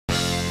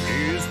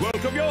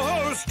welcome your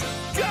host,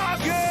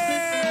 Duggee!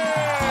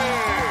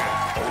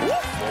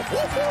 Woof,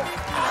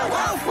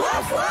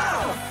 woof,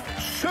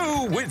 woof!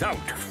 So,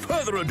 without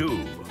further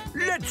ado,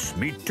 let's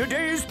meet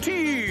today's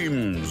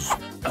teams.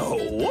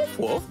 Woof,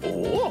 woof,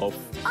 woof!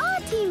 Our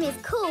team is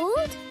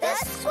called the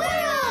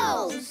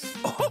Squirrels!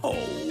 Oh,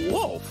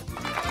 woof!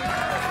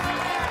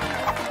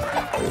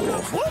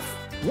 Woof, woof!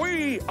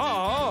 We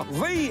are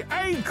the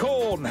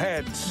Acorn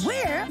Heads.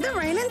 We're the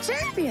reigning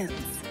champions.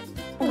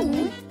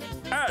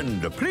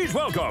 And please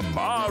welcome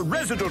our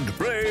resident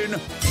brain,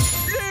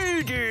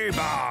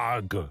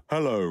 Ladybug.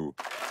 Hello.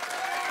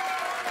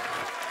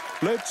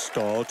 Let's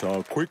start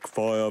our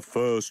quick-fire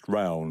first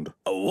round.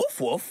 Woof,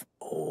 woof,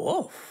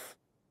 woof!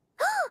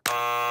 A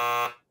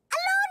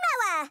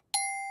lawnmower!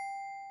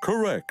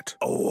 Correct.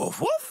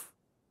 Woof, woof!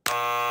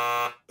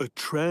 A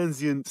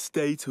transient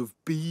state of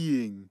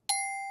being.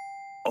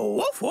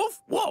 Woof,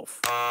 woof,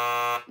 woof!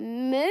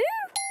 Moo?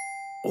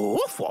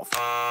 Woof, woof!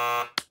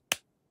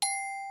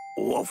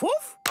 Woof,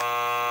 woof!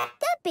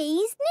 The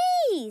bee's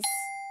knees!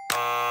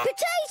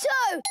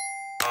 Potato!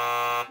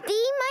 B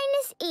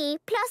minus E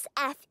plus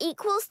F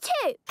equals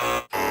 2.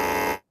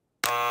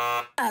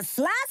 A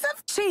slice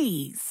of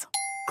cheese.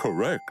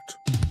 Correct.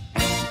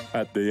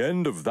 At the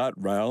end of that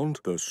round,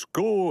 the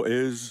score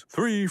is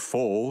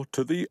 3-4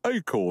 to the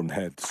Acorn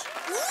Heads.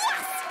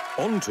 Yes!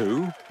 On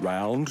to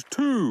round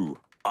 2.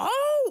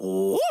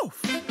 Oh,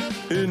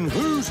 woof! In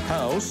whose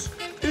house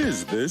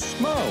is this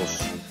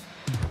mouse?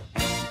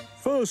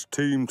 First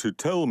team to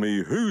tell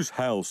me whose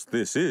house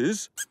this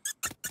is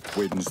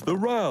wins the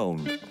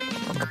round.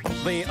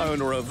 The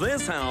owner of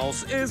this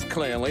house is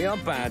clearly a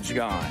badge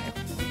guy.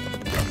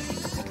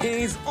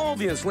 He's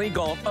obviously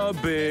got a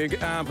big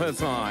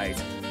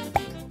appetite.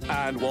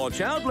 And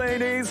watch out,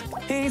 ladies,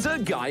 he's a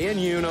guy in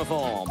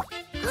uniform.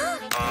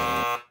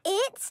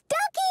 It's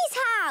Duggie's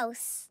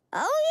house!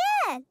 Oh,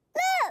 yeah!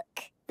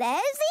 Look!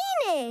 There's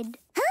Enid!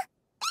 Huh?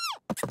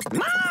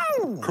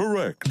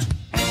 Correct.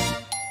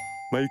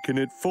 Making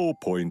it 4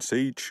 points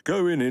each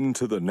going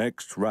into the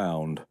next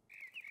round.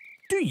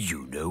 Do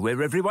you know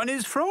where everyone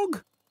is,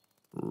 Frog?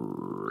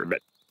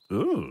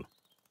 Oh.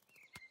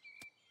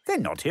 They're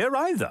not here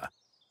either.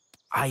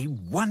 I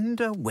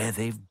wonder where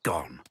they've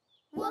gone.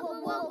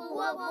 Wobble, wobble,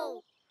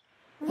 wobble!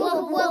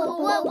 Wobble,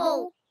 wobble,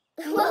 wobble!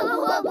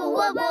 Wobble, wobble,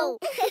 wobble!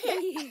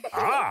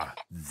 Ah,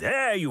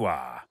 there you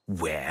are.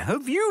 Where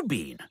have you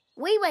been?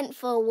 We went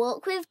for a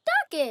walk with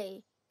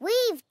Duggee.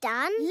 We've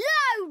done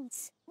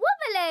loads.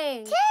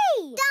 Wobbling.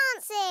 Tea.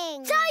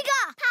 Dancing.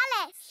 Tiger.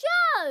 Palace.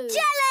 Show.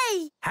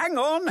 Jelly. Hang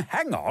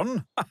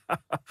on.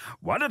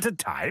 One at a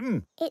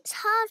time. It's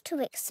hard to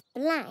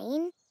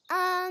explain.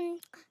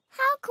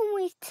 How can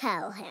we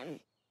tell him?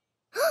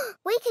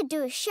 We could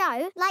do a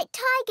show like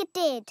Tiger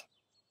did.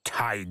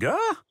 Tiger?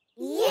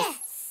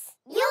 Yes.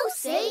 You'll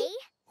see.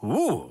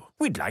 Ooh,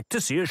 we'd like to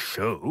see a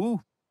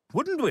show,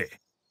 wouldn't we?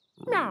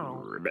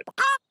 No.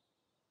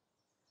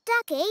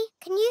 Duggee,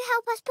 can you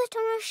help us put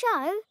on a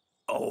show?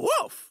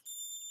 Woof!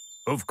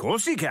 Of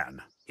course he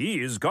can.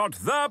 He's got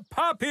the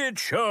Puppet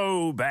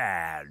Show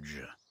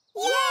badge.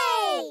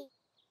 Yay!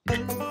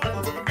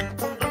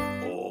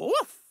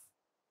 Woof!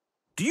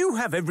 Do you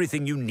have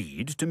everything you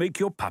need to make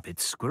your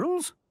puppets,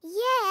 Squirrels?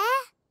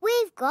 Yeah,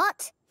 we've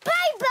got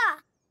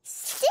paper,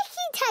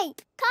 sticky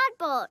tape,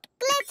 cardboard,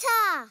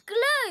 glitter,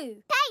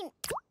 glue, paint,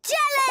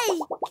 jelly.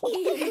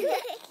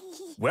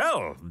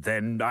 Well,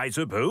 then I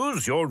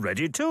suppose you're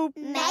ready to...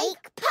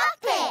 Make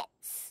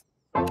puppets.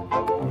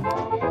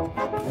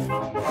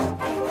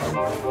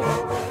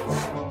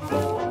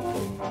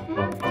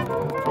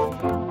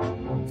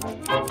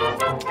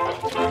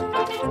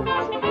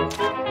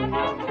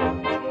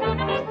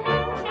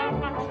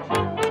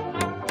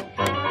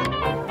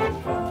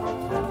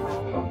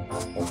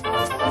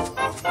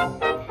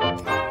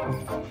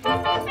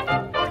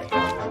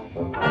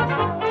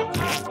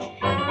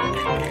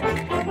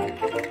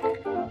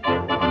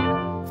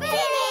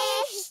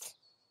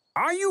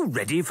 Are you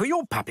ready for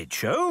your puppet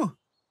show?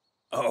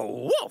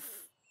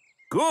 Woof!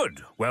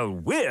 Good. Well,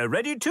 we're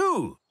ready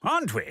too,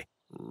 aren't we?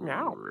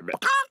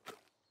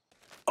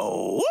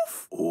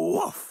 Woof!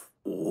 Woof!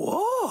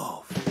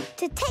 Woof!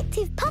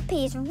 Detective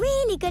Puppy is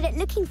really good at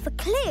looking for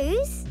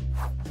clues.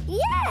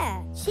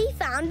 Yeah, she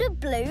found a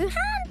blue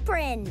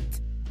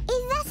handprint.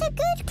 Is that a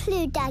good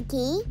clue,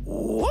 Duggee?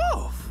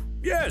 Woof!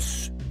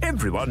 Yes,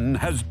 everyone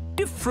has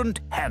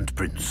different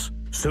handprints.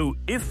 So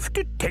if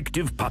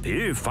Detective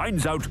Puppy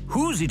finds out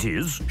whose it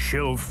is,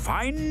 she'll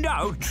find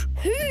out...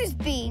 Who's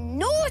been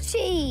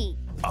naughty?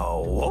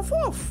 Woof!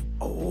 Woof!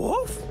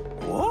 Woof!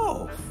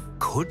 Woof!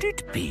 Could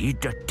it be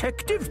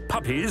Detective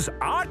Puppy's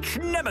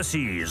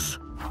arch-nemesis?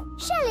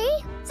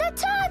 Shelley, the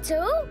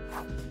turtle?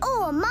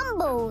 Or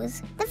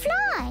Mumbles, the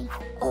fly?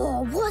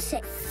 Or was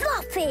it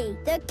Fluffy,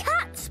 the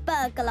cat's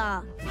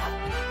burglar?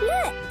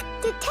 Look,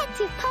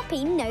 Detective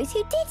Puppy knows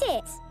who did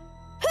it.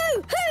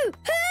 Who?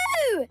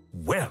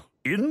 Well,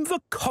 in the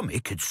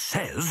comic it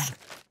says...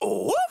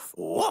 Woof!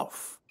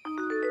 Woof!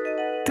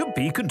 To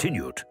be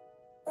continued.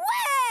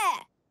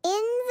 Where?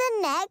 In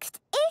the next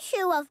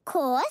issue, of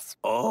course.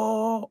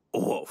 Woof!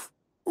 Woof!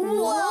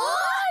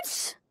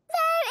 What?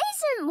 There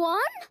isn't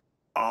one.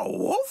 A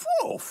woof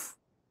woof.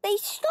 They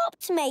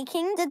stopped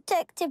making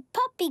Detective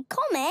Puppy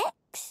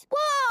comics.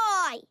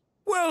 Why?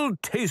 Well,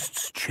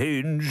 tastes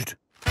changed.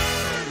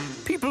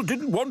 People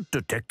didn't want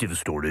detective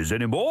stories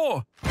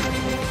anymore.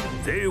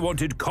 They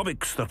wanted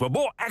comics that were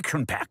more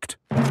action-packed,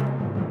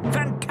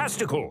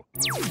 fantastical,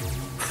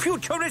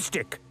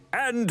 futuristic,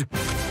 and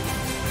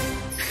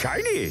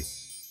shiny.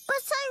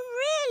 But I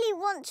really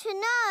want to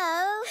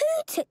know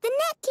who took the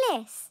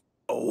necklace.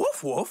 A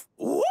woof woof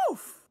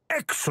woof.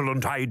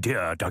 Excellent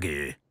idea,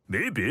 Duggee.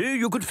 Maybe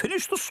you could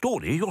finish the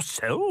story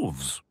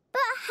yourselves.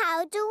 But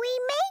how do we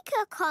make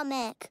a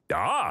comic?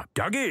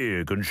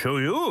 Duggee can show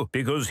you,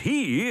 because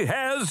he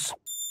has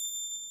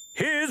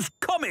his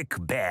comic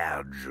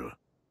badge.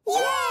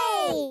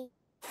 Yay!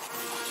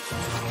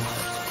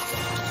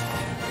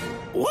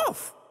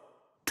 Woof.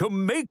 To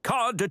make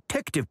our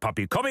Detective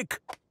Puppy comic,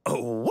 A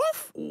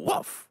woof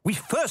woof. we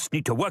first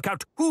need to work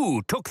out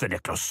who took the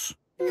necklace.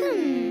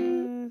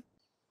 A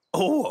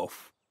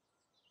woof.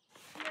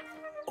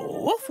 A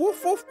woof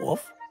woof woof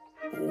woof.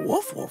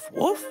 Woof woof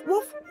woof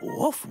woof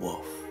woof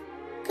woof.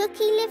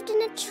 Cookie lived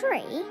in a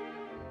tree?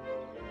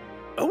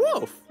 A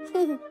woof.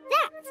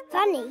 That's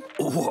funny.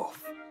 A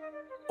woof.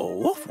 A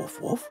woof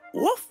woof woof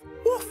woof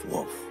woof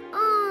woof.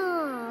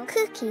 Oh,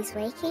 Cookie's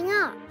waking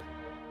up.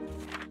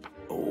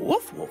 A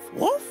woof woof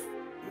woof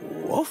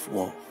woof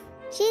woof.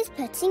 She's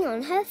putting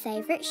on her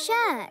favourite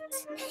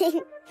shirt.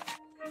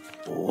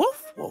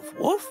 Woof woof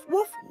woof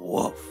woof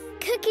woof.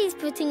 Cookie's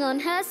putting on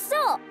her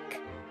sock.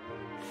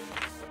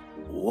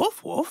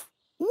 Woof woof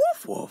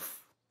woof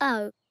woof.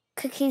 Oh,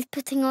 Cookie's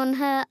putting on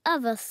her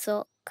other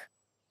sock.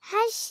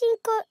 Has she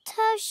got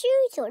her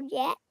shoes on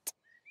yet?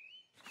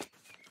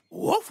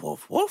 Woof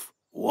woof woof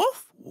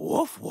woof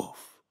woof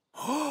woof.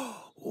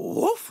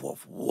 Woof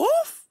woof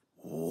woof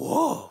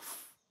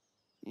woof.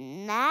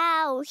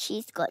 Now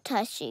she's got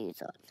her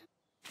shoes on.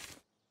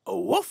 A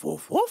woof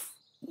woof woof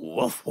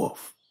woof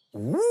woof.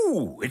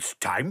 Ooh, it's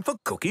time for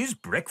Cookie's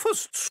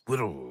breakfast,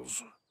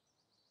 squirrels.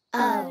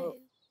 Oh.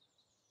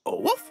 A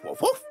woof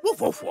woof woof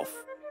woof woof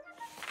woof.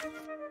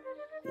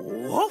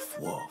 Woof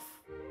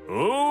woof.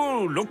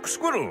 Oh, look,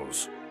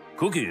 squirrels.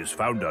 Cookie's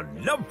found a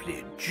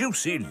lovely,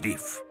 juicy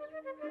leaf.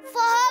 For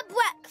her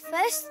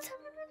breakfast?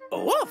 A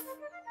woof.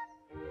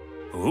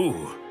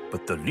 Oh,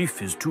 but the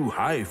leaf is too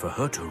high for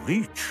her to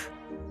reach.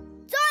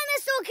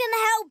 Dinosaur can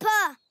help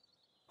her.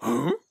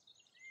 Huh?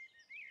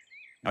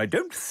 I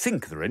don't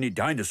think there are any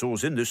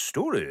dinosaurs in this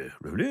story,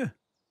 Roly.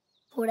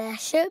 Well, there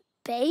should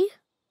be.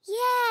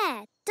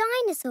 Yeah,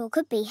 Dinosaur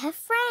could be her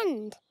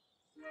friend.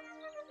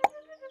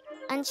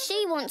 And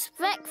she wants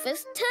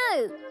breakfast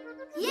too.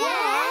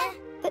 Yeah.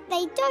 But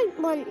they don't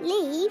want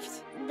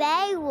leaves.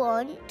 They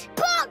want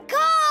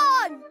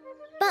popcorn!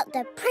 But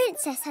the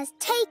princess has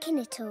taken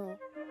it all.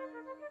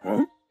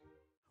 Huh?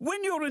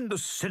 When you're in the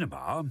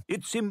cinema,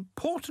 it's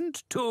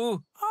important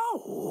to A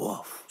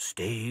woof.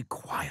 stay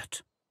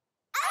quiet.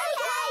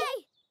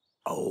 Okay!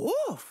 A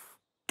woof.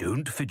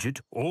 Don't fidget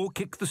or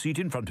kick the seat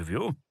in front of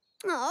you.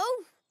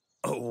 Oh.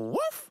 A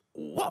woof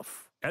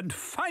woof. And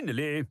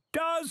finally,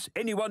 does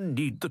anyone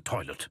need the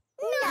toilet?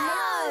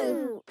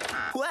 No!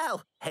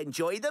 Well,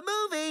 enjoy the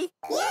movie.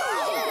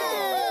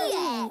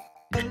 Yeah!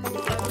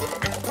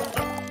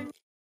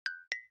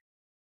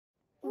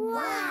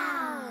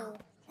 Wow!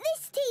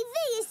 This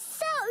TV is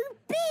so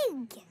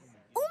big!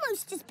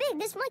 Almost as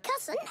big as my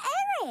cousin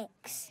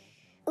Eric's.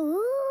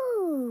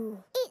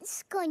 Ooh,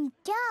 it's gone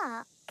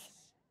dark.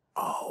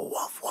 A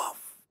woof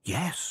woof.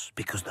 Yes,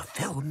 because the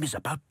film is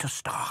about to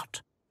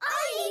start.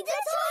 I need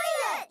the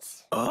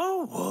toilet!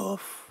 A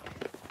woof.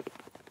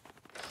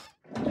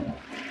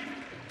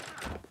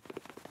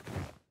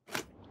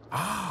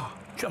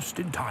 Just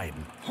in time.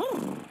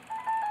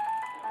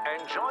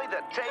 Enjoy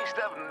the taste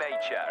of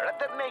nature at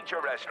the Nature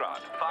Restaurant.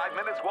 5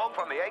 minutes walk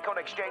from the Acorn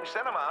Exchange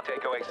Cinema.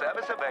 Takeaway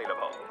service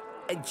available.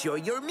 Enjoy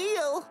your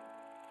meal.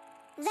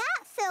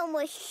 That film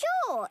was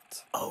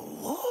short. A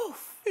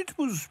woof. It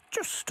was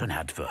just an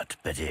advert,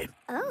 Betty.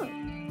 Oh.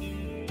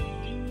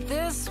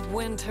 This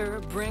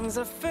winter brings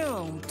a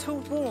film to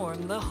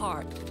warm the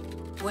heart.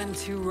 When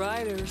two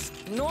writers,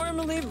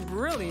 normally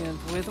brilliant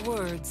with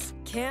words,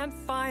 can't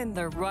find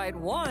the right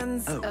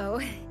ones.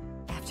 Oh,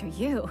 after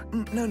you.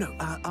 No,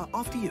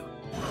 after you.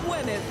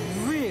 When it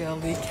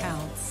really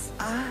counts.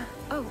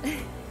 Oh,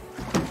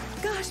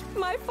 gosh,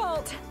 my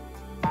fault.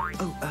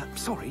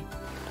 Sorry.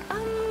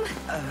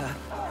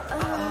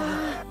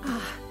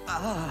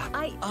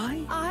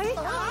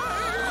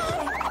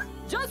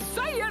 Just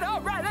say it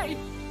already!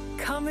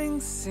 Coming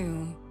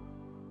soon.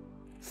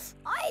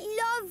 I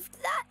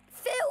loved that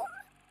film.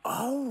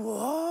 A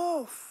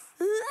woof.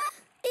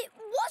 It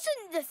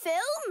wasn't the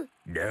film.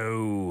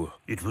 No,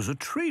 it was a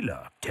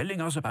trailer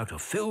telling us about a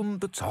film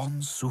that's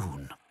on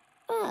soon.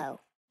 Oh.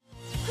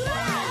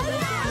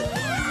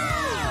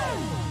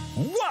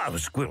 Wow,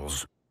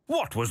 squirrels!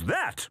 What was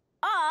that?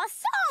 Our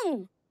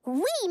song.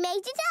 We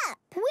made it up.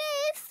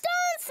 With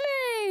dance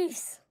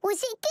moves.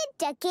 Was it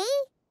good,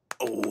 Duggee?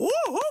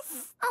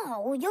 Woof!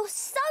 Oh, you're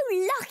so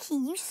lucky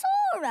you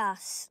saw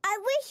us. I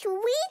wish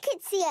we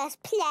could see us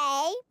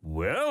play.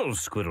 Well,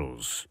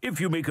 squirrels, if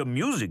you make a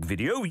music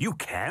video, you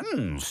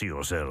can see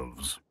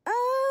yourselves.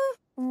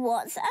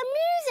 What's a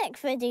music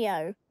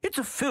video? It's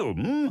a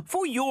film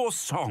for your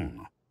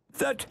song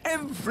that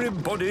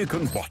everybody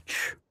can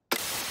watch.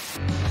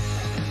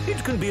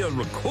 It can be a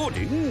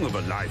recording of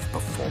a live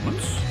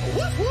performance.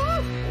 Woof,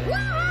 woof!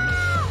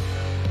 Whoa!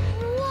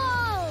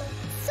 Whoa!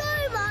 So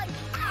much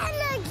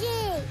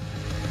energy!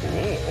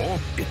 Or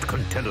it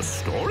can tell a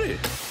story.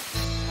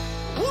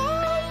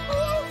 Woof,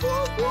 woof,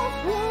 woof,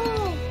 woof,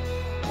 woof!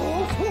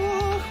 Woof,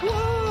 woof,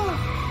 woof!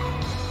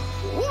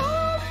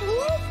 Woof,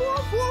 woof,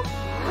 woof, woof!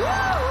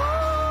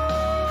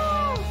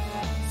 Woof!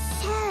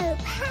 So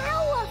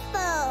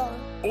powerful!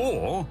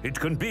 Or it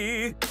can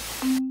be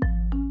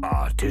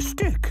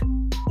artistic.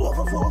 Woof,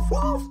 woof, woof,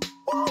 woof,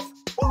 woof,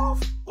 woof,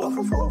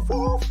 woof, woof,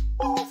 woof,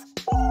 woof,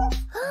 woof.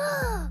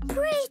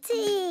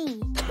 Pretty!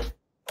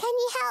 Can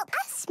you help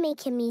us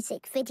make a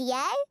music video?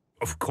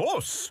 Of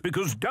course,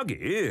 because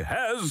Duggee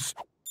has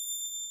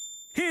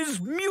his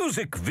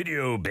music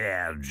video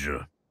badge.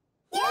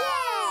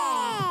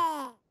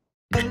 Yeah!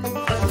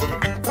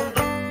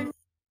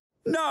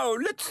 Now,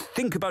 let's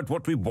think about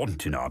what we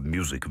want in our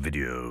music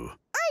video.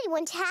 I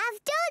want to have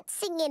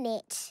dancing in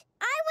it.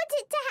 I want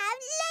it to have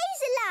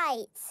laser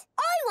lights.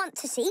 I want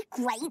to see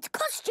great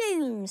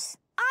costumes.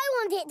 I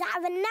want it to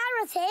have a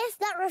narrative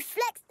that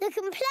reflects the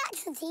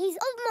complexities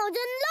of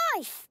modern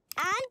life.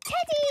 And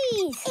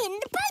teddies in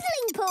the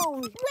puzzling pool,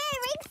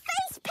 wearing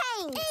face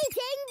paint,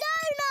 eating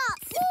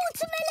donuts,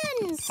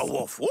 watermelons,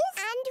 Woof, woof.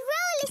 and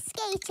roller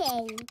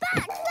skating,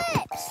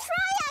 backflips,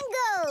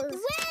 triangles,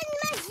 wind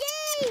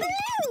machines,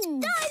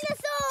 balloons,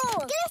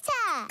 dinosaurs,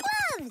 glitter,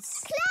 gloves,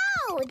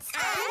 clouds,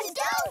 and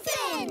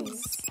dolphins.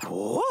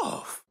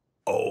 Woof.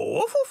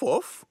 Woof, woof,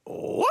 woof,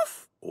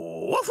 woof,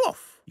 woof,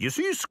 woof. You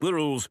see,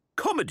 squirrels,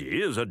 comedy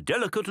is a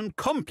delicate and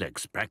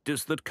complex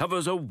practice that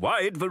covers a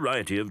wide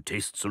variety of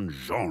tastes and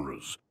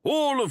genres,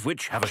 all of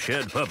which have a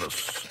shared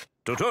purpose: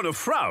 to turn a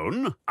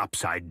frown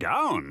upside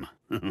down.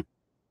 Woof,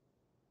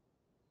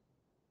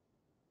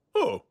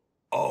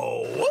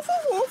 woof,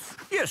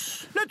 woof.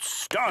 Yes, let's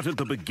start at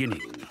the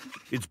beginning.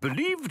 It's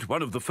believed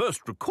one of the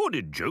first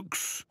recorded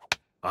jokes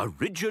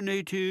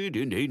originated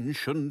in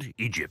ancient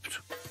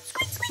Egypt.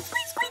 Squeak, squeak,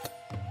 squeak, squeak.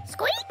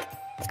 Squeak,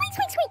 squeak,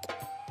 squeak, squeak.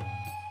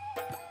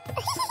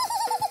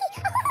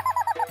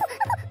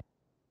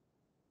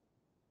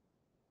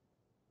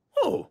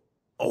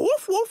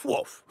 Woof, woof,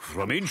 woof.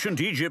 From ancient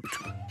Egypt,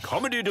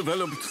 comedy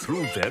developed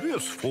through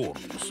various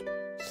forms,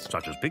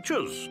 such as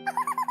pictures,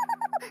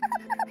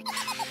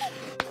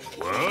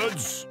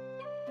 words,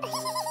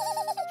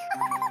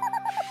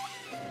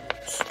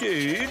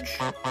 stage,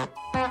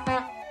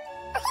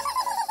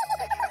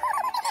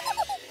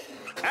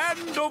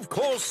 and, of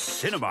course,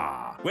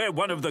 cinema, where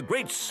one of the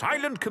great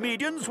silent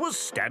comedians was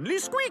Stanley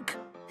Squeak.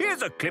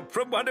 Here's a clip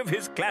from one of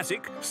his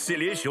classic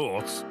silly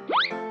shorts.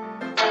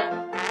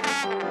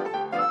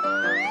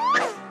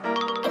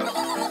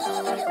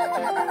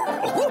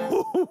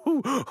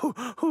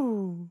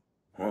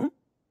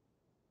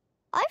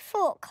 I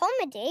thought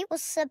comedy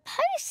was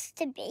supposed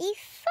to be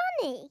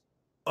funny.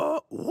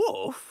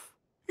 Woof.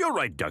 You're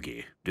right,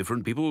 Duggee.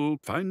 Different people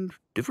find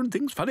different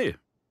things funny.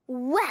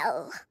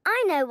 Well,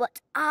 I know what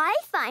I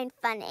find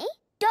funny.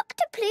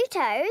 Dr.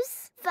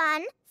 Pluto's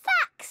Fun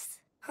Facts.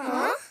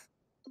 Huh?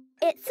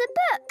 It's a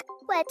book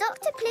where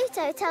Dr.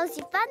 Pluto tells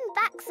you fun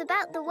facts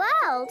about the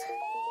world.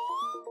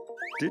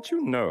 Did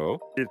you know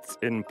it's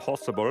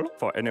impossible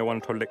for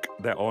anyone to lick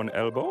their own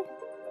elbow?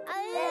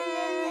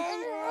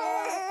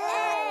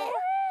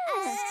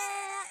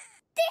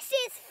 This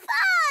is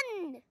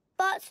fun!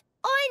 But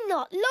I'm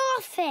not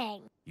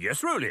laughing.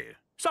 Yes, Roly.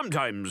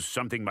 Sometimes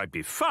something might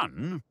be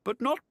fun,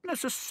 but not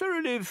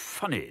necessarily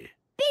funny.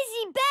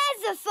 Busy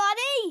bears are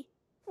funny.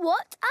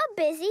 What are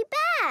busy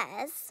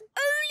bears?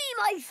 Only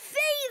my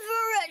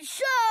favourite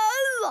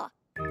show.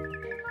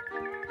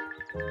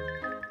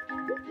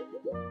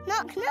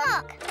 Knock,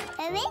 knock.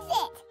 Who is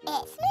it?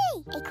 It's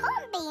me. It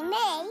can't be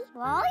me.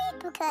 Why?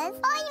 Because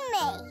I'm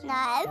me.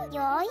 No,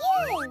 you're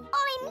you.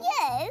 I'm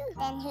you.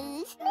 Then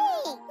who's me?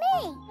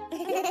 Me.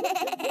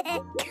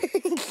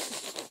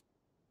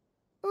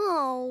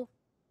 Oh.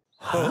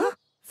 Huh?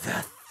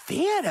 The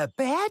theatre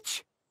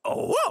badge?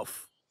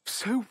 Woof.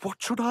 So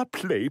what should our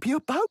play be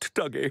about,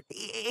 Duggee?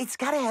 It's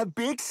gotta have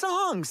big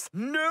songs.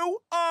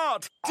 No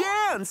art.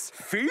 Dance.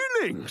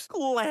 Feelings.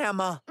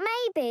 Glamour.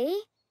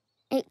 Maybe.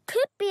 It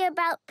could be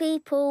about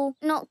people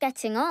not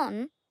getting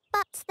on,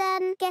 but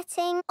then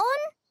getting on.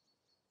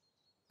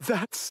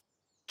 That's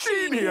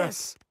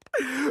genius.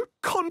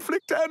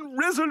 Conflict and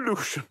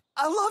resolution.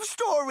 A love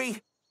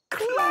story.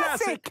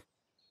 Classic.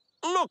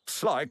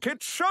 Looks like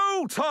it's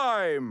show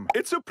time.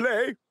 It's a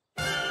play.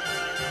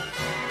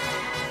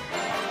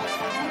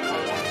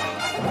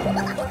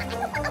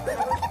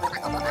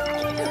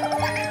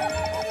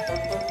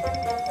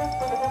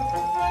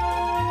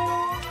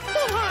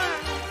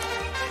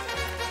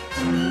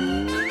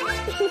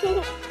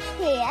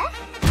 Here.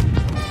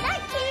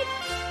 Thank you.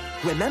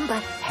 Remember,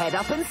 head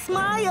up and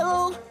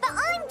smile. But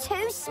I'm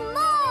too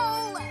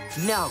small.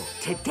 No,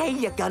 today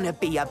you're gonna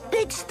be a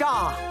big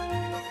star.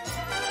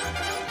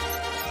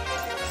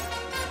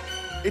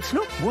 It's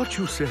not what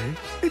you say,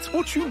 it's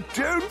what you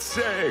don't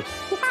say.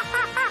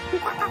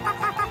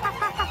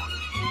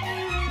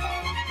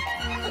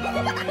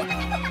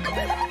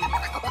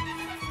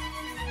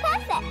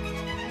 Perfect.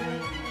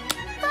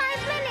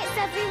 5 minutes,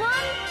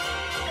 everyone.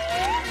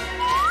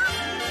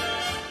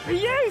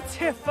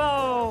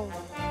 Beautiful!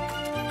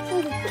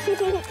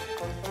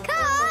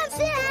 Come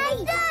see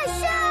the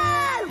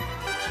show!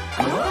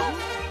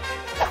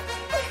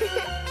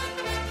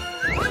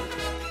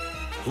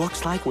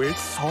 Looks like we're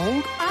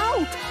sold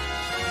out.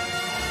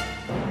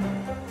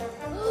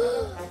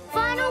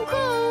 Final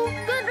call.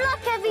 Good luck,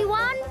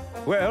 everyone.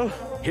 Well,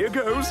 here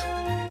goes.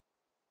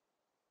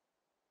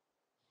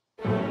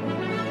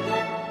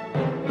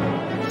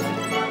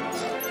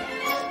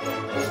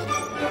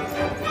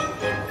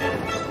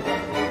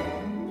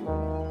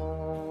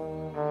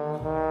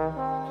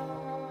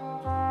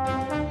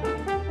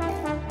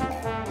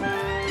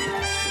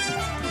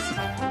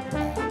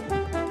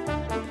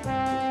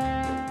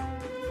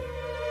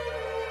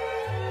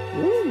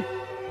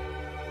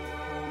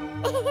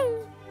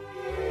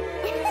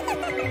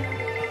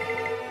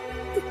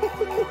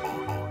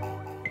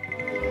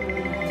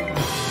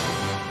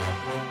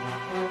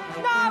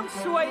 No,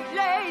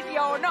 sweetly,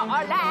 you're not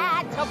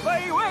allowed to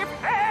be with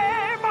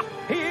him!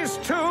 He's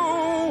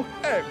too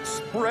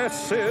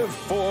expressive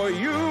for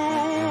you.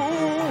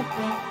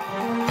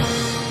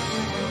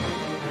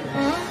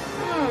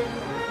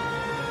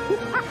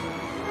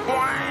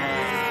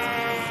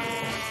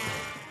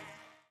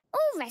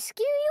 Or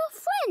rescue your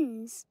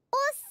friends.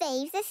 Or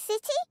save the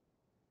city.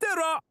 There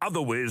are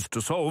other ways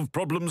to solve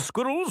problems,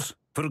 Squirrels.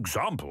 For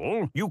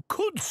example, you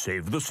could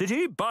save the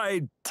city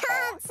by...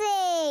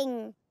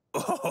 Dancing!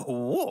 Oh,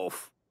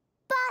 Wolf.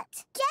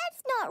 But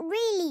Jed's not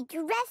really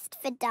dressed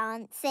for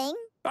dancing.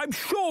 I'm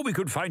sure we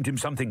could find him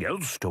something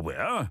else to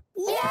wear.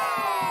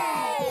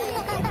 Yay!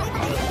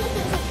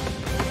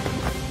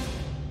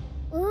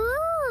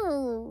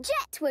 Ooh!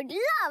 Jet would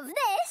love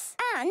this.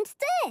 And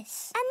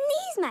this. And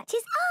these match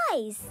his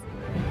eyes.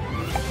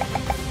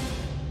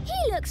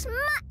 He looks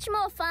much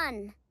more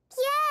fun.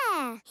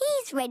 Yeah,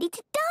 he's ready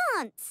to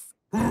dance.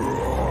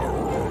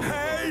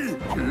 Hey!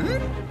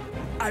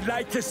 I'd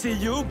like to see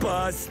you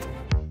bust.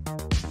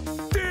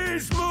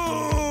 These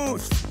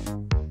moves!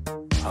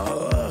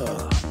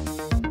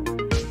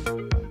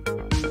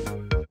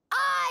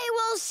 I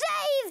will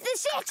save the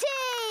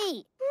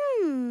city!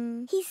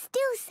 He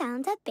still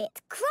sounds a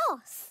bit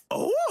cross.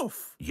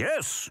 Wolf.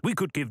 Yes, we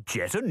could give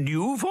Jet a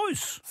new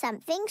voice.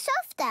 Something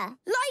softer.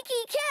 Like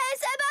he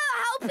cares about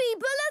how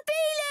people are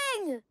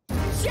feeling.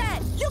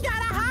 Jet, you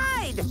gotta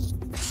hide.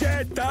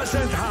 Jet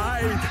doesn't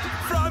hide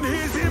from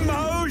his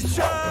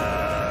emotions!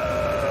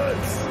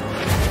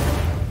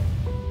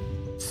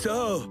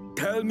 So,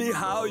 tell me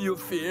how you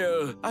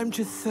feel. I'm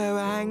just so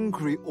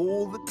angry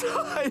all the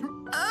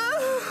time.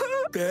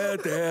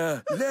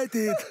 There, let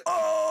it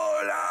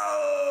all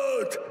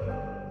out!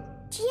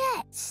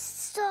 Jet's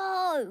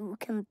so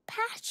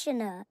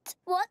compassionate.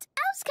 What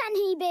else can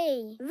he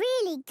be?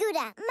 Really good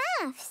at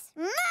maths.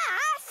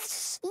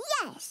 Maths?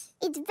 Yes.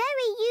 It's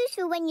very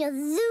useful when you're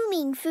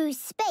zooming through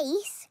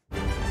space.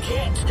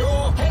 Get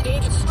your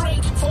headed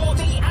straight for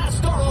the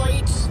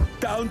asteroids!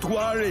 Don't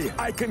worry,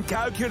 I can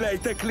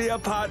calculate the clear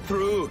path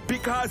through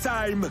because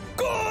I'm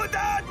good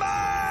at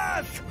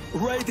math!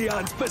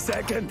 Radians per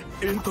second,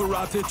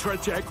 interrupted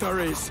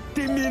trajectories,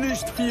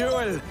 diminished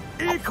fuel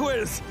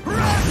equals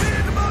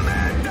rapid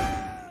momentum!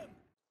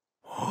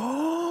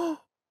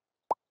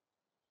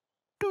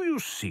 Do you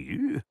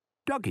see?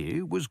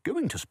 Duggee was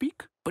going to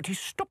speak, but he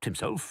stopped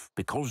himself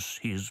because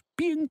he's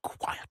being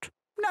quiet.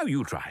 Now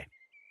you try.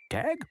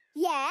 Tag?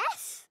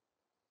 Yes?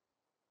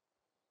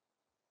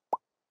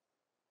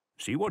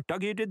 See what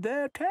Duggee did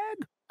there,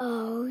 Tag?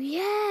 Oh,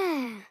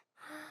 yeah.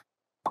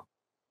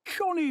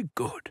 Jolly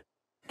good.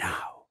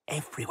 Now,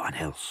 everyone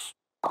else.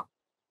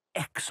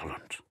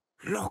 Excellent.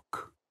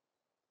 Look.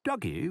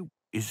 Duggee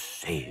is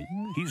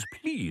saying he's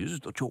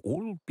pleased that you're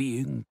all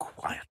being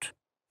quiet.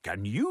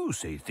 Can you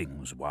say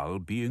things while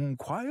being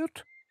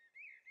quiet?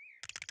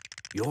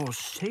 You're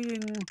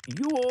saying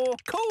you're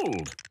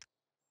cold.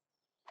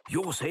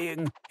 You're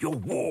saying you're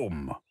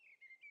warm.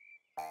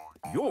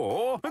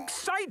 You're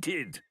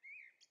excited.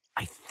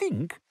 I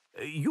think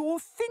you're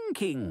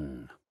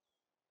thinking.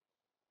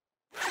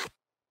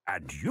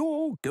 And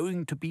you're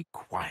going to be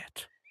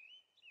quiet.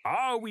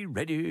 Are we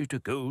ready to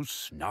go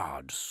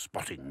snard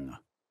spotting?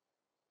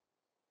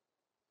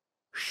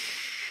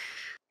 Shh.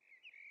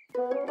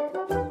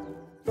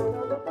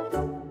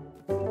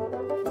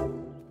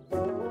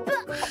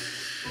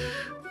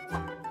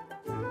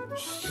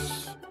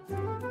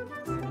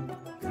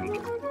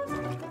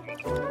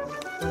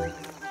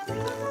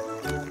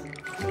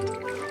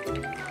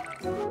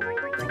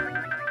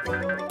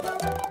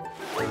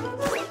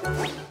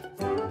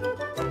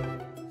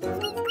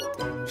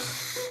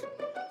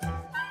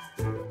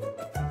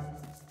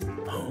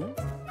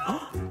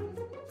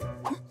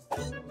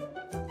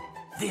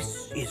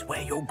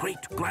 where your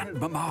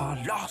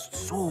great-grandmama last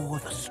saw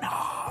the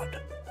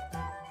Snard.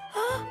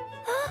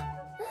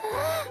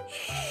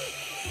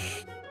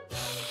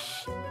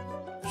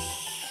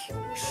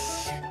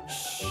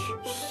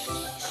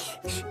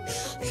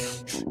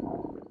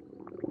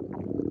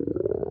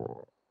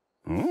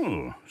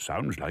 Oh,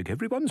 sounds like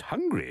everyone's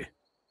hungry.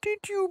 Did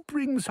you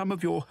bring some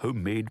of your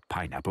homemade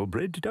pineapple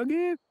bread,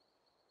 Duggee?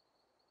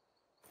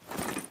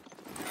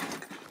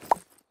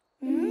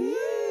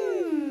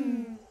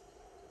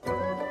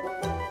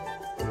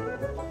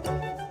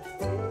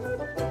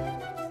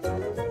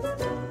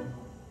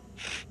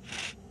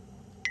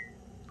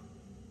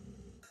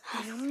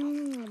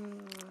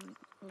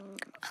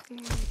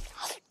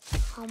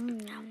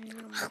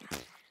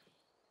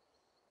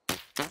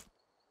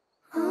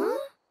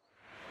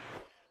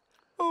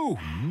 Oh,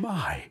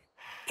 my.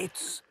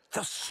 It's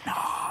the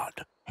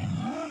Snard.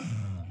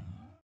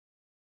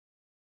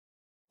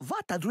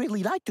 What I'd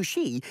really like to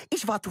see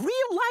is what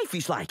real life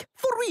is like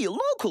for real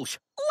locals,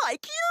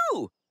 like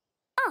you.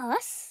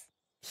 Us?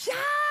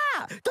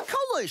 Yeah! The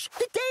colours,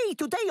 the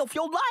day-to-day of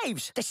your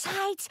lives, the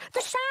sights,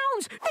 the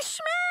sounds, the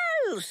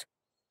smells.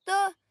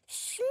 The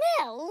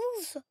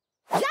smells?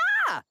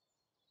 Yeah!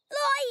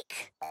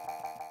 Like...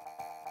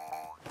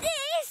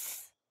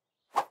 this?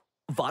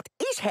 What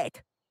is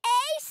it?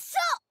 A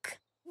sock!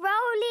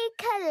 Roly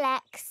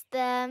collects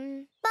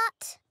them,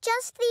 but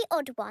just the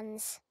odd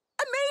ones.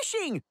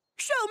 Amazing!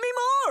 Show me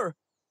more!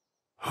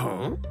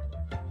 Huh?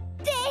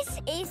 This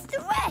is the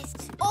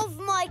rest of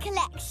my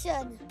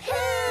collection.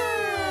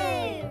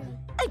 Pooh!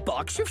 A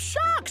box of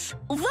socks!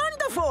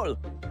 Wonderful!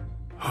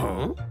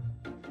 Huh?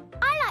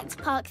 I like to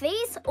park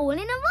these all in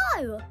a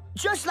row.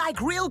 Just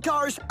like real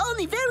cars,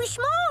 only very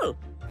small.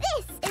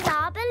 This is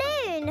our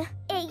balloon.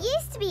 It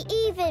used to be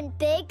even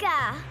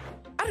bigger.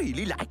 I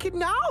really like it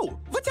now.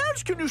 What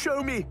else can you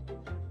show me?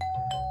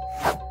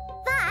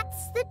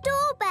 That's the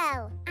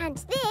doorbell. And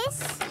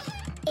this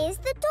is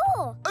the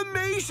door.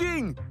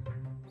 Amazing!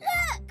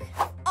 Look!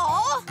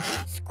 Oh,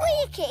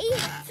 squeaky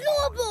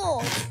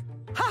floorboard.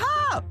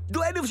 Ha-ha!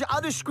 Do any of the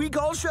others squeak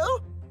also?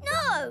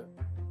 No.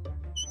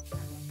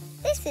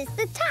 This is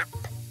the tap.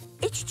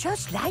 It's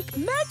just like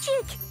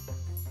magic.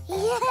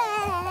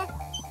 Yeah.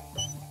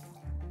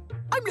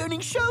 I'm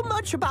learning so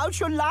much about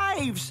your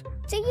lives.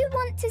 Do you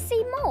want to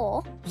see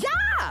more?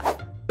 Yeah!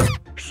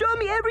 Show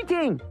me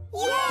everything.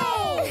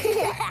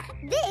 Yay!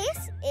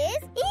 This is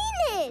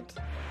Enid.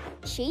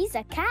 She's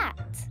a cat.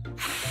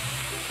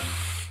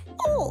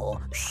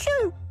 Oh,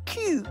 so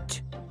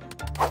cute.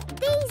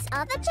 These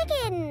are the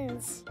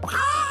chickens.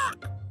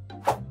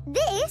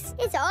 This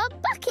is our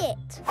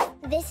bucket.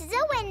 This is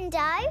a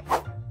window.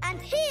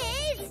 And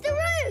here's the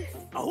roof.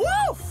 A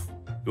wolf!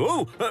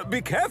 Oh,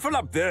 be careful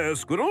up there,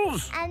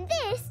 squirrels. And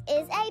this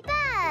is a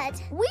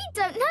bird. We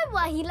don't know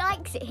why he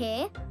likes it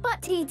here,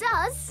 but he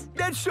does.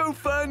 That's so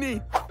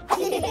funny.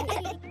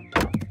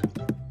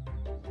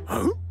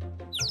 Huh?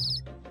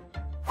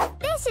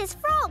 This is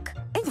Frog.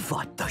 And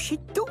what does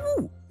it do?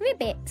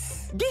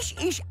 Ribbits. This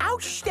is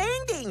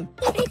outstanding.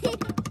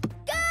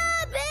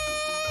 Gabby!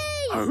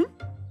 Huh?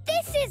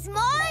 This is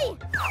my...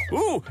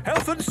 Oh,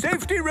 health and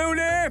safety,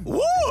 Roly.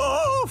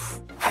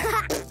 Wolf!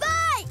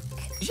 bike!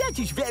 That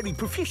is very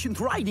proficient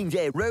riding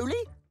there,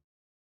 Roly.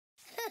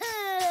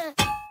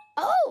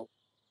 Oh!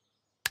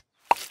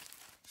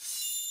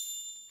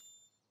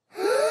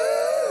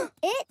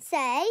 It's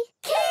a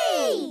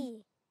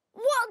key!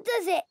 What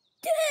does it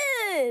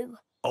do?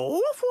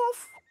 Woof,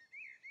 woof.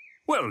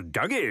 Well,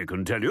 Duggee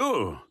can tell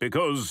you,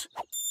 because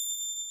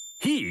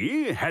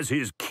he has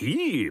his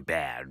key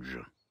badge.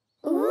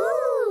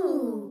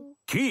 Ooh!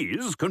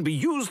 Keys can be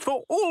used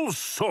for all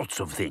sorts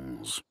of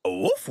things.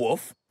 Woof,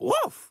 woof,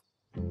 woof.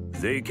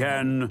 They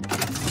can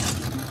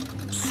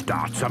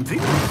start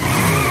something,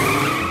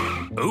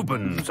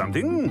 open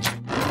something,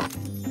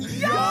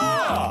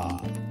 Yeah!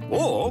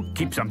 or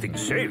keep something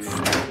safe.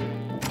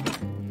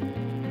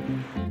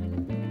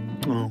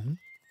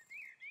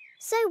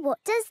 So what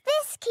does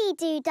this key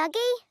do,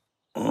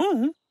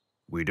 Duggee?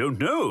 We don't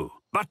know,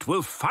 but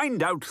we'll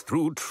find out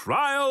through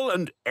trial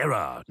and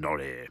error,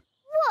 Norrie.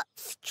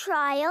 What's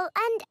trial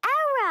and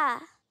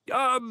error?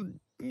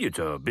 It's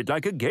a bit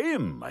like a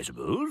game, I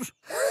suppose.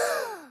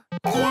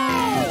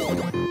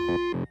 Yay!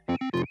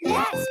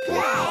 Let's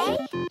play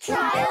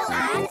trial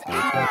and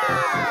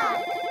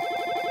error!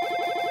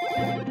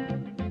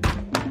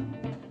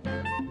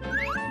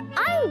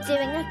 I'm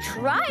doing a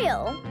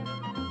trial.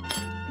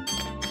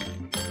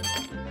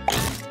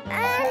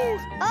 And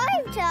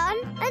I've done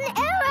an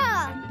error.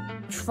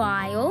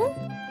 Trial?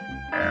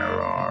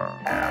 Error,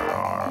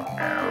 error,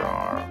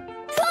 error.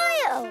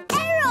 Trial!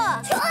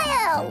 Error!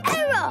 Trial!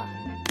 Error!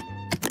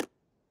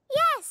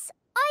 Yes,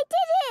 I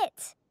did it!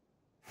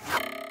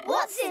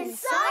 What's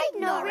inside,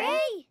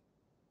 Norrie?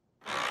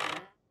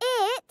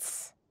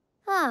 It's...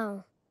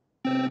 oh.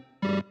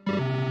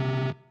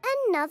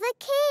 Another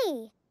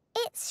key.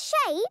 It's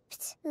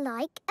shaped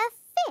like a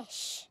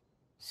fish.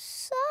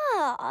 So,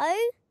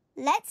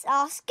 let's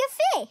ask a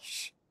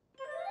fish.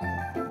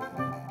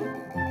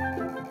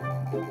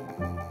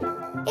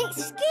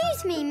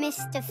 Excuse me,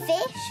 Mr.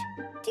 Fish.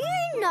 Do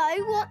you know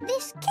what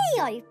this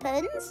key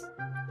opens?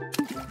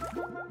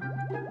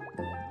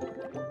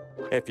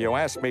 If you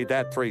asked me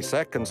that 3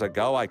 seconds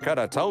ago, I could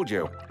have told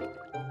you.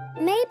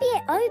 Maybe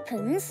it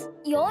opens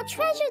your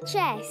treasure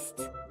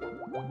chest.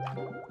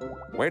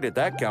 Where did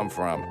that come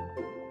from?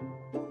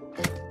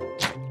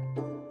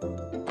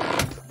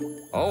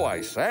 Oh,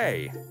 I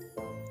say.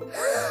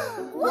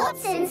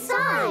 What's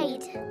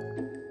inside?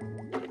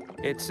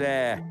 It's,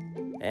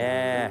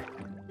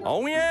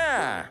 oh,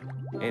 yeah.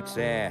 It's,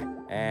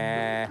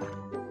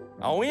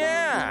 oh,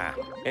 yeah.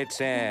 It's,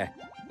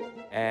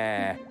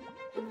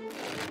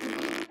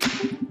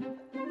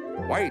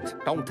 Wait,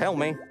 don't tell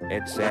me.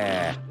 It's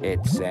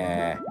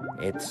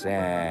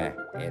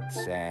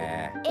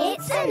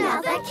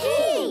another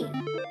key.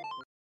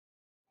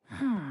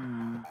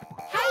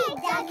 Hey,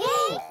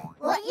 Duggee,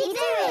 what you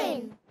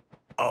doing?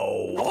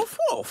 Oh, woof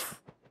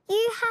woof.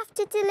 You have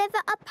to deliver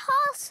a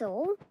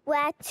parcel.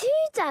 Where to,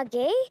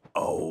 Duggee?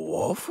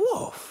 Oh, woof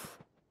woof.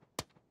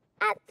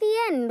 At the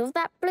end of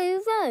that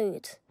blue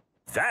road.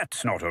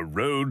 That's not a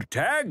road,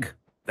 Tag.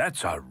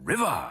 That's a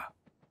river.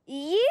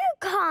 You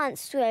can't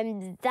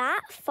swim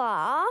that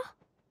far.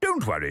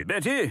 Don't worry,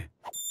 Betty.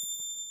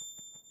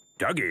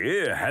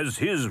 Duggee has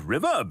his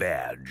river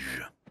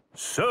badge.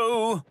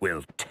 So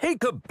we'll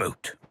take a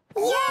boat.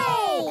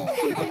 Yay!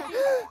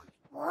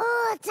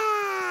 Water!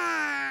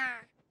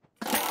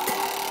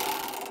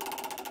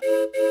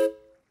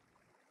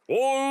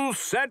 All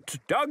set,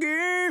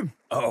 Duggee?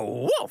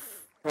 Oh,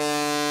 woof.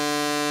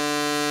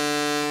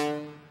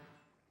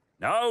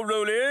 Now,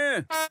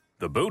 Roly,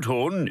 the boat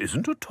horn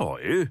isn't a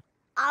toy.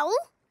 Owl?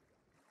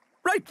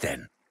 Right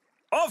then,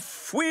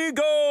 off we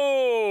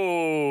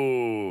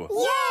go!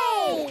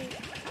 Yay!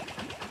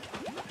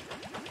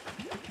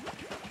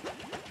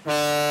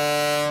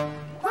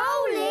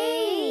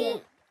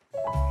 Roly!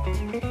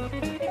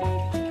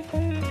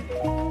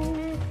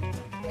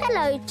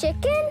 Hello,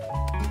 chicken.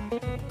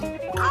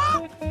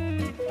 Ah!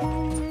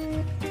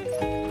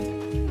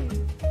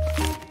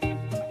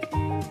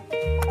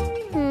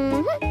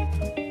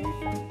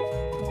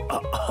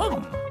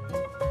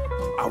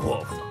 A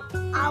wolf.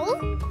 Owl?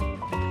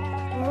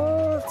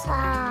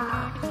 Water.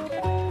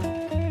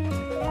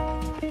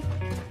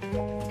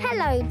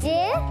 Hello,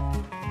 dear.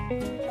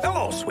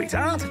 Hello,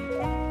 sweetheart.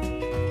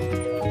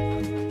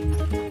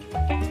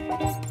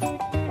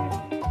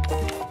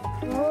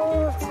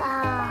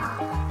 Water.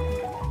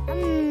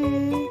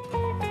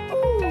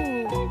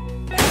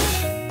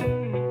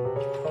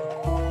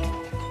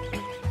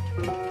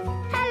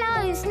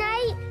 Hello,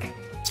 snake.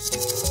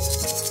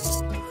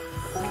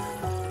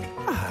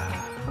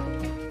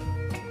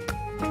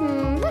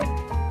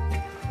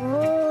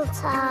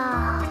 Water.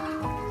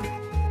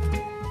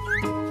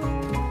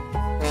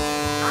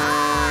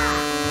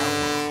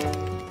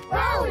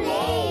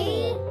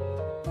 Roly!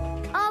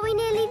 Are we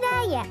nearly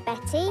there yet,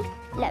 Betty?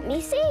 Let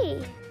me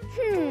see.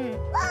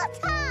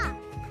 Water!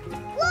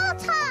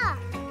 Water!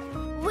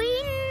 We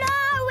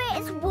know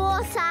it's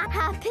water,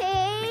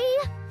 Happy.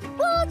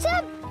 Water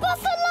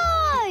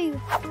buffalo!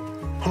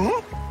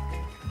 Huh?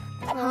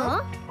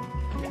 Huh?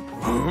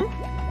 Huh?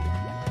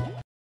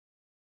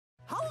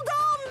 Hold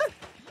on!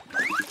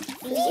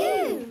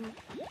 Phew!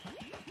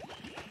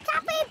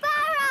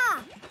 Capybara!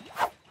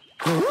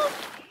 Huh?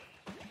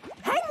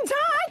 Hang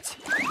tight!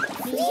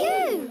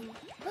 Phew!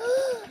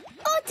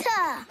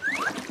 Otter!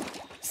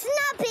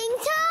 Snapping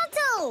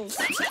turtles!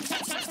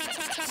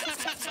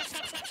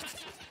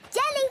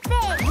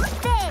 Jellyfish!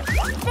 Fish!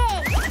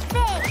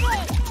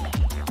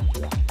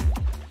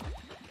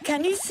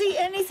 Can you see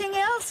anything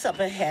else up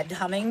ahead,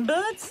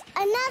 hummingbirds?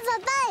 Another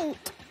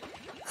boat!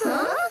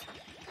 Huh?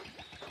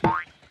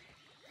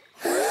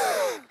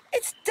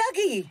 It's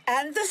Duggee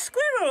and the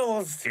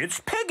squirrels. It's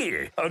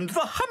Peggy and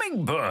the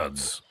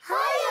hummingbirds.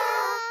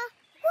 Hiya!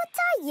 What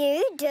are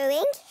you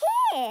doing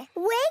here?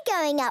 We're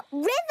going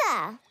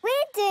upriver.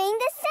 We're doing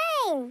the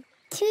same.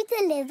 To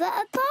deliver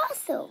a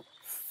parcel.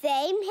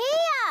 Same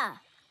here.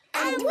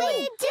 And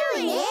we're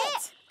doing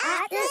it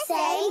at the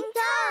same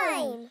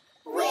time.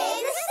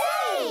 We're the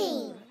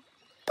same.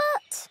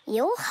 But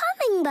you're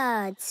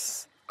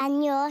hummingbirds.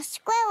 And you're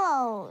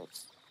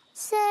squirrels.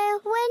 So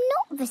we're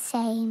not the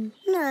same.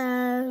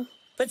 No.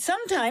 But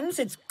sometimes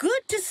it's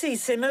good to see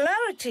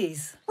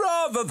similarities.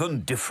 Rather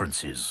than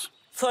differences.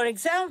 For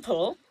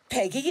example,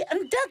 Peggy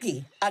and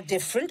Duggee are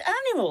different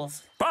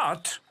animals.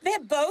 But They're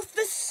both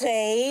the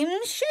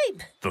same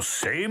shape. the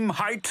same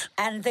height,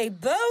 And they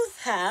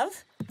both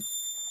have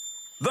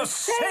the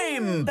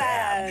same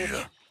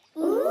badge.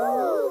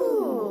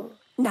 Ooh.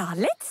 Now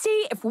let's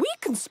see if we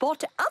can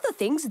spot other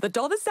things that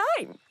are the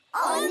same.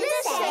 On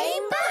the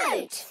same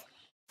boat.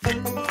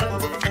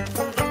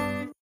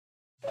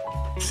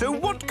 So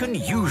what can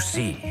you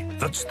see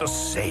that's the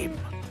same?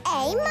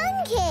 A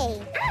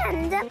monkey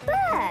and a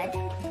bird.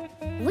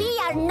 We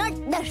are not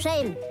the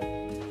same.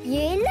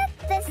 You look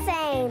the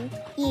same.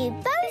 You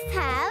both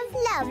have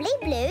lovely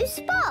blue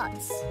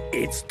spots.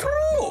 It's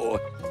true.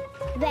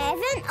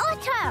 There's an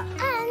otter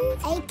and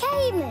a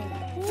caiman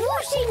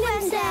washing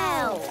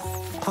themselves.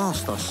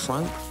 Pass the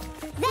soap.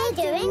 They're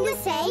doing the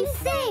same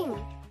thing.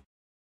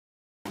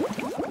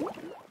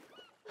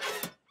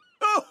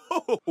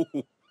 Oh,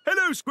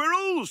 hello,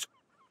 squirrels.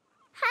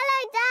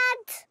 Hello,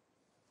 Dad.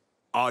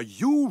 Are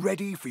you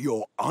ready for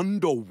your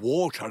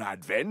underwater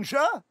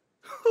adventure?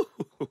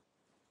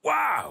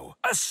 Wow,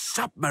 a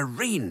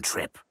submarine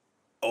trip.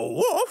 A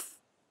woof?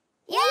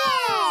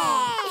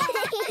 Yeah!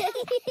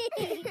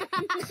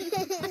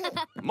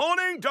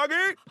 Morning,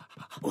 Duggee.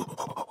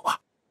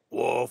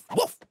 Woof,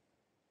 woof.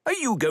 Are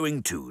you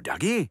going too,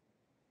 Duggee?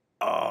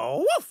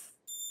 Woof.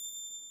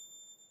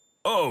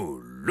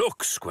 Oh,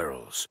 look,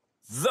 squirrels.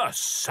 The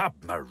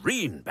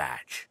submarine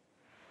badge.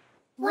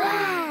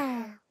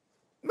 Wow!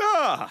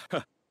 Ah,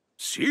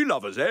 sea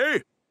lovers, eh?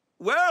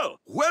 Well,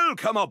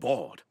 welcome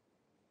aboard.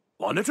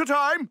 One at a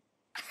time.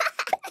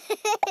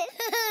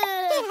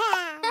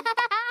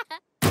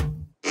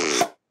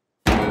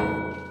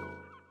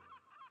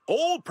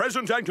 All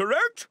present and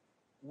correct?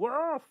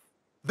 Woof.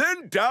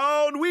 Then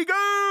down we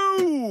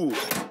go!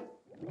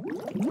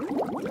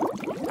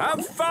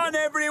 Have fun,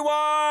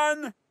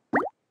 everyone!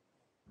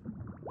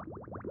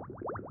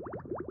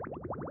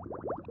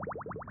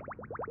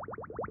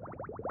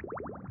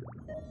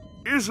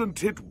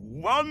 Isn't it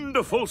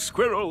wonderful,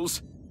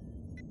 squirrels?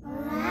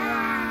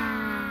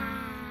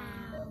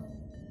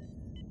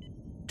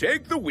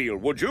 Take the wheel,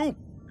 would you,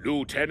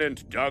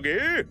 Lieutenant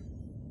Duggee?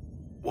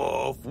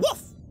 Woof,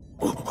 woof!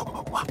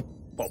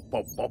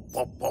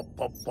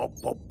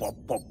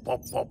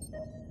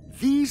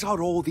 These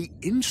are all the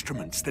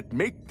instruments that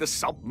make the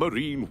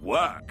submarine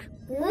work.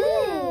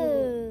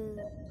 Ooh.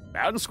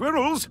 And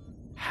squirrels,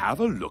 have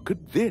a look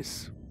at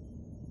this.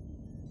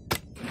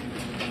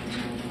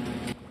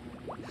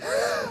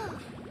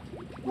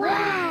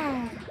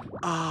 Wow!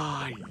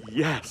 Ah,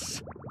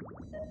 yes.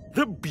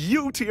 The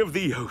beauty of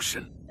the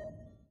ocean.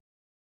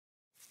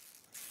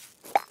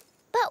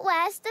 But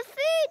where's the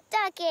food,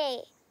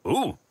 Duggee?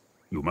 Oh,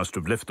 you must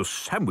have left the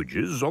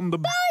sandwiches on the...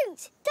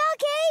 Boat!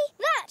 Duggee!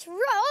 That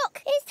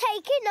rock is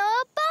taking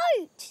our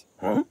boat!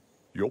 Huh?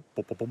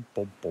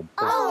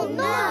 Oh,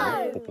 no!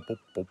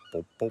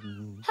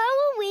 How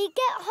will we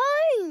get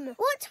home?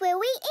 What will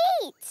we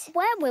eat?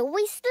 Where will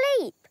we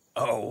sleep?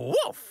 Oh,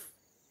 woof!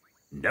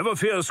 Never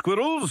fear,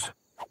 squirrels.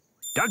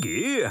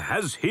 Duggee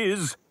has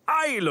his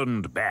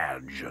island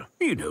badge.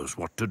 He knows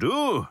what to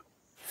do.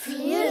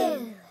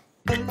 Phew!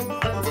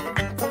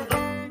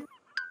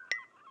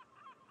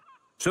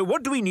 So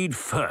what do we need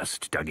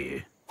first,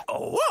 Duggee? A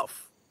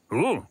woof!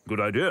 Oh,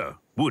 good idea.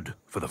 Wood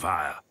for the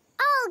fire.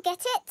 I'll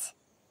get it.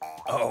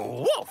 A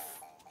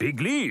woof! Big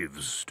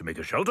leaves to make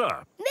a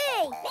shelter.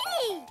 Me!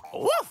 Me! A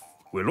woof!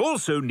 We'll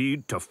also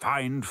need to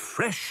find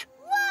fresh...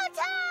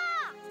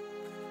 Water!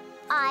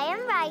 I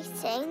am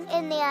writing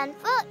in the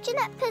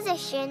unfortunate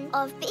position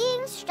of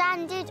being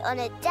stranded on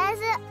a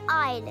desert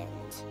island.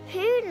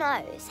 Who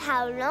knows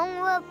how long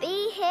we'll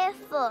be here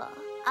for?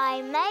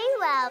 I may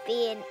well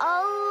be an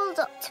old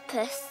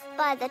octopus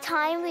by the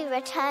time we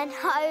return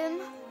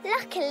home.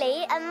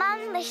 Luckily,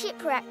 among the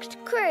shipwrecked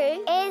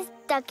crew is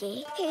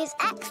Duggee, whose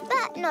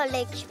expert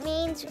knowledge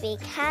means we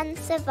can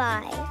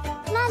survive.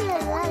 La la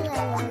la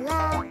la la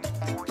la.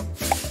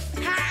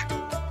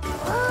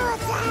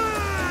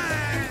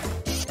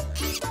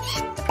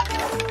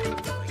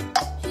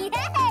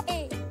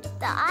 Yay!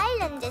 The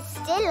island is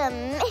still a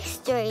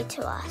mystery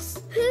to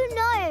us. Who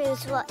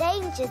knows what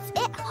dangers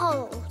it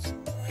holds?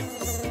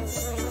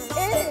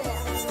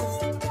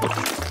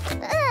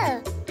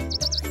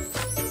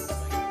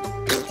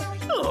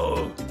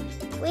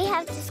 We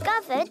have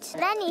discovered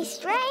many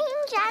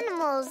strange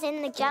animals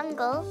in the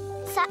jungle,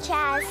 such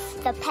as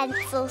the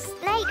pencil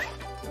snake,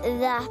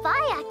 the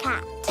fire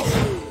cat,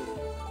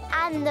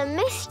 and the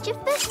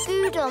mischievous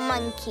poodle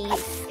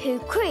monkeys who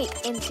creep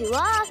into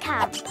our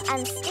camp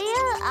and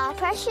steal our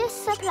precious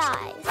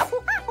supplies.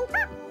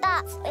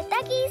 But with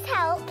Duggee's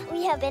help,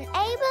 we have been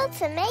able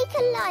to make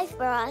a life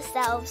for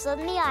ourselves on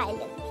the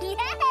island.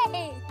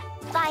 Yay!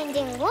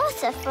 Finding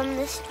water from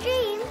the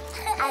stream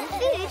and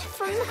food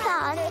from the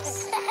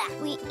plants.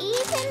 We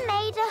even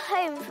made a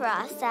home for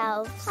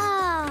ourselves.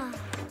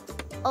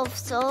 Of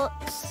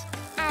sorts.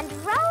 And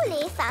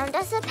Roly found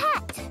us a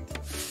pet.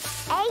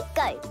 A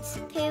goat,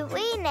 who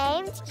we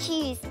named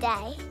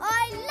Tuesday.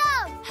 I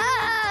love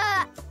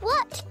her!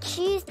 What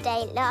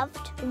Tuesday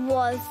loved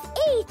was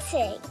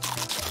eating.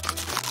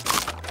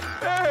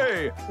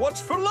 Hey, what's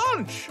for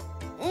lunch?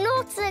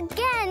 Not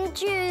again,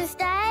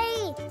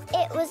 Tuesday.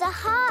 It was a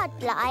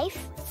hard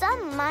life.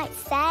 Some might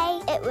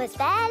say it was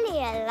barely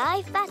a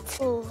life at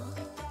all.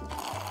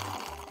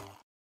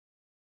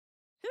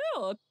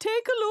 Here,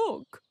 take a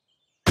look.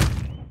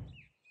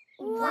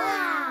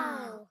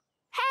 Wow!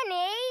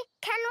 Henny,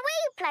 can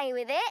we play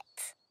with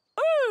it?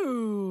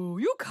 Oh,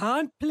 you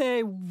can't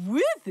play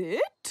with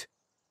it.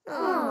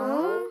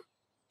 Oh.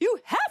 You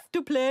have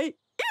to play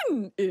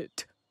in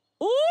it.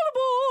 All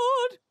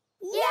aboard!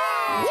 Yay!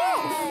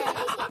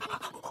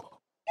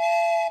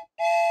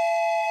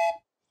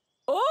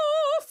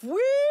 Off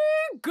we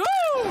go!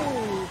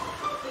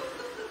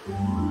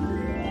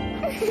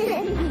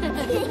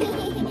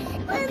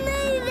 We're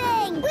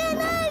moving! We're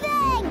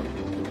moving!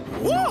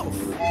 Woo!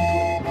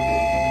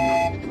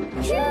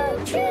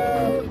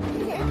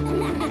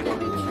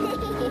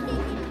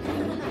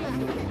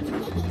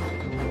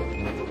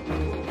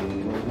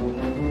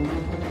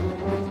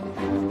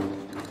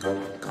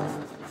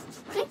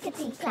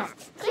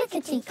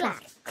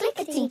 Clickety-clack,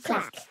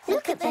 clickety-clack.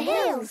 Look at the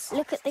hills.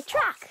 Look at the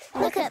track.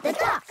 Look at the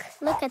duck.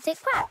 Look at it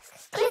quack.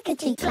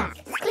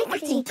 Clickety-clack,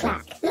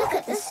 clickety-clack. Look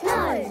at the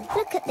snow.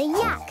 Look at the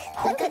yak.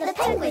 Look at the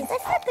penguins. Their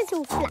flippers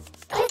all flat.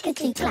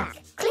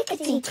 Clickety-clack,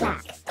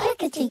 clickety-clack,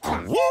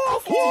 clickety-clack,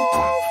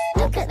 clickety-clack.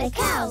 Look at the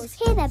cows.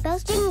 Hear their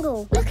bells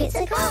jingle. Look, it's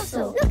a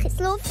castle. Look, it's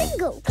Lord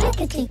Fingal.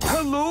 Clickety-clack.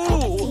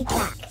 Hello!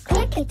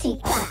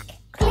 Clickety-clack,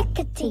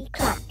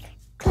 clickety-clack, clickety-clack,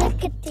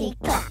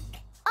 clickety-clack.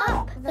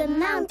 Up the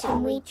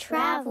mountain we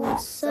travel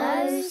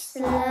so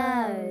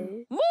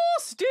slow. More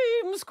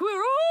steam,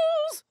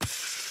 squirrels!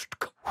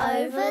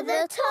 Over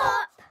the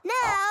top.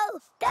 Now,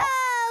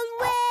 down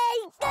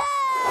we go!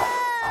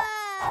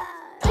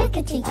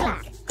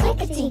 Clickety-clack,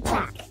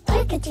 clickety-clack,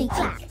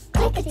 clickety-clack,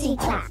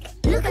 clickety-clack.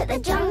 Look at the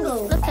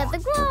jungle. Look at the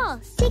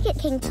grass. Ticket,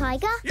 King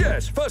Tiger.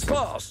 Yes, first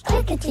class.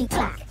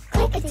 Clickety-clack,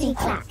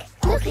 clickety-clack.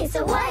 Look, it's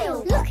a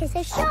whale. Look, it's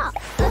a shark.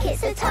 Look,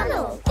 it's a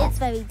tunnel. It's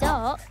very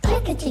dark.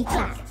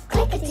 Clickety-clack,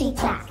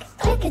 clickety-clack,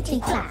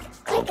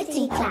 clickety-clack,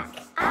 clickety-clack.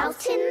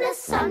 Out in the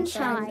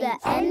sunshine, the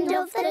end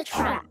of the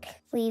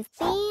track. We've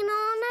been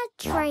on a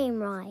train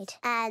ride,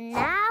 and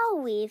now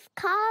we've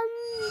come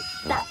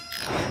back.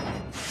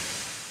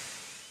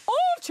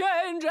 All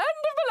change,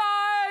 end of the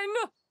line!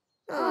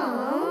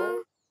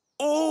 Aww.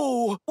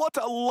 Oh, what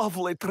a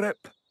lovely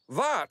trip.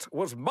 That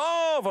was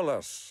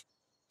marvellous.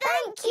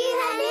 Thank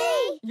you,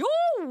 Henny.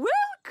 You're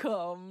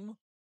welcome.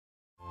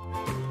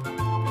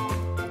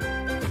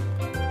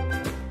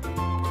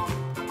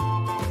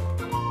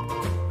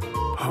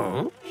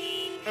 Huh?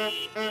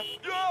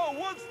 Yo,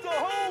 what's the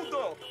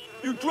hold-up?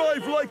 You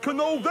drive like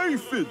an old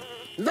aphid.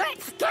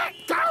 Let's get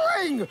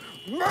going!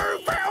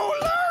 Move it or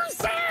lose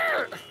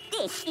it!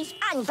 This is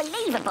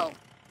unbelievable.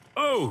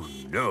 Oh,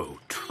 no.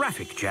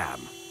 Traffic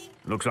jam.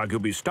 Looks like you'll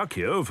be stuck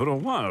here for a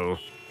while.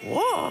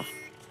 Woof.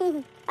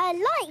 I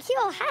like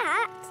your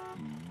hat.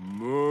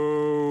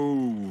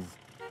 Move.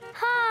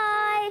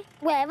 Hi.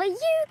 Where are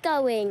you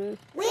going?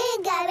 We're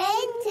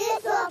going to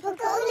the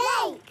tropical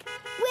lake.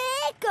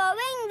 We're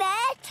going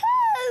there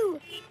too.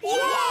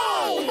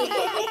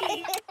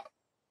 Yay!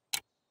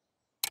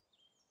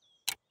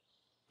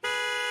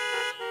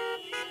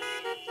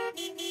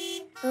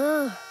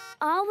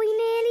 Are we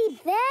nearly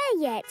there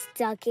yet,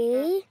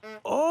 Duggee?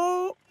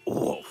 Oh,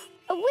 woof.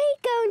 Are we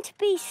going to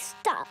be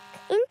stuck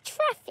in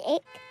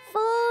traffic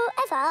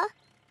forever?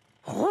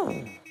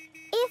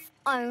 If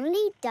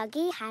only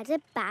Duggee had a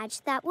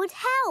badge that would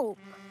help.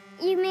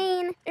 You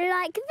mean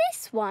like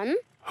this one?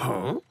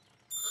 Huh?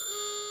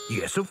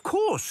 Yes, of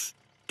course.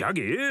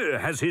 Duggee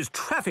has his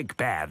traffic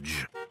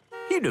badge.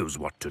 He knows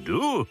what to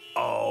do.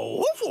 Oh,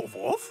 woof, woof,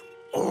 woof.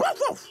 Woof,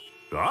 woof.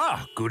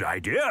 Ah, good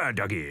idea,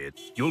 Duggee.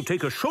 You'll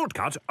take a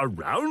shortcut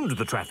around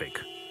the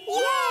traffic.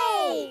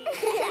 Yay!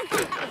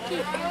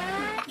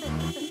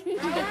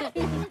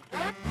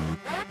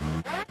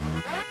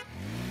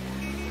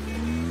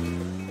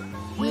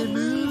 We're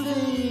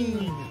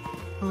moving.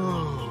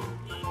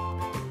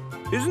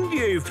 Isn't the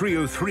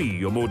A303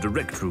 your more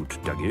direct route,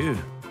 Duggee?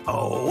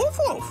 Oh, woof,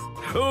 woof.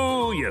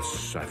 Oh,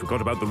 yes. I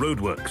forgot about the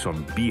roadworks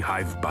on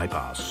Beehive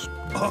Bypass.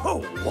 Oh,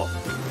 woof.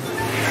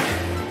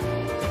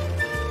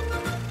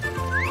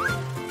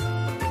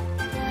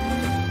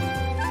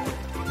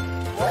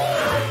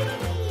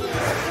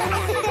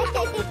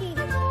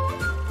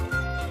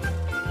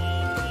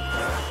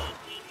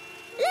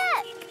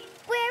 Look!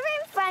 We're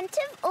in front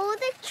of all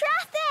the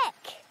traffic!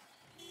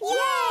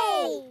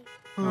 Yay!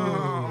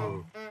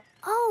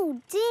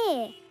 Oh,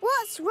 dear.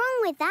 What's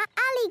wrong with that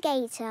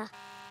alligator?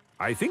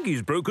 I think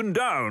he's broken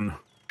down. No,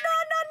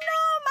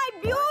 my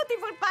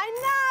beautiful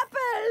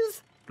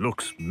pineapples!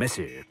 Looks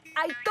messy.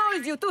 I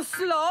told you to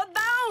slow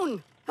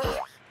down.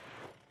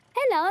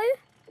 Hello.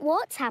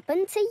 What's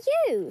happened to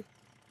you?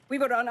 We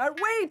were on our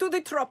way to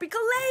the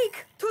tropical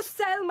lake to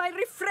sell my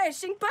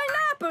refreshing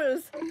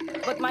pineapples.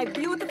 But my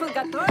beautiful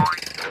got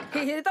hurt.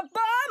 He hit a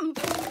bump,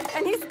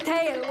 and his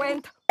tail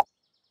went.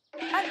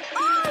 And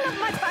all of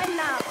my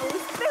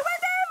pineapples, they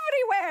went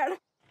everywhere,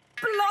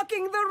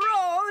 blocking the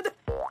road.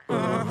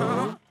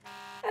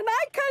 And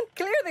I can't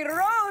clear the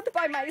road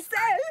by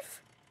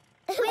myself.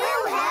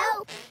 We'll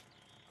help.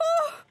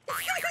 Oh.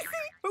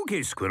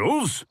 OK,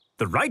 squirrels.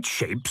 The right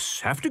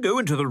shapes have to go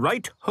into the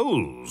right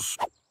holes.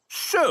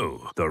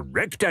 So, the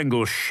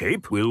rectangle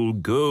shape will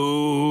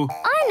go...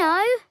 I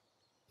know.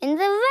 In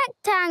the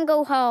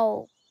rectangle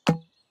hole.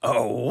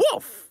 Oh,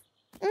 woof.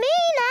 Me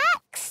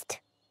next.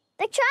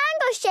 The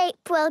triangle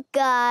shape will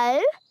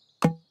go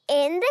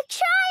in the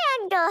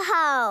triangle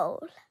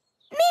hole.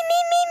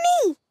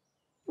 Me.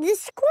 The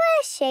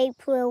square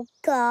shape will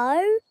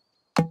go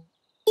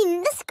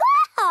in the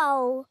square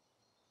hole.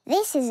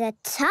 This is a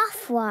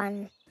tough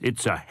one.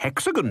 It's a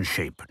hexagon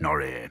shape,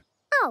 Norrie.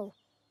 Oh,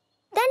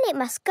 then it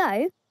must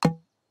go in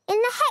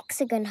the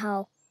hexagon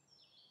hole.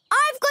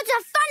 I've got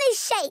a funny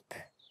shape.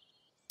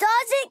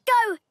 Does it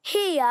go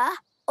here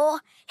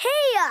or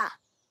here?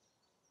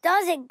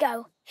 Does it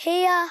go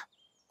here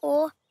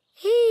or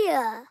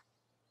here?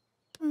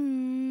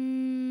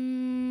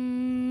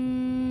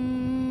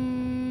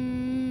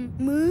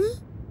 Me?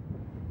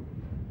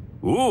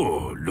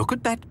 Oh, look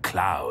at that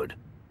cloud.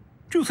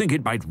 Do you think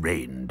it might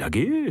rain,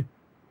 Duggee?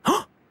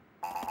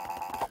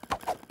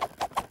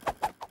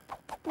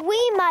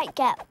 We might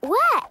get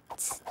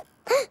wet.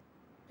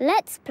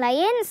 Let's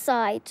play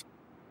inside.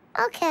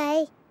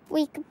 OK.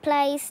 We could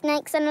play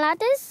snakes and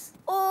ladders.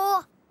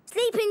 Or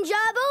sleeping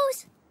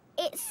gerbils.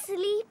 It's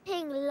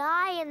sleeping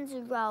lions,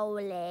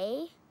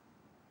 Roly.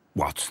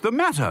 What's the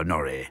matter,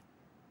 Norrie?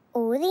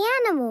 All the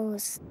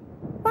animals.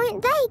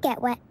 Won't they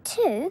get wet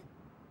too?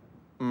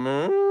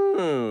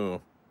 Moo.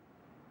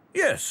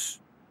 Yes.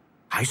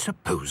 I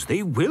suppose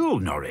they will,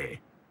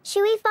 Norrie.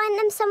 Should we find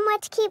them somewhere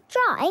to keep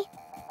dry?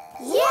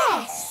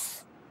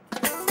 Yes!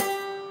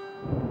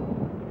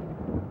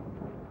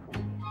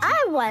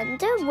 I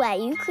wonder where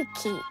you could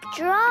keep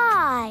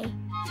dry.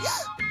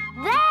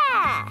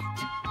 There!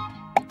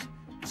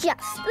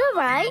 Just the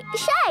right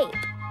shape.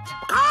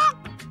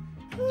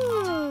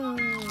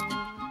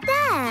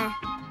 There.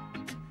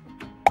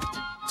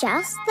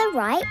 Just the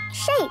right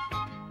shape.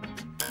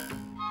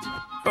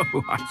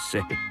 Oh, I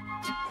see.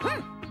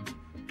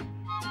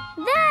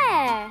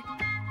 There.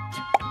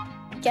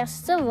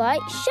 Just the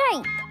right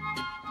shape.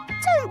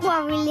 Don't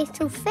worry,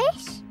 little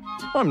fish.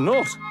 I'm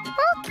not.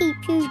 I'll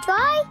keep you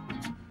dry.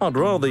 I'd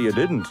rather you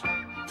didn't.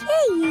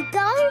 Here you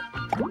go.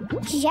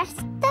 Just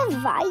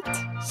the right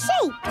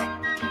shape.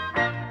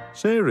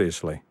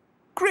 Seriously?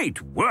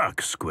 Great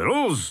work,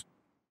 squirrels.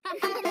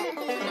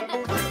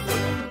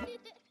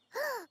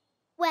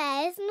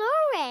 Where's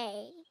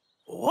Norrie?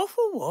 Woof,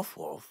 woof,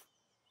 woof.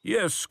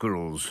 Yes,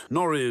 squirrels.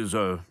 Norrie's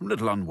a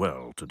little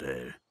unwell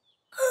today.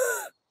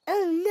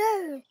 Oh,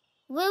 no.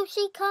 Will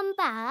she come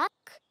back?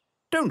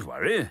 Don't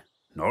worry.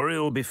 Norrie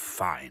will be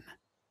fine.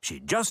 She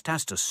just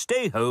has to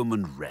stay home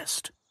and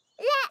rest.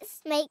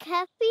 Let's make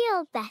her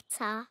feel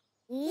better.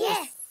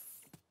 Yes.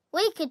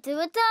 We could do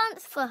a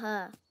dance for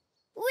her.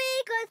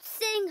 We could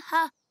sing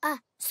her a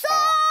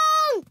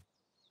song.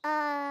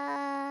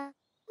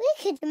 We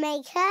could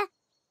make her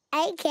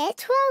a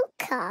get-well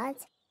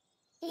card.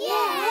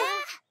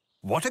 Yeah.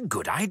 What a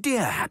good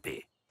idea,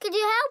 Happy. Could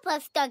you help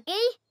us,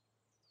 Duggee?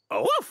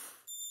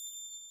 Woof!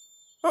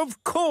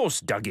 Of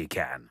course Duggee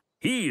can.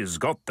 He's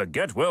got the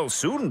Get Well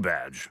Soon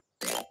badge.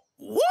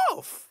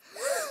 Woof!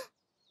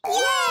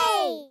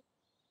 Yay!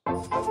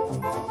 Oh,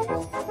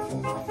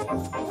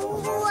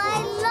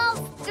 I love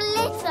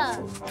glitter.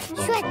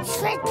 Shred,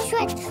 shred,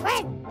 shred,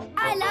 shred.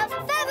 I love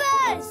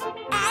feathers.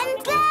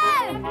 And glue.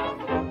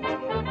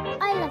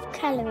 I love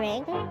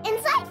colouring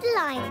inside the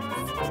lines.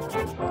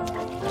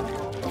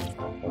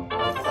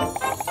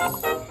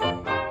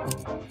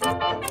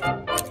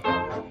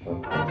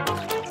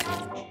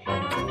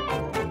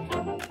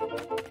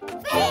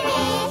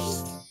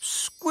 Finished!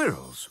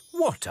 Squirrels,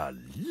 what a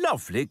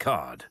lovely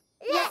card.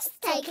 Let's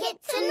take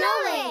it to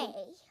Norrie.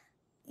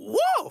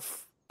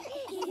 Woof!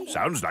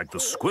 Sounds like the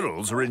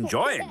squirrels are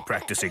enjoying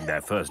practicing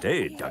their first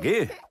aid,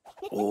 Duggee.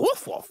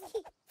 Woof, woof.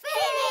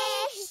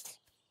 Finished!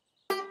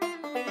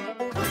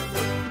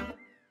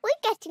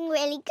 We're getting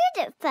really good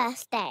at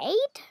first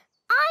aid,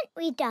 aren't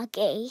we,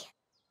 Duggee?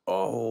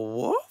 Oh,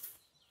 woof?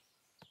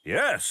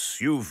 Yes,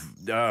 you've,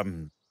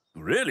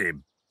 really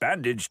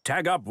bandaged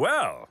Tag up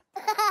well.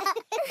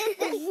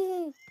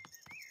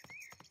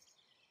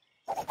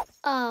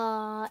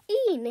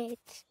 Enid.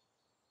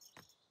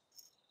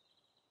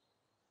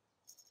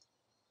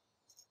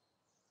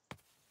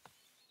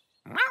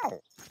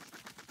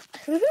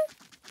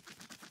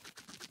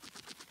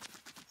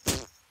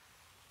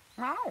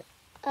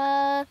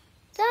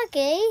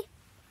 Duggee?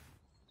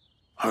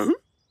 Huh?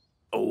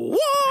 Woof!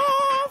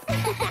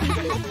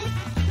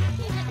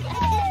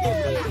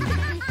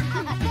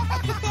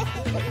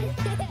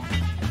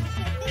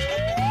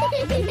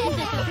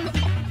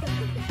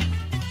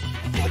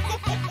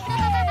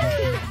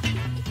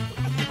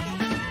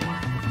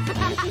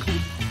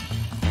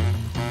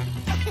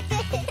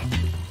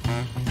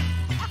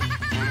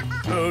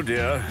 Oh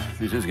dear,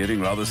 this is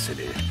getting rather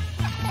silly.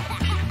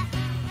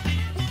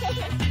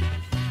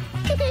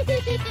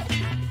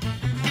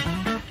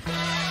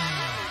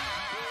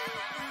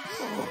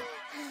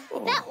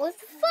 That was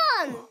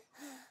fun.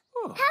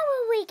 How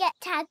will we get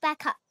Tag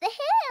back up the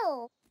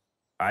hill?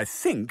 I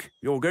think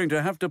you're going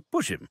to have to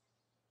push him.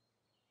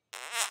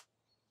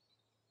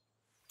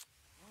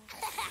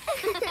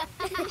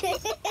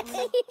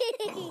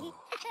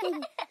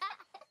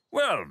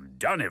 Well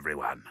done,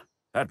 everyone.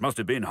 That must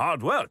have been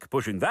hard work,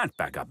 pushing that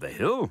back up the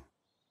hill.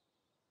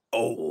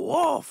 Oh,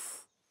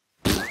 woof!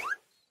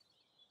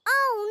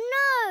 Oh,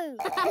 no!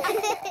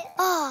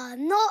 Oh,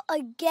 not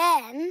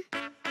again.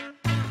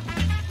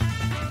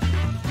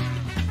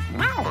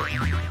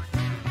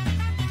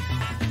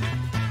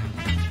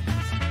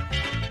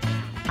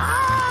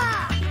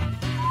 Ah!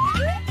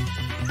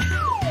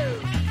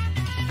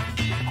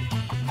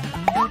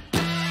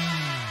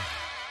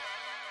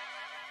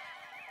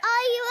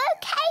 Are you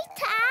okay,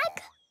 Tag?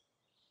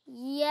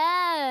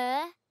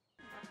 Yeah.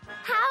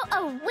 How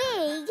are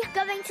we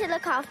going to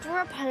look after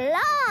a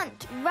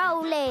plant,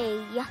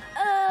 Roly?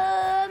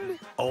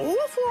 Oh,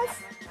 woof,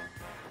 woof.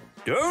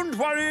 Don't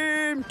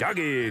worry,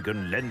 Duggee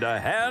can lend a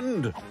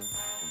hand.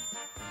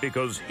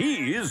 because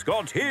he's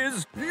got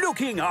his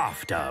looking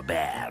after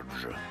badge.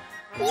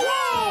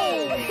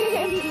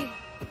 Yay!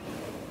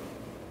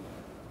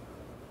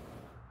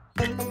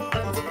 Are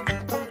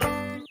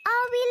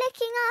we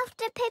looking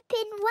after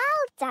Pippin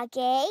well,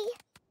 Duggee?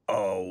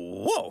 A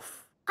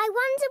wolf? I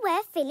wonder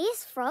where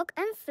Phileas Frog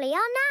and Flea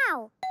are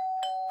now.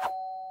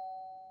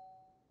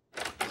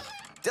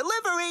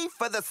 Delivery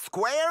for the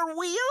square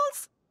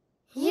wheels?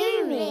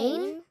 You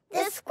mean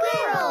the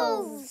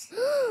squirrels?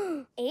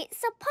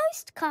 It's a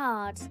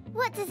postcard.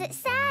 What does it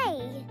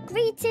say?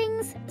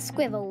 Greetings,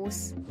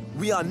 squirrels.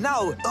 We are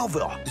now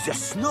over the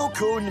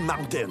snow-cone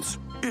mountains.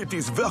 It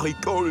is very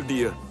cold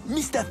here.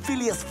 Mr.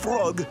 Phileas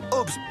Frog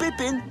hopes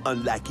Pippin,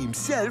 unlike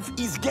himself,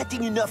 is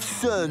getting enough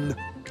sun.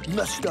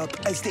 Must stop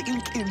as the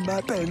ink in my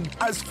pen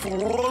has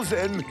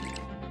frozen.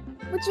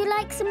 Would you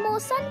like some more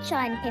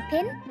sunshine,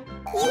 Pippin?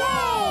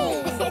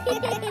 Yay!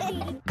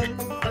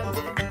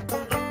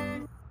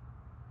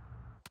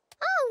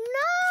 Oh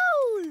no!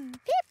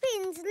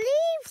 Pippin's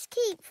leaves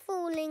keep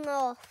falling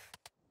off.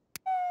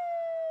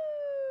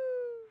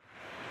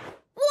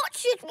 What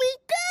should we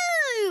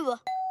do?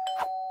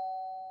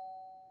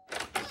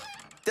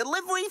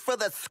 Delivery for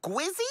the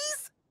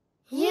squizzies?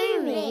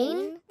 You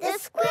mean the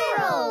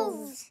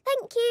squirrels.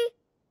 Thank you,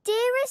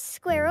 dearest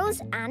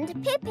squirrels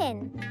and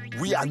Pippin.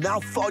 We are now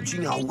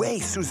forging our way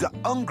through the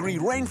hungry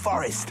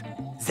rainforest.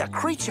 The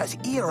creatures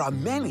here are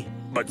many,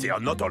 but they are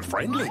not all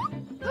friendly.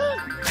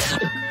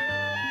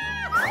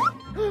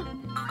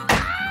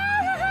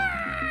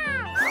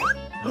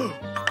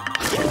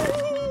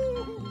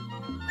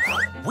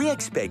 We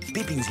expect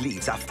Pippin's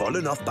leaves have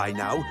fallen off by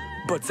now,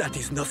 but that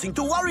is nothing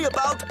to worry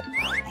about.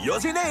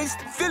 Yours in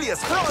haste,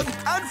 Phileas Frog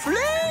and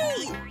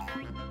Flea!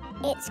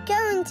 It's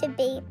going to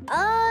be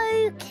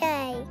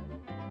okay.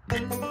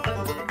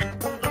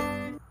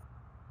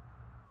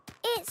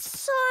 It's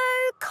so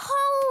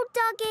cold,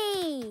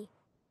 Duggee.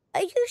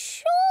 Are you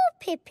sure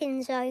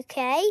Pippin's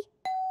okay?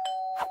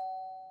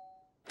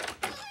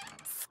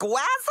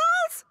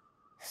 Squazzles?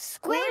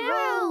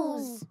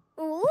 Squirrels!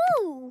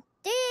 Ooh,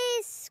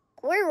 dear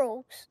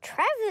squirrels.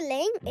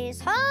 Travelling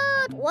is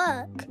hard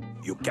work.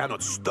 You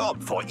cannot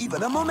stop for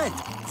even a moment.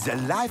 The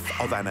life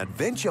of an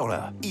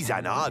adventurer is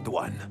an hard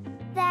one.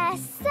 They're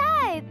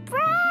so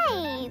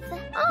brave.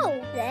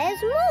 Oh,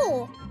 there's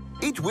more.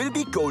 It will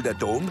be cold at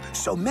home,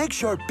 so make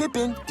sure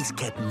Pippin is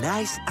kept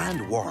nice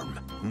and warm.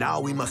 Now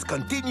we must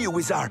continue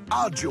with our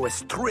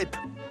arduous trip.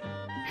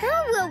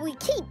 How will we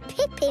keep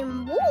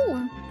Pippin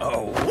warm?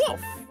 A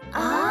wolf?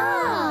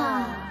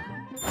 Ah!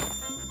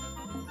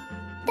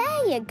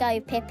 There you go,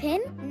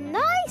 Pippin.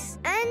 Nice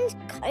and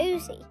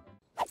cosy.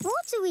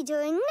 What are we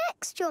doing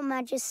next, Your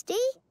Majesty?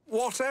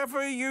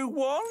 Whatever you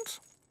want.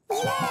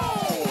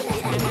 Yay!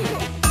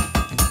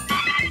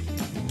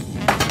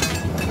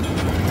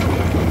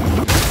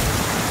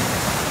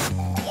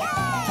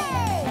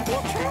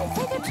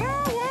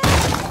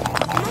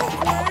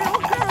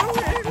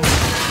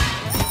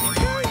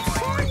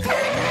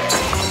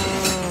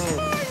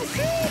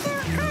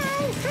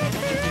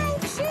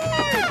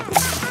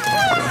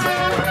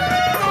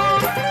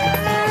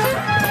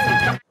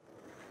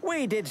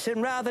 We did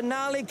some rather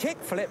gnarly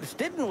kickflips,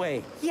 didn't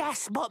we?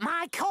 Yes, but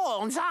my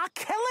corns are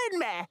killing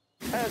me.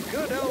 A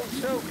good old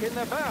soak in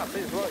the bath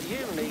is what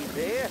you need,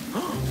 dear.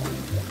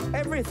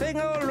 Everything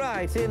all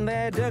right in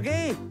there,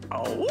 Duggee?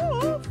 A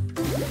wolf?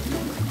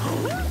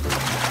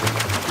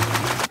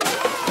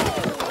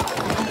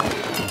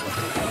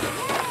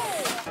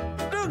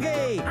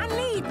 Duggee! I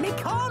need me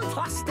corn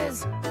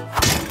plasters.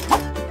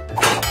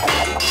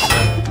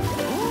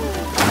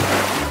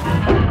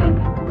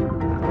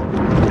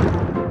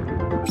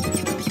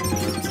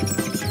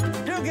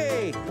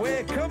 Duggee,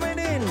 we're coming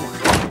in.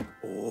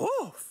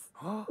 Wolf?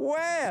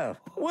 Well,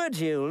 would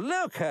you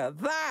look at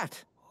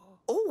that?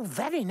 Oh,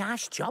 very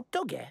nice job,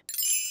 Duggee.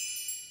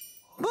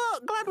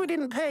 But glad we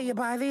didn't pay you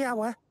by the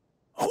hour.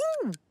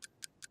 Oh!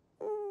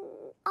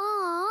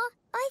 Ah,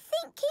 I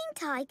think King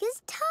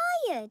Tiger's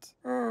tired.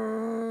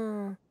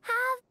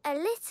 Have a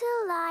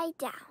little lie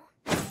down.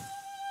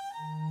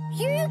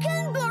 You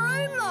can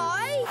borrow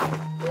my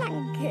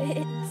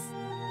blankets.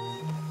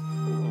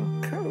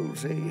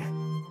 Cozy.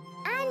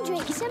 And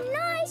drink some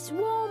nice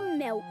warm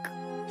milk.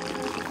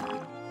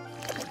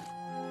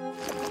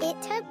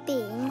 It had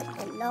been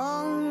a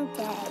long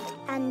day,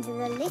 and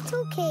the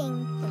little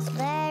king was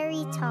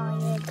very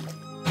tired.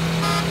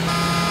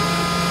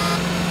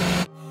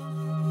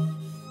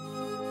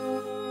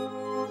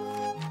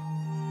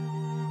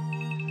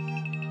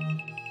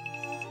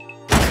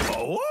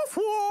 Woof,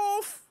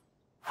 woof!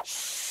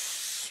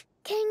 Shh!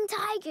 King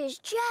Tiger's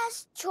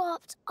just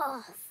dropped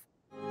off.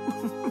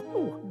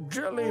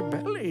 Jelly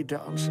belly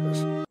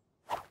dancers.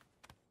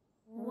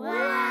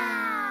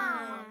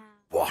 Wow!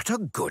 What a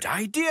good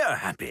idea,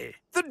 Happy.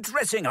 The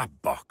dressing up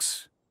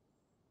box.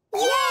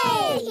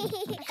 Yay!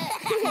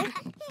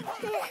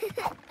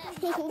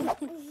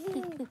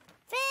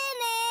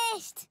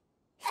 Finished!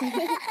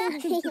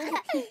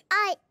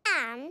 I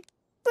am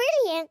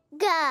Brilliant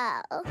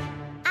Girl.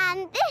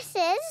 And this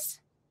is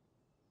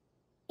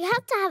You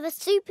have to have a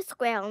super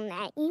squirrel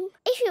name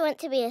if you want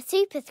to be a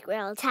super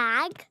squirrel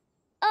tag.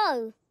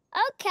 Oh,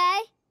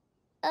 okay.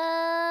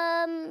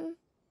 I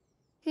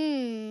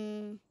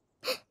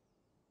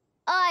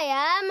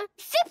am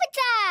Super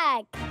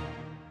Tag.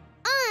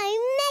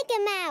 I'm Mega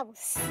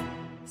Mouse.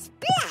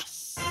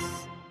 Splash!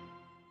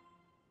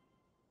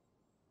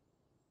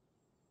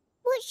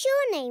 What's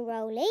your name,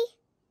 Roly?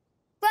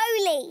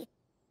 Roly.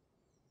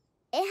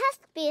 It has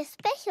to be a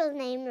special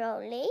name,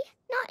 Roly,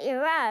 not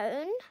your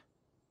own.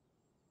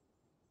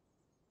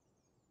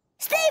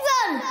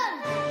 Stephen!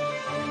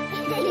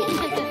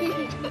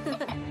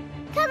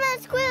 Come on,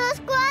 Squirrel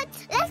Squad.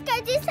 Let's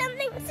go do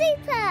something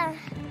super.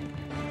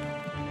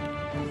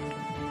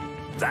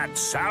 That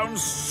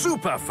sounds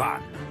super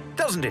fun,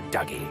 doesn't it,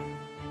 Duggee?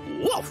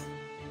 Woof!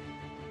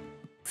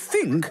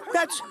 Think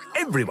that's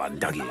everyone,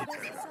 Duggee.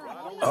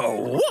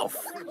 Oh, woof!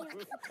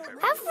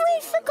 Have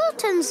we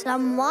forgotten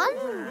someone?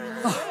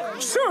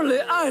 Surely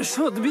I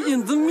should be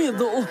in the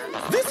middle.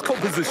 This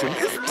composition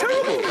is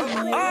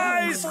terrible.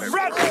 Eyes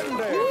front!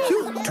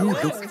 You do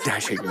look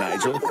dashing,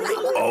 Nigel.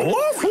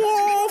 Woof,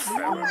 woof!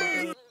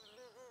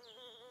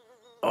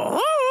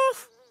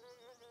 Off!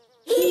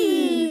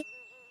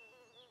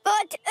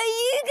 But are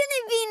you going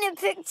to be in a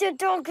picture,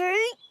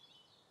 Duggee?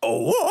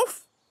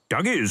 Woof!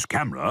 Duggee's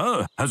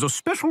camera has a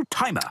special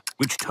timer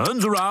which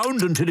turns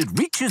around until it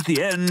reaches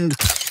the end,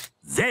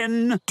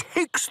 then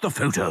takes the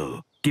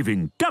photo,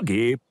 giving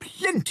Duggee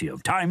plenty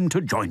of time to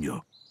join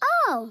you.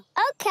 Oh,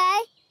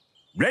 okay.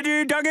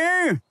 Ready,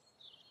 Duggee?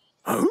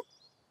 Oh?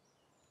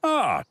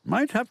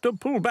 Might have to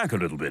pull back a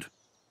little bit.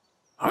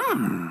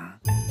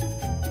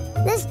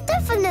 There's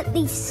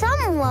definitely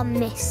someone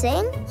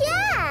missing.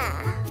 Yeah.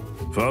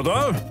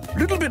 Further,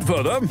 little bit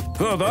further,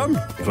 further,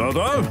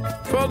 further,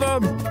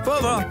 further,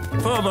 further,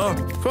 further,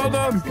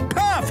 further.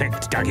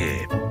 Perfect,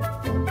 Duggee.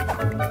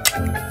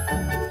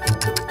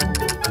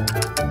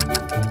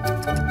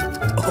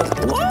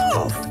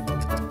 Woof!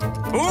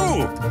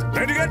 Ooh,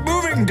 better get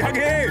moving,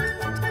 Duggee.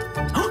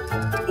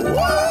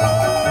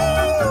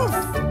 Woof!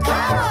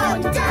 Come on,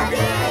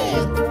 Duggee!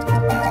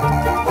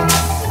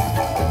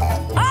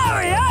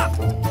 Hurry up!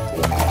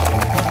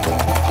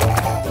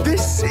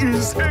 This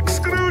is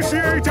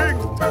excruciating.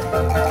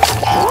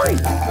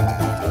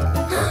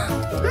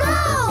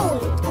 No!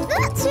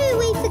 That's who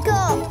we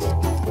forgot.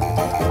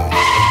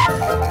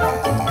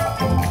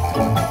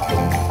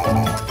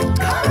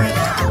 Hurry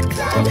up,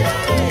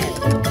 Duggee!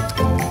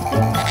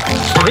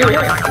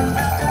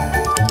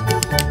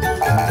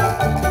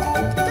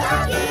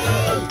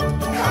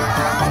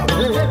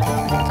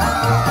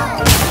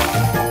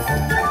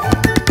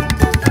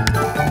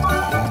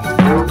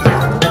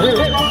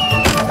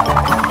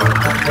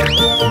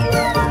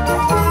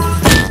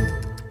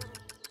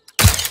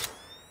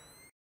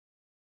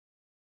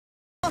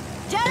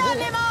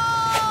 Geronimo!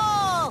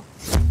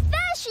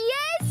 There she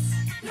is!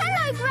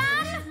 Hello,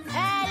 Gran!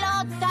 Hello,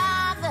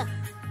 Tag!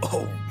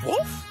 Oh,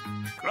 woof!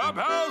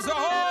 Clubhouse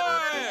ahoy!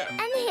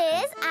 And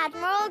here's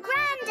Admiral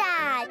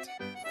Grandad.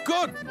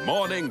 Good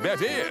morning,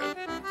 Betty.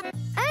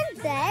 And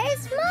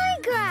there's my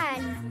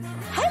Gran.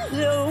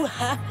 Hello,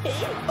 Happy.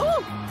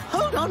 Oh,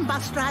 hold on,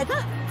 bus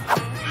driver.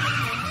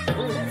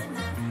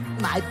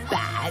 My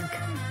bag.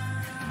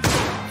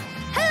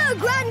 Hello,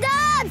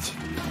 Grandad!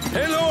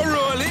 Hello,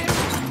 Roly.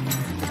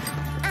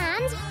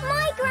 And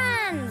my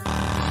Gran.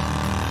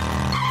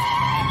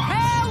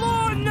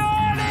 Hello,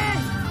 Norrie.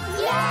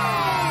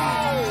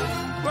 Yay!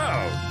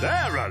 Well,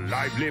 they're a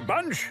lively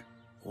bunch.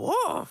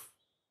 Woof!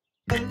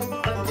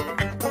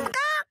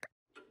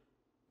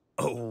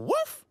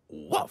 Woof!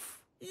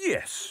 Woof!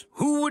 Yes,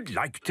 who would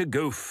like to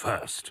go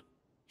first?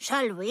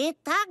 Shall we,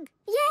 Tag?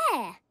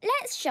 Yeah,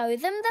 let's show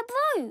them the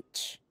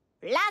brooch.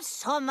 Last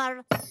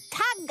summer,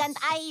 Tag and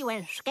I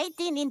went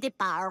skating in the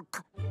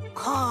park.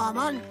 Come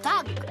on,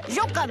 Tag.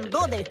 You can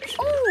do this.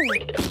 Oh,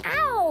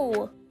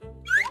 ow!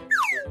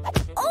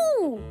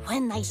 Oh!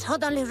 When I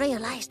suddenly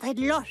realized I'd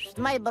lost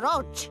my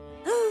brooch.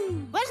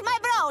 Where's my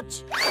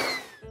brooch?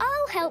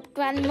 I'll help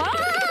Grandma.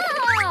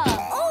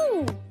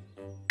 Oh!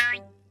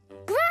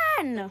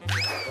 Gran!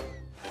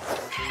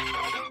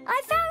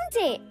 I found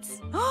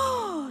it.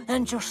 Oh,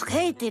 and you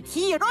skated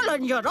here all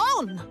on your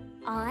own.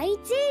 I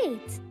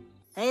did.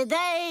 A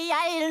day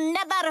I'll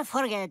never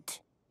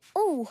forget.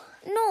 Oh,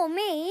 nor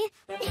me.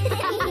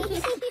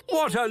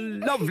 What a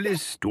lovely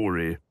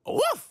story.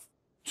 Woof!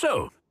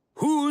 So,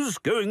 who's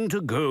going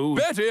to go?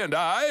 Betty and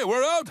I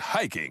were out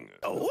hiking.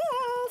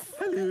 Woof!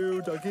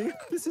 Hello, Duggee.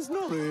 This is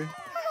Norrie.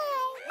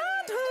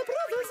 And her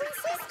brothers and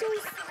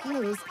sisters.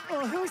 Yes,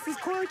 our house is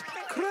quite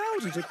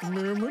crowded at the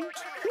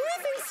moment. We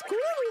think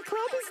Squirrel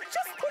Club is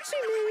just what she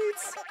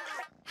needs.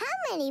 How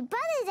many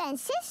brothers and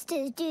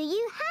sisters do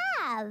you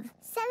have?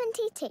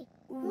 72.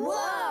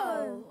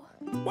 Whoa!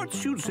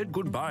 Once you'd said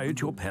goodbye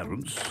to your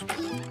parents,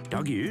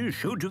 Duggee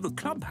showed you the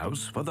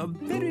clubhouse for the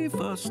very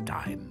first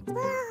time.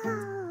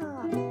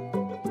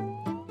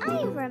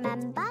 I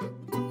remember.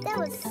 There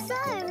were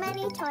so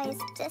many toys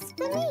just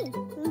for me.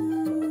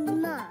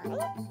 Mine.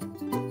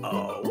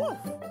 Woof!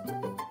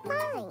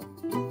 Mine.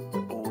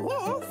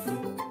 Woof!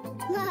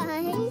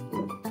 Mine.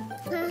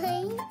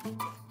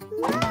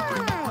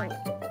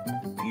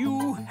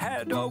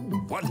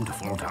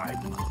 wonderful time.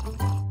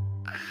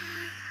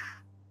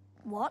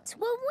 What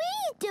were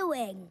we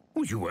doing?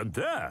 Oh, you weren't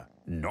there.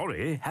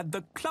 Norrie had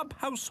the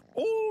clubhouse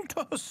all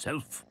to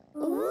herself.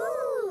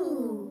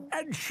 Ooh!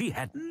 And she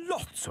had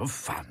lots of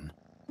fun.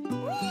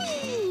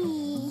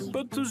 Whee!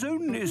 But there's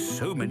only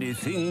so many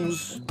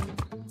things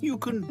you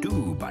can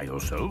do by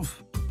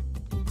yourself.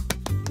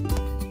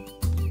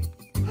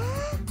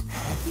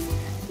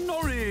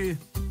 Norrie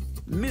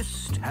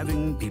missed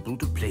having people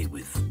to play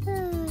with.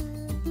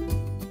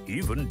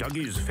 Even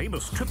Duggee's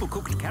famous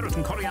triple-cooked carrot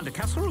and coriander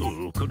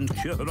casserole couldn't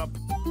cheer her up.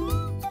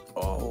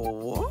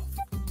 Oh,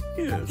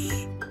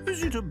 Yes.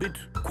 Is it a bit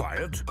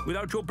quiet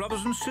without your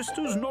brothers and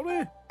sisters,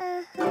 Norrie?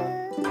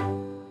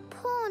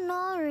 Poor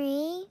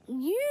Norrie.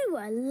 You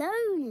were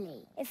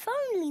lonely. If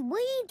only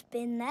we'd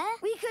been there,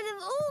 we could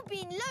have all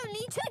been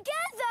lonely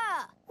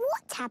together.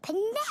 What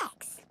happened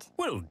next?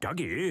 Well,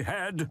 Duggee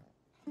had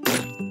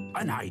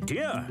an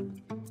idea.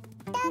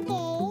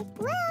 Duggee,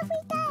 where are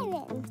we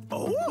going?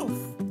 Oh!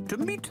 To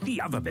meet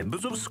the other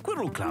members of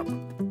Squirrel Club,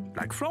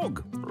 like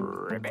Frog,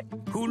 Ribbit,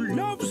 who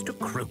loves to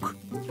croak.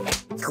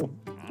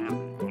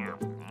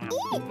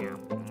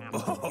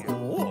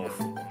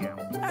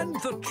 And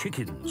the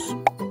chickens,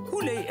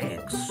 who lay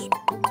eggs.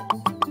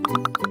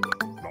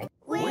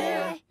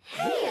 We're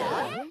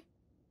here.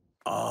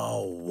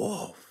 a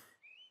wolf.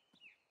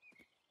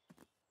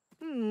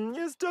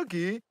 Yes,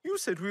 Duggee, you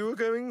said we were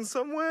going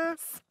somewhere.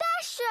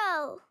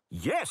 Special.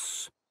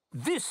 Yes,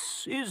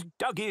 this is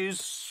Duggee's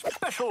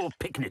special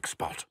picnic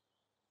spot.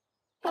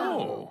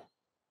 Oh.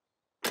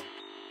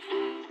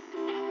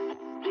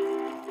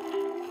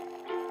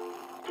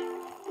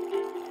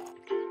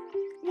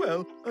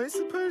 Well, I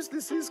suppose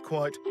this is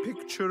quite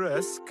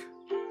picturesque.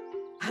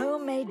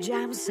 Homemade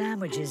jam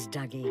sandwiches,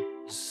 Duggee.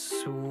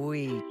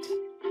 Sweet.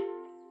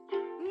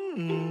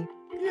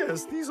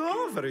 Yes, these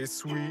are very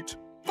sweet.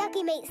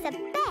 Duggee makes the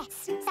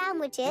best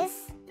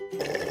sandwiches.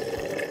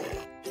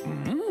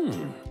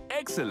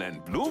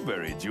 Excellent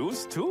blueberry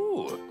juice,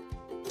 too.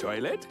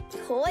 Toilet?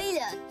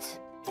 Toilet.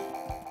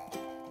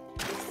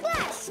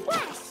 Splash,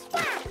 splash,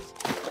 splash.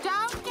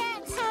 Don't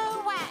get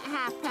too wet,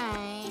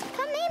 Happy.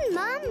 Come in,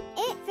 Mum.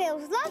 It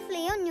feels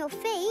lovely on your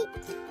feet.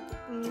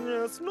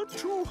 Yes, not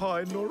too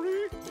high,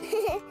 Norrie.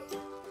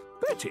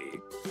 Betty,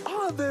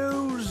 are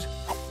those...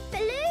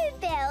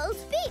 Bluebilled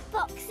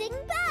beatboxing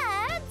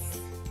birds.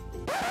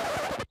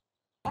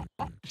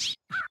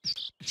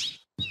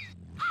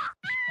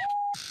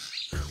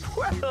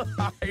 Well,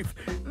 I've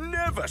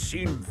never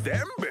seen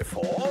them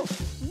before.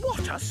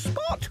 What a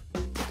spot!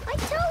 I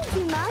told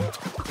you, Mum.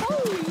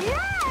 Oh,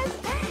 yes!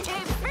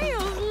 It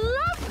feels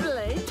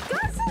lovely,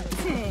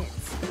 doesn't it?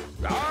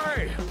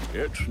 Aye,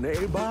 it's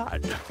nae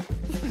bad.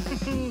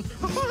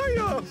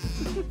 Hiya!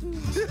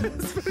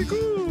 Yes, very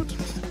good.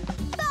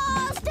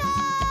 Faster!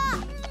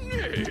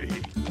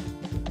 Yay.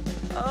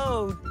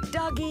 Oh,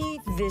 Duggee,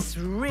 this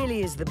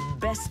really is the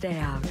best day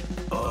out.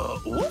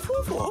 Woof,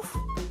 woof, woof.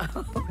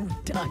 Oh,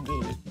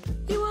 Duggee,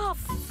 you are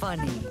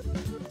funny.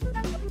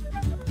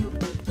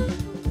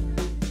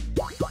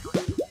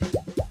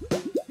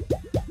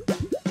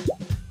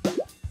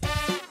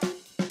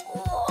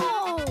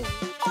 Whoa!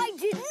 I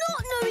did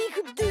not know he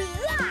could do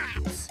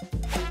that!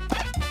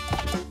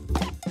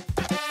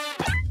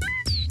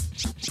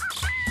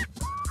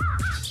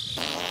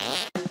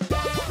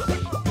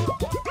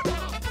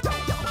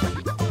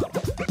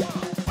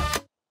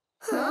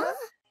 Huh?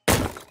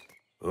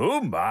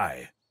 Oh,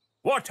 my.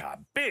 What a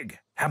big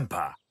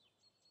hamper.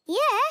 Yeah,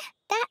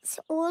 that's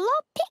all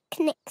our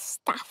picnic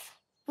stuff.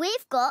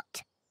 We've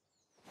got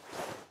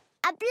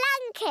a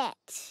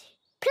blanket,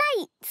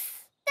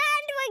 plates,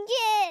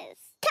 sandwiches,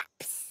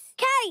 cups,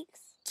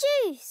 cakes,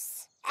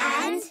 juice,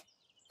 and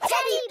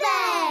teddy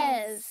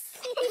bears.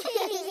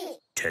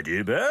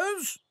 Teddy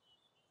bears?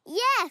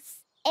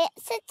 Yes,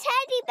 it's a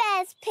teddy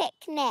bears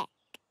picnic.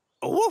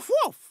 Woof,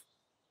 woof.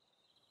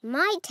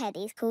 My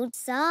teddy's called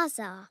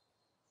Zaza.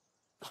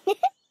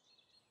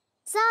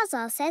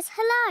 Zaza says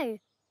hello.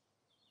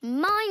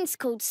 Mine's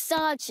called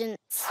Sergeant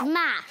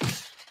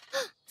Smash.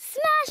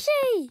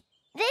 Smashy!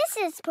 This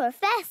is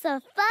Professor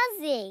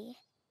Fuzzy.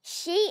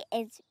 She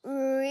is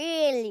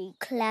really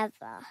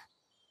clever.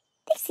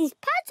 This is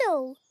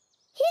Puddle.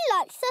 He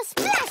likes to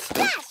splash,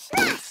 splash,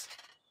 splash.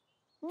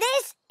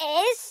 This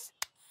is...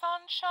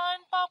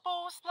 Sunshine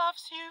Bubbles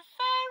loves you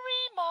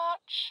very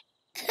much.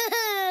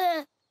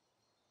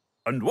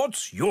 And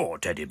what's your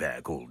teddy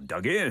bear called,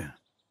 Duggee?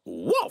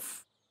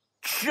 Woof.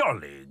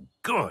 Jolly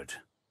good.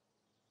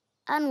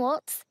 And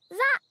what's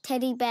that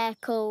teddy bear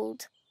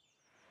called?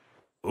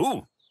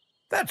 Oh,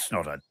 that's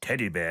not a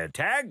teddy bear,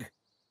 Tag.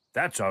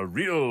 That's a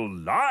real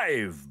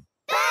live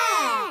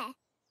bear.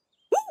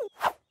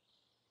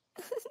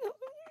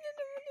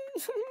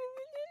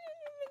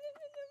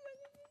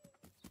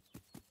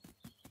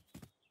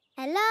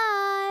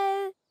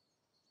 Hello?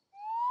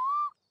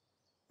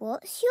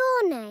 What's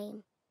your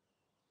name?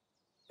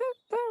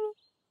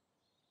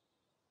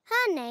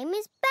 Her name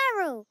is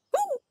Beryl.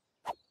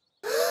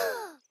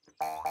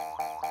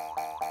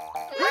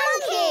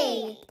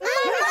 Monkey!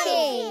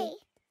 Monkey!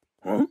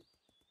 Huh?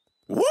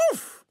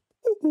 Woof!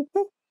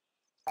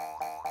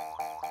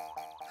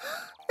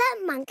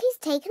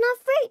 taken our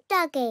fruit,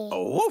 Duggee.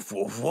 Woof,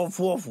 woof, woof,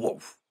 woof,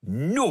 woof.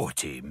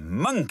 Naughty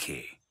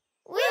monkey.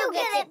 We'll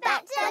get it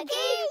back,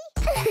 Duggee.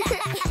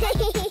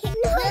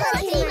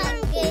 Naughty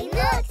monkey,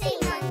 naughty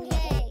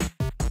monkey.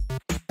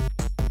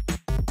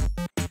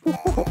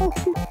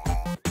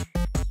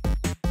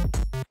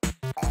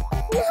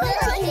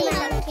 Naughty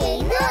monkey,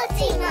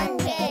 naughty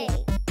monkey.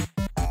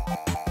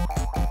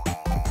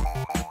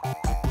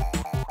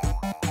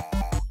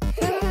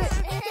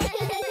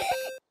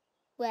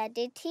 Where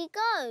did he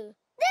go?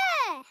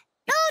 There!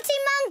 Naughty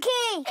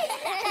monkey!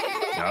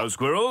 Now,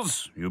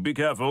 squirrels, you be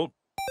careful.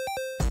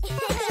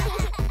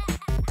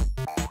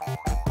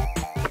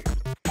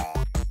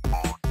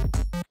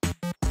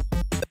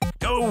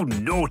 Oh,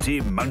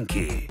 naughty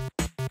monkey.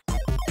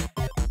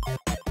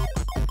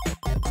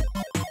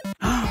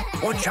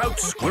 Watch out,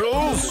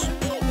 squirrels!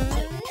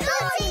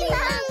 Naughty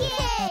monkey!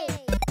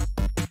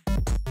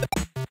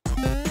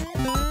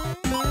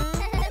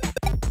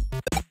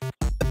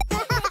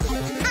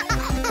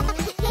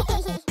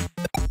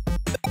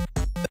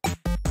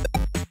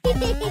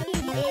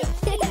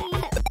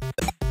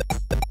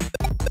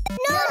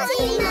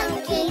 Naughty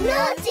monkey,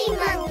 naughty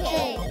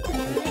monkey!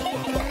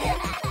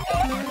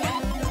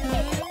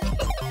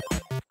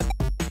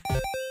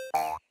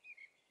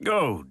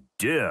 Oh,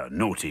 dear,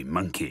 naughty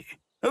monkey.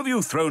 Have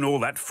you thrown all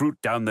that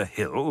fruit down the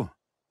hill?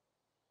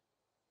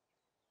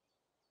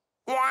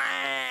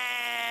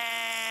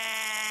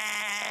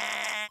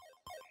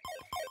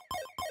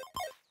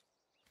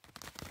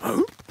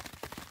 Huh?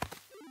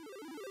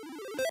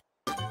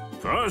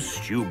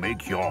 First, you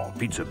make your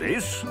pizza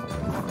base.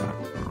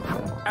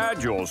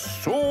 Add your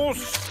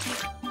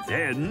sauce.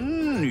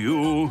 Then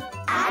you...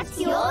 Add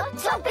your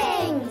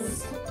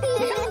toppings!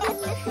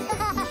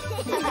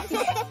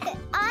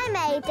 I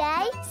made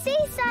a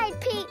seaside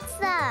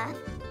pizza.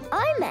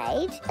 I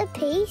made a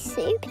pea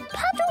soup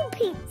puddle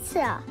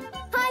pizza.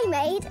 I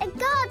made a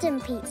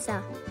garden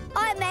pizza.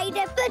 I made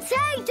a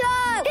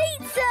potato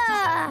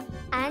pizza.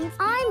 And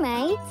I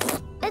made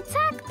a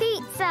tag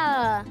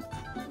pizza.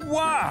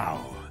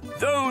 Wow!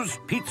 Those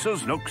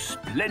pizzas look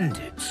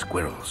splendid,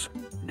 squirrels.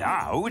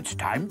 Now it's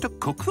time to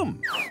cook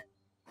them.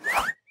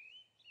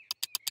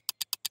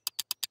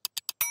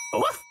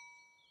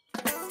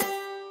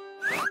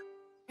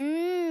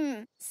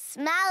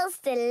 Smells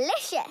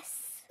delicious.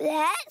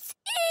 Let's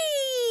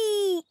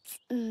eat.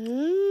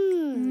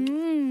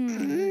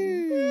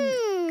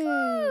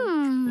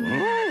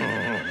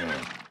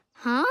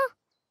 Huh?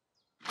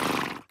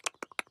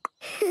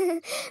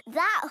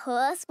 That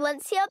horse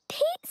wants your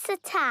pizza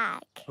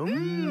tag.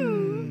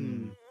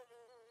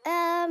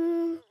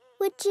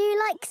 Would you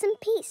like some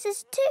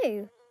pizzas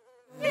too?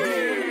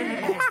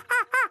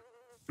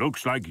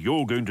 Looks like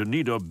you're going to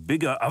need a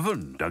bigger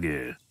oven,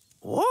 Duggee.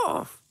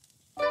 Woof.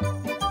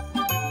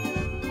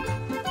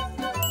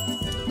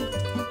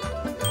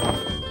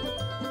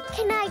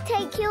 Can I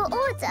take your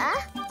order?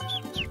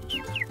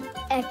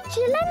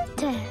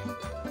 Excelente.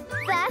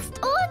 First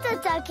order,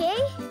 Duggee.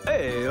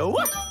 Hey,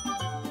 woof.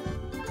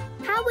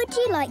 How would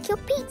you like your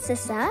pizza,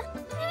 sir?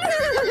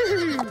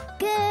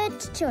 Good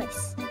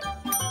choice.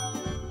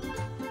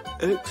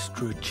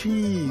 Extra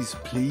cheese,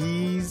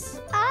 please.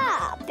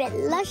 Ah,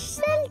 Bella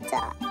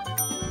Scelta.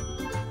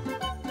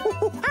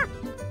 Ooh,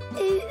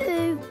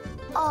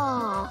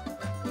 ah.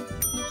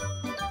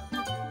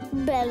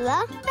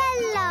 Bella,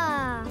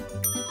 Bella.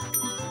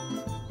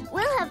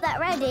 We'll have that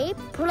ready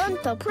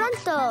pronto,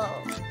 pronto.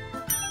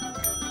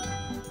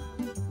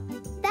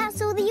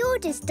 That's all the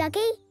orders,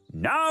 Duggee.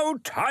 Now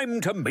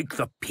time to make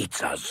the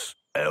pizzas.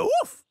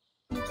 Woof.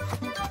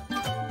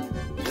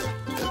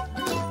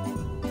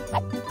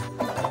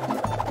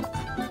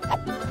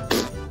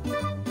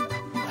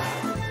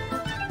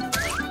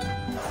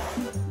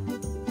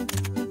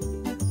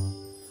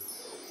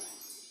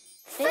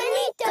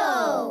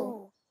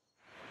 Finito!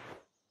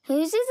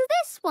 Whose is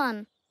this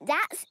one?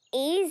 That's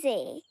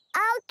easy.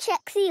 I'll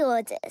check the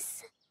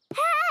orders.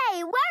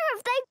 Hey, where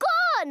have they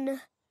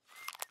gone?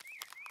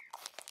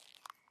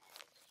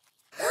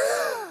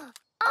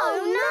 Oh,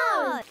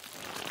 no!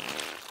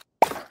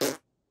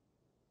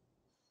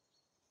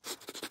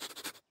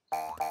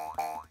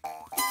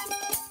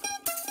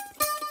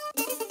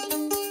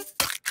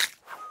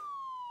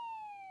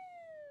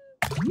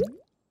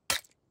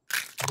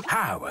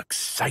 How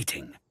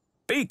exciting.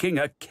 Baking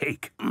a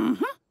cake.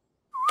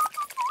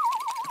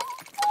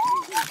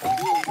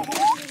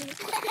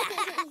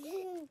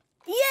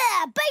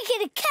 Yeah,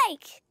 baking a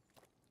cake!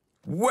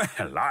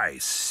 Well, I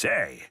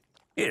say.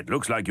 It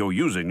looks like you're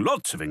using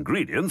lots of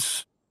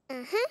ingredients.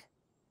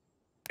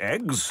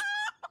 Eggs,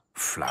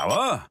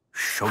 flour,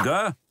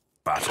 sugar,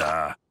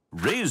 butter,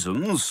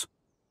 raisins,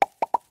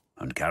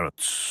 and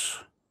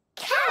carrots.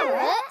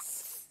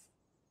 Carrots?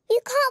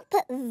 You can't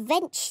put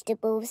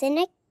vegetables in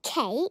a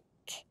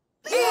cake.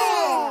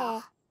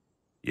 Yeah.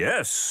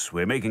 Yes,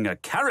 we're making a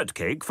carrot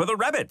cake for the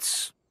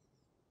rabbits.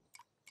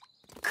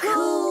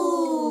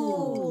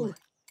 Cool!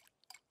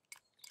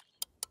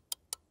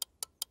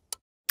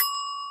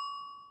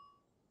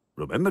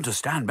 Remember to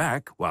stand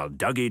back while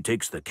Duggee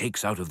takes the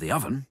cakes out of the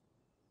oven.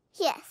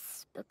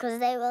 Yes, because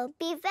they will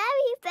be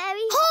very,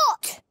 very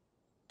hot.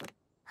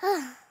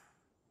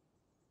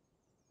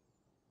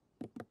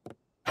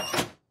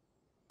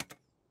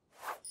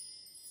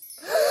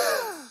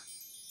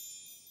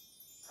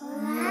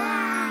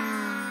 Wow!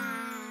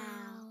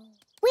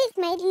 We've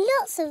made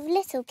lots of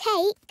little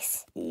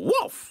cakes.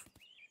 Woof!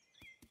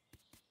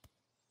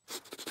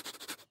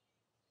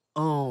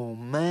 Oh,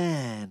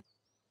 man.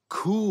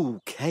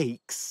 Cool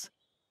cakes.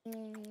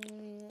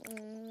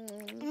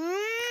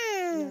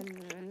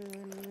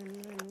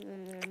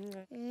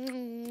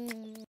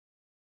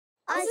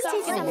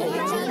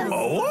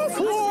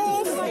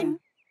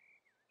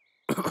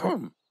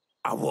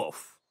 A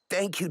wolf.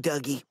 Thank you,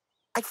 Duggee.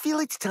 I feel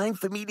it's time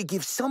for me to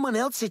give someone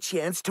else a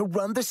chance to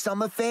run the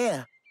summer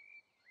fair.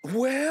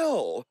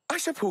 Well, I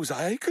suppose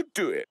I could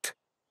do it.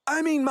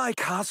 I mean, my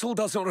castle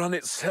doesn't run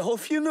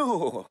itself, you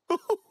know.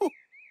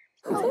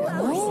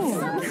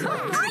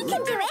 I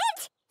can do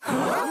it!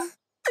 Huh?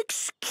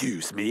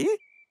 Excuse me?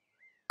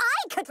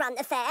 I could run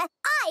the fair.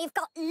 I've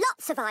got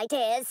lots of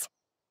ideas.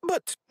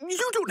 But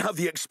you don't have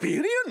the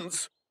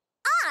experience.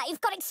 I've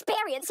got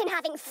experience in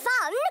having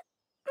fun.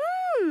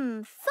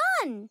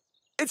 Fun.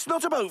 It's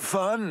not about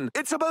fun.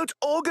 It's about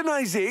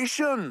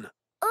organisation.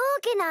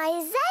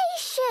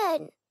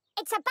 Organisation.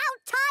 It's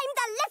about time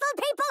the little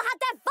people had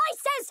their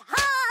voices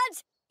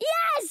heard.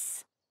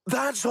 Yes!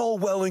 That's all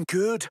well and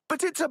good,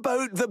 but it's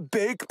about the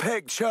big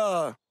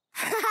picture.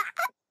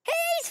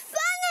 He's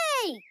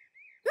funny!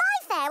 My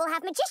fair will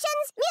have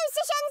magicians,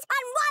 musicians,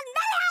 and 1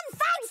 million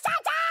things to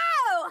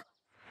do!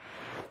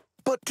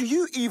 But do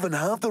you even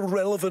have the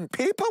relevant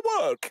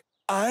paperwork?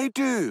 I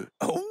do.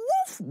 Oh,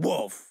 woof,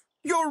 woof.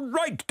 You're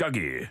right,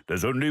 Duggee.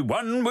 There's only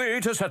one way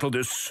to settle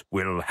this.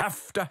 We'll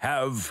have to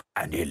have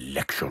an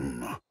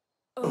election.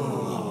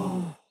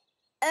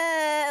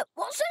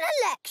 What's an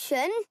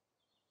election?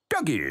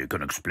 Duggee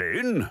can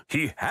explain.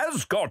 He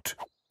has got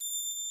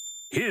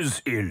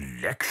his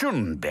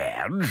election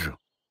badge.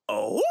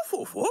 Woof,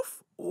 woof,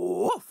 woof,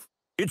 woof.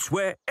 It's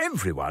where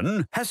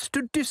everyone has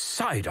to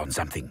decide on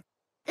something.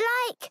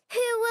 Like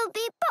who will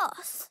be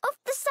boss of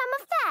the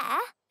summer fair?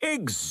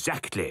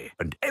 Exactly.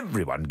 And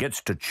everyone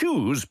gets to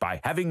choose by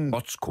having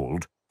what's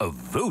called a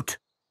vote.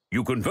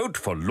 You can vote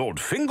for Lord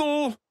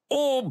Fingal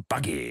or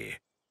Buggy.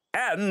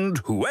 And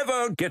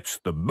whoever gets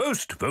the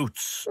most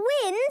votes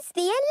wins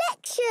the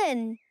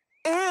election.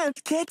 And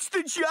gets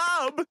the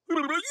job.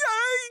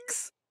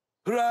 Yikes!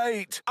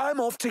 Right, I'm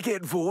off to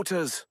get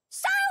voters.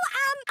 So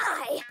am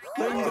I.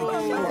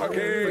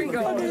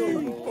 Bingo.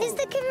 Is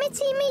the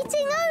committee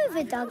meeting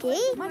over,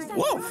 Duggee?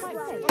 Woof!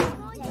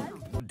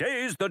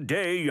 Today's the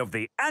day of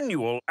the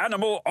annual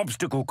animal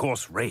obstacle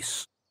course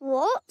race.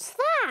 What's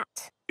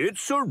that?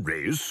 It's a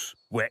race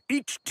where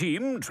each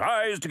team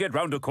tries to get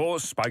round a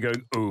course by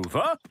going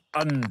over,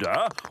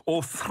 under,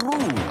 or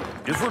through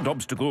different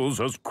obstacles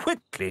as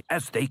quickly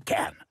as they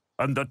can.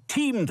 And the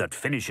team that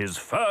finishes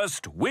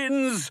first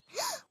wins...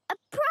 A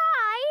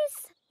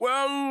prize?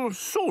 Well,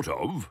 sort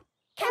of.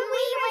 Can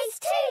we race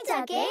too,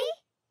 Duggee?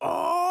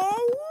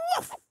 Oh,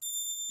 woof!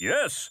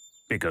 Yes,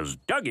 because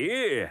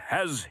Duggee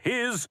has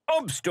his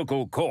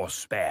obstacle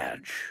course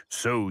badge.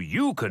 So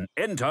you can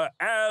enter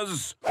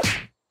as...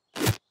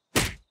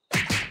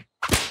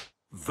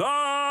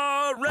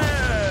 the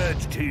Red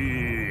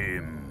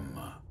Team.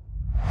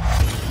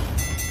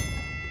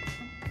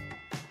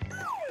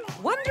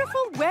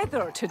 Wonderful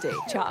weather today,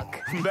 Chuck.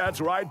 That's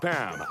right,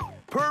 Pam.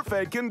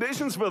 Perfect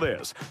conditions for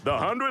this. The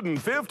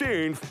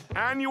 115th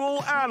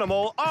Annual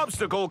Animal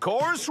Obstacle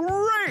Course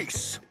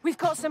Race. We've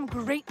got some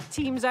great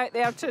teams out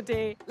there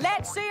today.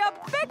 Let's say a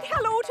big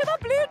hello to the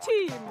blue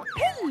team.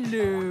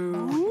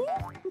 Hello.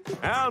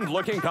 And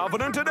looking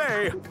confident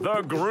today,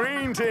 the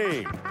green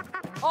team.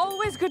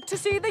 Always good to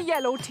see the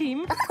yellow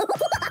team.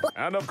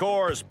 And of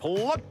course,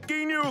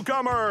 plucky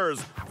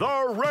newcomers,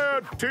 the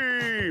red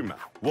team.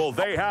 Will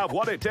they have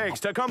what it takes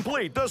to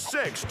complete the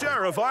 6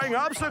 terrifying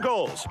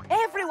obstacles?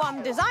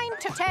 Everyone designed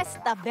to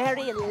test the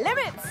very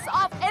limits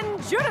of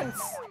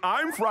endurance.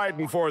 I'm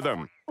frightened for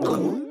them.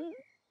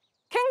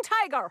 King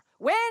Tiger,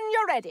 when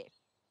you're ready.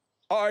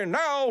 I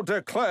now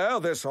declare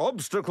this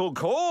obstacle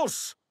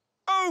course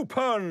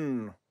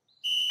open.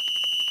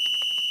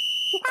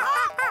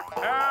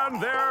 And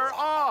they're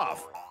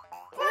off.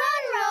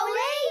 Run,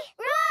 Roly!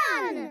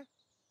 Run!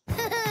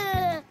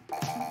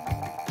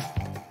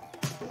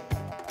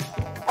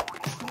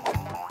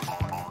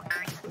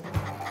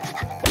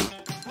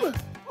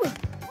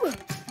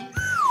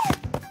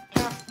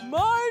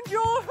 Mind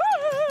your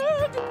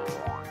head!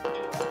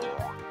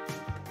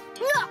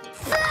 Not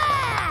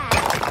fair!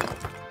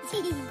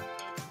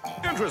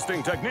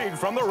 Interesting technique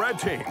from the red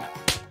team.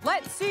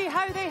 Let's see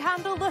how they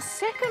handle the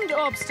second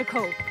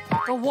obstacle.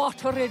 The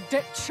watery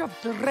ditch of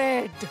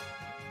dread.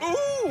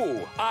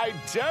 Ooh, I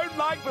don't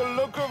like the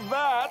look of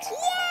that.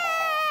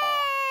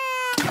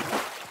 Yeah!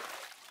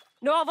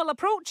 Novel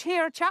approach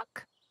here,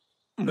 Chuck.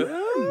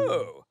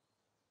 Oh.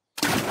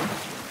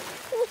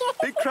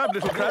 Big crab,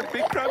 little crab,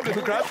 big crab,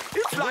 little crab.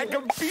 It's like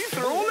a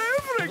beater all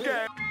over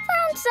again.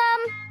 Found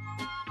some.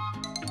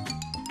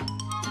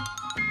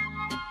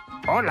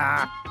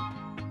 Hola.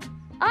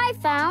 I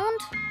found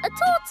a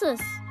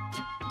tortoise.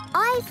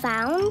 I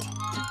found...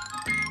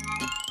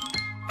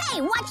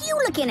 Hey, what you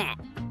looking at?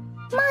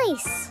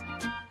 mice.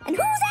 And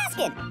who's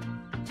asking?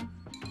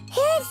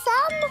 Here's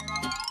some.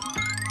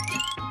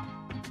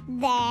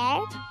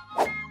 There.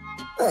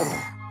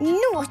 Ugh,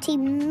 naughty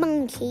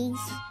monkeys.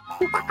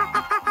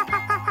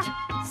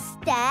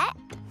 Step,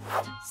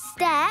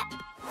 step,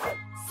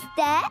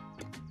 step.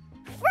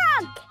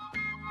 Frog.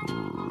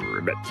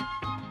 Ribbit.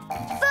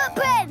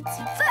 Footprints!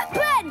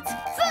 Footprints!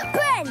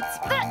 Footprints!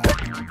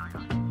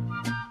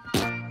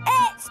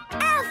 It's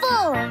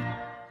Ethel!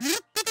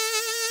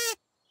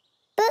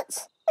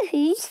 But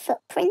whose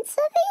footprints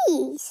are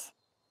these?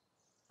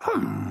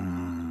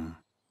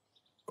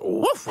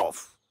 Woof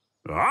woof.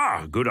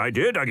 Ah, good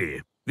idea,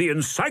 Duggee. The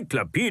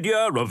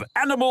Encyclopedia of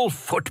Animal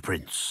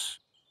Footprints.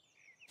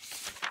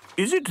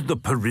 Is it the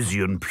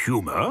Parisian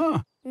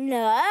puma?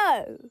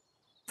 No.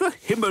 The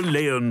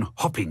Himalayan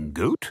hopping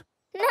goat?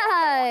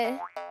 No.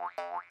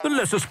 The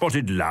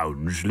lesser-spotted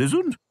lounge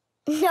lizard?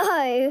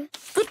 No.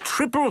 The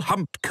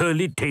triple-humped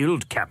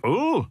curly-tailed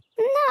camel?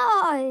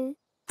 No.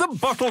 The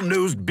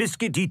bottle-nosed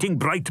biscuit-eating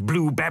bright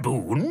blue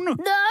baboon? No,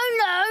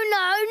 no,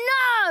 no,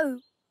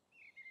 no!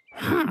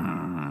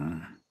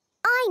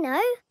 I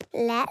know.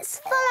 Let's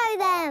follow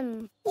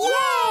them.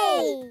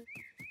 Yay!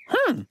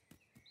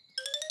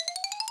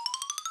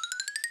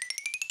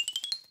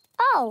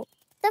 Oh,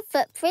 the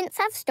footprints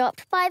have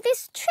stopped by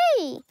this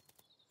tree.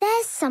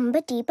 There's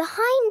somebody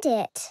behind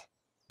it.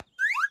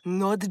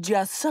 Not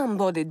just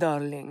somebody,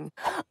 darling.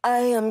 I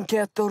am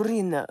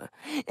Katerina,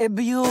 a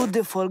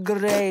beautiful,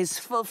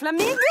 graceful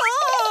flamingo!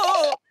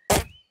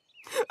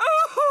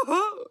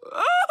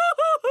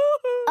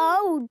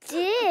 Oh,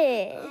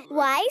 dear.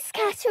 Why is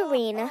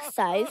Katerina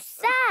so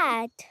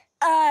sad?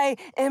 I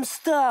am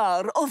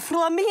star of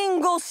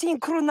Flamingo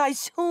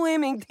Synchronized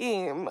Swimming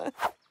Team.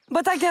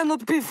 But I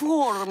cannot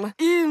perform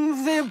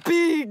in the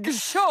big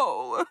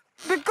show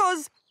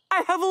because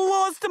I have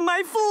lost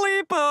my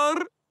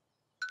flipper.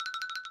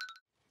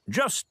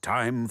 Just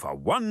time for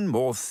one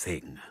more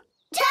thing.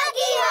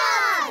 Duggee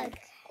hug!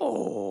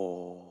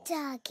 Oh.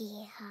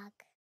 Duggee hug.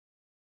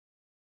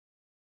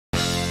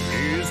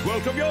 Please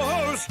welcome your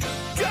host,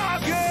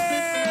 Duggee!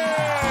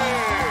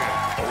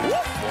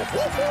 Woof, woof,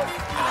 woof, woof.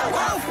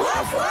 Woof,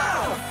 woof,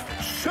 woof.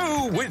 So,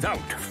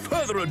 without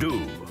further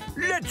ado,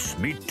 let's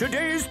meet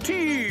today's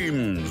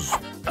teams.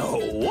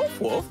 Oh, woof,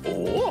 woof,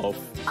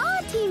 woof.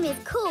 Our team is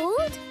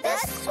called the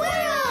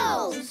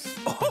Squirrels.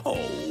 Oh,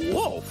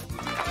 woof.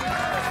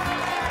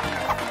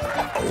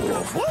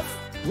 Woof, woof.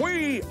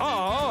 We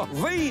are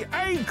the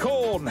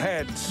Acorn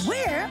Heads.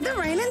 We're the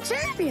reigning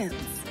champions.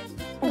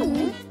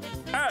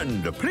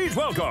 And please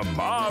welcome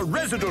our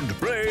resident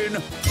brain,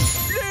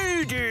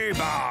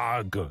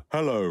 Ladybug.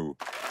 Hello.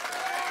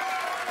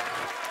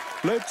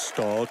 Let's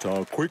start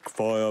our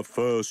quick-fire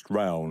first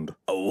round.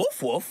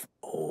 Woof, woof,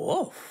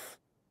 woof.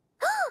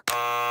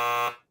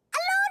 Hello,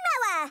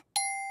 Noah.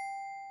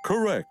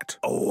 Correct.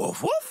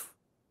 Woof, woof.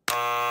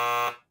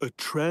 A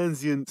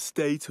transient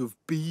state of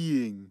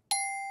being.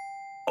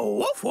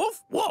 Woof,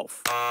 woof,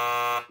 woof.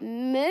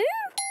 Moo?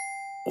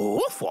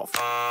 Woof, woof.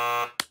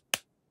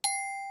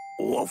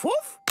 Woof,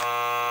 woof.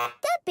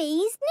 The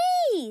bee's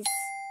knees.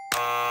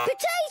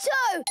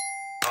 Potato!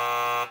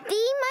 B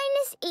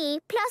minus E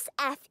plus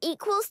F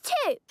equals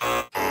 2.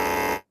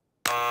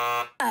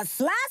 A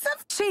slice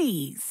of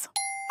cheese.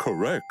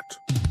 Correct.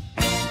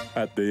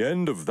 At the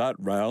end of that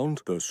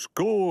round, the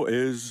score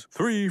is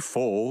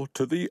 3-4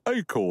 to the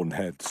Acorn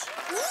Heads.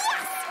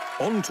 Yes!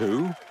 On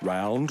to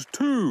round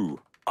 2.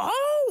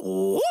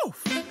 Oh,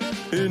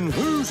 woof. In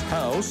whose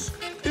house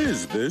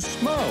is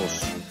this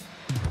mouse?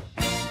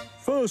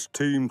 First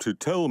team to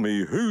tell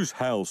me whose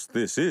house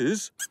this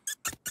is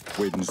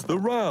wins the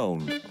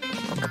round.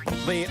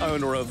 The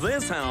owner of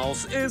this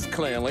house is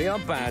clearly a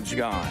badge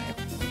guy.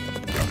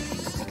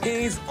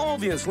 He's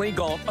obviously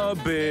got a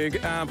big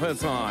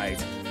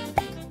appetite.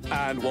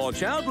 And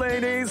watch out,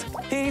 ladies,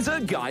 he's a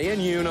guy in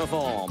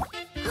uniform.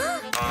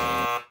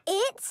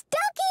 It's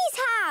Duggie's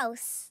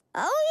house.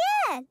 Oh,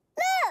 yeah.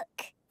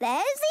 Look,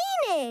 there's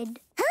Enid.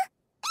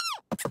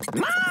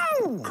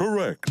 Meow!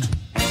 Correct.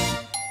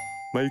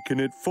 Making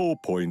it 4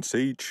 points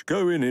each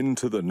going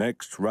into the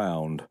next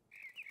round.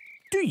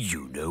 Do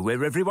you know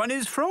where everyone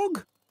is,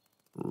 Frog?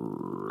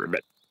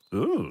 Ribbit.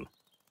 Oh.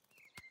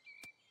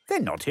 They're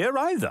not here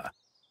either.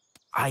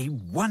 I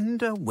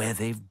wonder where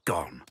they've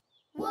gone.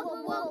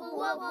 Wobble, wobble,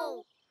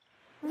 wobble.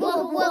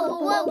 Wobble,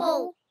 wobble,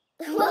 wobble.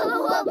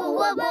 Wobble, wobble,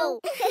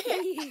 wobble.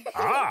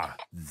 Ah,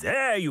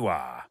 there you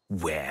are.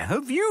 Where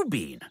have you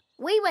been?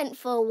 We went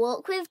for a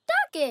walk with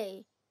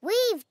Duggee.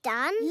 We've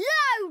done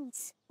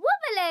loads.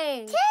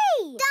 Wobbling.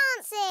 Tea.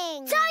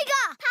 Dancing.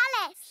 Tiger.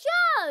 Palace.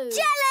 Show.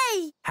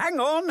 Jelly. Hang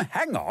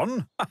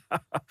on.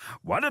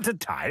 One at a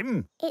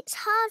time. It's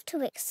hard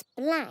to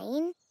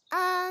explain.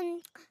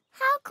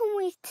 How can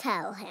we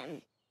tell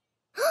him?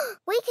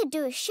 We could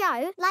do a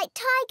show like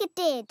Tiger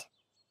did.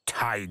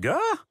 Tiger?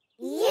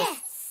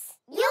 Yes.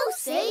 You'll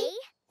see.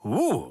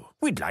 Ooh,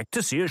 we'd like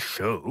to see a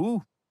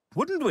show,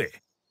 wouldn't we?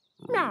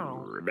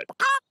 No. Ribbit.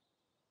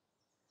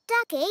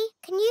 Duggee,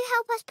 can you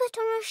help us put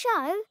on a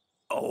show?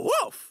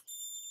 Woof!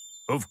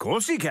 Of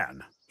course he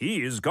can.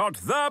 He's got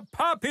the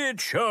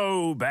Puppet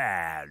Show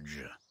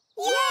badge.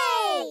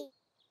 Yay!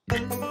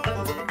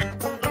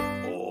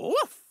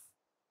 Woof!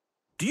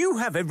 Do you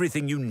have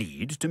everything you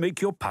need to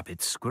make your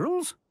puppets,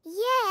 Squirrels?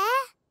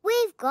 Yeah,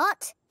 we've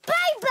got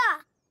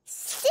paper,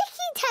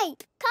 sticky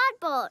tape,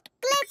 cardboard,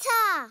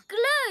 glitter,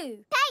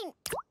 glue, paint,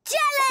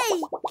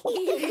 jelly.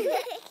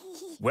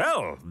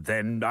 Well,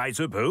 then I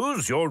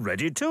suppose you're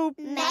ready to...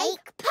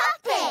 Make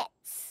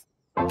puppets.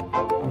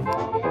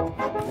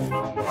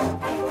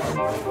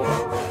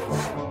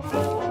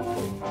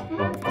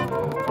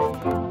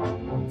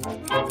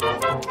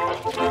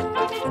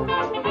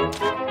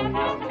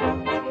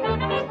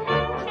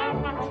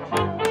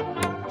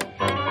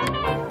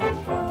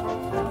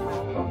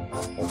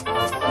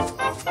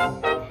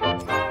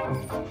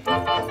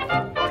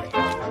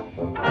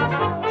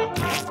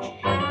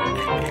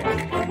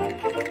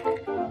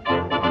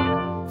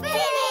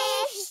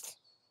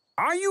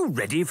 Are you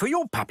ready for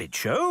your puppet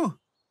show?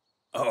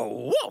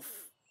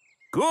 Woof!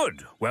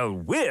 Good. Well,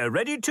 we're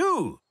ready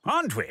too,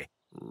 aren't we?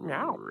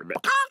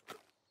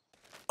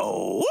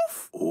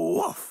 Woof!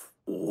 Woof!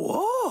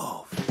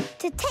 Woof!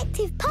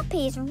 Detective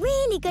Puppy is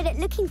really good at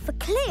looking for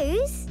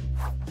clues.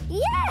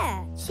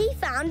 Yeah, she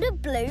found a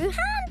blue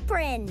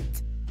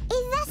handprint.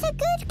 Is that a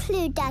good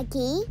clue,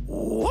 Duggee?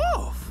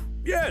 Woof!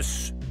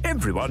 Yes,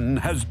 everyone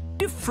has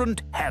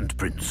different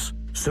handprints.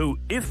 So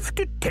if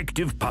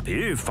Detective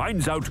Puppy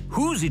finds out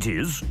whose it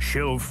is,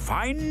 she'll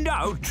find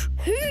out...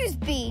 Who's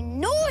been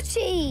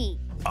naughty?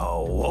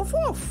 Woof,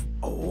 woof,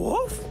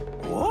 woof,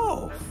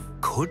 woof.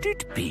 Could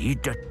it be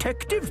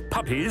Detective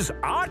Puppy's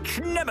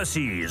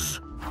arch-nemesis?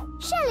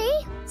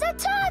 Shelley, the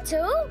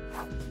turtle?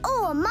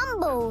 Or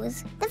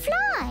Mumbles, the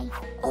fly?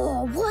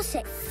 Or was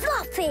it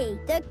Fluffy,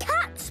 the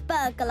cat's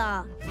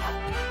burglar?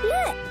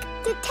 Look,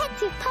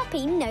 Detective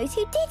Puppy knows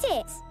who did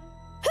it.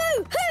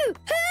 Who?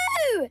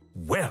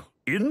 Well,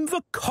 in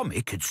the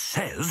comic it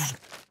says...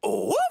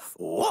 Woof,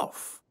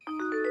 woof.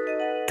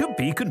 To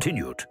be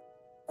continued.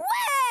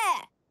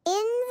 Where? In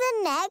the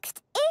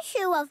next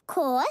issue, of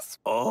course.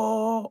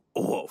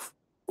 Woof.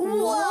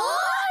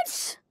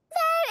 What?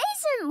 There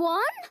isn't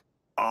one.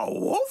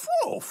 Woof,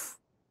 woof.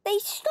 They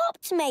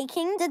stopped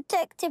making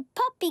Detective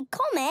Puppy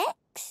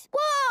comics.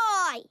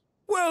 Why?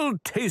 Well,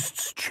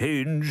 tastes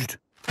changed.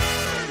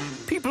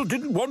 People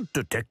didn't want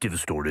detective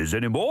stories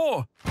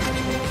anymore.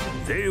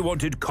 They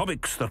wanted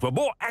comics that were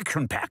more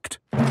action-packed,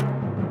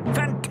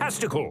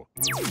 fantastical,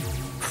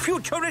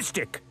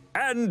 futuristic,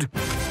 and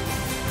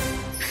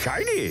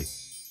shiny.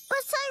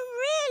 But I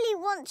really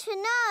want to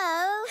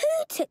know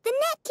who took the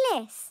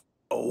necklace.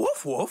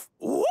 Woof, woof,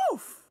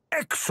 woof.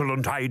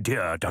 Excellent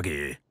idea,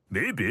 Duggee.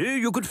 Maybe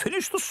you could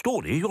finish the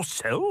story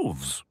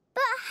yourselves.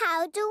 But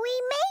how do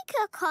we make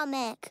a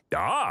comic?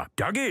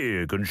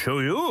 Duggee can show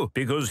you,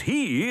 because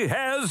he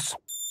has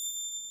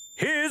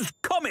his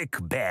comic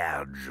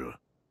badge.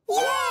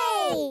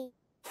 Yay!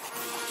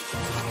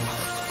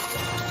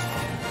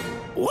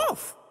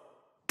 Woof!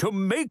 To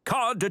make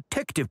our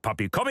Detective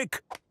Puppy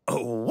comic,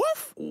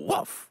 woof,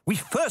 woof, we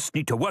first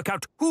need to work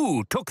out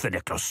who took the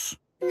necklace.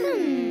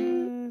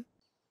 Woof.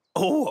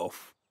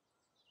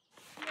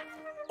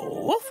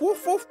 Woof,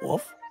 woof, woof,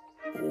 woof.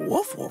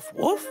 Woof, woof,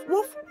 woof,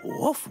 woof,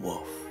 woof,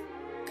 woof.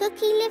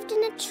 Cookie lived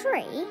in a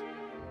tree?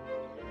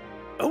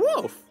 A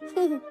wolf.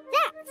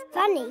 That's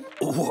funny.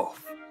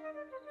 Woof.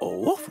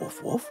 Woof,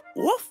 woof, woof,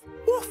 woof,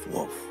 woof,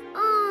 woof.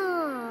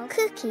 Oh,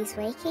 Cookie's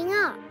waking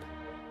up.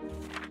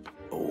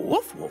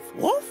 Woof, woof,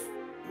 woof,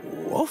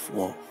 woof,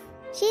 woof.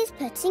 She's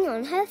putting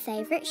on her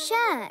favourite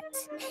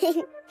shirt.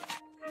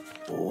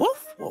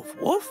 Woof, woof,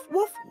 woof,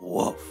 woof,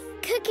 woof.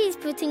 Cookie's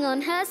putting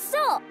on her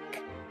sock.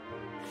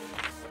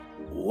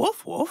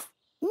 Woof, woof,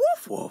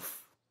 woof,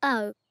 woof.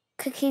 Oh,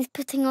 Cookie's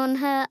putting on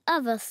her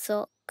other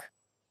sock.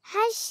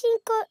 Has she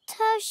got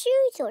her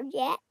shoes on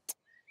yet?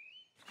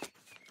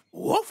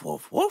 Woof,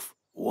 woof, woof,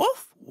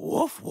 woof,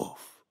 woof,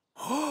 woof.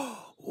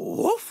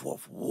 Woof,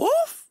 woof,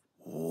 woof,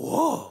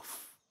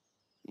 woof.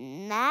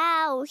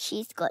 Now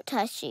she's got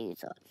her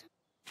shoes on.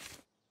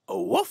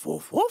 Woof,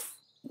 woof, woof,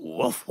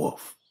 woof,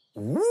 woof.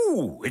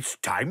 Ooh, it's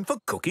time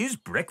for Cookie's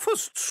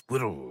breakfast,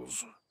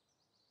 Squirrels.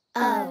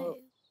 Oh.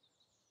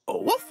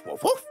 Woof,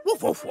 woof, woof,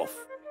 woof, woof,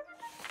 woof.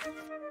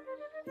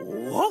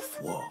 Woof,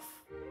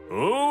 woof.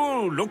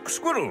 Oh, look,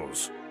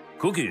 Squirrels.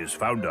 Cookie's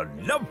found a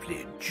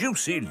lovely,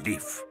 juicy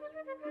leaf.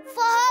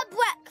 For her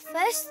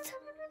breakfast?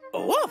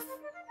 Woof.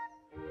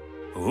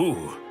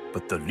 Oh,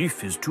 but the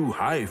leaf is too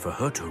high for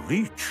her to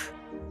reach.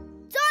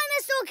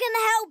 Dinosaur can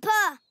help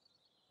her.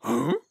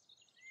 Huh?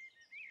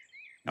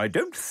 I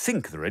don't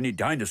think there are any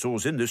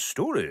dinosaurs in this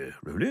story,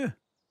 Roly.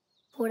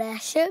 Well, there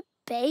should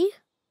be.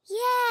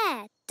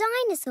 Yeah,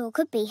 Dinosaur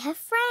could be her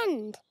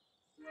friend.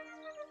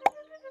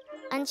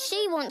 And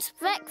she wants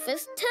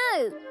breakfast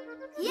too.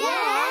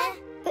 Yeah.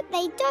 But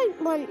they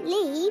don't want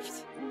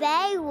leaves.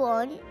 They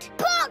want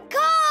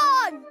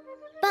popcorn!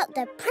 But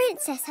the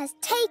princess has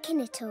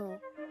taken it all.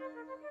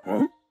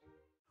 Huh?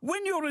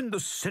 When you're in the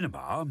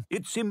cinema,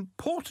 it's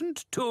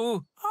important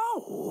to...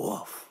 Oh,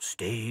 woof.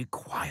 Stay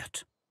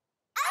quiet.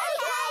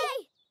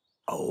 Okay.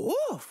 Oh,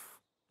 woof.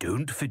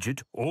 Don't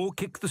fidget or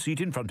kick the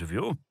seat in front of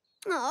you.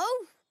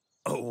 Oh.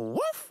 Oh,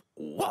 woof,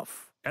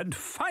 woof. And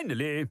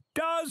finally,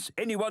 does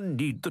anyone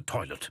need the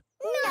toilet?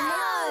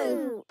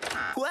 No.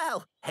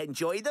 Well,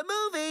 enjoy the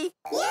movie.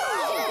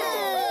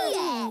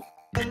 Yeah.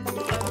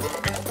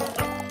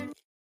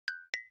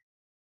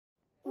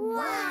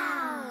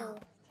 Wow.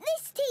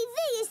 This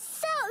TV is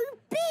so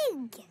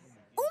big.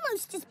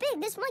 Almost as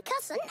big as my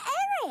cousin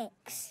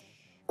Eric's.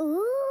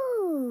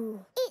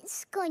 Ooh.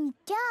 It's gone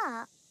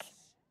dark.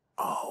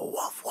 Oh,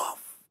 woof,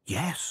 woof.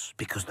 Yes,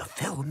 because the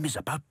film is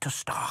about to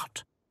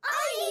start.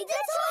 I need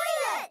the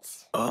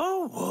toilet.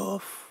 Oh,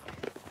 woof.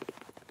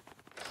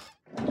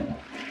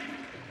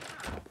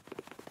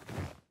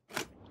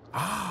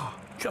 Ah,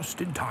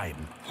 just in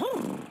time.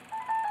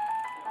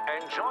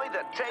 Enjoy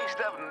the taste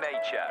of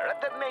nature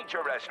at the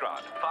Nature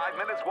Restaurant. 5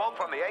 minutes walk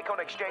from the Acorn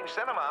Exchange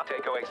Cinema.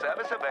 Takeaway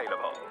service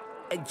available.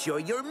 Enjoy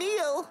your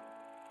meal.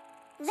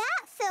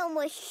 That film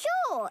was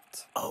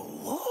short. Oh,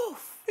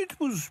 woof. It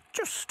was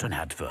just an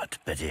advert,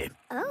 Betty.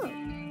 Oh.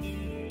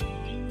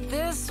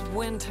 This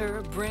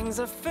winter brings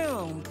a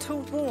film to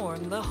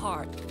warm the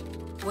heart.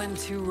 When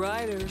two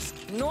writers,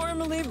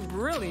 normally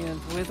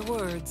brilliant with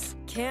words,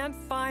 can't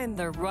find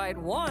the right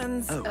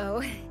ones.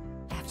 Oh,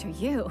 after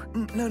you.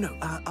 No,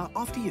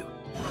 after you.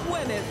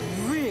 When it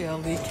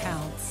really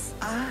counts.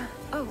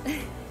 Oh,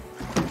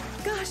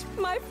 gosh,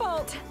 my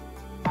fault.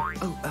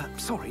 Oh,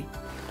 sorry.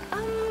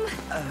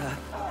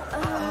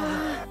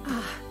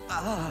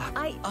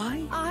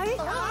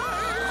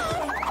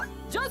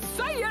 Just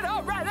say it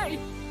already!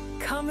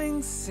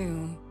 Coming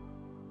soon.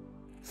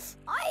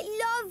 I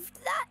loved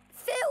that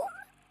film.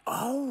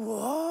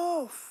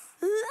 Oh, woof.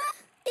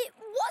 It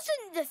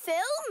wasn't the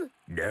film.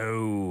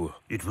 No,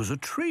 it was a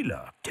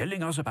trailer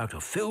telling us about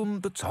a film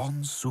that's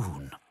on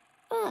soon.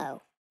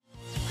 Oh.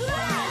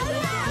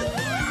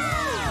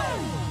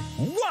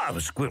 Wow,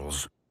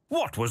 Squirrels!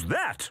 What was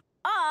that?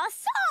 Our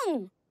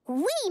song.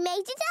 We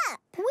made it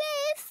up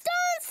with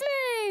dance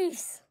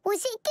moves.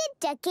 Was it good,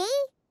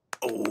 Duggee?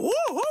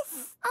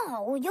 Woof.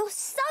 Oh, you're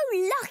so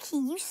lucky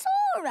you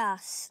saw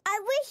us. I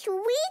wish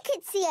we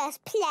could see us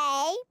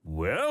play.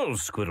 Well,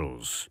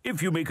 Squirrels,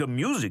 if you make a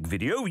music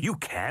video, you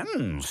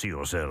can see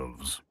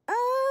yourselves.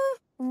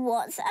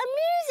 What's a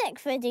music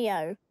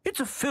video? It's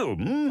a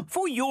film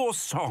for your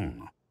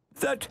song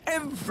that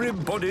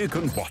everybody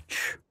can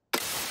watch.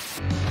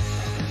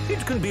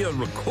 It can be a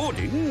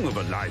recording of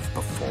a live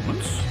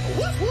performance.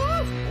 Woof,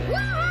 woof!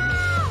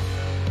 Wow!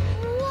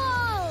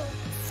 Whoa!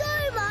 So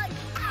much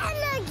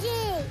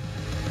energy!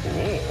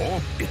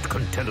 Or it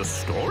can tell a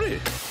story.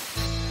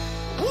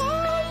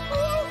 Woof,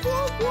 woof,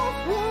 woof, woof,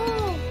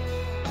 woof!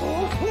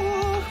 Woof,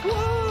 woof,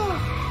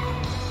 woof!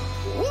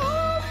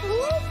 Woof,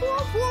 woof,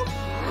 woof, woof!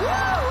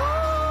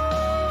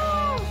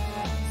 Woof!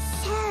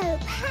 So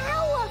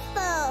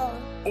powerful!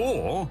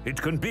 Or it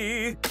can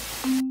be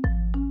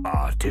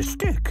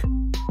artistic.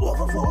 Woof,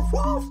 woof, woof,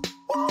 woof,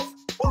 woof,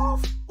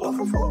 woof,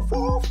 woof, woof,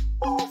 woof,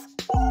 woof,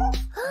 woof.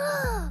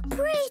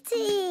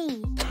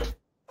 Pretty!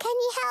 Can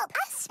you help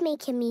us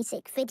make a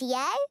music video?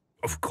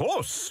 Of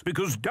course,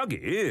 because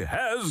Duggee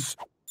has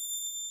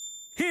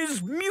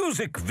his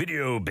music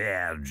video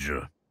badge.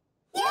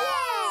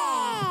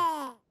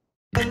 Yeah!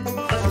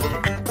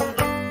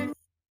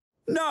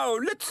 Now,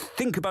 let's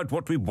think about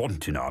what we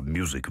want in our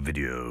music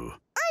video.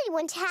 I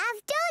want to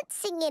have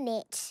dancing in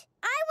it.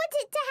 I want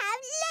it to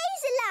have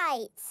laser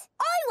lights.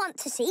 I want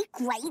to see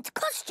great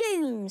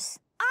costumes.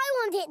 I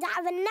want it to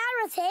have a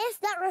narrative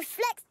that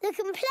reflects the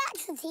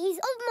complexities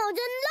of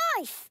modern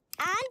life.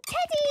 And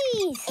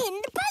teddies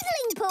in the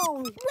puzzling pool,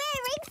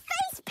 wearing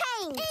face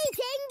paint,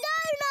 eating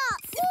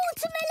donuts,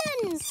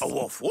 watermelons. A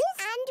woof, woof.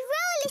 And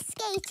roller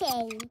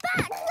skating,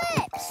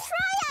 backflips,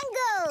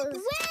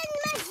 triangles, wind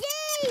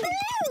machines,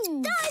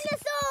 balloons,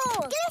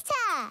 dinosaurs,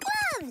 glitter,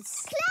 gloves,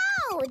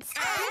 clouds,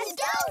 and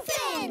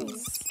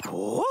dolphins.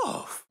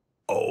 Woof.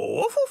 Oh,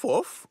 woof,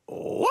 woof,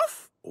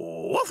 woof,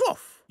 woof,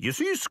 woof. You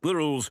see,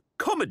 Squirrels,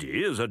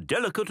 comedy is a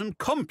delicate and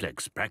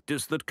complex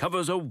practice that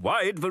covers a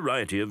wide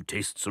variety of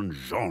tastes and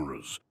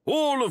genres,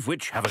 all of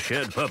which have a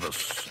shared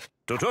purpose: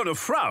 to turn a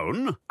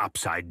frown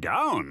upside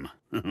down.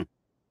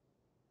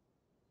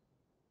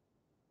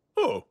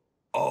 Oh,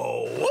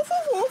 woof,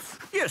 woof,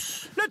 woof.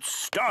 Yes, let's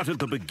start at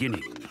the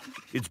beginning.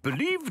 It's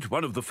believed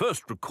one of the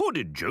first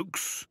recorded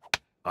jokes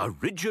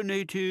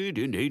originated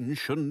in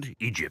ancient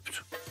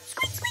Egypt.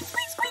 Squeak, squeak,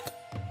 squeak, squeak.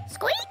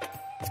 Squeak,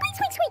 squeak,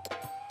 squeak, squeak.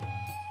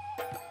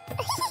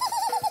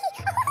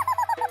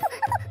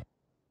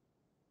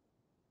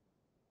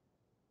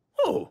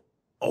 Oh,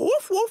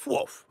 woof, woof,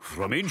 woof.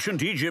 From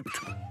ancient Egypt,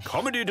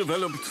 comedy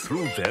developed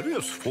through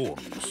various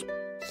forms,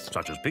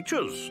 such as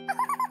pictures,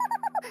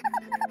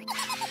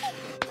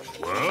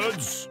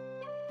 words,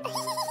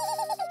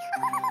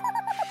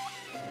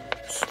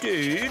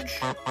 stage,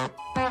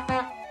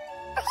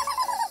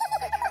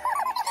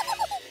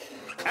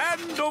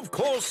 and, of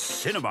course,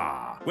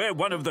 cinema, where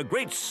one of the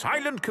great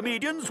silent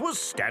comedians was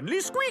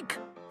Stanley Squeak.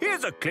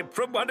 Here's a clip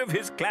from one of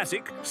his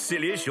classic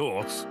silly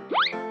shorts.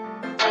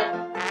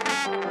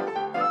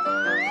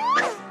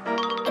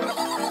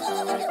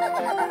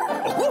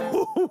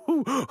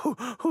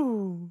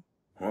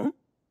 Huh?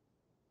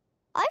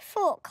 I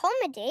thought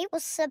comedy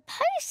was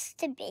supposed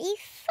to be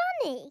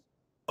funny.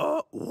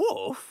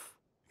 Wolf?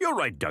 You're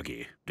right,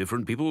 Duggee.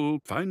 Different people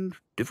find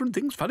different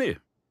things funny.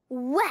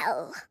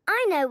 Well,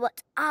 I know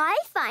what I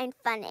find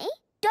funny.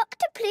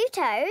 Dr.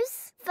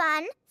 Pluto's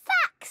Fun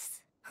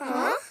Facts.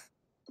 Huh?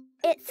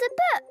 It's a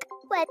book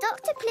where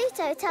Dr.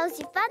 Pluto tells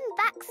you fun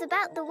facts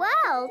about the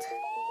world.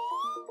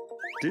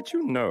 Did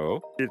you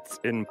know it's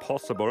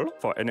impossible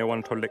for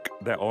anyone to lick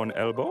their own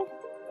elbow?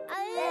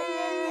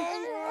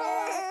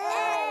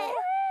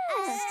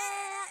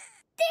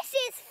 This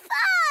is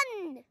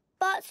fun!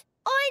 But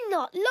I'm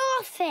not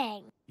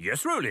laughing.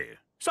 Yes, Roly.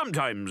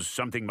 Sometimes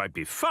something might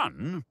be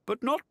fun,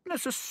 but not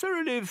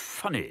necessarily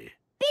funny.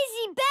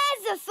 Busy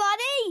bears are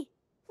funny.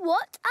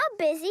 What are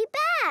busy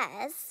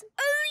bears?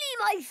 Only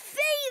my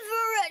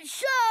favourite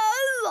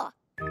show!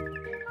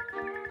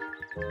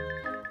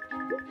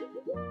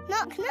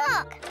 Knock,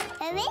 knock.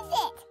 Who is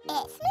it?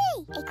 It's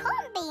me. It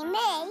can't be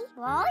me.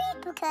 Why?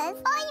 Because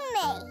I'm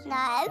me.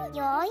 No,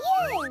 you're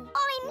you.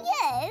 I'm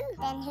you.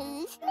 Then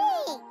who's me?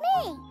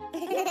 Me.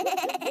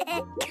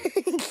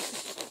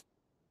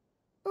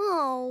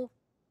 Oh.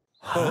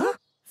 Huh?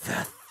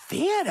 The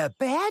theatre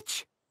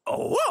badge?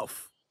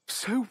 Wolf!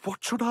 So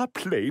what should our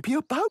play be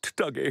about,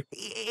 Duggee?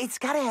 It's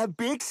gotta have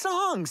big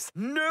songs.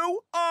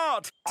 No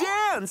art.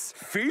 Dance.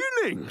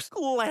 Feelings.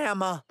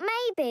 Glamour.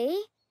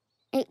 Maybe.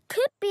 It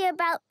could be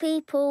about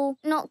people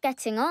not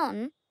getting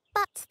on,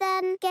 but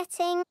then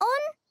getting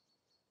on.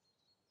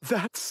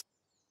 That's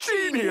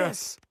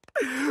genius.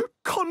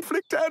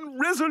 Conflict and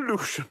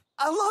resolution.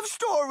 A love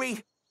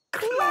story.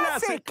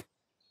 Classic.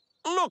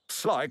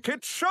 Looks like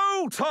it's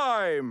show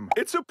time.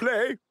 It's a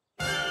play.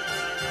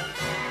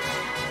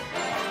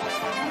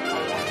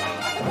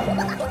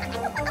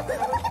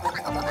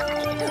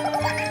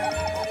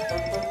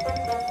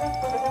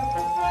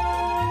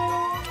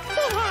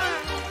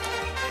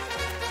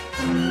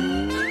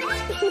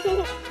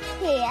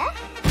 Here.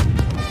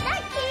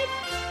 Thank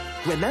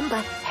you. Remember,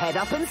 head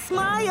up and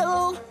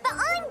smile. But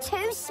I'm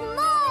too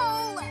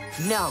small.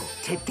 No,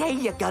 today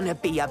you're gonna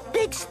be a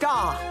big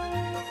star.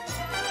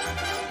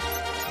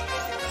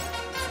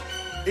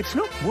 It's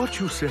not what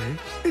you say,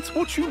 it's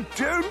what you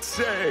don't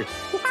say.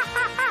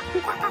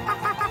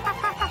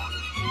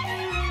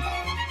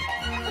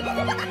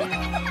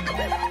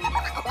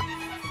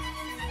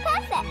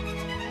 Perfect.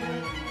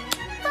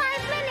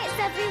 5 minutes,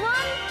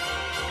 everyone.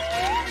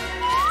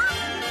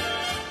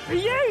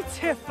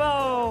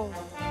 Beautiful!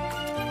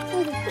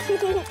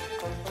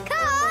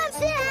 Come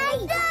see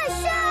the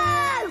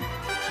show!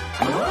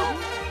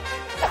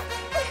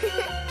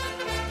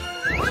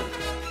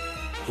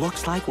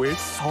 Looks like we're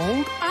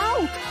sold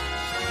out.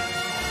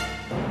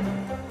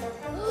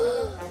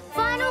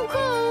 Final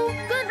call.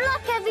 Good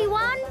luck,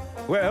 everyone.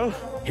 Well,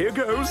 here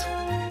goes.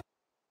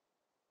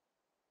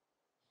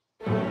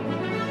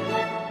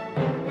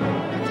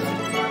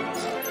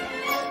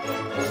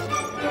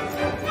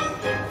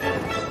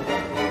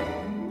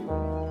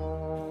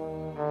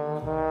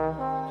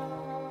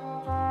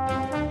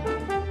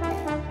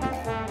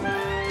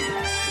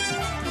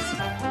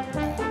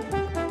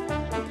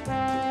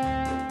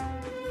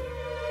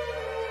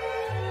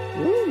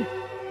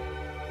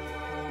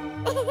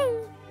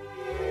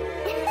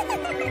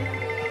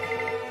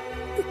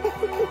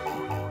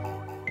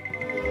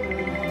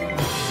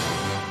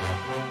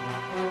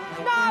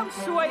 No,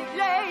 sweet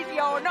lady,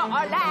 you're not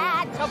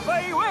allowed to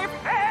be with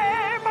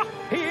him!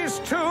 He's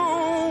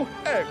too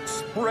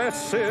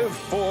expressive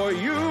for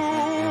you.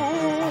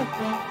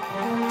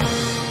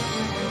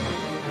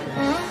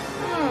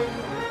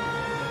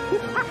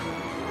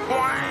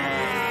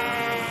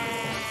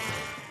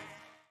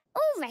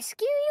 Or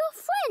rescue your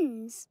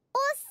friends.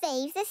 Or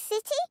save the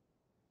city.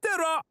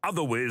 There are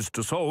other ways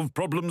to solve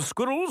problems,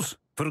 Squirrels.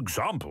 For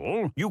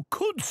example, you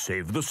could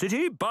save the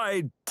city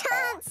by...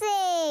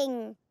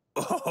 Dancing!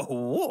 Oh,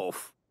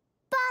 Wolf!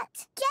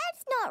 But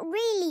Jed's not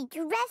really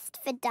dressed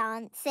for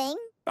dancing.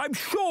 I'm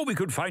sure we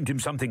could find him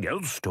something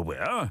else to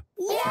wear.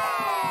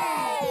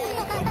 Yay!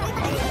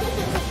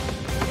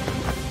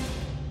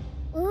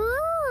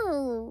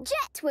 Ooh!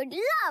 Jet would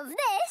love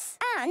this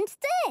and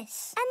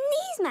this. And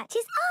these match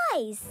his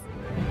eyes.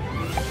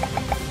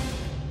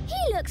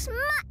 He looks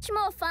much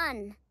more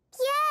fun.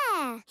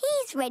 Yeah,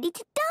 he's ready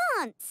to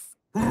dance.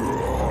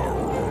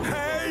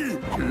 Hey!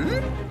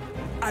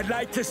 I'd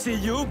like to see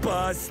you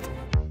bust.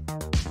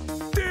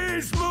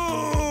 These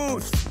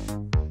moves!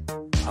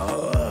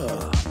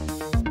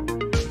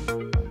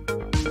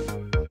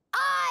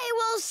 I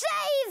will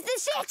save the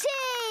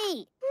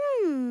city!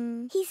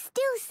 He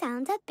still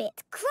sounds a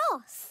bit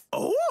cross.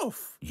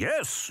 Wolf!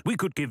 Yes, we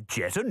could give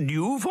Jet a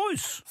new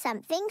voice.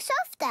 Something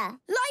softer.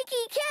 Like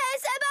he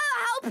cares about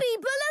how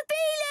people are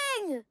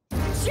feeling.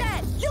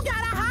 Jet, you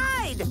gotta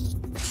hide!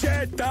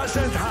 Jet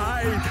doesn't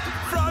hide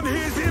from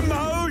his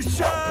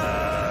emotions!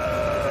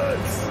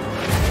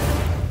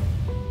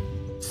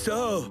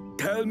 So,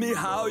 tell me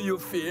how you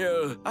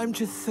feel. I'm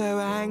just so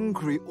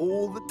angry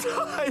all the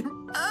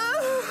time.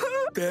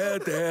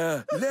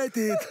 There, let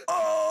it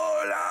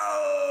all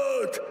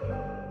out!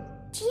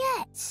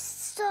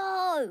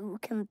 so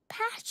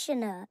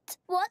compassionate.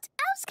 What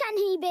else can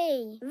he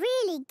be?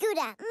 Really good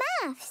at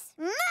maths.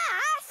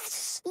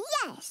 Maths?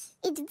 Yes.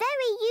 It's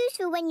very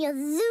useful when you're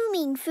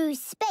zooming through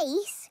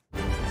space.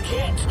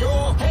 Get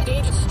your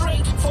headed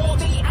straight for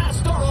the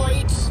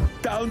asteroids!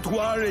 Don't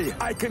worry,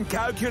 I can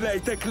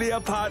calculate the clear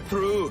path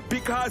through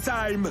because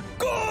I'm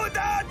good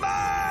at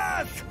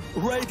math!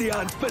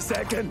 Radians per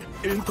second,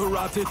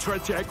 interrupted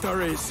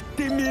trajectories,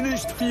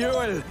 diminished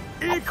fuel,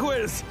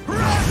 equals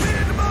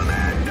rapid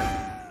momentum!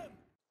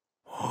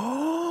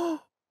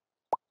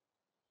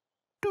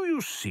 Do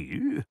you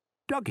see?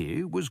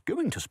 Duggee was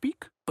going to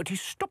speak, but he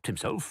stopped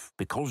himself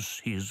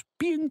because he's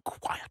being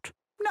quiet.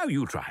 Now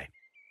you try.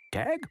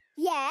 Tag?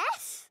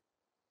 Yes?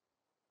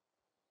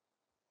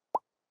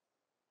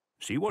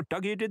 See what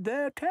Duggee did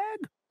there,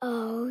 Tag?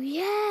 Oh,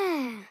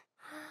 yeah.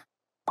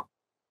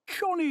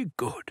 Jolly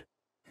good.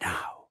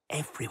 Now,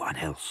 everyone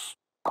else.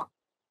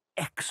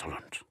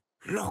 Excellent.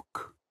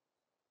 Look.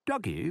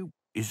 Duggee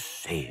is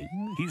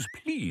saying he's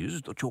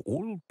pleased that you're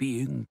all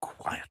being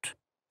quiet.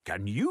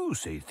 Can you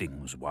say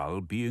things while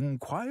being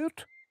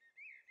quiet?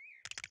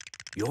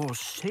 You're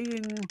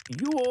saying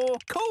you're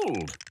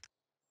cold.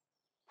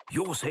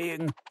 You're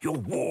saying you're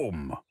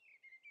warm.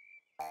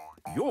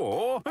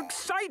 You're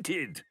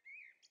excited.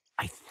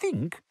 I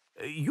think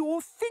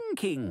you're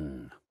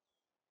thinking.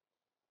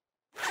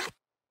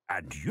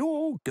 And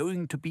you're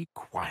going to be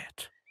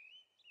quiet.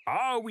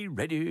 Are we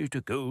ready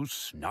to go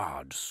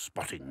snard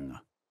spotting?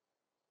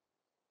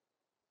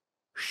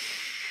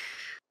 Shh.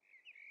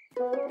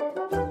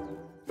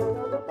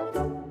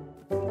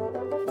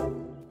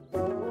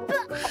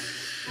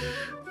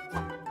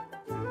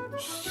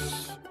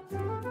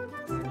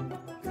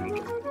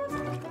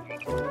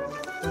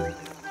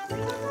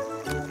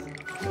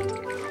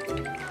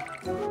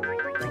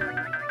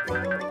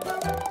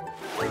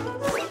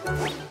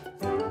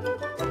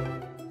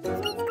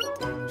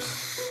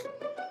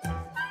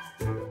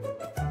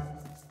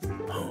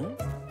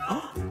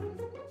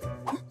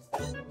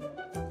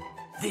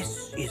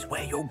 This is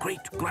where your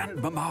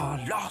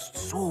great-grandmama last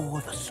saw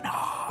the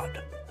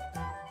snard.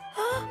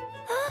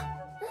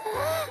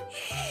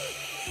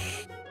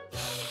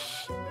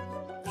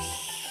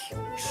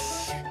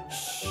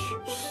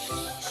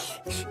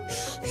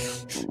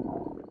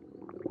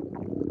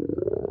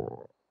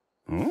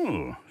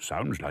 Oh,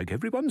 sounds like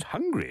everyone's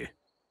hungry.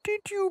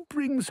 Did you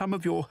bring some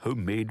of your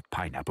homemade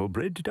pineapple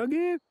bread,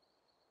 Duggee?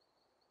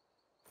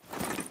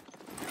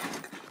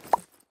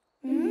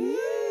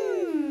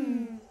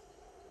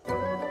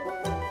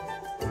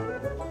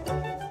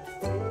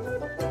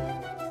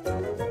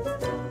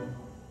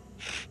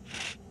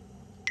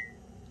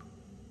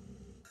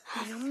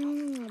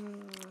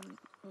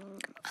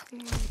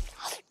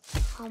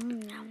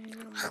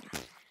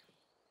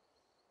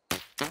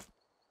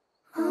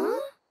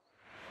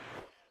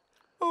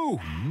 Oh,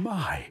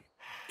 my.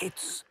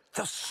 It's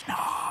the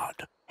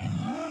snard.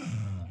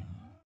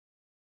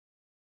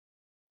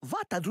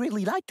 What I'd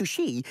really like to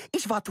see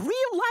is what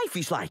real life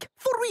is like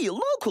for real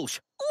locals,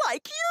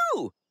 like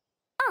you.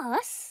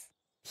 Us?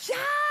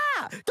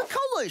 Yeah! The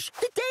colors,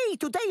 the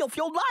day-to-day of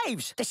your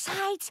lives, the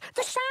sights,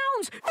 the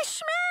sounds, the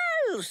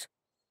smells.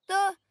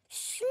 The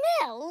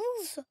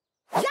smells?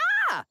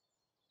 Yeah!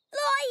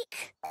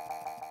 Like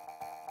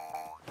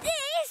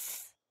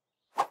this?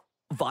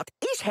 What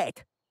is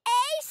it?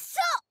 A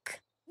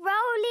sock!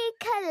 Roly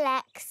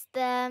collects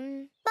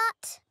them,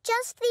 but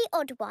just the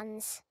odd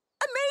ones.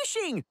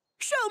 Amazing!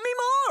 Show me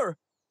more!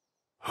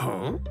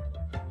 Huh?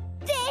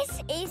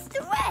 This is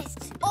the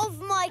rest of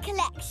my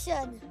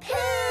collection.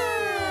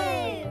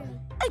 Pooh!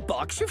 A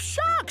box of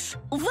socks!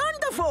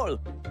 Wonderful!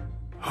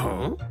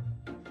 Huh?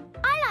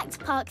 I like to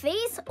park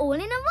these all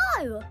in a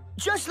row.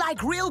 Just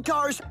like real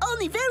cars,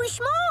 only very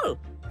small.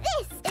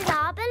 This is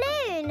our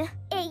balloon.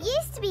 It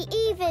used to be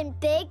even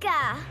bigger.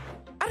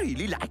 I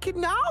really like it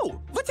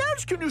now. What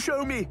else can you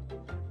show me?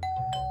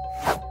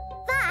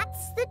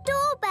 That's the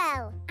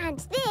doorbell. And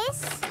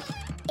this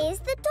is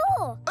the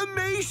door.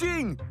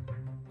 Amazing!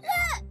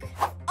 Look!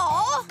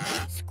 Oh,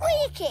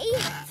 squeaky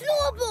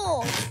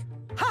floorboards.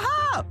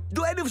 Ha-ha!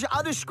 Do any of the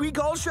others squeak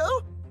also?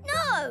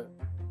 No.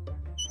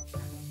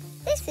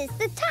 This is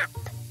the tap.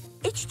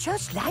 It's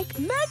just like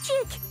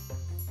magic.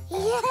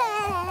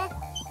 Yeah.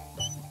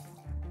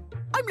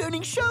 I'm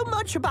learning so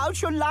much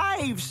about your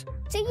lives.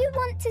 Do you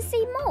want to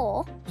see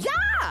more?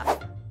 Yeah!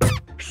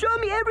 Show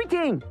me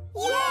everything.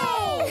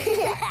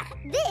 Yay!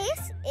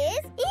 This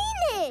is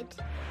Enid.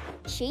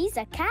 She's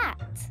a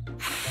cat.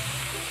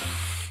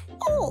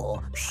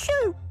 Oh,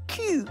 so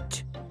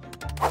cute.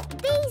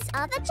 These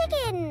are the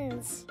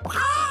chickens.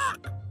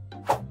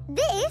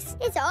 This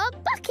is our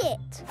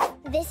bucket.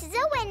 This is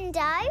a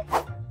window.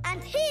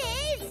 And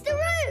here's the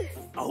roof.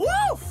 A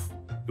wolf!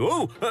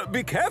 Oh,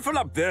 be careful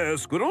up there,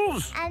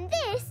 squirrels. And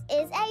this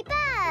is a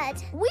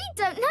bird. We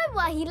don't know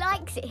why he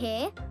likes it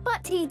here,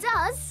 but he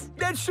does.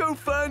 That's so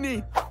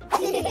funny.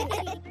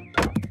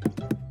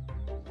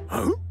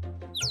 Huh?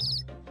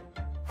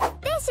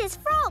 This is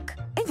Frog.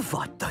 And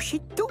what does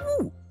it do?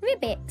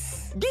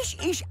 Ribbits. This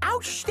is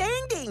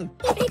outstanding.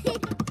 Gabby!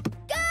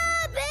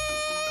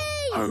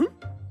 Huh?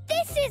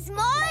 This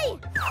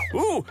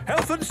Oh,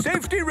 health and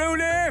safety,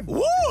 Roly!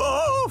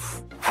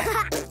 Woof!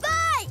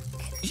 Bike!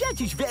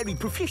 That is very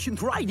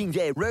proficient riding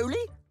there, Roly.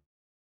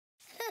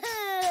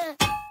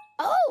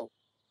 Oh!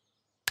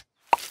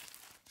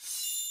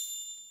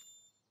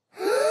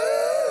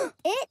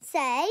 It's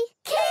a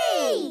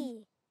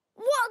key!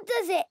 What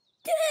does it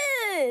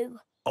do?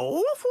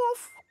 Woof,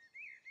 woof.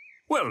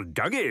 Well,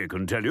 Duggee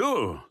can tell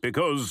you,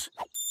 because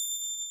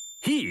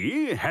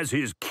he has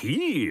his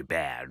key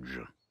badge.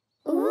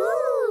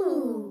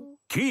 Ooh!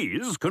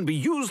 Keys can be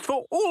used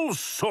for all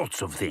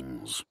sorts of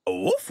things.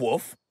 Woof,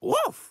 woof,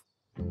 woof.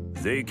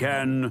 They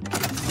can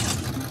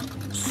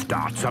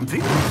start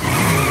something,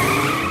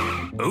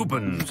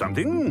 open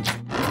something,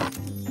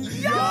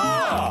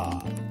 Yeah!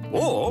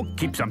 or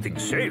keep something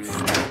safe.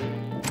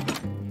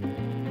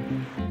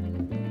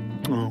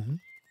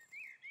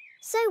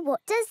 So what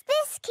does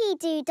this key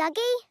do,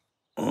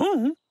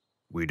 Duggee?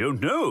 We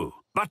don't know,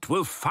 but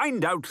we'll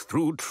find out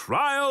through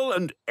trial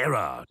and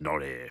error,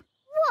 Norrie.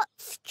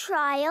 What's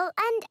trial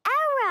and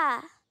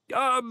error?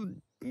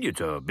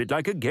 It's a bit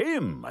like a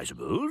game, I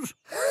suppose.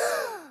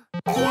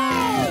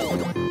 Yay!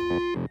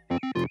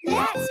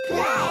 Let's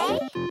play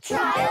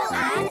trial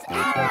and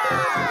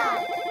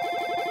error!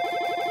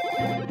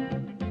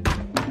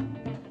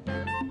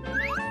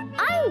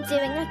 I'm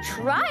doing a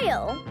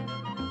trial.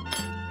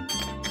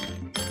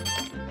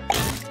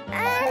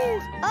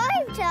 And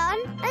I've done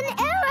an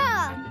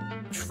error.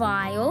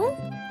 Trial?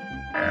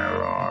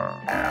 Error.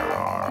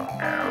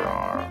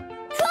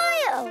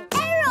 Trial!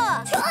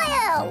 Error!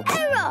 Trial!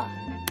 Error!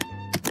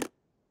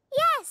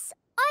 Yes,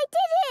 I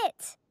did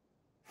it!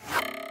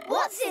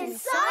 What's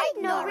inside,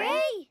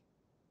 Norrie?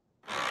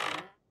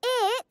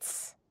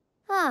 It's...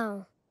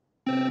 oh.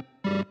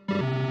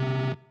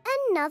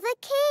 Another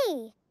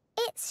key.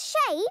 It's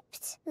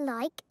shaped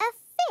like a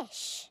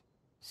fish.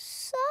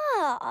 So,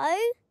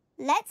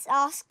 let's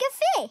ask a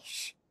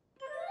fish.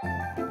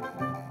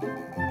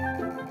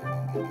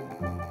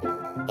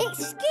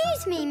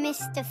 Excuse me,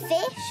 Mr.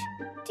 Fish.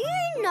 Do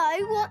you know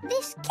what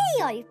this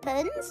key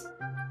opens?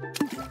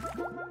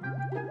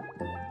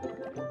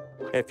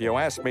 If you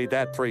asked me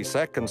that 3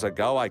 seconds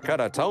ago, I could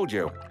have told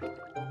you.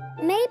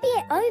 Maybe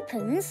it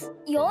opens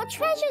your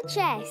treasure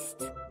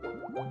chest.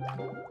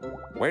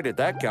 Where did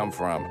that come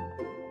from?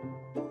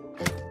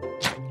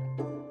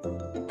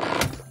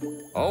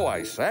 Oh,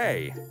 I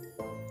say.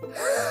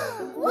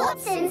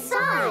 What's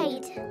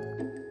inside?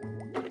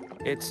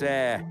 It's,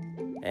 oh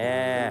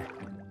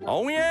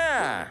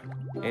yeah!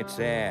 It's,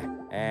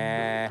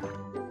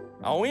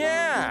 oh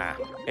yeah!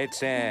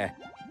 It's,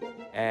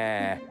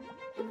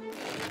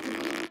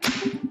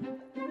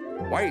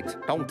 wait,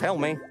 don't tell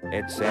me.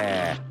 It's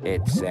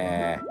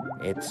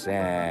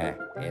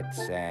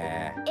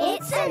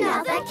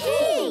another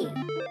key!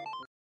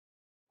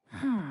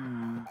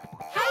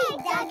 Hey,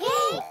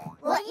 Duggee!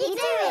 What you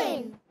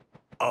doing?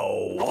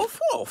 Oh, woof,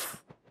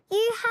 woof.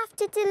 You have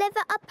to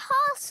deliver a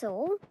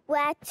parcel.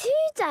 Where to,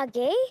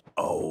 Duggee?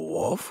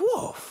 Oh, woof,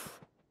 woof.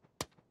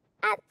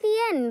 At the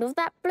end of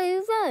that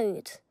blue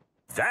road.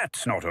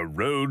 That's not a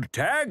road,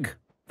 Tag.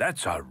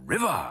 That's a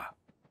river.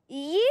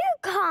 You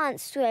can't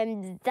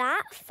swim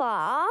that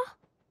far.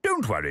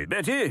 Don't worry,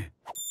 Betty.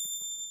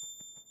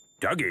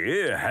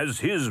 Duggee has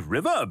his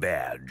river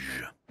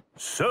badge.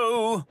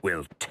 So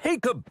we'll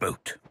take a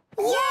boat.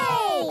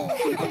 Yay!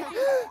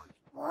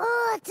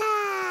 Water!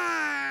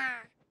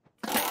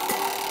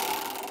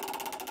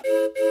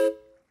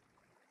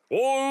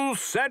 All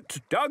set,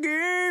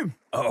 Duggee?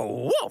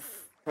 Oh,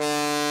 woof.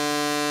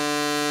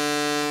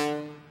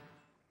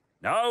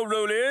 Now,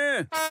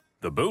 Roly,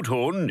 the boat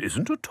horn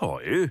isn't a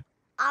toy.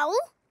 Ow?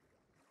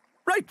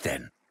 Right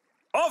then,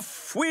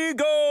 off we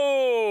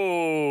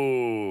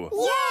go!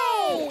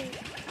 Yay!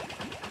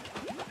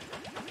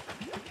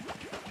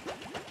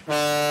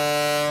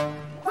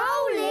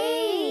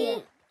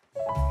 Roly!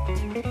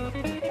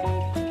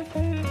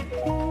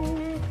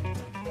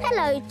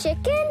 Hello,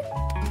 chicken.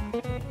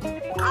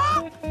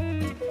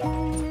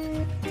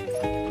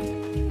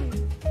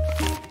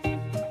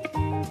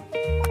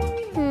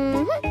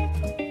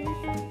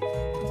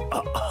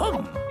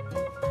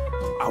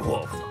 A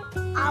wolf.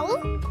 Owl?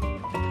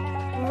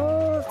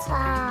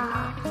 Water.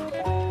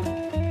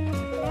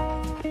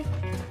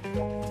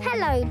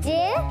 Hello,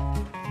 dear.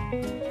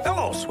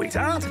 Hello,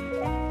 sweetheart.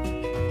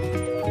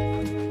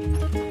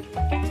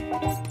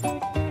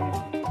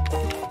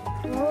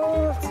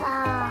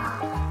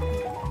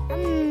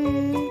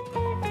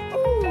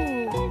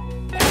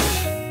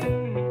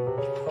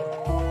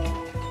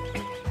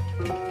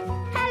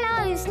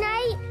 Hello,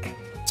 snake.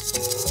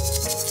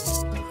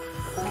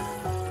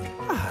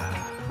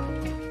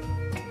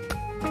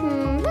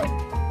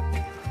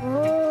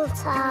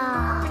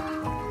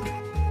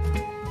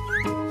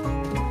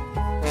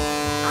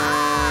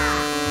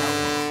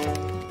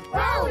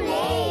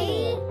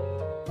 Roly!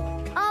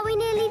 Are we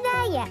nearly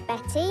there yet,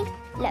 Betty?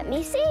 Let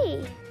me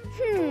see.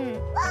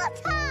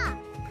 Water!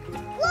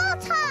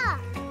 Water!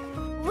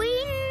 We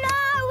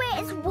know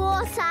it's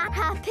water,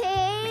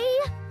 Happy!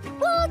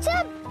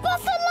 Water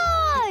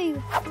buffalo!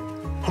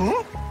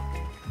 Huh?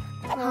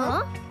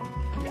 Huh?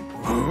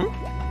 Huh?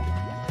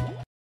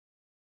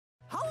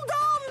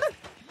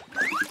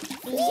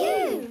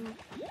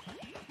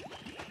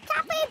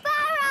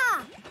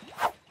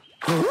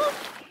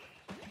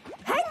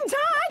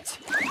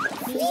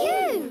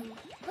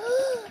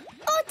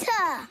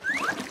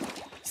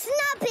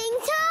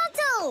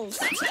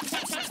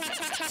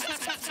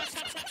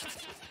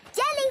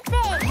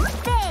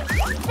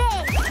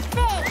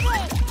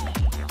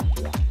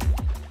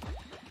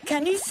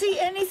 you see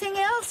anything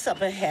else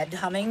up ahead,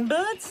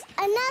 hummingbirds?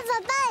 Another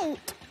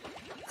boat.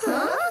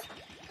 Huh?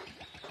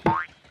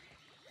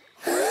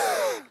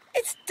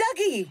 It's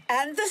Duggee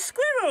and the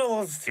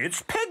squirrels.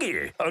 It's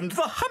Peggy and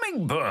the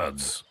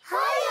hummingbirds.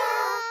 Hiya!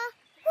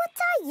 What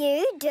are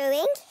you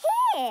doing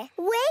here?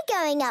 We're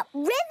going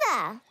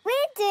upriver.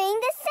 We're doing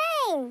the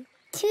same.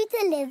 To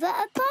deliver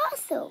a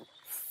parcel.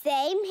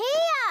 Same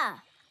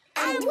here.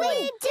 And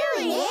we're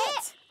doing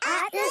it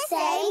at the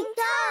same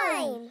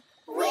time.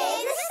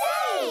 We're the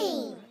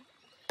same.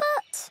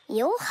 But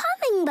you're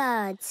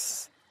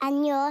hummingbirds.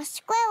 And you're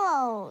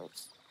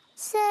squirrels.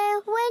 So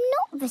we're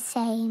not the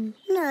same.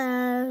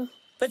 No.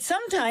 But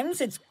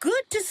sometimes it's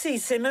good to see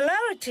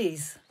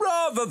similarities.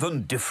 Rather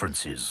than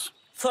differences.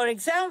 For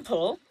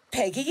example,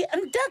 Peggy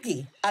and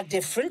Duggee are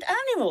different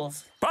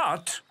animals.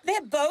 But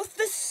they're both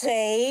the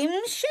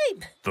same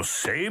shape. the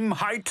same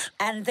height,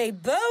 And they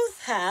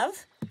both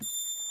have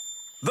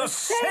the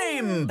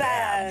same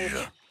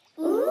badge.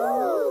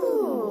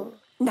 Ooh.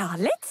 Now,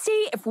 let's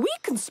see if we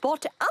can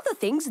spot other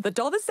things that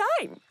are the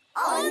same.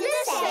 On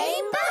the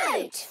same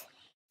boat.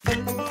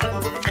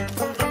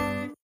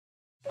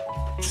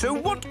 So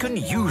what can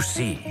you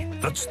see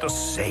that's the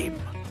same?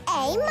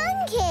 A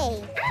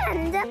monkey.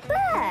 And a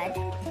bird.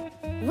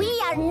 We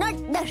are not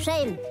the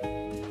same.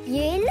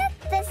 You look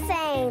the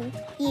same.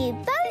 You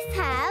both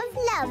have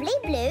lovely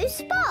blue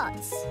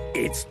spots.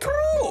 It's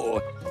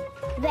true.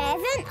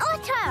 There's an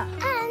otter.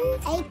 And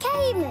a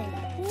caiman.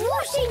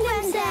 Washing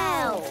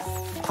themselves.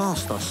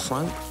 Pass the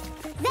soap.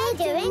 They're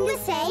doing the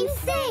same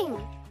thing.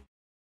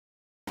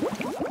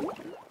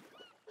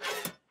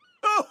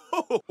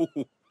 Oh,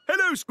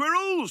 hello,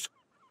 squirrels.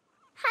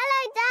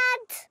 Hello,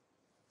 Dad.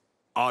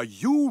 Are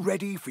you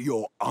ready for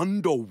your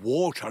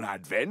underwater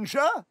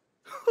adventure?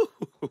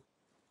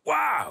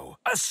 Wow,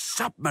 a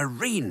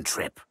submarine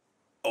trip.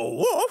 A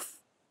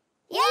woof?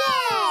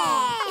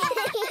 Yeah!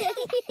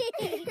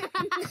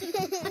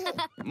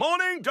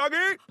 Morning,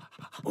 Duggee.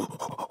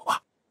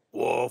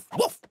 Woof,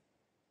 woof.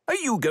 Are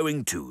you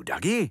going too,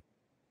 Duggee?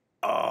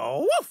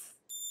 Woof.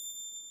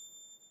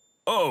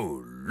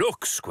 Oh,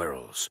 look,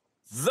 squirrels.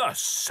 The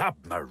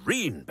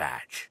submarine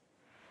badge.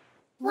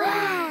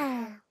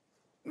 Wow!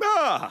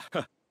 Ah,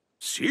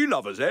 sea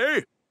lovers,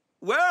 eh?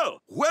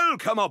 Well,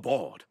 welcome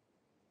aboard.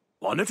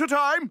 One at a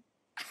time.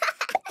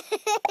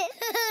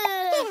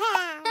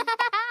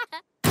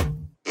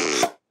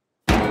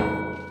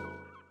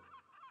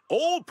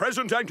 All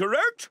present and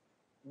correct?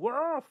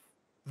 Woof.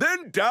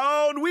 Then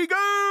down we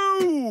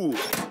go!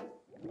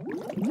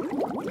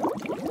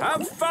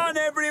 Have fun,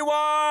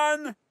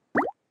 everyone!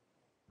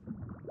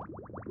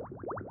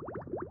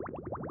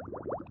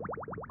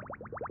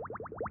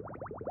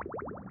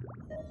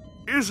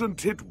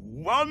 Isn't it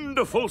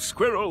wonderful,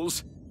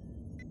 squirrels?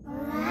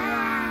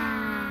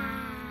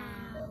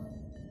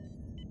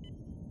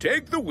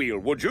 Take the wheel,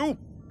 would you,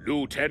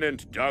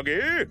 Lieutenant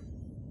Duggee?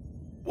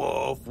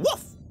 Woof,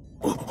 woof.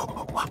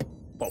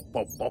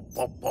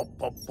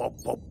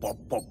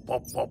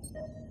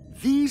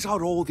 These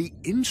are all the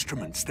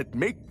instruments that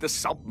make the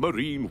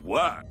submarine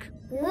work.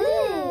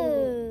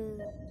 Ooh.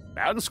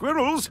 And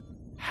squirrels,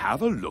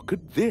 have a look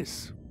at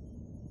this.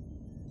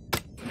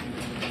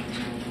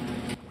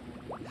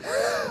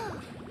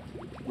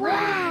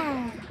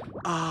 Wow!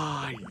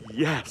 Ah,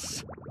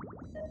 yes.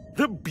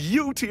 The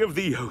beauty of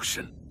the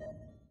ocean.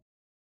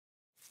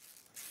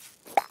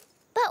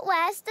 But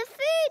where's the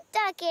food,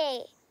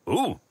 Duggee?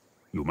 Oh,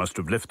 you must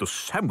have left the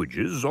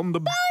sandwiches on the...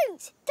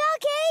 Boat!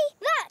 Duggee,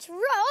 that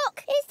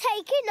rock is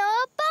taking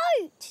our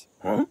boat.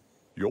 Huh?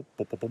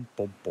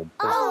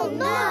 Oh,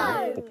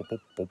 no!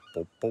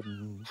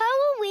 How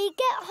will we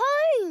get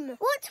home?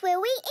 What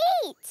will we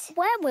eat?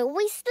 Where will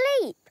we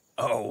sleep?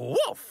 Oh,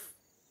 woof!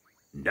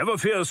 Never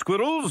fear,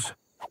 squirrels.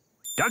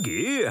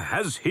 Duggee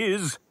has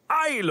his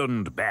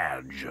island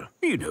badge.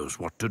 He knows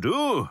what to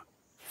do.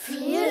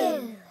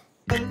 Phew!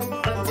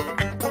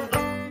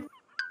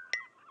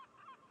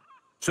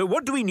 So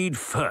what do we need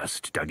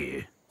first,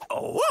 Duggee?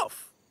 A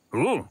woof!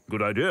 Oh,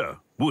 good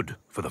idea. Wood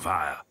for the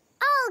fire.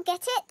 I'll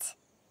get it.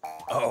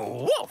 A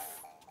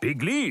woof!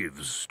 Big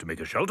leaves to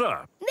make a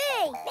shelter.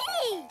 Me!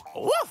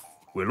 A woof!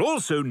 We'll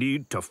also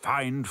need to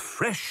find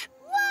fresh...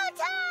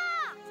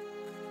 Water!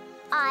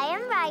 I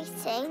am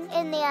writing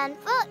in the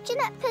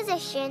unfortunate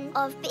position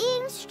of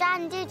being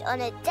stranded on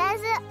a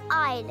desert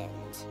island.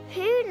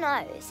 Who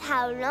knows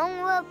how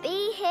long we'll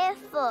be here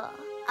for?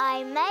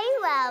 I may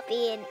well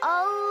be an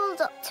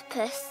old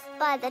octopus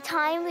by the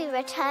time we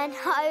return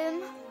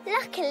home.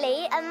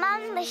 Luckily,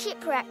 among the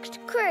shipwrecked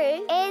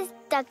crew is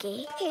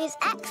Duggee, whose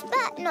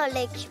expert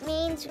knowledge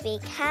means we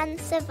can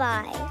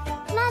survive.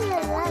 La la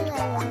la la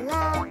la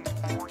la.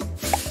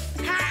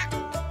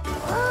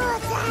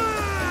 Water!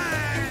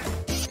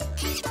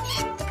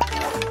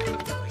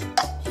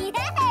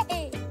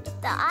 Yay!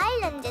 The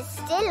island is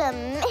still a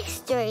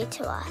mystery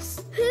to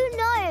us. Who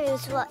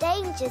knows what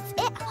dangers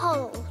it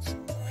holds?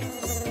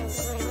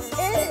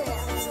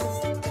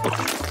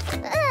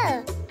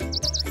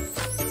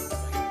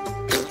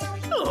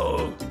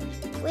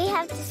 We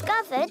have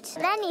discovered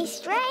many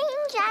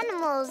strange strange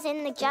animals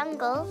in the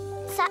jungle,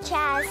 such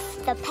as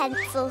the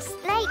pencil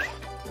snake,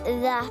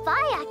 the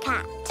fire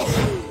cat,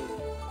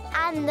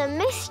 and the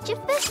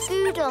mischievous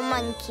Goodle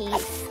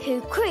monkeys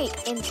who creep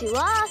into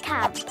our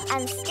camp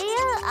and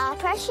steal our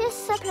precious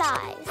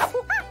supplies.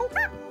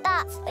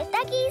 But with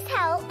Duggie's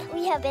help,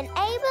 we have been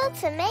able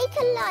to make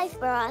a life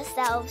for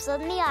ourselves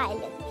on the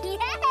island.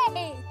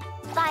 Yay!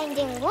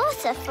 Finding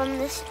water from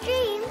the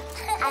stream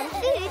and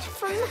food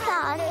from the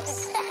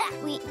plants.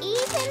 We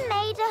even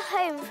made a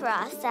home for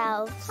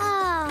ourselves.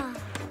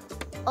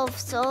 Of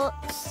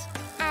sorts.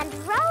 And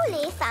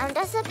Roly found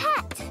us a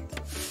pet.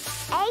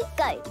 A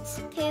goat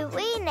who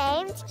we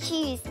named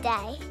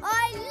Tuesday.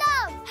 I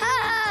love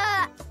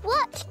her!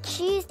 What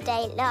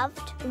Tuesday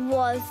loved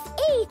was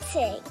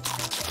eating.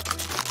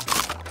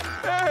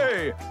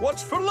 Hey,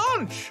 what's for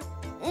lunch?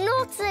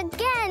 Not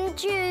again,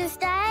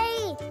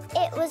 Tuesday.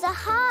 It was a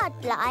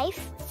hard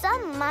life.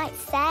 Some might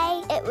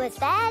say it was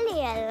barely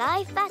a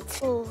life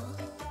at all.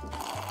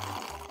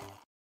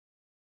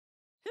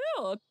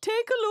 Here,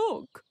 take a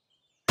look.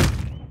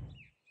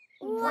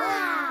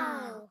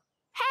 Wow!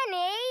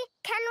 Henny,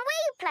 can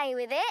we play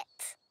with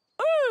it?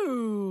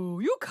 Oh,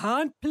 you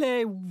can't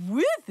play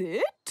with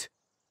it.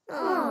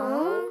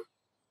 Oh.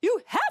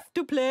 You have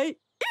to play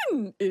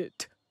in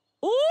it.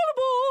 All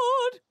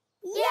aboard!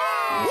 Yay!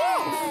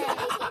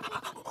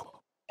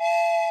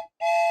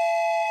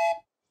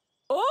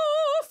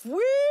 Off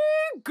we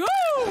go!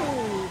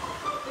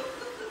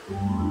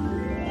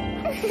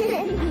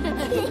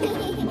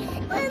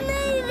 We're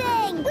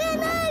moving! We're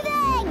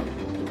moving!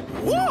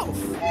 Woof!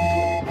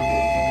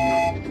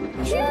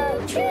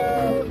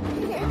 Choo-choo!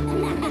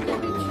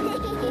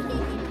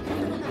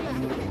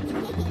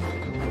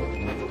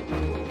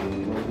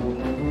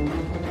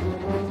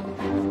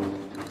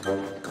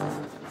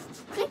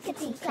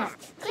 Clickety-clack,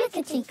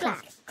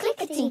 clickety-clack,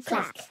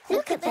 clickety-clack.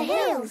 Look at the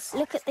hills,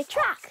 look at the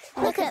track,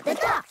 look at the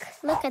duck,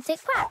 look at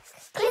it quack.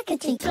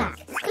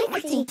 Clickety-clack,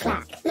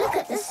 clickety-clack. Look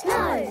at the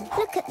snow,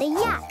 look at the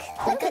yak,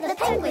 look at the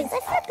penguins,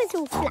 their flippers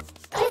all flat.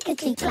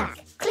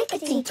 Clickety-clack,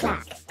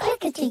 clickety-clack,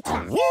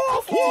 clickety-clack, clickety-clack.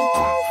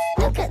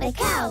 Look at the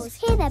cows,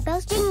 hear their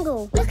bells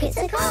jingle. Look, it's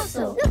a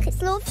castle, look,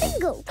 it's Lord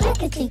Fingal.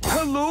 Clickety-clack,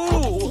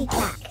 Hello!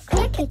 clickety-clack,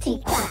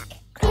 clickety-clack,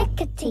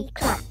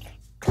 clickety-clack,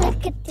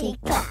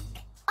 clickety-clack.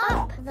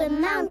 Up the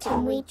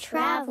mountain we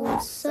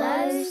travelled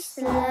so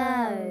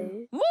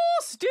slow.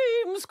 More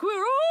steam,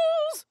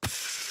 squirrels!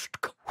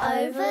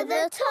 Over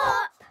the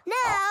top.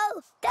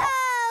 Now,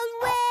 down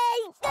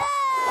we go!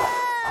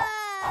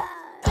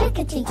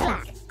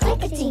 Clickety-clack,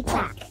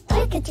 clickety-clack,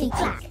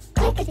 clickety-clack,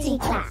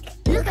 clickety-clack.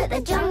 Look at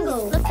the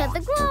jungle, look at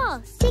the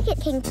grass. Ticket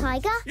King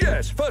Tiger.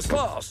 Yes, first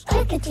class.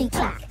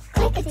 Clickety-clack,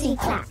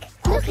 clickety-clack.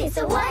 Look, it's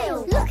a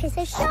whale. Look, it's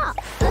a shark.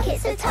 Look,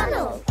 it's a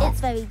tunnel. It's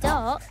very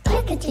dark.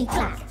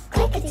 Clickety-clack,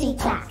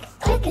 clickety-clack,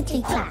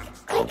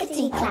 clickety-clack,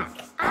 clickety-clack.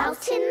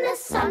 Out in the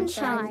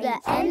sunshine, the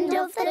end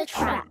of the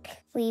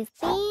track. We've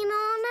been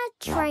on a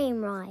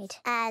train ride,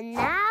 and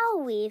now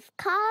we've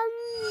come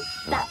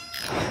back.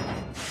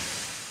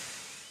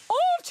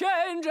 All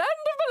change,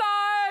 end of the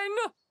line!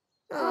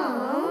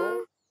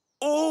 Aww.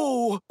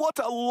 Oh, what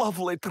a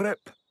lovely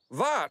trip.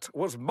 That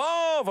was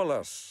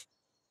marvellous.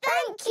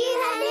 Thank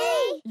you,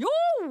 Henny.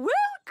 You're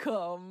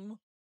welcome.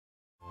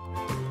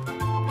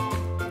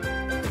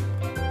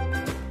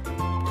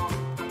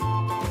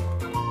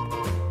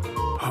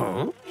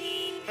 Huh?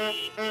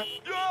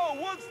 Yo,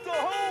 what's the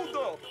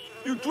hold-up?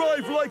 You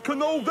drive like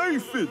an old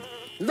aphid.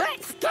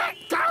 Let's get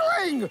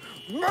going!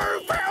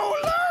 Move it or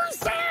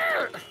lose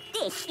it!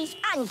 This is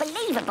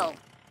unbelievable.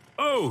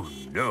 Oh,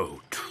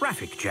 no.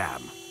 Traffic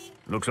jam.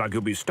 Looks like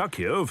you'll be stuck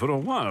here for a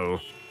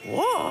while.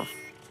 Woof.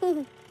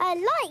 I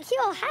like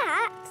your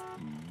hat.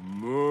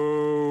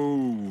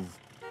 Move.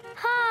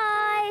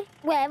 Hi.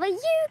 Where are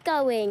you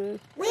going?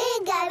 We're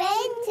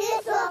going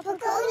to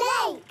Tropical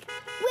Lake.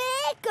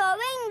 We're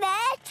going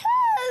there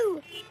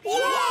too.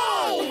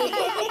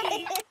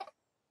 Yay!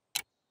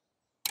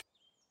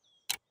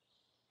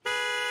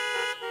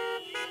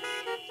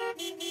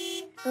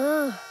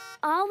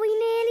 Are we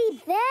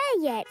nearly there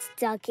yet,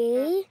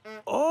 Duggee?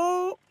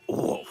 Oh,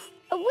 woof.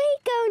 Are we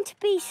going to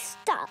be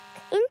stuck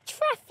in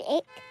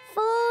traffic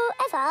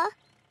forever?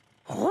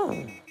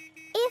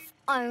 If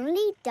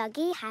only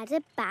Duggee had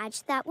a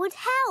badge that would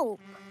help.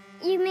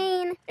 You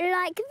mean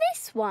like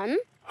this one?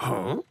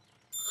 Huh?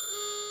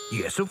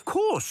 Yes, of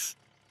course.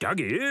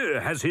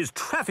 Duggee has his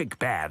traffic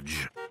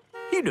badge.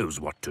 He knows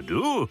what to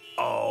do.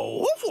 Oh,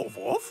 woof, woof,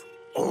 woof.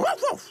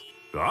 Woof, woof.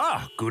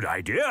 Ah, good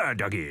idea,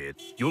 Duggee.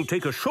 You'll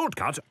take a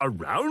shortcut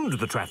around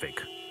the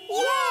traffic.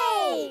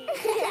 Yay!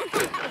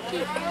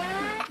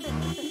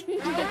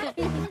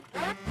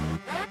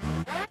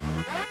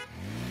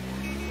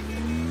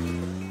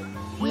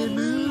 We're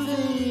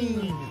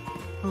moving.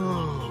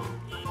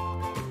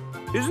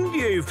 Isn't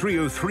the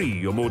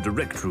A303 your more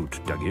direct route,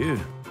 Duggee?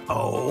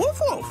 Oh, woof,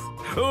 woof.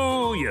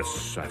 Oh,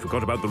 yes. I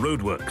forgot about the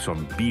roadworks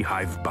on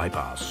Beehive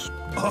Bypass.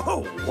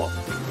 Oh, woof.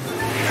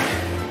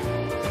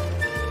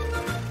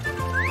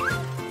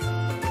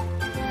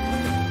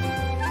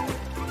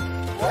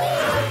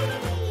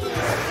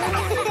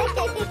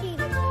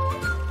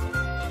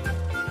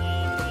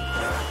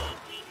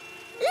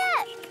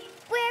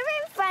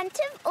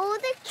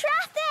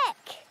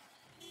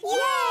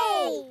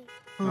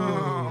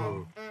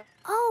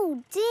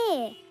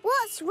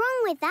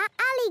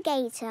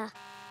 skater.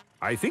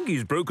 I think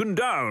he's broken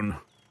down. No,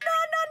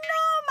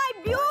 my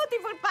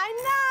beautiful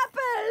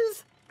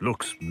pineapples!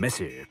 Looks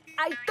messy.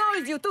 I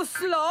told you to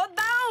slow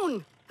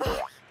down.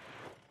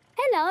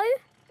 Hello.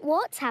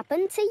 What's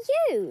happened to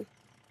you?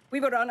 We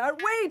were on our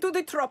way to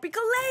the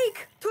tropical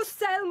lake to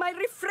sell my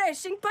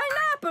refreshing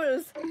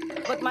pineapples.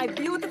 But my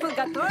beautiful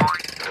gator,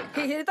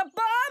 he hit a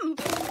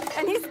bump,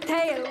 and his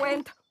tail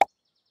went...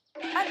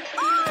 And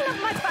all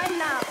of my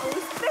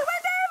pineapples, they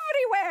went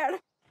everywhere,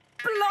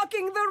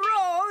 blocking the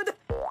road.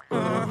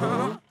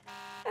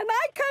 And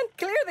I can't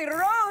clear the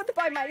road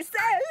by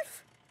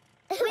myself.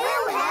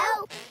 We'll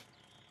help.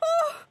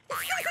 Oh.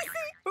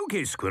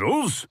 OK,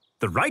 squirrels.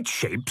 The right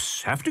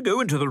shapes have to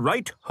go into the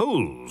right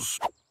holes.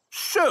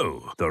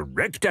 So, the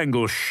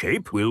rectangle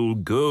shape will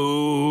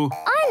go...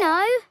 I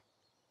know.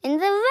 In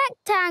the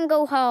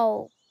rectangle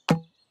hole.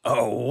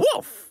 A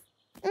wolf!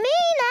 Me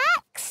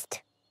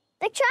next.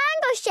 The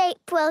triangle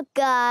shape will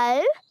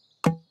go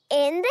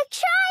in the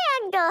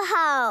triangle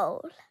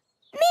hole.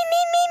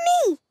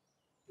 Me.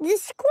 The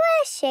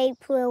square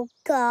shape will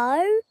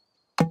go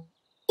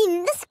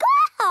in the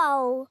square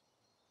hole.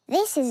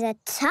 This is a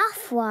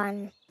tough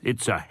one.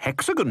 It's a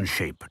hexagon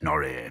shape,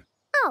 Norrie.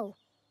 Oh,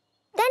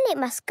 then it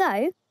must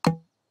go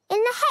in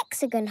the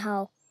hexagon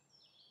hole.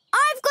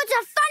 I've got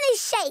a funny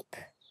shape.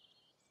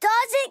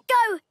 Does it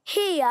go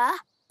here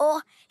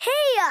or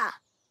here?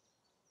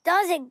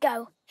 Does it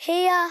go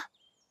here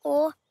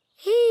or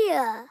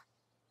here?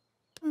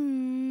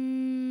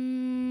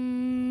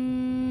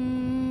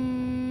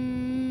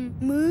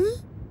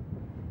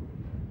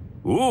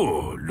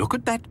 Oh, look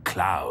at that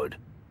cloud.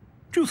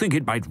 Do you think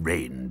it might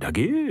rain,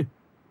 Duggee?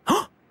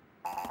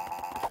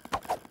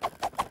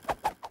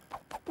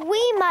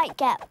 We might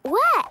get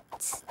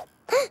wet.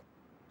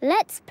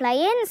 Let's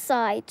play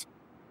inside.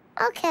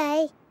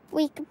 OK.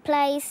 We could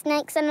play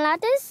snakes and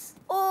ladders.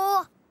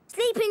 Or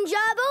sleeping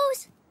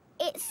gerbils.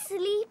 It's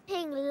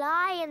sleeping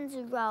lions,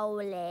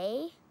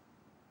 Roly.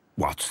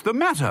 What's the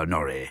matter,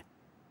 Norrie?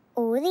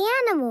 All the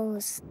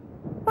animals.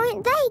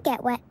 Won't they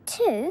get wet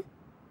too?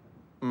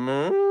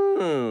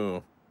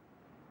 Moo.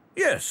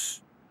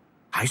 Yes.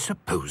 I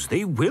suppose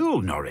they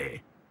will,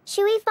 Norrie.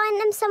 Should we find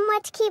them somewhere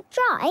to keep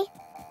dry?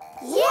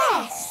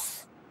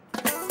 Yes!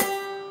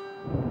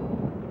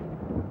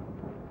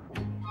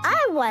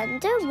 I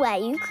wonder where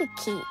you could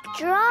keep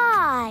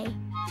dry.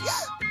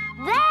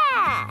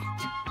 There!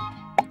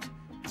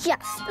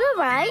 Just the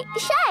right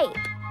shape.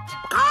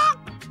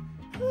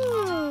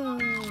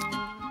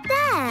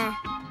 There.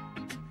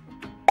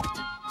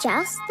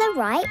 Just the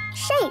right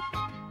shape.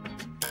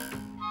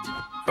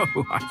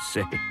 Oh, I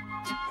see.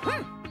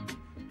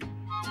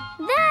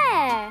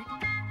 There.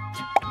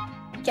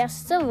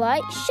 Just the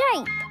right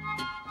shape.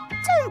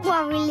 Don't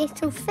worry,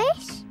 little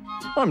fish.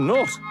 I'm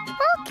not.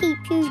 I'll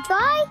keep you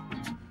dry.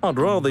 I'd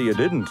rather you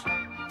didn't.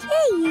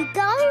 Here you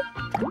go.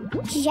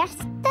 Just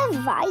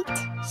the right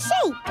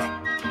shape.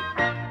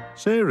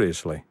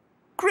 Seriously?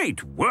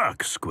 Great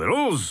work,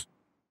 squirrels.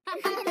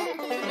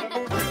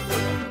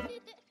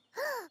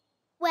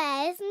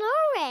 Where's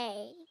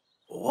Norrie?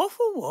 Woof,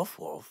 woof,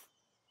 woof.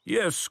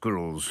 Yes,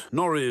 squirrels.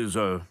 Norrie's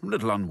a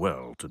little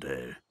unwell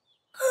today.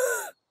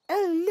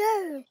 Oh,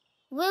 no.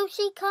 Will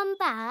she come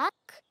back?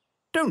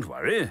 Don't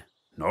worry.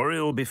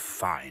 Norrie'll be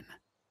fine.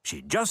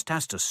 She just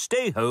has to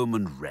stay home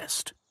and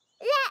rest.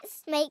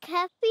 Let's make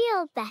her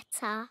feel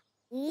better.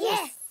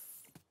 Yes.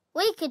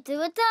 We could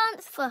do a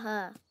dance for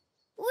her.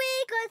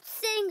 We could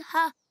sing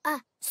her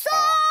a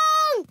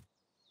song.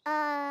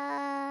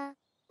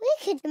 We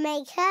could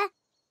make her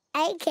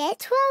a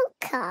get well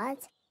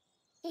card.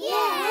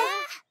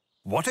 Yeah.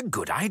 What a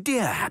good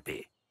idea,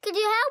 Happy. Could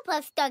you help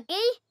us,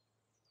 Duggee?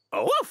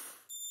 A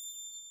woof!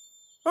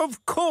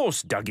 Of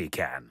course Duggee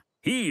can.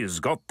 He's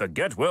got the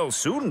Get Well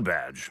Soon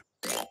badge.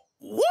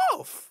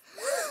 Woof!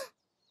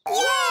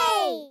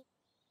 Yay!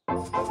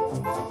 Oh,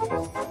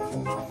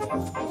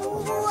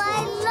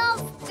 I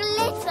love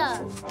glitter.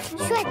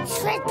 Shred,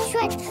 shred,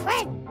 shred,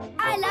 shred.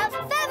 I love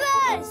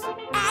feathers.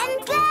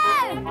 And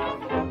glue.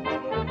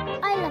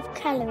 I love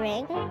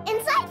colouring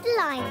inside the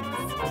lines.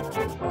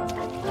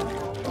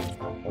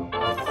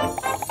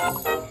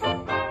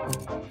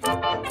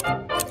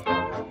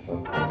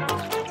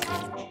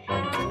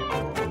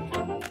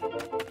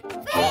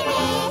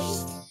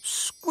 Finished!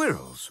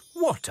 Squirrels,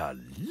 what a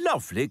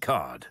lovely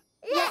card.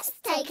 Let's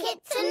take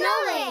it to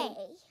Norrie.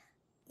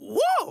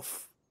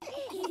 Woof!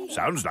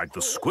 Sounds like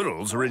the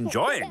squirrels are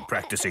enjoying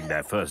practicing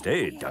their first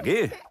aid,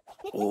 Duggee.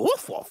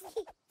 Woof, woof.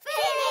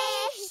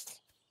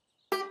 Finished!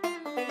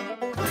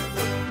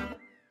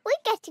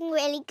 We're getting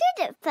really good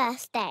at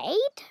first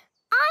aid,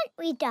 aren't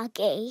we,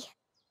 Duggee?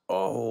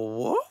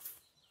 Oh, woof?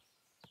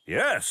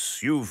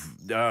 Yes, you've,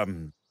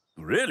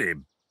 really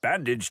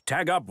bandaged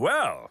Tag up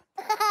well.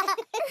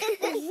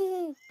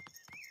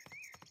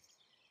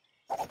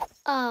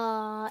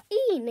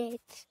 Enid.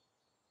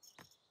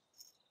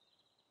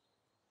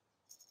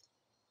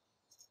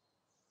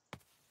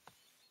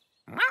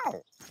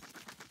 Meow.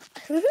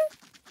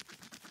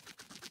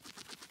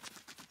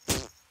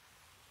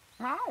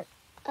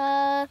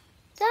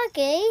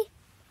 Duggee?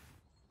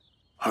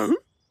 Huh?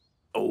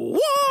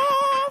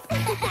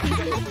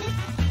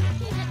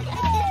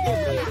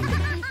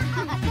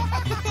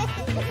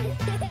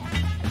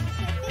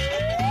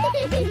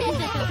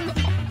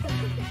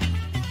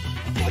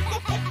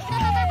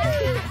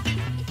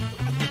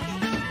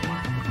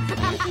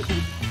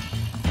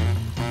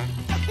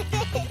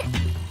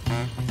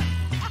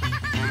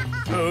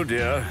 Oh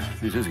dear,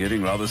 this is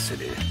getting rather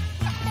silly.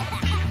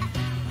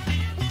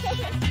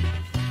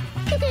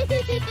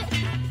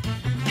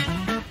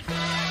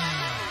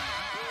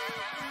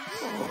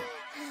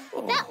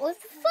 That was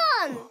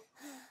fun!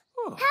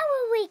 How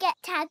will we get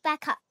Tag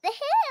back up the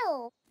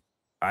hill?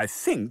 I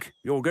think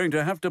you're going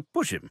to have to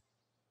push him.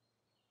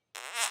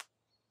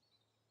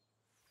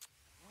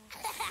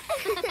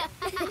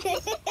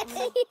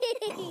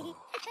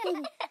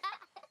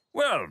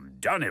 Well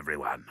done,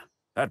 everyone.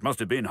 That must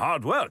have been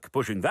hard work,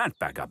 pushing that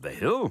back up the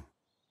hill.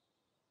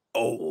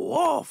 Oh,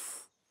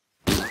 woof!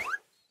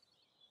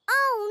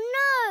 Oh,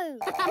 no!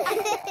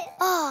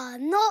 Oh,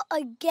 not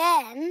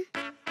again.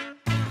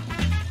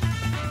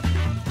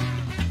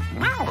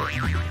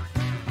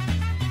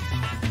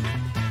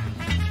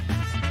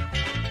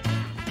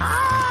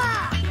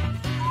 Ah!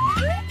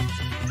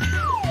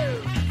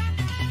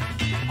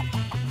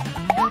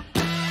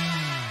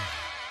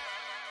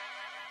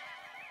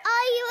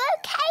 Are you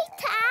okay,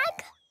 Tag?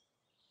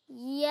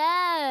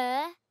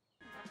 Yeah.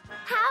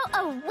 How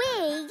are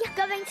we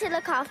going to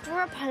look after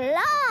a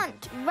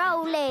plant,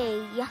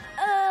 Roly?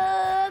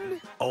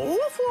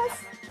 Woof,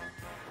 woof.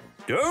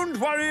 Don't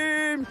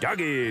worry,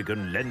 Duggee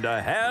can lend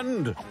a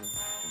hand.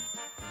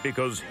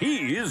 Because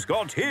he's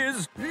got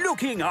his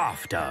looking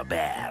after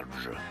badge.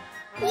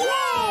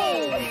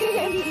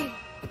 Yay!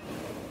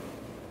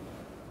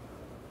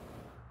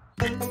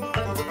 Are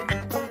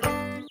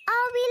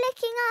we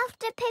looking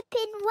after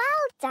Pippin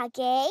well,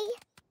 Duggee?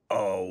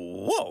 Oh,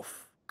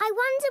 woof. I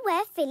wonder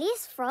where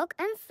Phileas Frog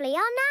and Flea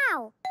are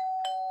now.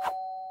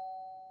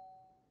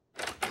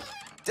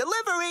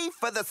 Delivery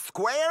for the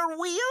square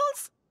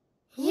wheels?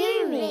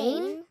 You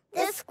mean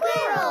the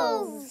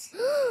squirrels?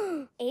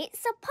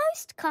 It's a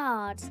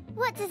postcard.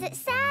 What does it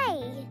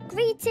say?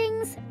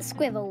 Greetings,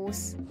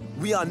 squirrels.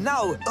 We are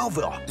now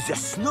over the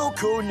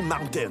snow-cone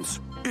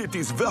mountains. It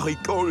is very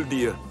cold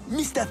here.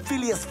 Mr.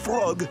 Phileas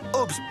Frog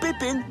hopes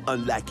Pippin,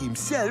 unlike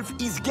himself,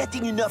 is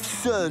getting enough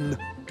sun.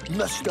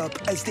 Must stop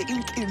as the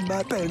ink in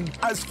my pen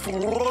has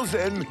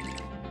frozen.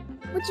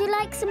 Would you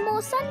like some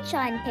more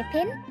sunshine,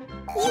 Pippin?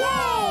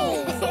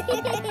 Yay!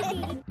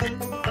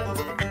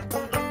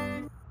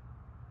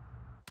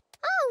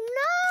 Oh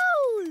no!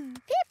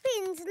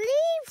 Pippin's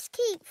leaves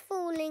keep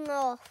falling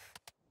off.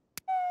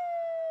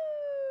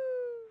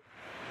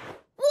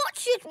 What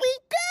should we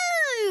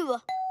do?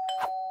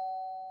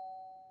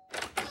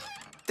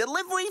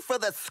 Delivery for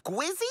the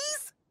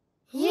squizzies?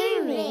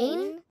 You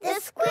mean the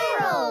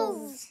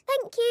squirrels?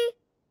 Thank you,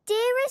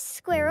 dearest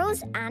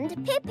squirrels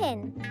and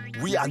Pippin.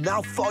 We are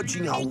now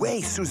forging our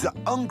way through the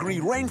hungry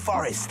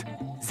rainforest.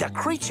 The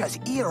creatures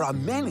here are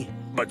many,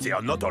 but they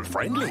are not all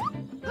friendly.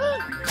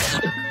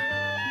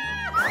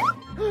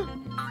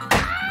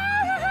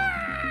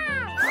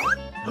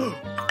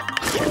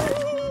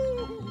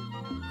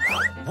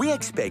 We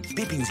expect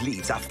Pippin's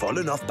leaves have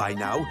fallen off by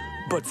now,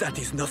 but that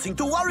is nothing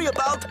to worry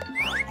about.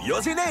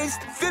 Yours in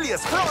haste,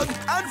 Phileas Frog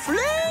and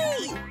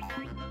Flea!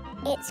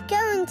 It's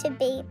going to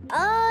be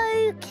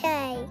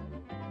okay.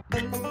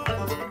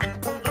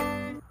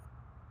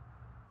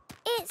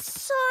 It's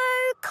so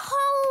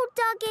cold,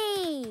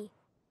 Duggee.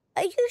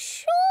 Are you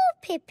sure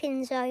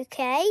Pippin's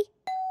okay?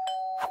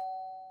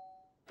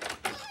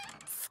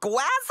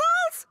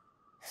 Squazzles?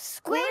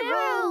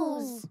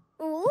 Squirrels!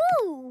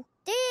 Ooh,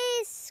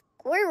 dear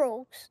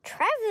squirrels.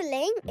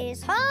 Travelling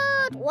is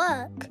hard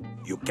work.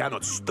 You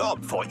cannot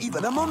stop for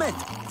even a moment.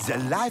 The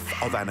life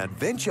of an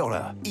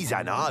adventurer is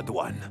an hard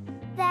one.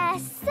 They're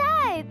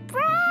so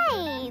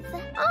brave.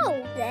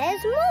 Oh,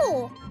 there's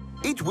more.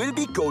 It will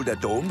be cold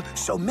at home,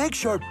 so make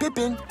sure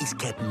Pippin is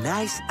kept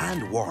nice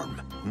and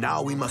warm.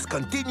 Now we must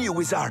continue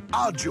with our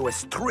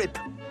arduous trip.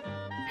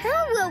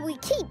 How will we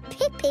keep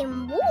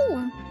Pippin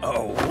warm?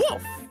 Oh,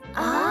 woof!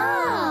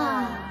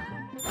 Ah!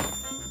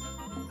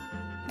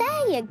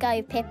 There you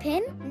go,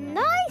 Pippin.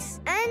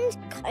 Nice and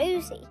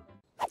cosy.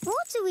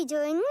 What are we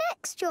doing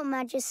next, Your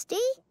Majesty?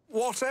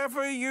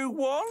 Whatever you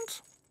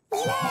want.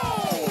 Yay!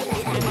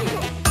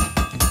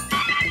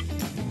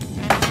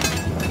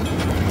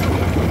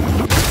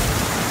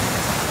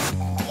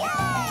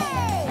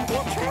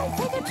 Watch out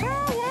for the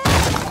tower!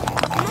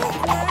 Look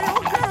where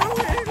you're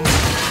going!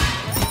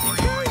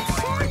 Go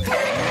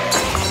excited!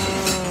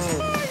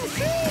 I'm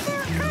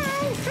Fever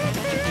Cow from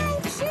the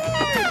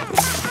outside!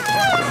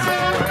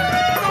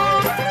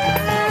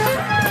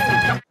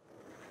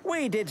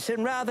 We did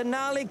some rather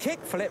gnarly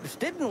kickflips,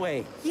 didn't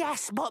we?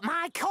 Yes, but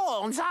my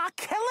corns are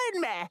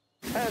killing me.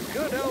 A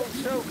good old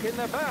soak in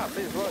the bath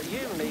is what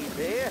you need,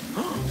 dear.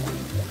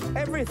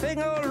 Everything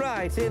all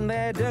right in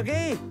there,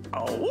 Duggee?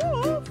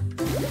 Oh,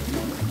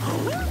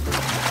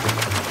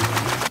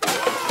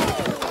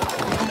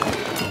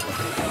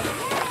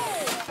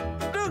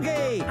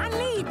 Duggee! I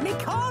need me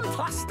corn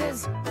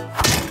plasters.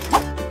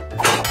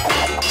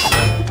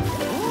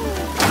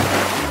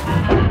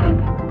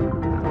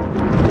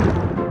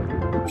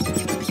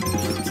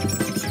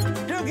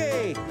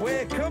 Duggee,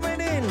 we're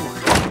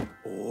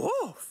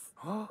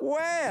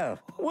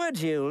Would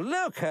you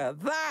look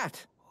at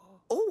that?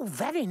 Oh,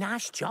 very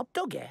nice job,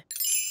 Duggee.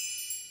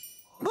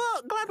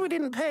 But glad we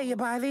didn't pay you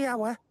by the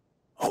hour.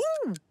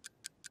 Oh!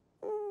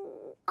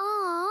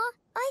 Aw,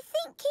 I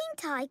think King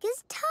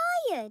Tiger's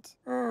tired.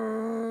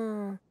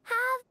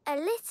 Have a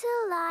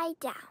little lie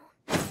down.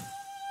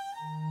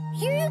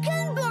 You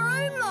can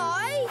borrow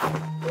my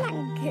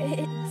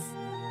blankets.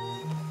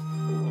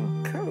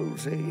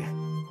 Cozy.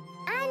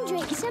 And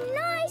drink some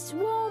nice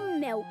warm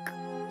milk.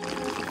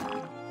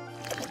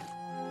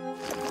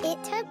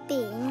 It had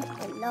been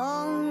a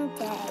long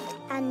day,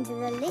 and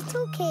the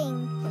little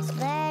king was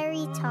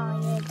very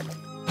tired.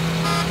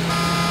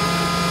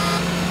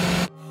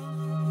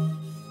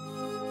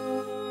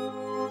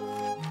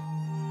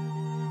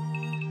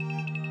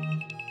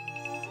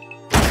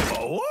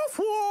 Woof,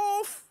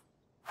 woof!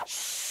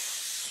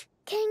 Shh!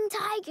 King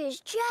Tiger's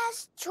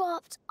just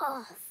dropped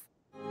off.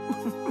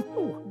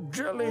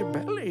 Jelly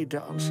belly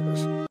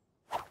dancers.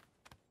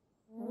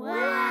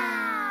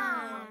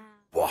 Wow!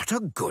 What a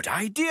good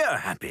idea,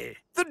 Happy.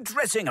 The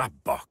dressing up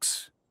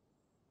box.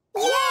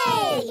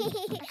 Yay!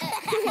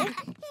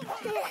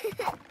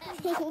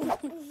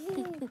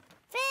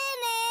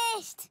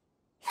 Finished!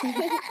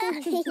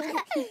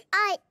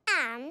 I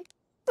am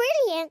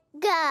Brilliant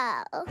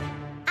Girl.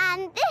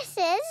 And this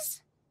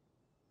is...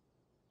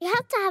 You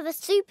have to have a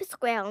Super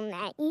Squirrel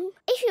name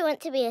if you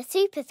want to be a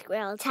Super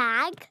Squirrel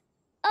Tag.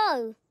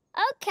 Oh,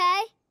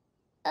 okay.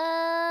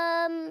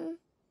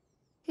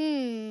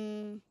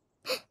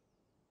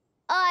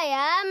 I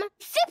am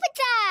Super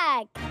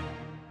Tag.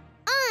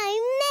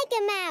 I'm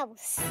Mega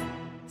Mouse.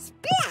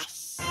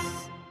 Splash!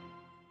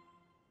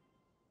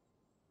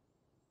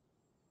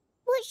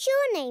 What's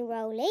your name,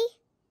 Roly?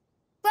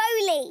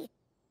 Roly.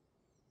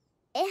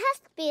 It has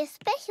to be a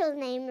special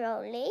name,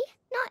 Roly,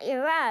 not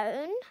your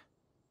own.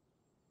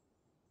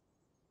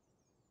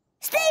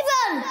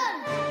 Stephen!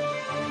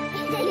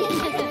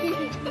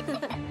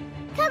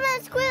 Come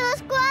on, Squirrel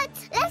Squad.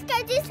 Let's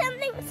go do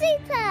something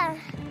super.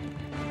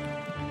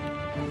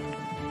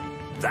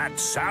 That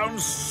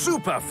sounds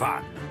super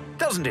fun,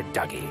 doesn't it,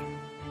 Duggee?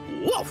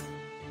 Woof!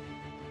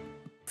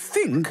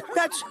 Think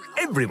that's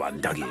everyone,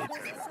 Duggee.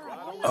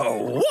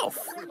 Oh, woof!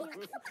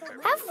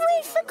 Have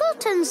we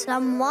forgotten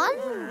someone?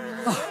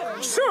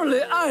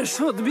 Surely I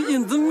should be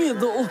in the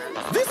middle.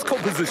 This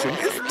composition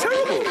is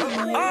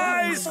terrible.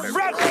 Eyes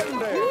front!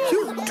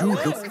 You do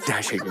look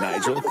dashing,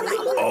 Nigel.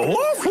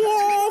 Off,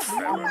 off!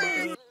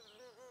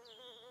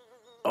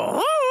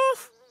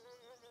 Off!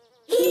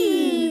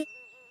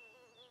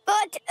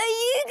 But are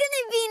you going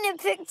to be in a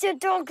picture,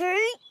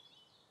 Duggee?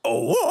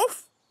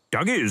 Off!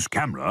 Duggee's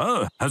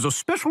camera has a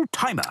special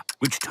timer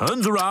which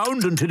turns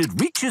around until it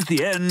reaches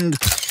the end,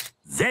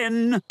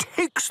 then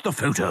takes the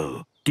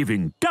photo,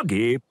 giving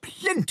Duggee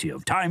plenty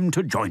of time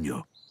to join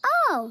you.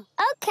 Oh,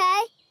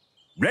 okay.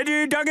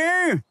 Ready,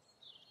 Duggee?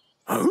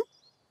 Oh?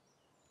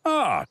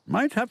 Ah,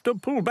 might have to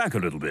pull back a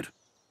little bit.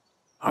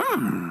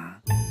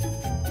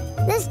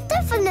 There's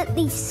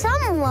definitely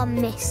someone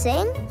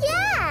missing.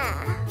 Yeah.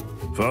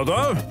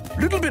 Further,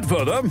 little bit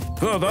further,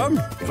 further,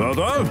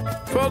 further,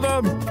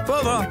 further,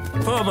 further,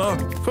 further,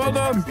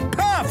 further.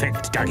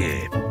 Perfect,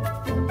 Duggee.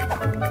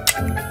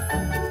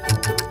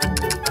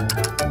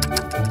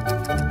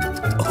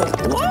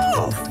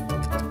 Woof!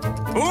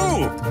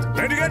 Ooh,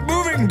 better get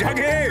moving,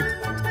 Duggee.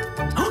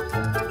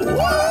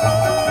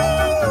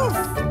 Woof!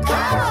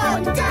 Come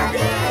on,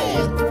 Duggee!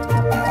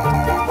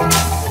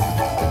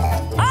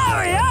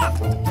 Hurry up!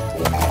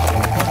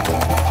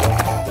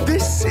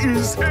 This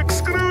is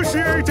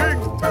excruciating.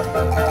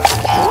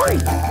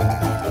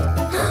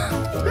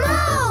 No!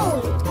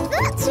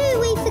 That's who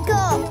we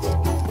forgot.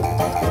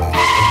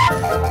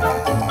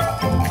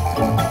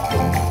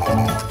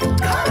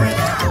 Hurry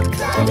up,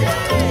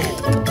 Duggee!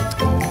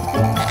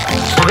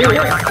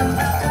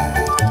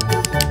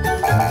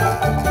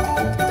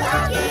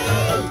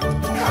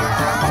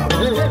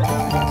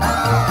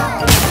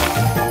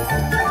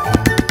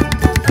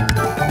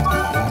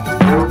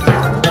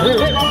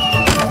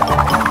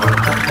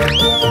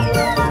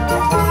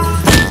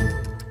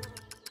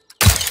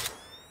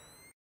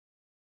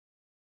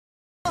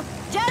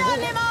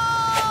 Geronimo!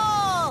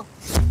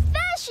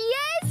 There she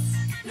is!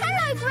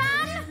 Hello,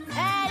 Gran!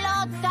 Hello,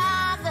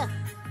 Tag!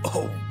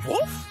 Oh,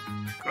 woof!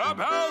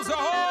 Clubhouse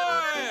ahoy!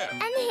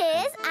 And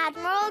here's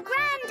Admiral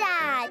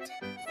Grandad.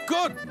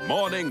 Good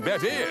morning,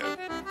 Betty.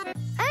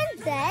 And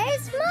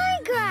there's my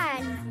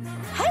Gran.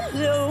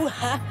 Hello,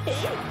 Happy.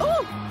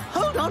 Oh,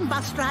 hold on,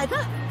 bus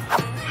driver.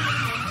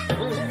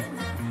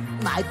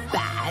 My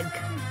bag.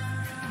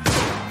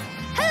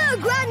 Hello,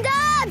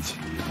 Grandad!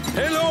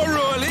 Hello,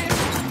 Roly.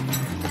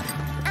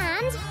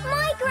 And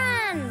my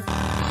Gran.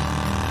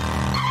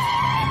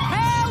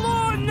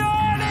 Hello,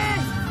 Norrie!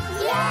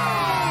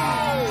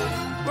 Yay!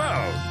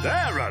 Well,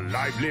 they're a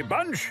lively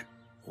bunch.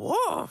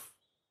 Woof!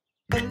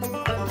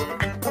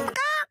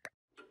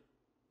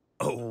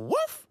 Oh,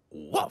 woof,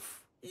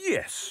 woof.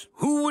 Yes,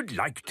 who would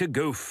like to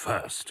go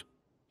first?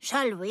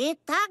 Shall we,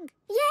 Tag?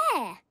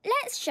 Yeah,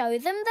 let's show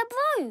them the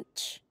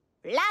brooch.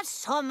 Last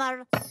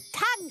summer,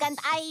 Tag and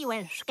I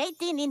went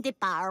skating in the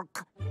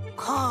park.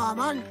 Come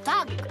on,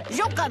 Tag.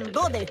 You can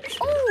do this.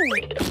 Oh,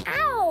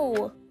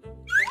 ow!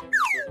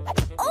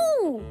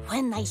 Oh!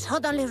 When I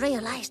suddenly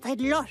realized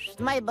I'd lost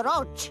my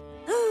brooch.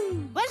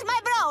 Where's my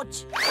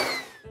brooch?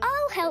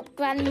 I'll help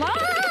Grandma.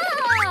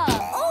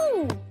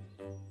 Oh!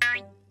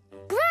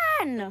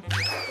 Gran!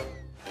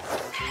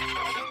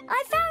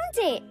 I found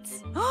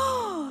it.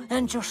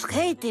 And you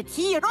skated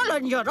here all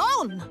on your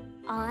own.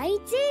 I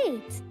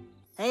did.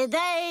 A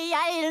day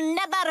I'll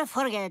never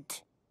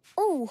forget.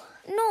 Oh,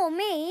 nor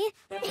me.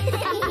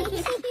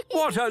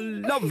 What a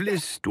lovely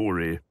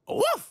story.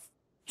 Woof!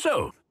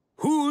 So,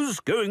 who's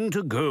going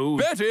to go?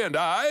 Betty and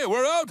I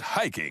were out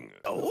hiking.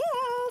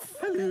 Woof!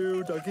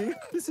 Hello, Duggee.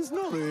 This is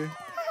Norrie.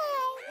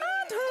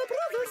 And her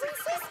brothers and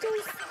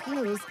sisters.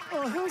 Yes,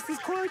 our house is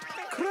quite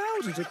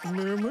crowded at the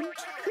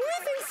moment. We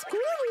think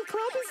Squirrel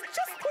Club is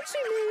just what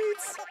she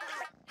needs.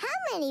 How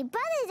many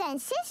brothers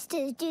and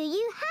sisters do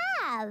you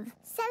have?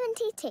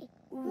 72.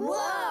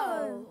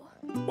 Whoa!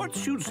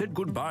 Once you'd said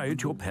goodbye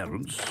to your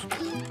parents,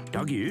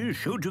 Duggee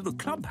showed you the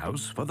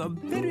clubhouse for the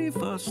very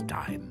first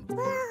time.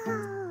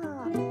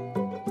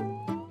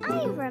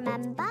 I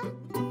remember.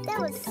 There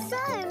were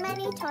so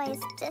many toys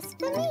just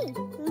for me.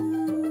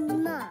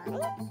 Mine.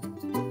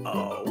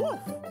 Oh,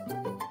 woof!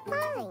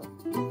 Mine.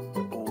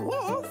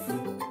 Woof!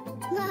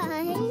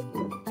 Mine.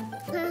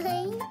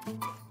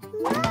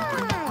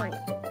 Mine.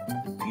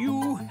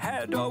 You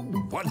had a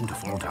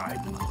wonderful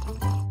time.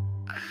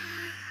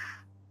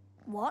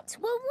 What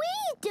were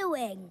we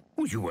doing?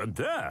 Oh, you weren't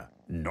there.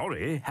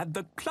 Norrie had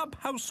the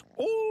clubhouse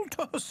all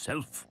to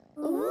herself.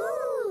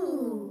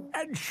 Ooh.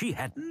 And she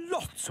had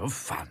lots of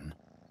fun.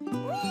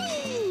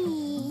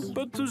 Whee!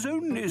 But there's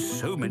only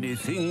so many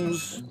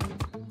things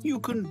you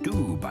can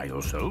do by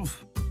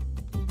yourself.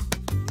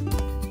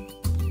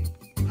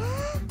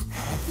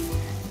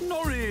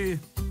 Norrie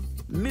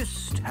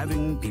missed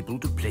having people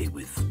to play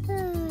with.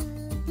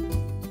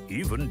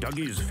 Even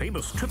Duggee's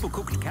famous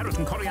triple-cooked carrot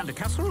and coriander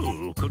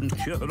casserole couldn't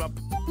cheer her up.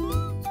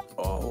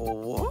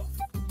 Oh,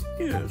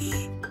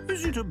 Yes.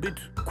 Is it a bit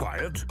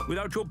quiet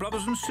without your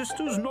brothers and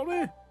sisters,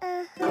 Norrie?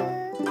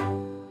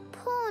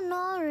 Poor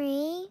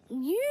Norrie.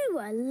 You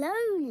were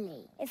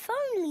lonely. If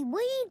only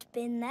we'd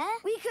been there,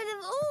 we could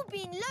have all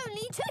been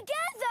lonely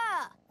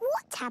together.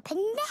 What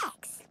happened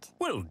next?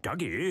 Well,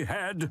 Duggee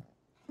had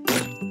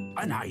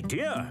an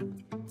idea.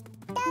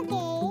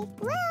 Duggee,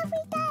 where are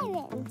we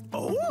going?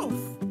 Oh!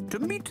 To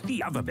meet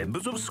the other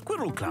members of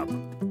Squirrel Club,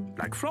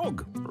 like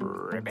Frog,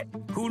 Ribbit,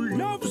 who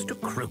loves to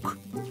croak.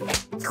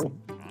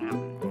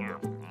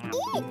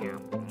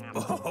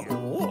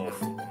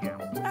 woof!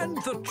 And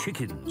the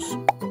chickens,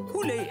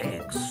 who lay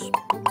eggs.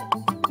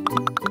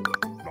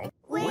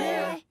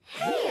 We're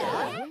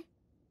here.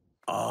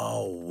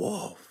 Oh,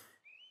 woof!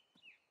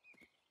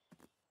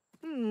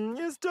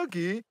 Yes,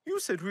 Duggee, you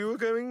said we were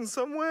going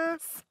somewhere.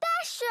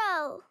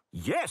 Special.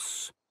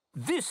 Yes,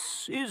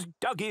 this is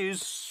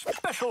Duggee's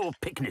special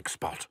picnic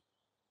spot.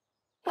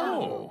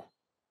 Oh.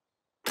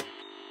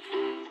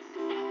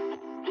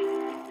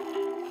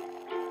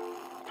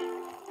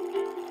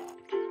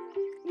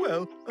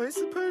 Well, I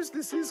suppose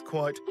this is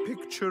quite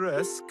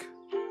picturesque.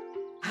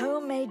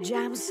 Homemade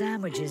jam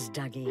sandwiches,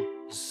 Duggee.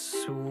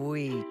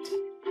 Sweet.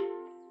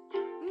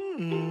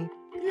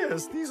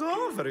 Yes, these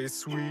are very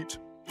sweet.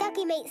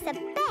 Duggee makes the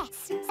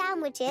best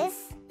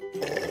sandwiches.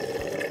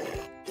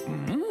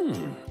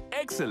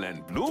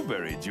 Excellent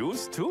blueberry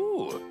juice,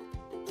 too.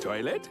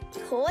 Toilet?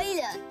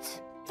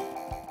 Toilet.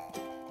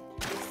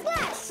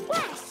 Splash,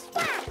 splash,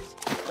 splash.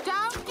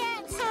 Don't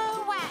get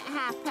too wet,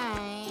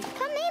 Happy.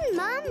 Come in,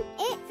 Mum.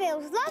 It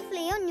feels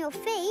lovely on your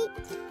feet.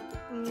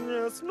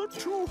 Yes, not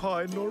too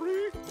high,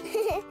 Norrie.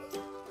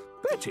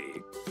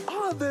 Betty,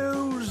 are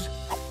those...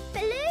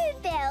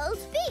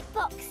 Bluebells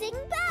beatboxing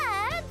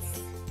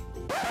birds.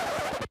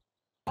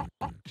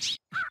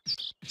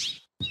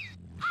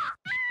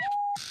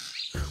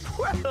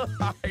 Well,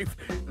 I've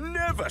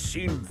never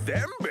seen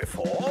them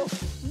before.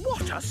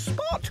 What a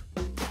spot!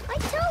 I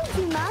told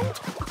you, Mum.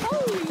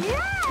 Oh,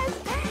 yes!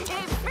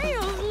 It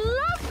feels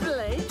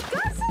lovely,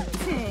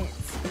 doesn't it?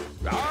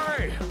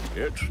 Aye,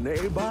 it's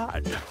nae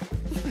bad.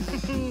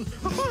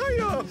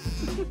 Hiya!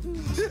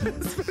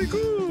 Yes, very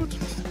good.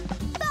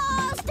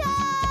 Faster!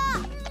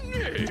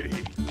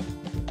 Yay.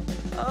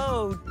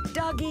 Oh,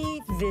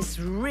 Duggee, this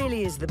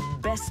really is the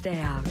best day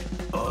out.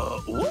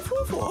 Woof,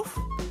 woof, woof.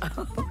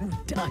 Oh,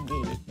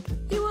 Duggee,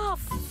 you are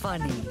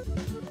funny.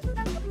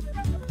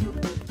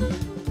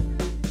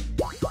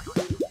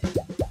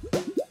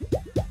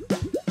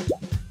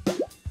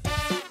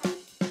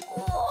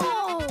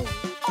 Whoa!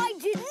 I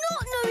did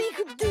not know he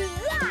could do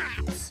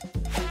that!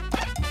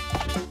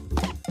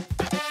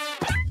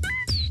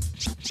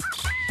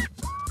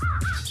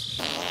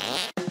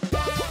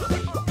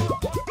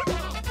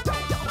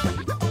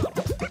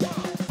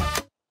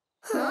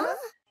 Huh?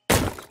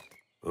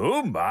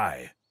 Oh,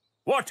 my.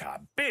 What a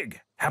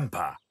big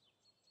hamper.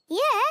 Yeah,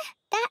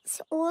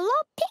 that's all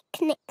our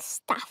picnic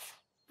stuff.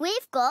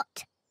 We've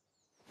got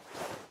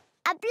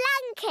a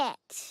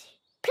blanket,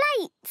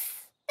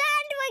 plates,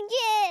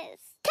 sandwiches,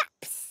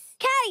 cups,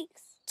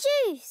 cakes,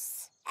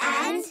 juice,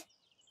 and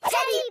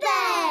Teddy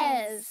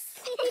bears!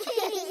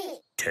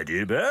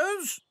 Teddy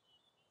bears?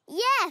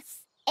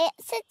 Yes,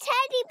 it's a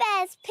teddy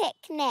bear's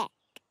picnic.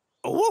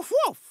 Woof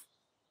woof.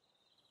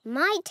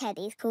 My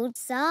teddy's called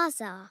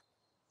Zaza.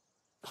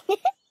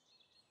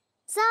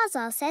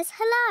 Zaza says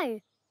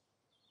hello.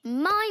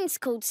 Mine's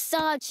called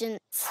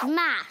Sergeant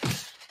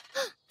Smash.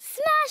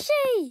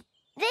 Smashy!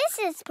 This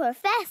is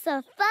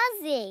Professor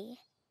Fuzzy.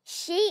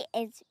 She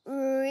is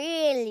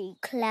really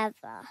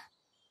clever.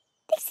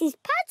 This is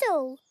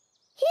Puddle.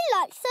 He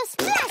likes to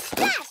splash,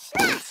 splash,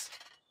 splash.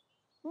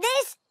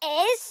 This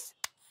is...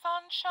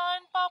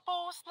 Sunshine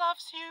Bubbles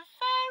loves you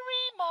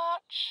very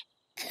much.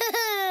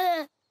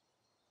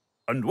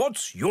 And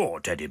what's your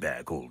teddy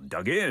bear called,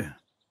 Duggee?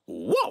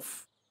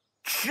 Woof!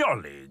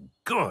 Jolly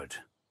good.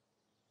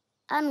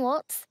 And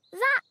what's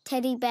that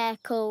teddy bear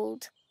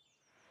called?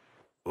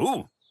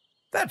 Ooh,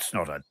 that's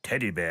not a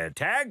teddy bear,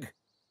 Tag.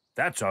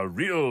 That's a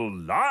real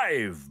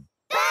live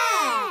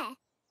bear!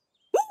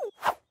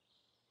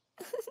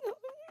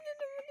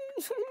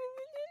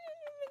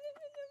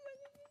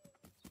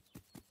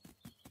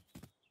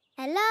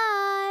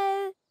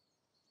 Hello?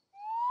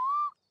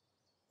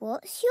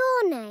 What's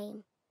your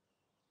name?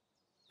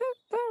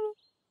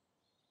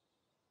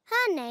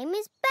 Her name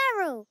is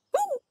Beryl.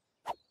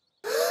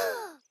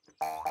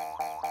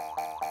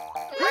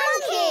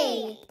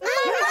 Monkey!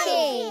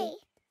 Monkey!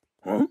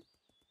 Huh?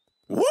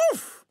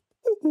 Woof!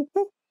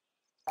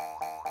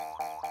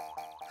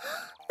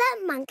 That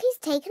monkey's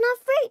taken our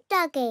fruit,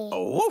 Duggee.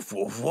 Woof,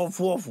 woof, woof,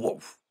 woof,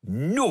 woof.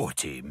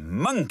 Naughty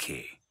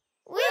monkey.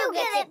 We'll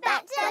get it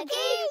back,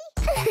 Duggee.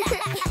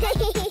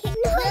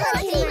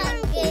 Naughty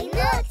monkey,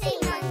 naughty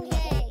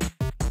monkey.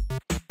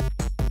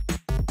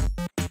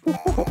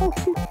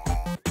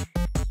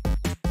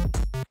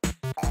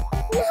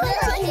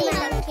 Naughty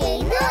monkey,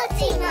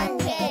 naughty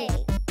monkey.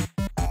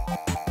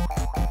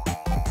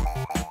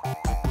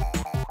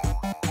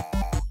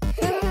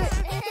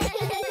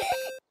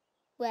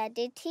 Where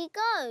did he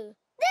go?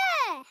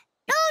 There!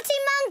 Naughty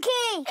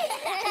monkey!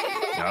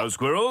 Now,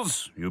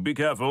 squirrels, you be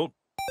careful.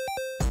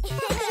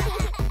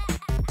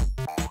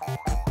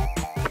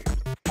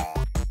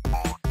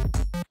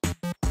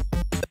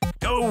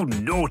 Oh,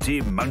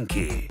 naughty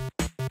monkey.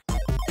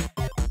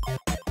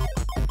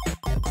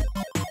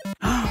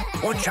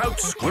 Watch out,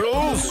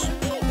 squirrels!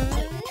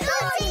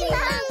 Naughty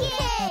monkey!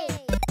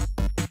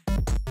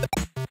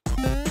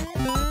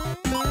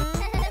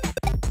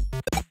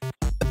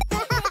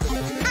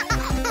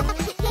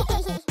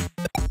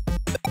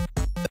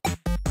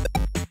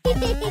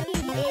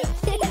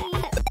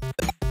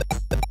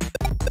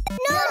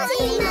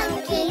 Naughty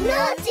monkey,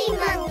 naughty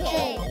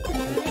monkey!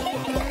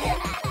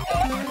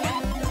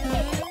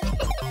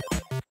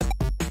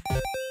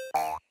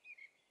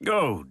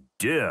 Oh,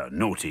 dear,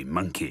 naughty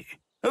monkey.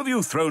 Have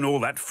you thrown all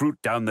that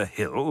fruit down the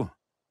hill?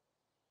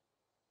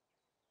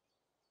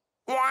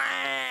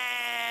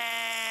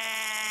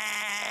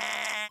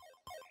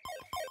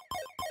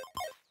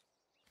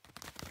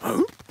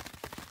 Huh?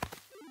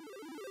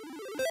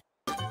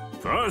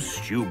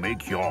 First, you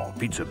make your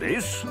pizza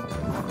base.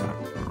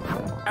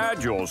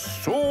 Add your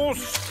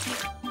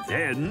sauce.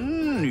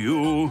 Then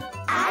you...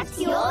 Add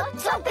your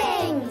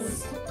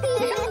toppings!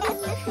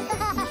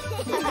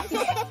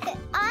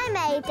 I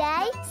made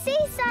a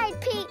seaside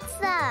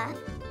pizza.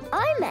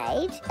 I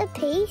made a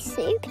pea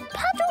soup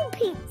puddle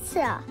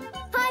pizza.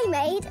 I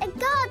made a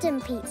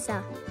garden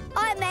pizza.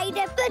 I made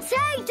a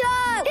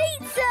potato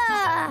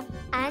pizza.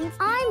 And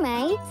I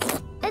made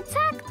a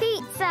tag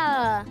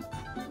pizza.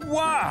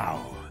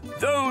 Wow!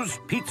 Those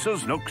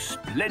pizzas look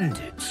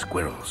splendid,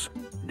 squirrels.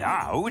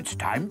 Now it's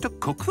time to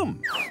cook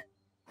them.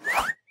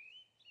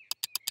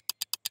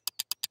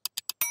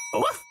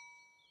 Oof.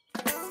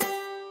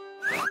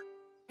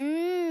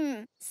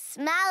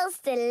 Smells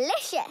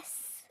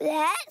delicious.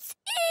 Let's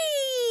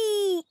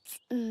eat.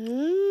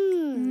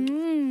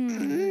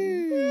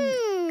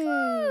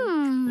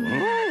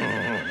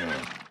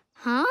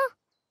 Huh?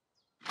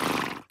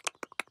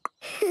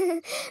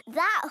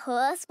 That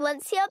horse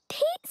wants your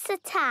pizza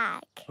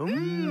tag.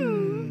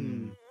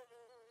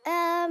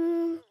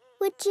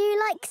 Would you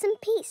like some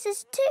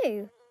pizzas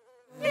too?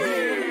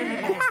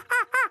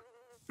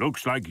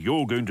 Looks like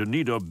you're going to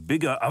need a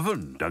bigger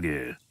oven,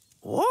 Duggee.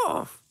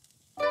 Woof!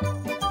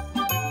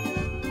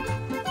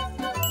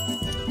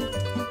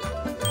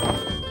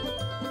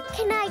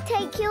 Can I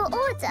take your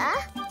order?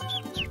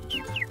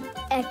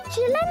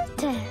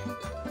 Excelente.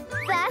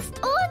 First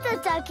order,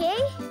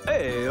 Duggee.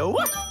 Hey,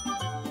 what?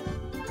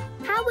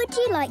 How would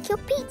you like your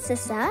pizza,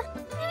 sir?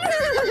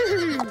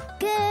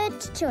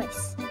 Good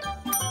choice.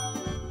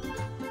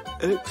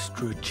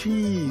 Extra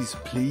cheese,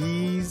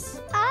 please.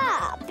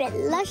 Ah,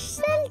 Bella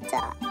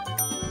Scelta.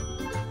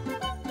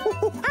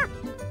 Ooh,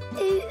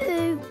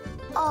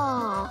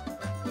 ah.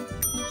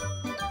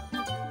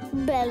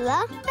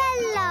 Bella,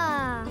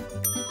 Bella.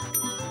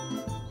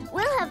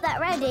 We'll have that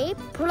ready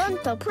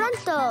pronto,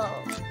 pronto.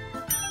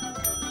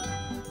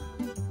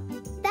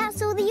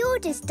 That's all the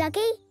orders,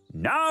 Duggee.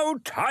 Now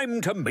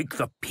time to make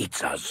the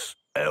pizzas.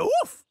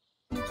 Woof!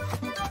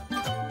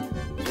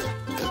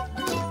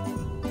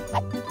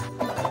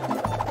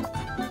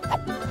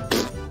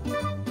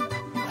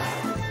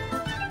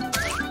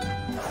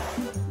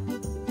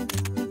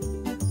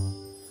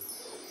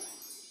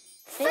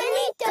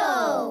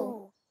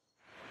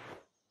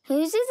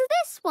 chooses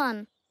this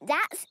one.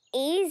 That's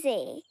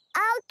easy.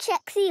 I'll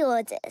check the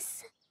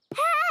orders.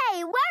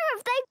 Hey, where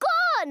have they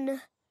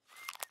gone?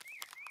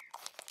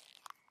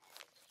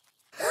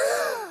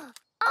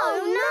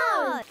 Oh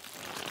no!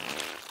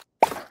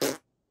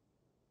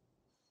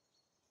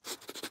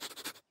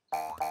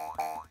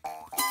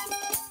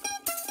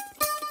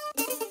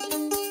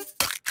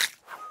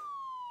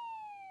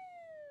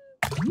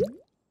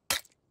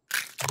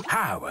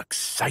 How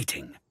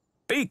exciting!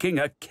 Baking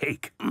a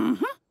cake.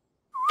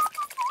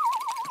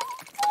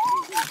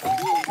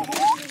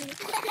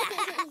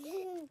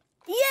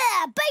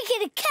 Yeah,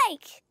 baking a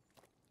cake!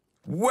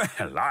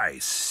 Well, I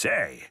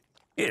say.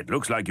 It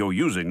looks like you're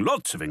using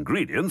lots of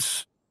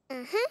ingredients.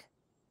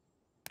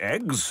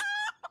 Eggs,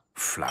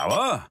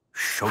 flour,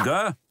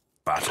 sugar,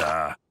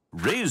 butter,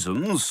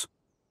 raisins,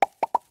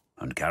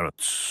 and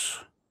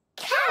carrots.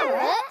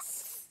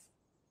 Carrots?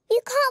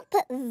 You can't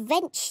put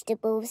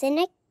vegetables in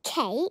a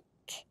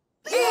cake.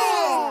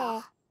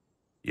 Yeah.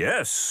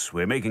 Yes,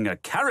 we're making a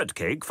carrot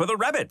cake for the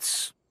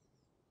rabbits.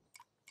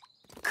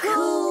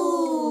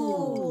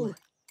 Cool!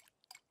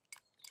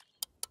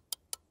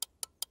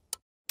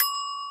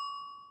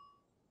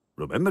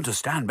 Remember to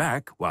stand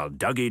back while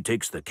Duggee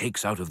takes the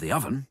cakes out of the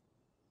oven.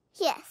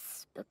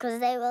 Yes, because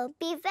they will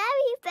be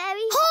very,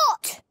 very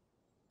hot!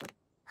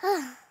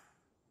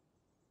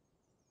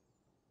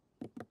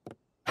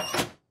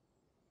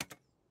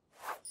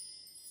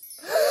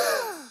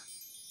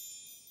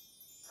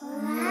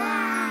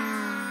 Wow!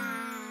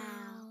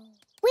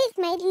 We've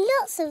made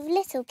lots of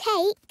little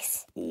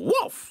cakes.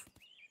 Woof!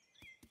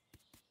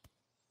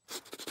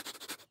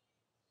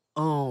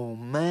 Oh,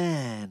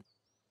 man.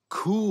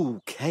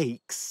 Cool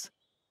cakes.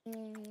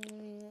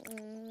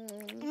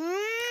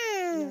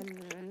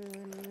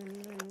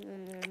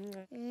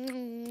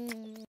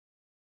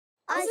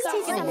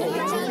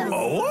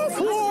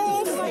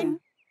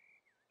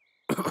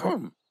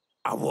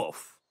 A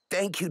wolf.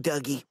 Thank you,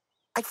 Duggee.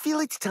 I feel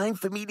it's time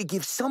for me to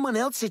give someone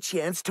else a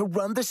chance to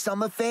run the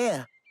summer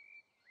fair.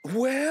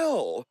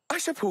 Well, I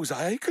suppose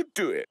I could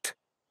do it.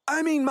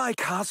 I mean, my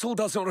castle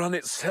doesn't run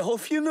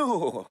itself, you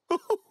know.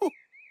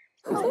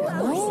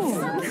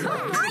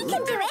 I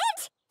can do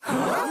it!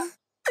 Huh?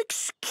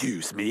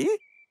 Excuse me?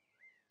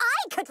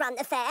 I could run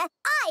the fair.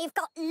 I've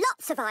got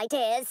lots of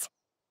ideas.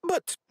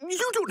 But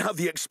you don't have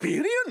the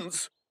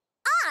experience.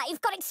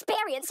 I've got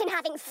experience in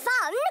having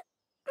fun.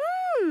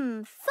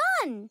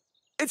 Fun.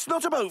 It's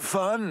not about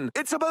fun.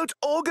 It's about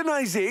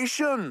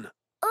organization.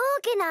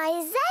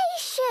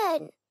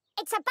 Organisation.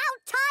 It's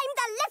about time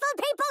the little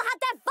people had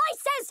their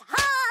voices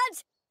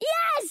heard.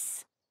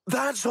 Yes!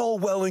 That's all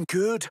well and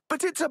good,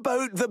 but it's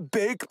about the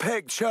big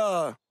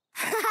picture.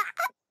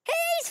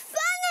 He's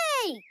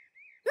funny!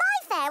 My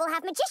fair will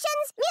have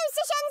magicians,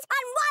 musicians,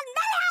 and 1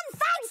 million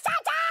things to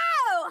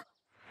do!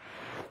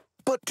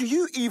 But do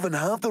you even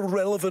have the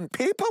relevant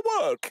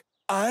paperwork?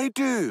 I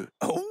do.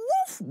 Oh,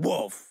 woof,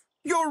 woof.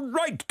 You're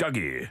right,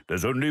 Duggee.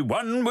 There's only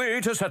one way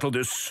to settle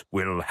this.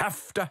 We'll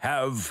have to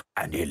have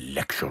an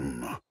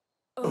election.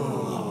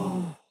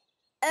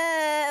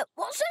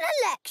 What's an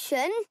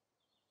election?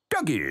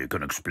 Duggee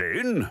can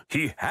explain.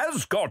 He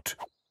has got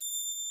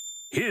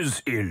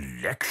his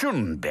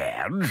election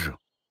badge.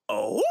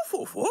 Woof,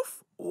 woof,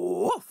 woof,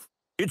 woof.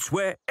 It's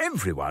where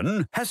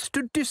everyone has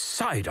to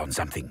decide on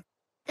something.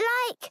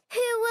 Like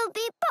who will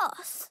be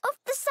boss of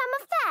the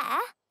summer fair?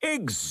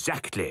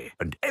 Exactly.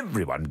 And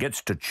everyone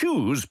gets to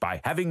choose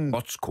by having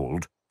what's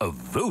called a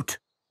vote.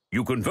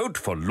 You can vote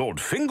for Lord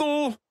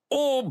Fingal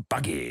or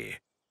Buggy.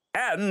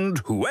 And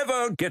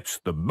whoever gets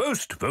the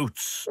most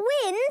votes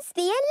Wins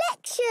the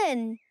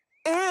election.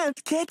 And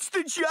gets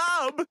the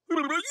job.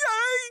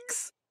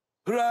 Yikes!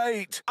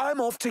 Right, I'm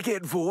off to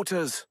get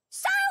voters.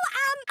 So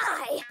am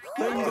I.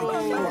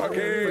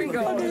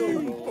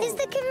 Is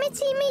the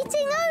committee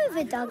meeting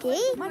over,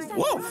 Duggee?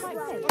 Woof!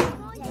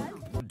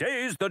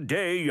 Today's the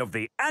day of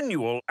the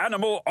annual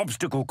animal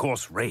obstacle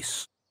course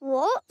race.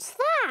 What's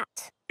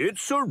that?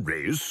 It's a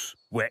race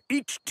where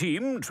each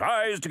team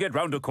tries to get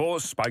round a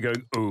course by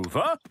going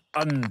over,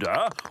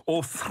 under,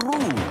 or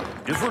through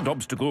different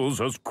obstacles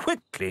as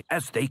quickly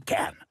as they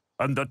can.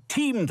 And the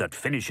team that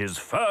finishes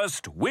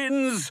first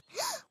wins...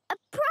 A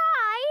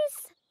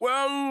prize?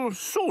 Well,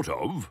 sort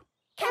of.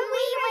 Can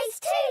we race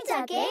too,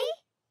 Duggee?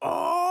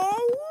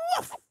 Oh,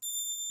 woof!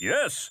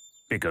 Yes,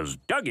 because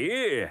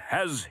Duggee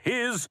has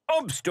his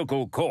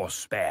obstacle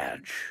course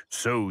badge.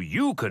 So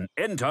you can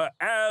enter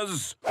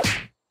as...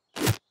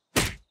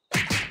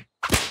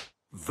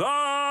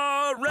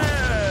 the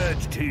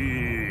Red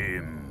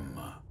Team.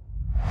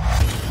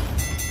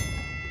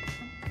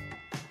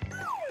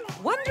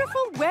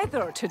 Wonderful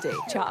weather today,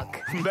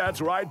 Chuck. That's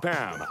right,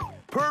 Pam.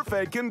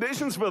 Perfect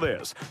conditions for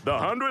this. The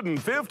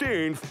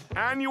 115th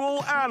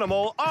Annual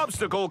Animal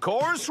Obstacle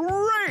Course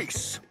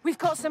Race. We've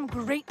got some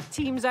great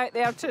teams out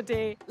there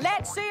today.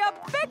 Let's say a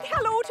big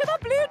hello to the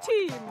blue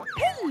team.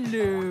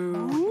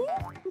 Hello.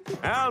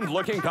 And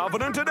looking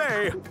confident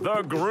today,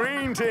 the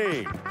Green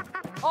Team.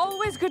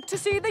 Always good to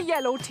see the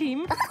yellow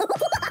team.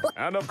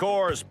 And of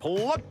course,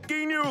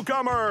 plucky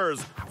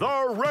newcomers,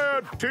 the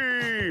red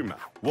team.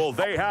 Will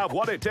they have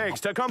what it takes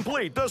to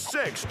complete the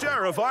 6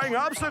 terrifying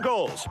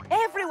obstacles?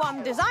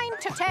 Everyone designed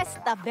to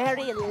test the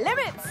very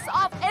limits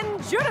of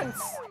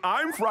endurance.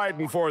 I'm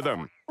frightened for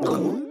them.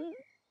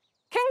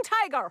 King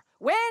Tiger,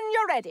 when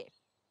you're ready.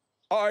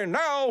 I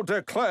now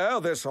declare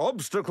this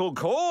obstacle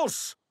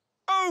course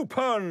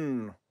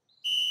open.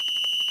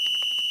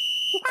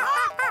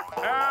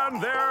 And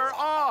they're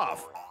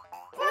off.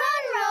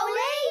 Run,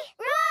 Roly!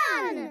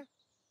 Run!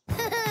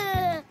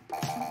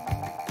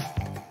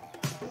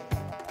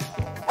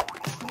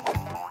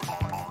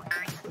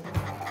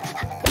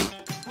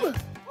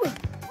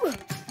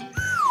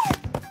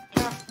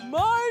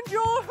 Mind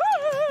your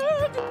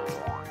head!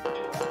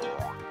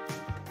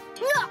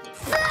 Not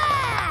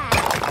fair!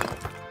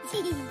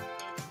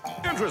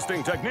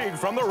 Interesting technique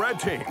from the red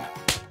team.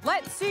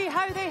 Let's see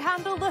how they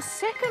handle the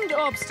second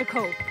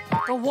obstacle,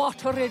 the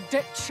watery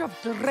ditch of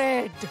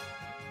dread.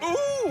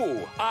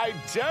 Ooh, I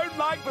don't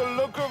like the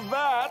look of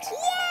that.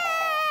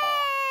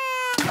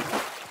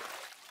 Yeah!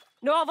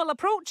 Novel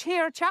approach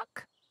here,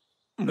 Chuck.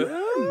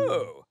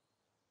 Oh.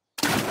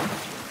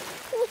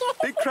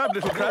 Big crab,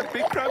 little crab,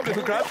 big crab,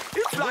 little crab.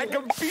 It's like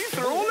a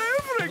beater all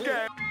over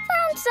again.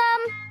 Found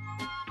some.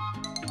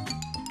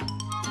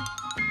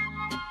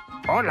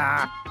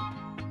 Hola.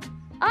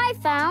 I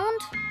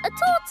found a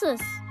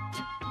tortoise.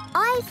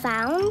 I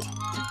found...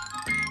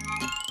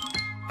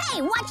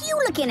 Hey, what you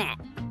looking at?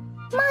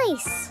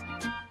 mice.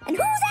 And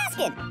who's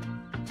asking?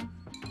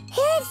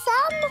 Here's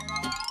some.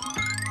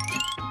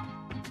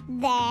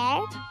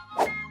 There.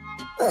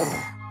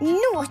 Ugh,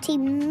 naughty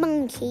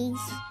monkeys.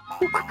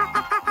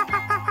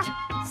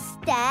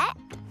 Step,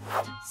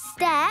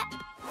 step,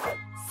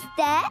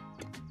 step,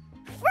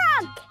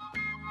 frog.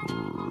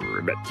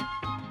 Ribbit.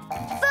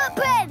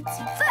 Footprints,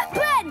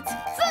 footprints,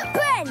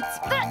 footprints,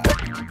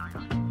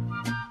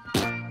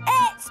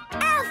 It's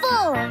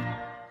Apple.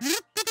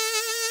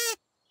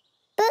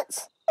 But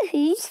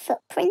whose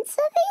footprints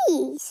are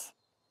these?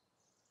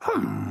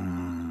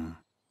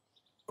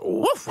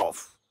 Woof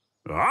woof.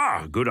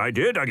 Ah, good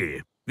idea,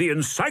 Duggee. The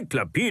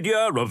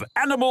Encyclopedia of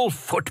Animal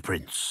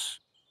Footprints.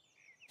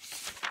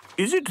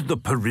 Is it the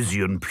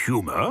Parisian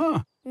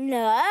puma?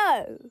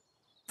 No.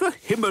 The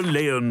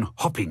Himalayan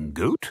hopping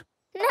goat?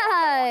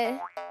 No.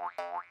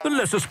 The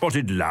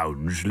lesser-spotted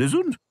lounge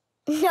lizard?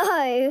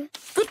 No.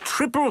 The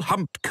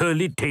triple-humped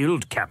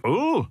curly-tailed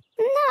camel?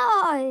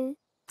 No.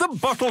 The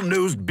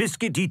bottle-nosed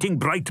biscuit-eating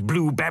bright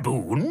blue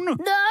baboon? No,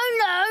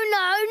 no,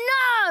 no,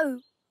 no.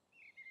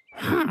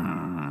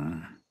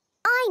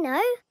 I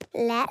know.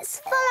 Let's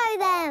follow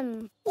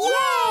them.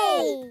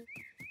 Yay!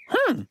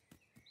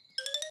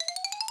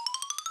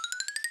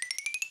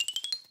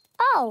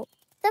 Oh,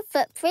 the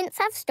footprints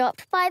have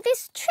stopped by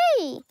this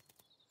tree.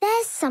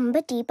 There's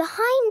somebody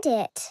behind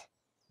it.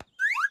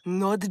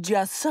 Not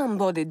just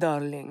somebody,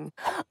 darling.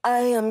 I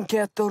am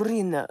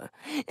Katerina,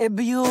 a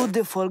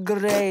beautiful,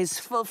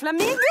 graceful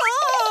flamingo!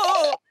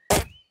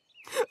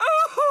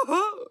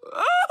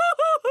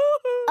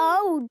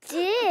 Oh,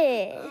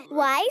 dear.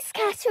 Why is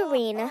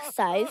Katerina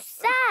so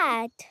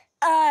sad?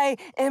 I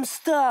am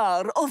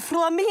star of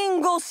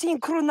Flamingo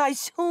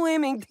Synchronized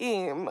Swimming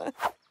Team.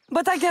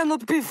 But I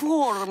cannot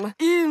perform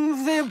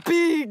in the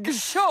big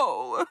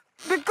show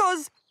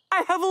because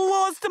I have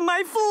lost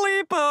my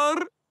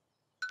flipper.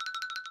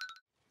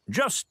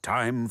 Just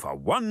time for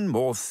one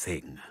more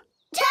thing.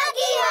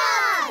 Duggee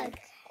hug!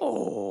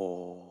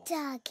 Oh.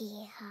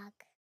 Duggee hug.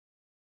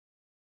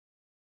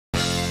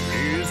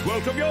 Please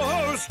welcome your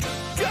host,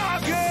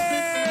 Duggee!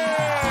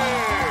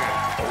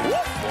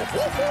 Woof,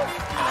 woof,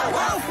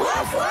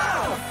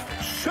 woof!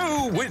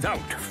 So,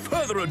 without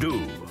further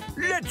ado,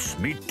 let's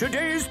meet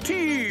today's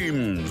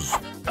teams.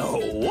 Oh,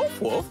 woof,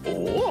 woof,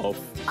 woof.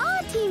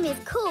 Our team is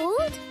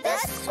called the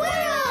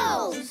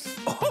Squirrels.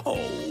 Oh,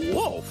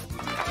 woof.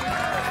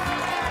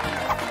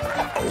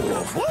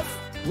 Woof, woof.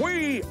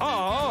 We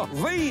are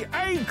the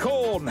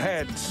Acorn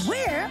Heads.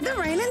 We're the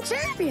reigning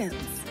champions.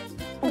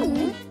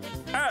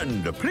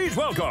 And please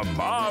welcome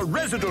our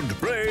resident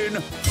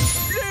brain,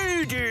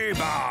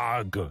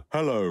 Ladybug.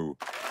 Hello.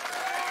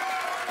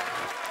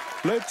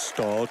 Let's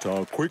start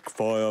our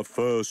quick-fire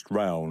first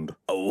round.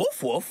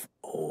 Woof, woof,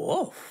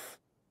 woof.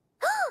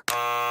 A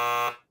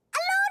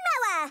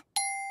lawnmower.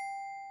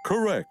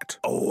 Correct.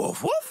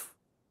 Woof, woof.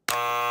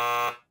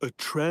 A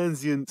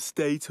transient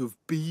state of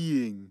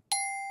being.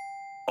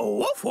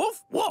 Woof,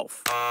 woof,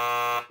 woof.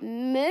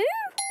 Moo?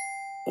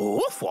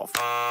 Woof, woof.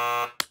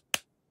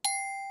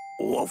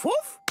 Woof,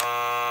 woof.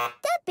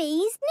 The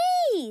bee's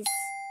knees.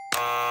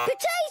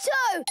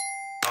 Potato!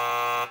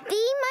 B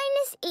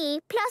minus E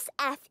plus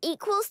F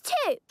equals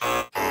 2.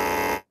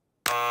 A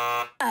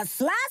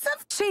slice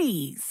of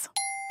cheese.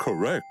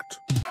 Correct.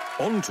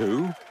 On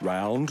to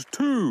round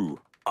 2.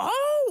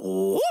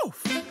 Oh,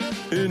 woof.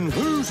 In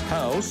whose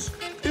house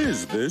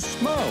is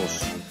this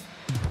mouse?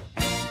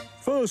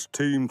 First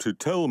team to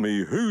tell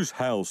me whose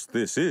house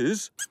this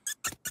is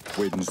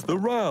wins the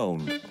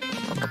round.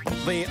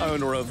 The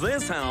owner of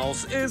this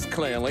house is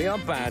clearly a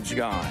badge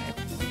guy.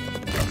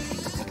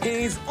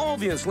 He's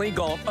obviously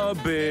got a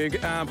big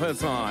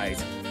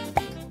appetite.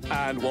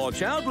 And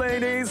watch out,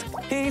 ladies,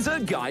 he's a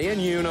guy in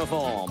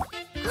uniform.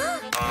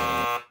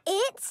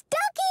 It's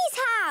Duggie's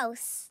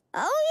house.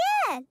 Oh,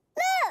 yeah.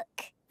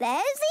 Look,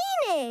 there's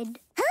Enid.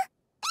 Huh?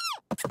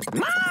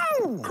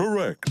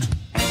 Correct.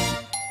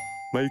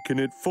 Making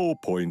it 4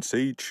 points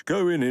each,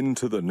 going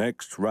into the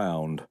next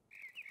round.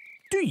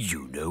 Do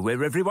you know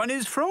where everyone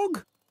is,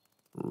 Frog?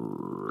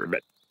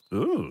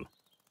 Oh.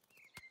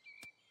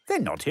 They're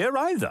not here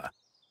either.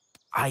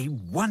 I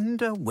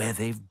wonder where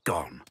they've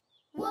gone.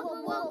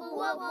 Wobble, wobble,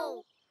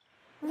 wobble.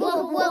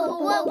 Wobble,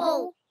 wobble,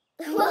 wobble.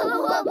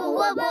 Wobble, wobble,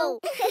 wobble.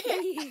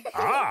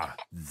 Ah,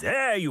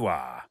 there you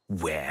are.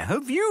 Where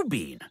have you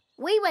been?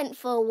 We went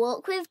for a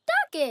walk with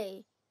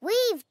Duggee.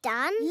 We've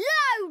done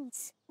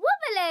loads.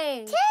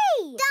 Wobbling.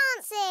 Tea.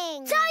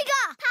 Dancing.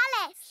 Tiger.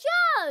 Palace.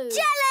 Show.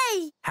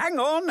 Jelly. Hang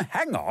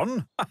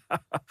on.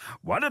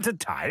 One at a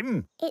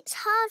time. It's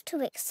hard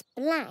to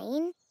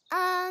explain.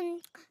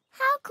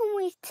 How can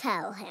we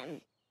tell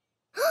him?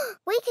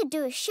 We could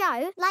do a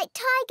show like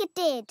Tiger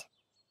did.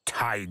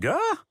 Tiger?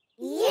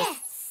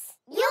 Yes.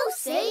 You'll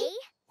see.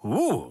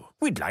 Ooh,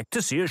 we'd like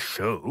to see a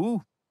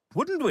show,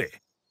 wouldn't we?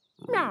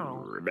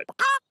 No.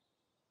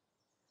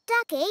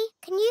 Duggee,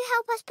 can you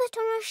help us put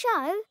on a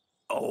show?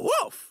 Oh,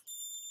 woof!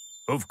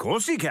 Of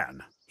course he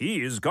can.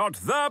 He's got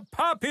the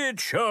Puppet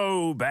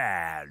Show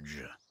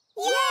badge.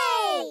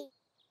 Yay!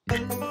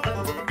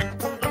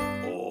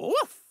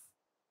 Woof!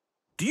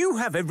 Do you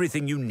have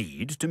everything you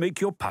need to make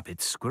your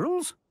puppets,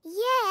 Squirrels?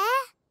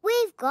 Yeah,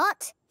 we've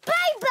got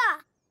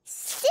paper,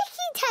 sticky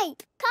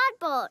tape,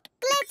 cardboard,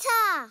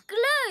 glitter,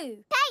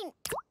 glue, paint,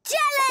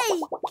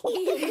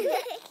 jelly.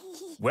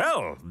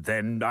 Well,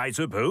 then I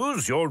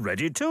suppose you're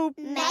ready to...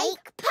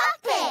 Make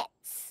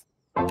puppets.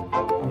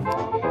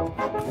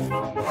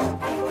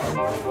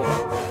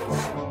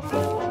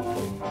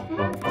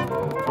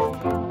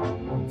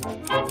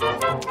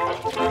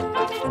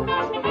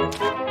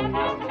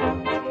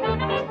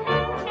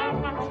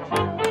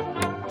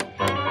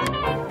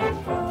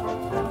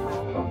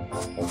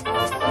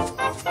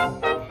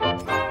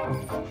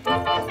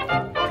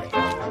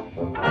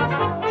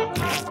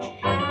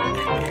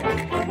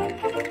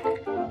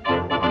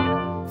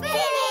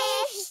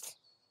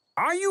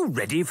 Are you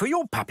ready for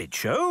your puppet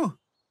show?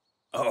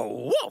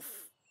 Oh,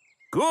 woof!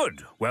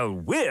 Good. Well,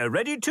 we're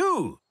ready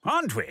too,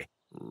 aren't we?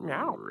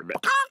 No.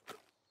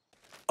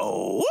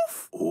 Oh,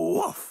 woof,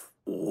 woof,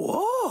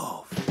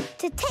 woof.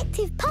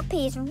 Detective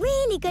Puppy is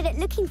really good at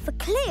looking for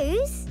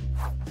clues.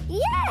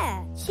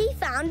 Yeah, she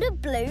found a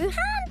blue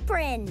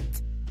handprint.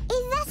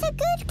 Is that a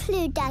good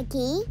clue,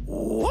 Duggee?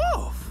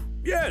 Woof!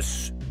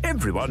 Yes,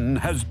 everyone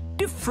has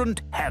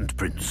different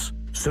handprints.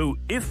 So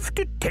if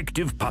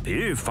Detective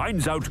Puppy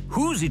finds out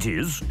whose it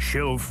is,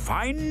 she'll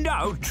find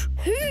out...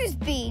 Who's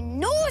been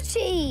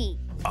naughty?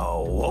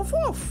 Oh, woof,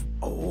 woof,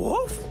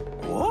 woof,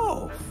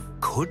 woof.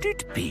 Could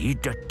it be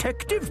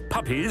Detective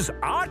Puppy's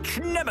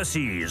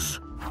arch-nemesis?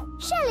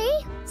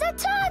 Shelley, the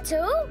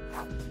turtle.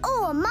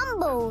 Or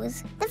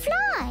Mumbles, the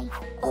fly.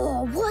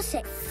 Or was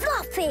it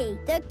Fluffy,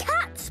 the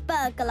cat's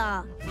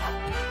burglar?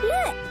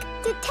 Look,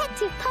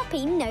 Detective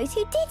Puppy knows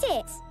who did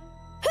it.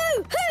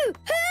 Who?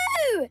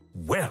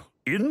 Well,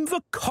 in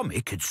the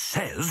comic it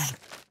says...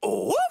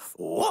 Woof,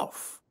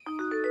 woof.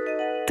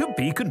 To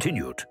be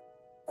continued.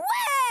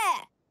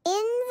 Where?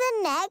 In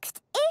the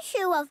next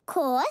issue, of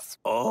course.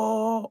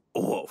 Oh,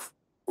 woof.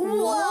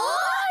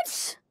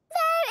 What?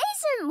 There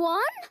isn't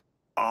one.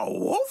 Oh,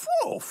 woof,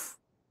 woof.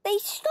 They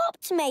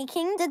stopped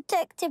making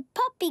Detective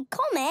Puppy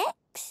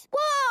comics.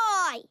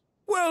 Why?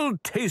 Well,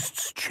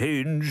 tastes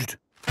changed.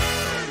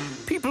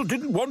 People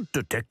didn't want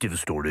detective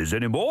stories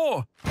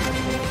anymore.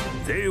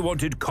 They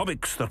wanted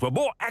comics that were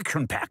more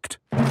action-packed,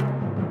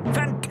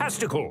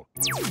 fantastical,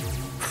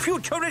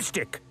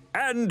 futuristic,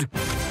 and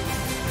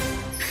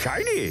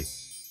shiny.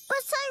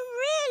 But I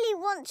really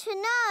want to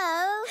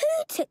know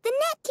who took the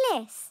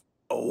necklace.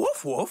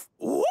 Woof, woof,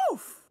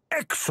 woof.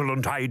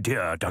 Excellent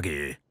idea,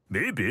 Duggee.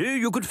 Maybe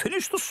you could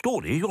finish the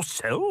story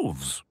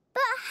yourselves.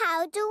 But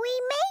how do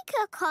we make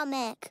a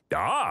comic?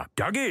 Ah,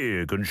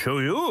 Duggee can show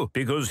you,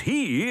 because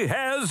he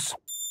has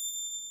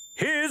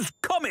his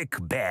comic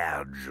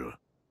badge.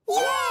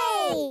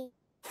 Yay!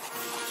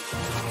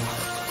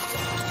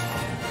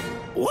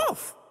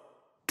 Woof!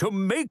 To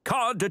make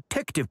our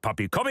Detective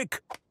Puppy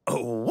comic,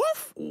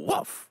 woof,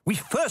 woof, we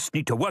first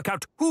need to work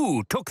out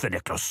who took the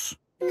necklace.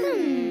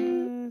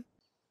 Hmm.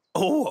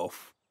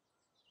 Woof.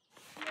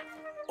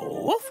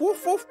 Woof,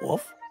 woof, woof,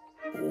 woof.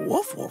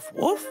 Woof, woof,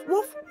 woof,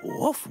 woof,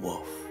 woof,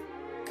 woof.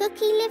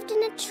 Cookie lived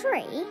in a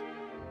tree?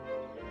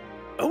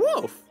 A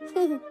wolf.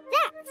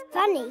 That's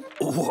funny.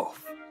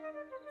 Woof.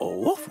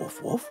 Woof,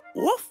 woof, woof,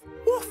 woof,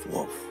 woof,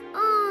 woof.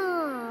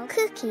 Oh,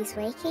 Cookie's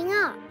waking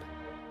up.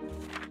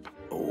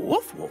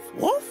 Woof, woof,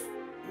 woof,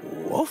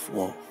 woof,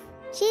 woof.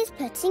 She's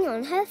putting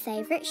on her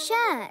favourite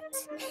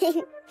shirt.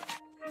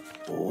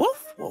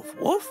 Woof, woof,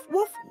 woof,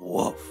 woof,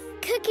 woof.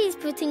 Cookie's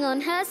putting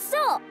on her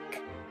sock.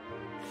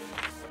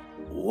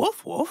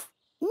 Woof, woof,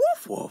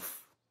 woof,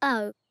 woof.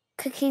 Oh,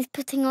 Cookie's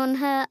putting on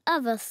her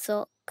other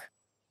sock.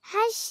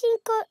 Has she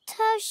got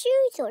her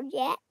shoes on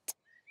yet?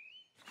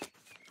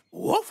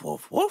 Woof,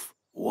 woof, woof,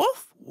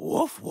 woof,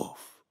 woof,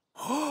 woof.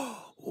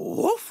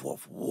 Woof,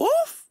 woof,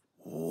 woof,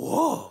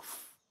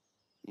 woof.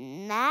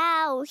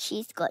 Now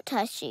she's got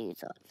her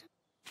shoes on.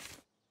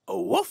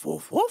 Woof,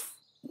 woof, woof,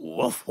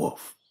 woof,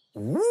 woof.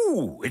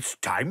 Ooh, it's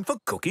time for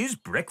Cookie's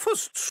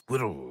breakfast,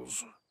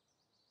 Squirrels.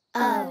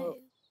 Oh.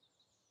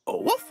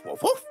 Woof,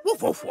 woof, woof,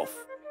 woof, woof,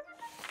 woof.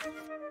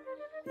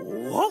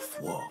 Woof,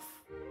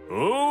 woof.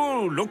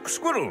 Oh, look,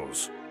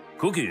 Squirrels.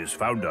 Cookie's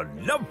found a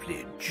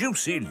lovely,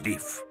 juicy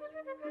leaf.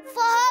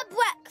 For her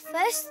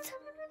breakfast?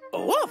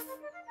 Woof.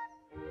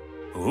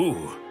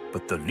 Oh,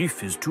 but the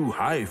leaf is too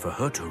high for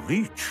her to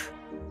reach.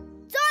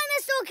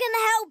 Dinosaur can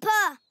help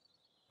her!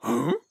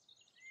 Huh?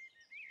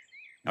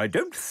 I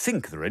don't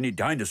think there are any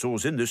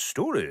dinosaurs in this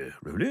story,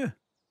 Roly.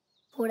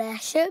 Well, there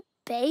should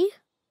be.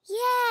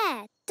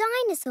 Yeah,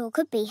 Dinosaur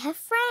could be her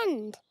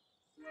friend.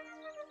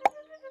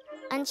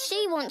 And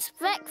she wants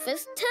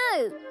breakfast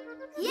too.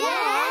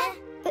 Yeah.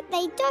 But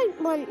they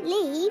don't want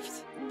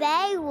leaves.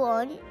 They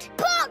want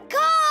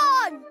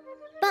popcorn!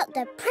 But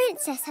the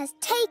princess has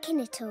taken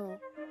it all.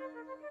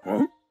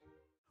 Huh?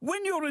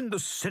 When you're in the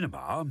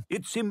cinema,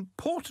 it's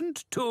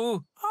important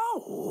to...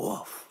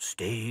 Woof.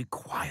 Stay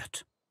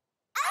quiet.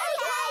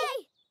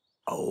 Okay!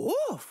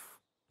 Woof.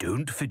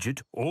 Don't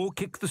fidget or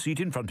kick the seat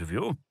in front of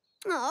you.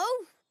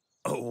 Oh.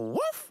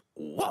 Woof,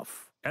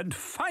 woof. And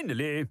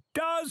finally,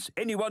 does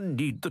anyone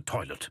need the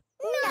toilet?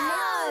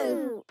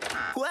 No!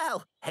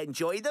 Well,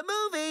 enjoy the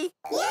movie.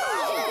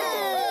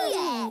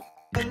 Yeah!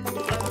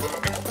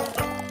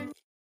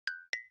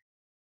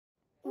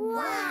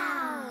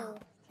 Wow!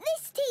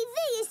 This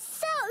TV is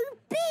so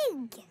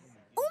big!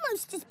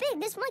 Almost as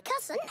big as my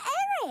cousin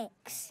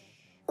Eric's.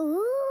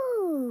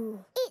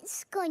 Ooh,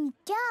 it's gone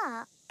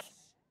dark.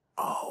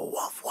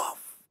 Woof,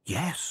 woof.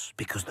 Yes,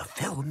 because the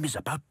film is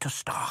about to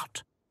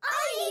start. I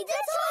need the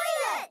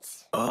toilet!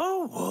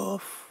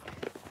 Woof.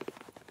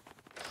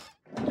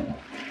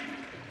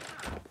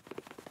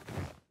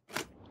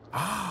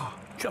 Ah,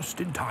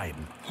 just in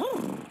time.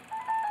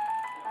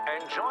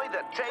 Enjoy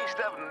the taste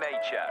of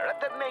nature at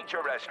the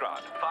Nature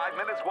Restaurant. 5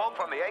 minutes walk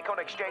from the Acorn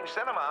Exchange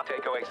Cinema.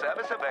 Takeaway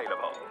service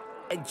available.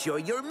 Enjoy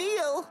your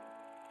meal.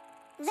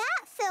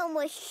 That film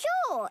was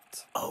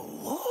short.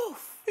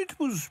 Woof. It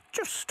was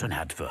just an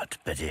advert,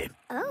 Betty.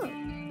 Oh.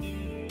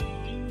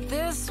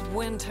 This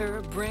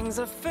winter brings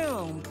a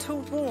film to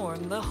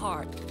warm the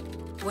heart.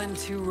 When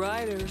two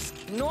writers,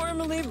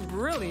 normally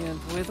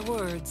brilliant with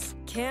words,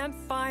 can't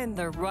find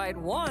the right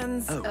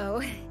ones.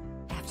 Oh,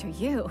 after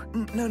you.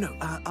 No,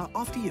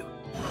 after you.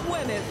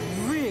 When it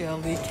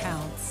really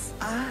counts.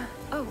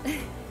 Oh,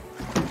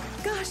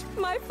 gosh,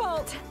 my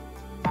fault.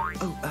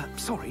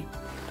 Sorry.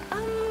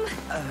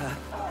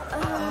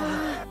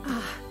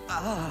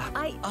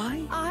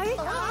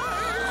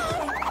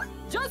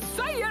 Just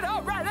say it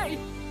already!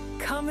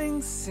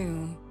 Coming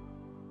soon.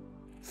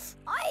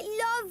 I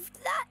loved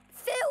that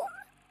film.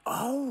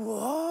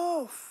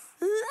 Woof.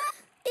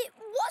 It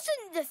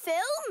wasn't the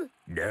film.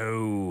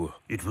 No,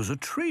 it was a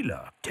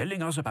trailer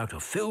telling us about a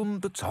film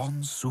that's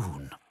on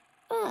soon.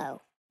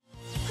 Oh.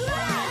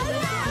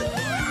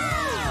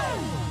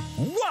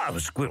 Wow,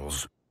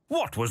 Squirrels!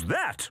 What was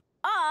that?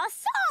 Our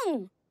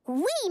song.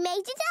 We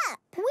made it up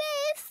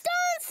with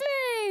dance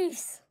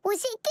moves.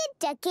 Was it good,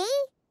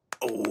 Duggee?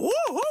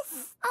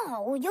 Woof.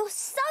 Oh, you're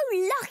so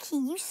lucky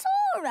you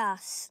saw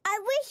us. I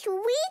wish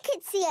we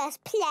could see us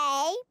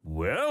play.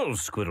 Well,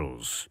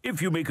 Squirrels,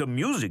 if you make a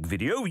music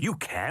video, you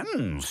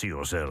can see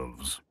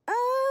yourselves.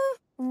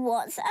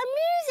 What's a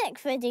music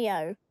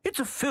video? It's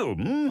a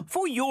film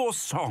for your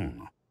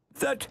song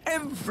that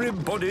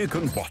everybody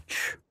can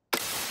watch.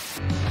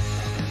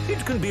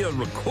 It can be a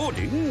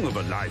recording of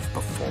a live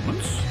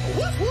performance.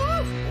 Woof,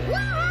 woof!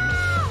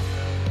 Wow!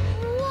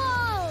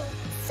 Whoa!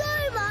 So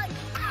much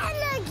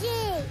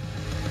energy!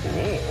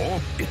 Or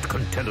it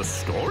can tell a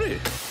story.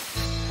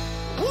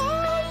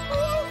 Woof,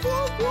 woof,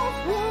 woof, woof,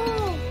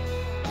 woof!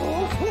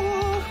 Woof,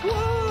 woof,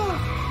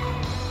 woof!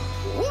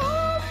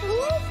 Woof,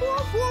 woof,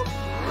 woof, woof!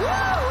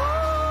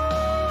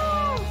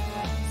 Woof!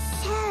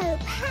 So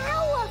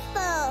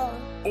powerful!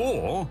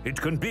 Or it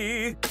can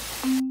be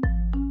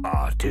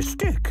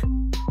artistic.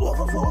 Woof,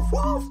 woof, woof,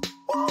 woof,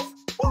 woof,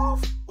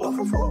 woof,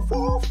 woof, woof,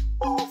 woof,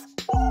 woof,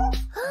 woof.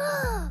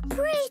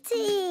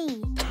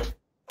 Pretty!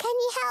 Can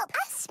you help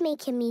us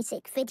make a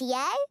music video?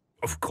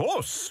 Of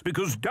course,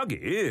 because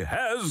Duggee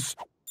has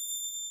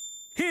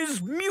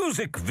his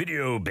music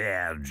video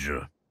badge.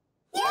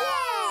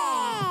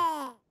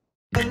 Yeah!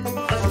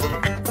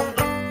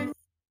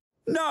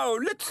 Now,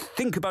 let's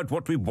think about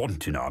what we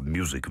want in our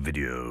music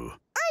video.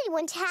 I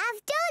want to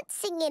have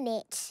dancing in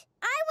it.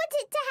 I want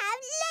it to have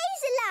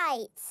laser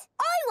lights.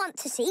 I want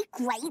to see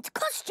great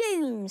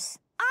costumes.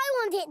 I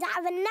want it to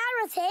have a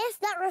narrative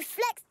that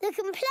reflects the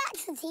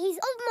complexities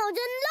of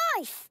modern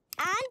life.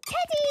 And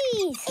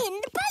teddies in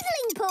the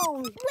puzzling pool,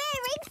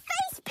 wearing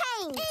face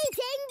paint,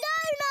 eating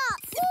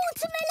donuts,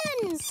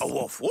 watermelons,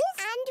 Woof, woof.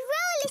 and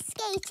roller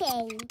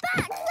skating,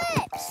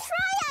 backflips,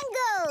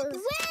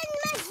 triangles, wind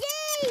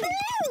machine,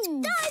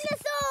 balloons,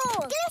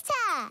 dinosaurs,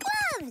 glitter,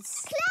 gloves,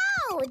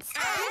 clouds,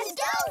 and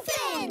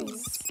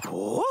dolphins.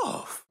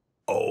 Woof!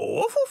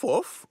 Woof, woof,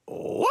 woof,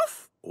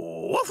 woof,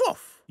 woof,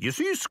 woof. You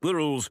see,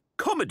 squirrels,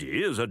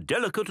 comedy is a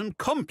delicate and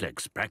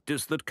complex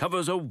practice that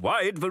covers a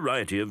wide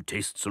variety of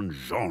tastes and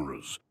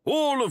genres,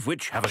 all of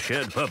which have a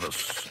shared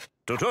purpose: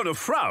 to turn a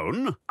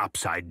frown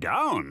upside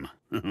down.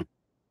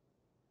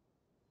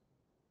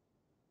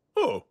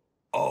 Oh,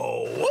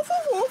 woof,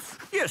 woof,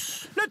 woof.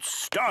 Yes, let's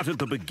start at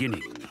the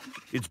beginning.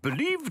 It's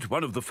believed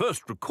one of the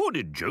first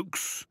recorded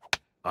jokes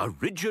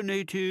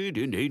originated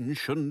in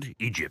ancient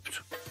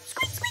Egypt.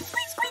 Squeak, squeak,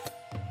 squeak, squeak.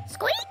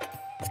 Squeak,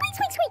 squeak,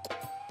 squeak, squeak.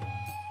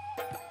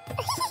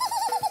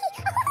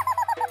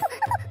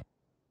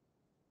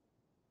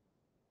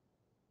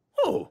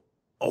 Oh,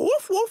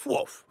 woof, woof,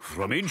 woof.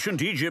 From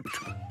ancient Egypt,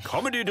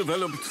 comedy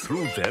developed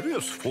through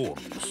various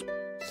forms,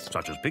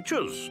 such as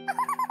pictures,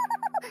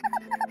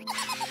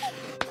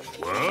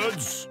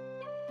 words,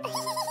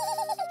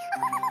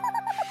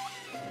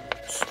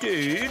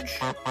 stage,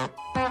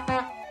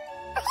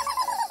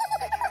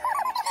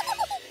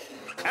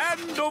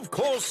 and, of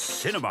course,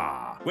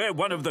 cinema, where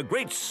one of the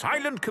great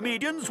silent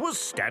comedians was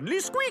Stanley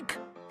Squeak.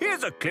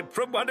 Here's a clip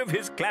from one of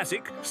his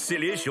classic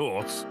silly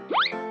shorts.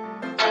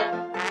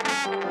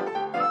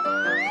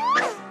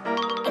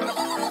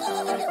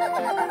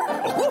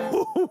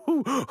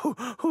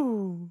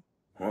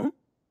 Huh?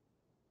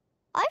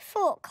 I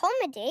thought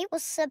comedy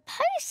was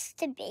supposed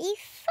to be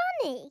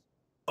funny.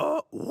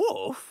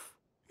 Woof?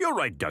 You're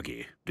right,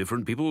 Duggee.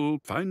 Different people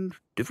find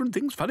different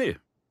things funny.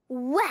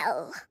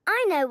 Well,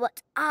 I know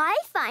what I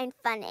find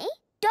funny.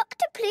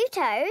 Dr.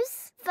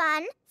 Pluto's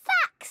Fun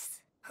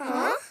Facts.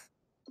 Huh?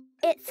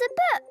 It's a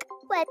book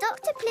where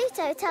Dr.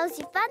 Pluto tells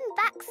you fun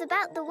facts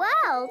about the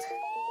world.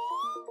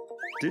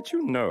 Did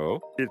you know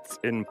it's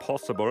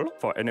impossible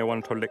for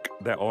anyone to lick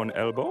their own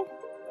elbow?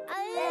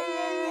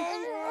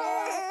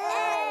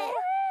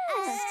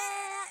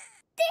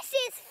 This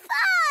is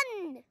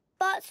fun!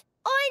 But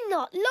I'm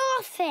not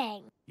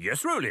laughing.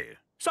 Yes, Roly.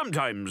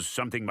 Sometimes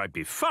something might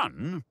be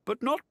fun,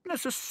 but not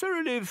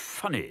necessarily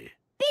funny.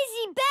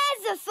 Busy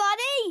bears are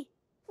funny.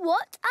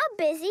 What are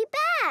busy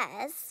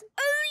bears?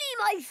 Only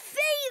my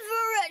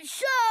favourite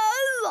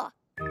show.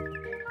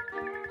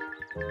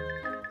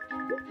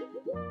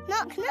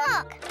 Knock,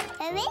 knock.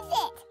 Who is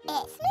it?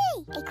 It's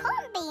me. It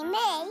can't be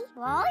me.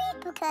 Why?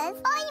 Because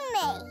I'm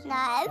me.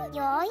 No,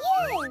 you're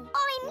you.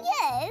 I'm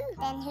you.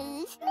 Then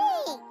who's me?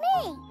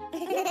 Me.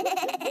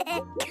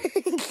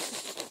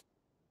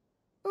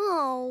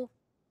 Oh.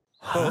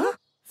 Huh?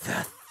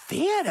 The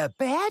theatre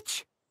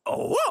badge?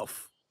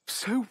 Woof!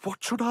 So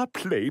what should our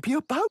play be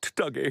about,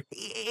 Duggee?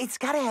 It's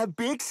gotta have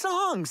big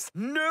songs.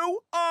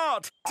 No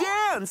art.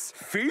 Dance.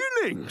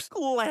 Feelings.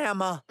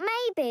 Glamour.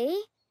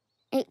 Maybe.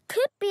 It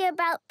could be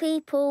about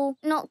people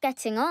not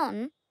getting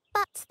on,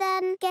 but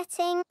then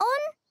getting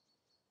on.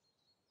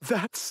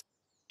 That's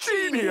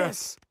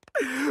genius!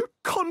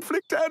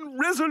 Conflict and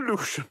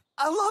resolution.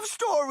 A love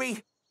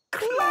story.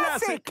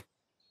 Classic!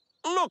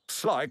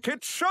 Looks like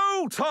it's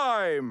show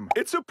time.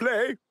 It's a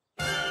play.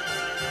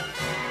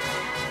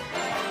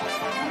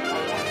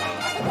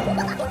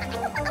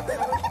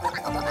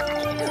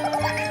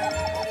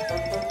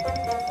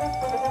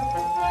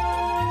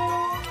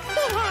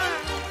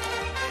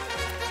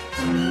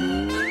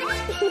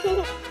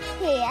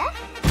 Here.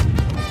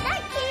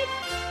 Thank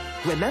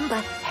you. Remember,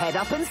 head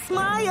up and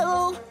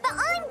smile. But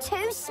I'm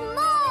too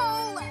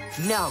small.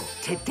 No,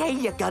 today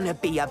you're gonna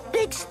be a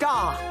big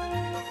star.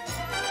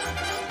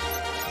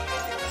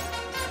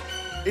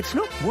 It's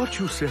not what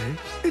you say,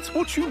 it's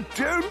what you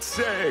don't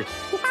say.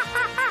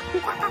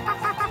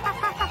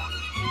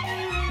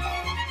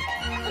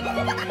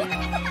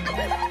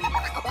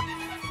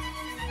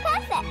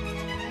 Perfect.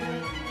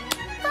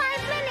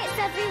 5 minutes,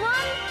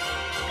 everyone.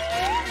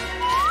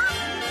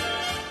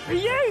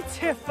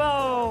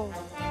 Beautiful!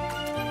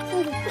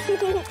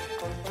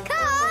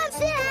 Come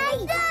see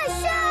the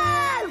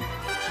show!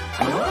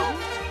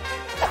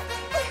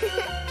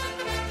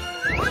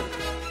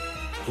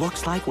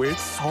 Looks like we're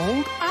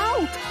sold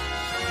out.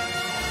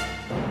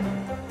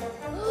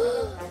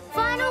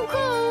 Final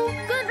call.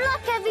 Good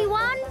luck,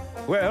 everyone.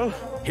 Well,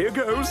 here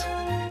goes.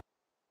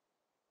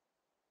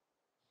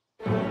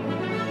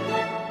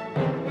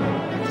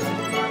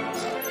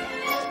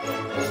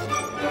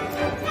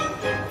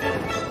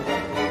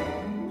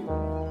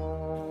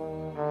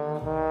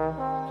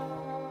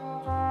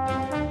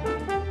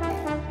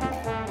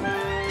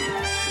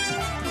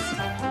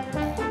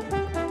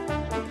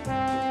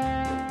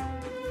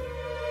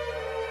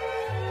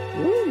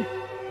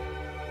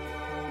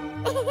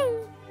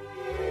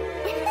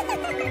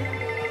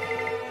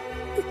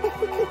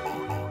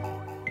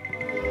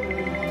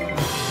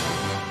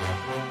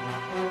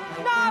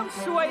 No,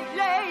 sweet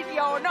lady,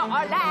 you're not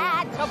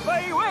allowed to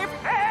be with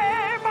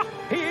him.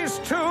 He's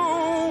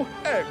too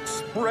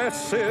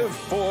expressive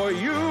for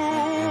you.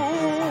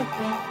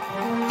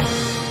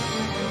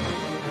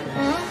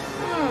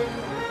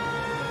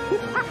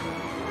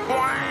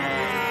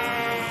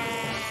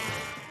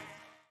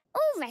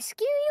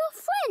 rescue your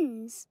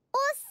friends.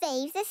 Or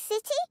save the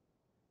city.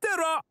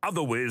 There are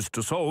other ways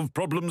to solve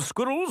problems,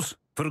 Squirrels.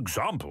 For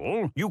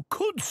example, you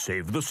could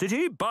save the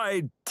city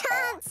by...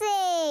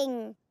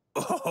 Dancing!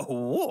 Oh,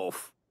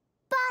 Wolf!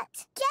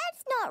 But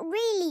Jed's not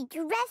really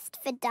dressed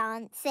for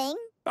dancing.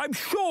 I'm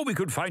sure we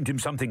could find him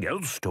something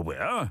else to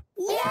wear.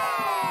 Yay!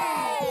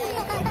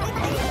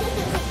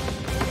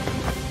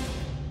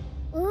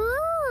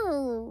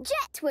 Ooh!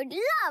 Jet would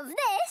love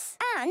this.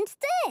 And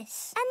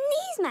this. And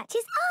these match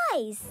his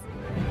eyes.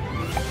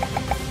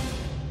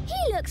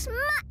 He looks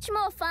much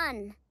more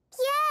fun.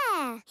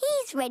 Yeah,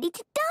 he's ready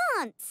to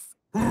dance.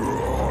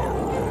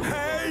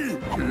 Hey!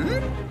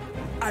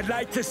 I'd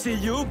like to see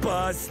you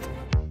bust.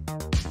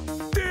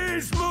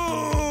 These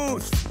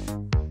moves!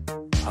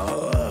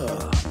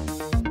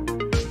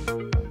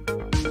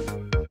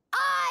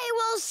 I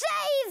will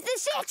save the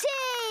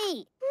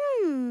city!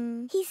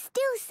 He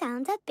still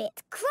sounds a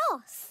bit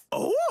cross.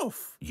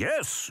 Oof!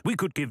 Yes, we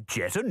could give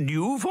Jet a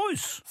new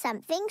voice.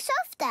 Something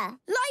softer.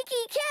 Like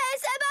he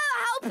cares about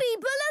how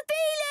people are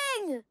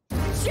feeling.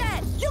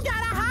 Jet, you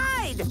gotta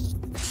hide!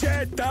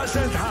 Jet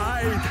doesn't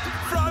hide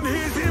from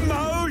his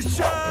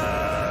emotions!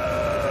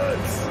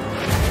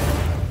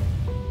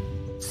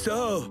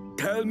 So,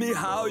 tell me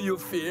how you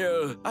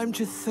feel. I'm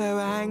just so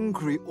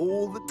angry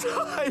all the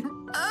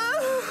time.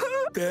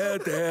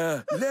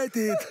 There, let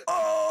it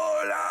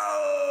all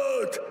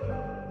out!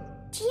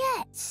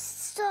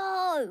 Jet's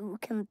so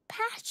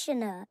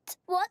compassionate.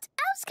 What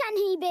else can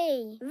he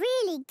be?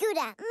 Really good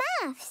at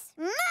maths.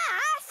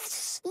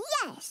 Maths?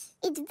 Yes.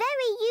 It's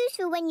very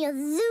useful when you're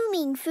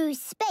zooming through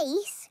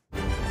space.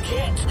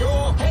 Jet,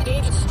 you're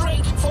headed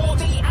straight for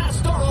the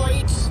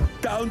asteroids!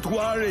 Don't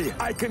worry,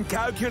 I can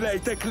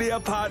calculate the clear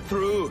path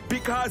through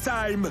because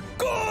I'm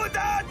good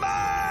at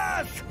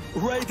math!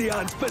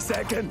 Radians per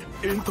second,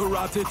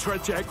 interrupted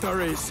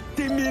trajectories,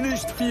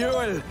 diminished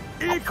fuel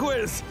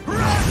equals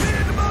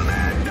rapid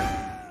momentum!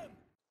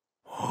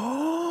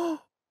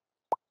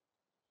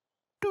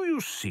 Do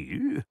you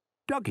see?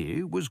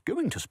 Duggee was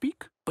going to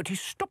speak, but he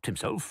stopped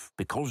himself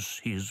because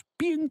he's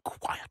being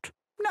quiet.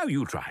 Now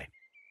you try.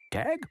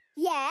 Tag?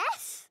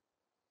 Yes?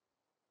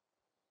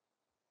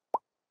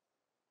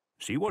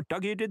 See what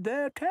Duggee did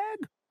there,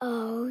 Tag?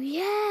 Oh,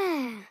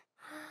 yeah.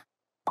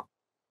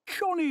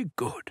 Jolly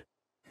good.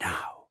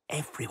 Now,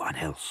 everyone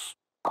else.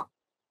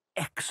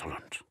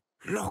 Excellent.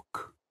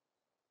 Look.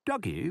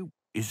 Duggee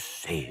is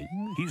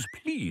saying he's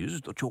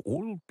pleased that you're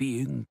all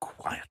being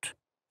quiet.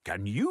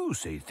 Can you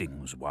say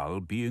things while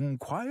being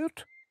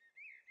quiet?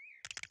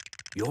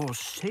 You're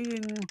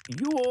saying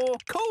you're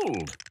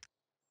cold.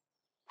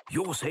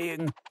 You're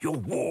saying you're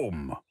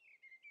warm.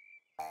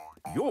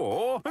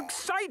 You're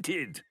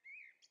excited.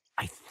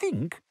 I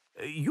think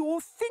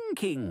you're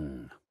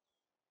thinking.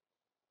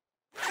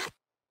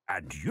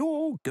 And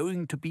you're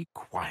going to be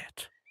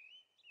quiet.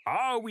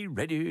 Are we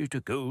ready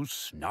to go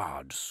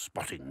snard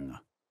spotting?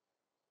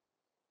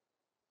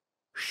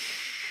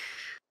 Shh.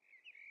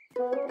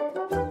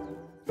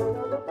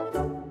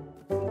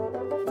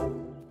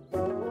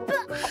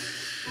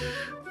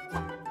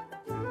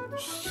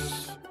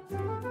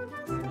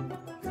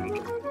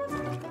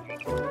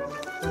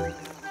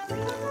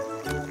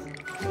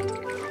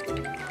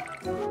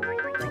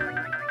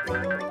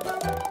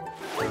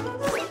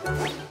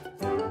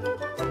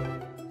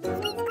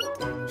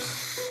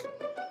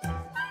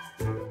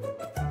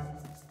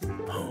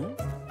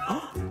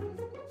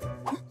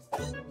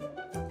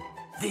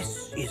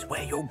 This is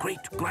where your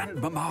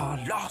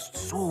great-grandmama last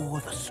saw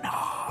the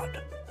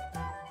snard.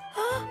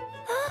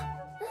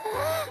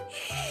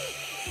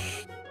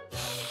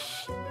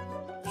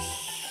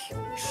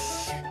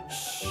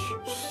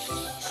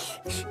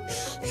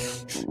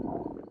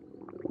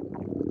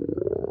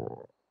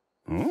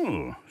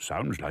 Oh,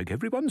 sounds like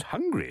everyone's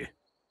hungry.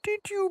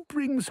 Did you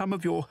bring some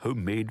of your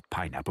homemade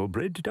pineapple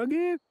bread,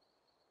 Duggee?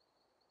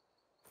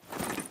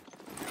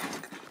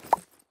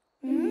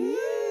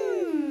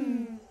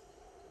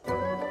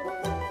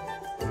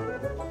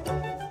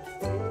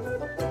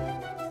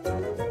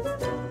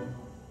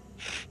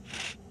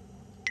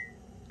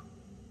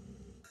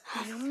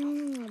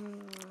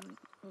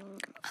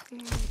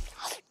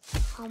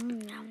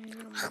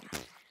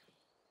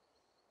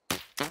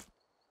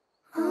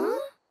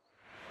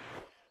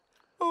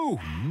 Oh,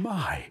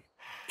 my.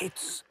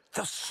 It's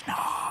the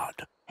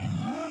snard.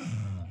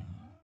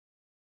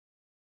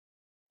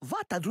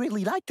 What I'd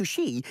really like to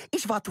see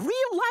is what real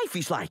life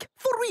is like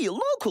for real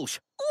locals,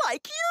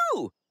 like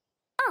you.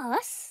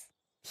 Us?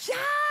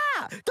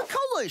 Yeah! The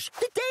colors,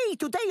 the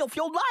day-to-day of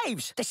your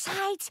lives, the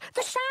sights,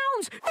 the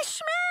sounds, the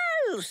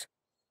smells.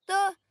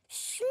 The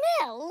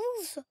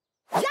smells?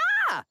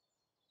 Yeah!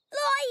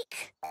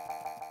 Like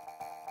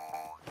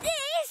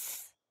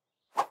this?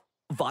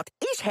 What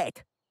is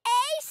it?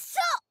 A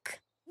sock!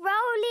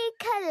 Roly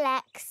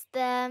collects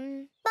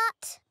them,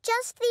 but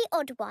just the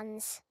odd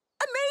ones.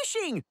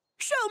 Amazing!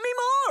 Show me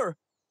more!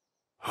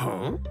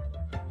 Huh?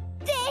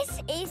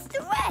 This is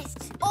the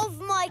rest of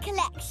my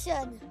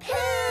collection.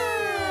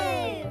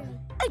 Pooh!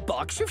 A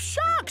box of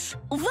socks!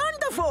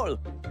 Wonderful!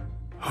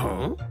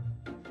 Huh?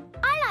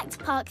 I like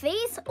Let's park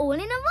these all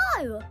in a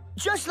row.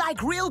 Just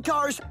like real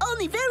cars,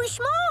 only very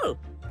small.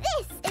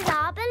 This is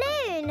our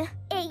balloon.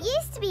 It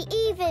used to be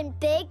even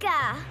bigger.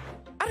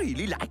 I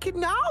really like it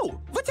now.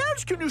 What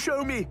else can you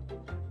show me?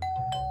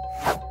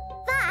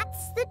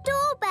 That's the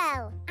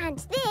doorbell. And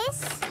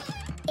this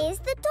is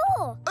the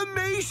door.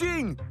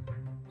 Amazing!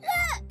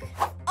 Look!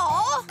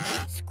 Oh,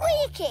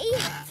 squeaky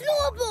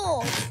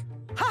floorboards.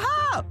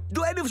 Ha-ha!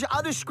 Do any of the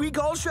others squeak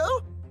also?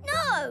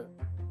 No.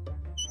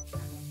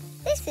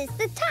 This is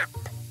the tap.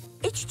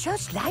 It's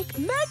just like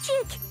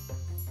magic.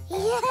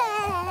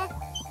 Yeah.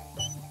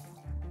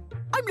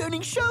 I'm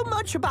learning so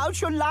much about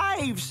your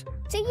lives.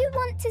 Do you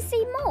want to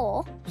see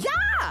more?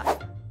 Yeah!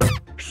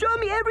 Show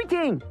me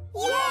everything.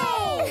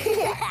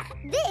 Yay!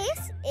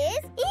 This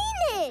is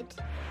Enid.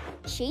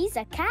 She's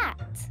a cat.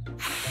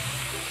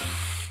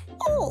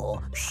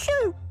 Oh,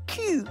 so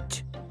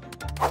cute.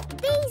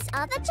 These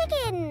are the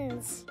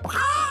chickens.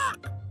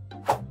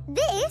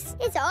 This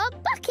is our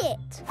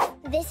bucket.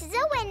 This is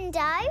a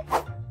window.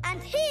 And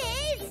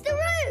here's the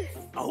roof.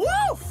 A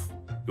wolf!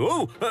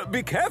 Oh,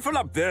 be careful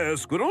up there,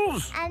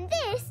 squirrels. And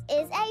this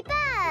is a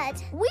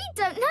bird. We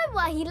don't know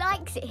why he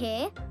likes it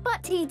here,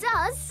 but he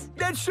does.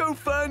 That's so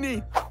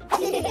funny.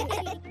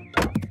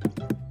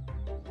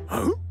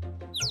 Huh?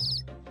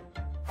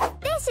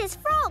 This is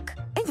Frog.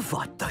 And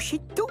what does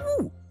it do?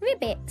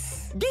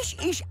 Ribbits. This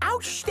is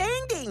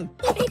outstanding.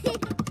 Gabby!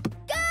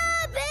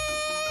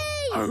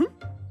 Huh?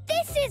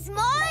 This is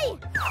my...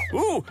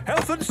 Oh,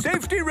 health and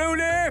safety,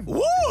 Roly.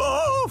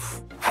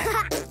 Woof!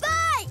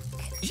 bike!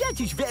 That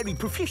is very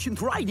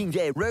proficient riding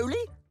there,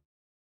 Roly.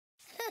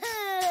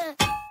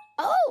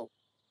 Oh!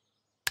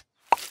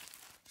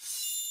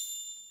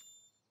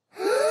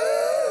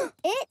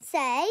 It's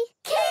a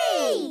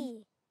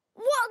key!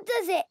 What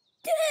does it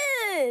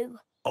do?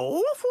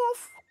 Oof,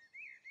 oof.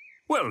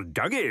 Well,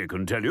 Duggee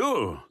can tell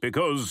you,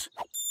 because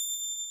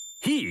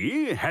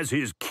he has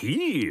his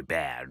key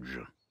badge.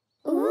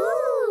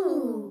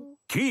 Ooh!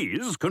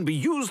 Keys can be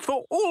used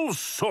for all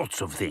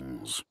sorts of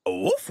things.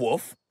 Woof,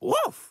 woof,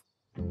 woof.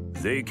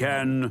 They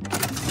can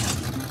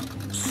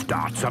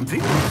start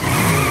something,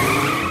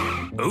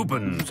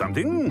 open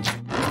something,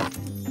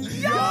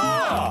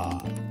 Yeah!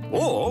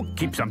 or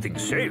keep something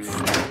safe.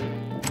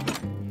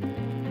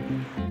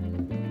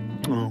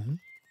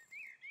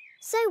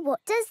 So what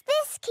does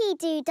this key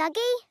do,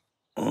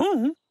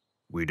 Duggee?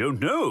 We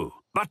don't know,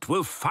 but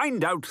we'll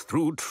find out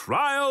through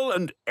trial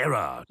and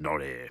error,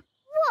 Norrie.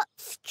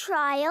 What's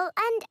trial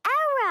and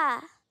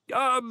error?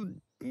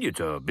 It's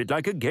a bit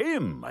like a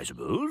game, I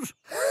suppose.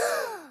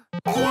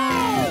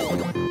 Yay!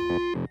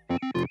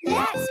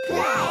 Let's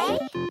play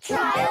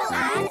trial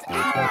and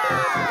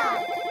error!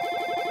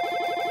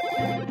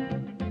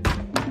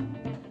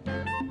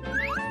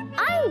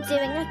 I'm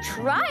doing a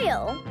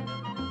trial.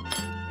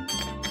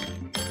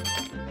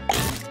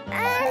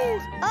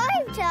 And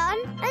I've done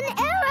an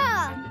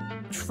error.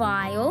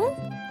 Trial.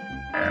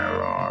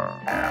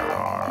 Error,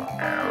 error,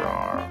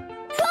 error.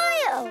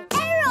 Trial.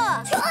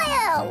 Error.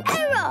 Trial.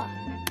 Error.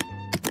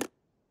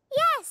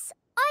 Yes,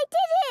 I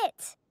did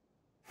it.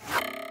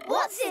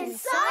 What's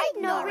inside,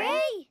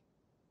 Norrie?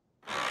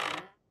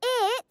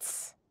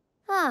 It's...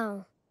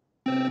 oh.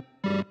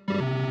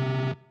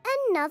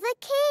 Another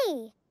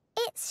key.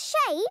 It's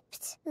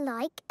shaped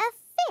like a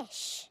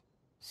fish.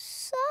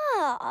 So,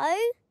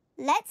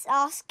 let's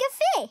ask a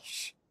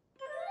fish.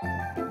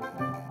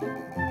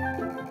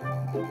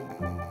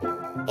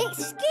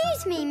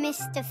 Excuse me,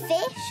 Mr.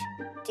 Fish.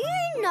 Do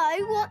you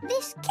know what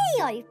this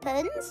key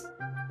opens?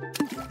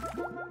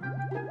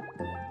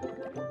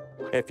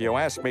 If you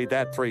asked me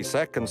that 3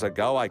 seconds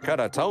ago, I could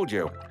have told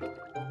you.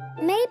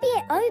 Maybe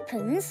it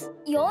opens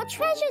your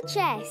treasure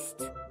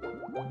chest.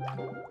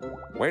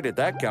 Where did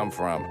that come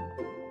from?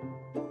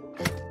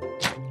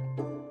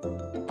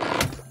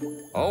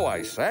 Oh,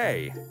 I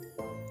say.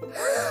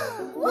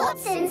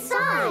 What's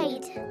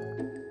inside?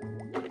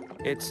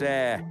 It's,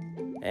 oh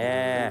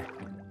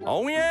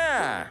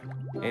yeah!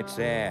 It's,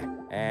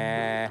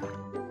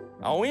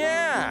 oh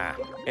yeah!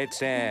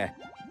 It's,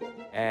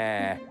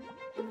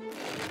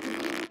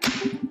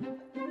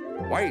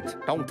 wait,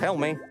 don't tell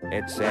me.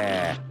 It's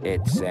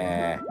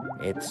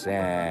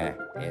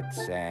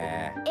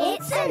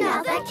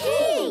another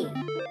key.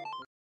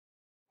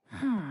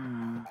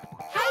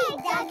 Hey,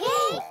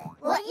 Duggee,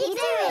 what you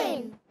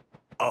doing?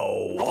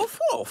 Oh, woof,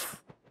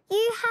 woof.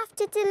 You have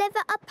to deliver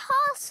a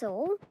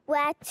parcel.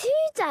 Where to,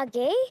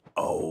 Duggee?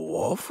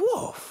 Oh, woof,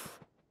 woof.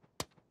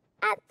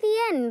 At the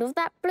end of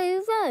that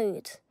blue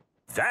road.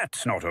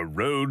 That's not a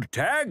road,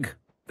 Tag.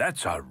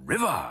 That's a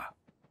river.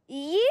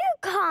 You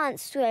can't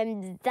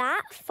swim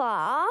that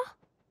far.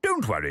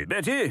 Don't worry,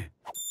 Betty.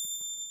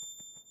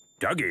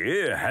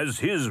 Duggee has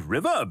his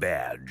river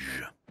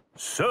badge.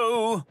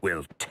 So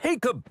we'll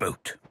take a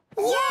boat.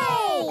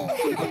 Yay!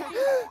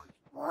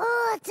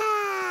 Water!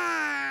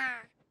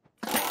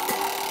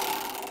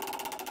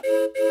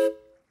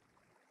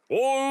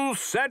 All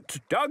set,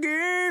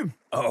 Duggee?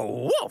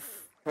 Oh,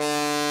 woof.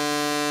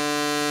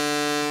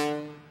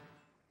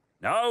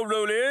 Now,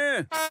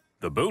 Roly,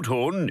 the boat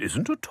horn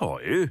isn't a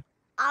toy.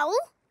 Ow?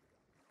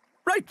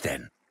 Right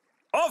then,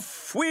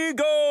 off we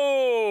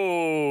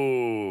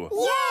go!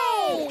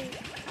 Yay!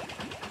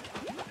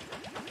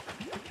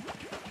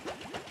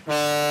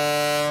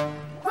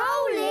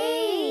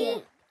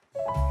 Roly!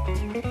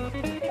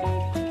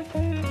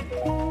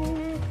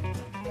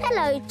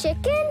 Hello,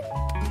 chicken.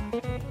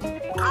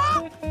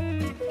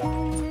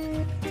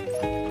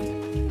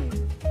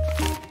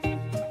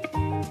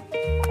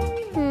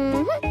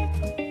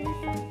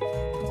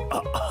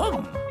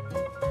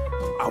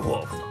 A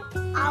wolf.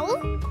 Owl?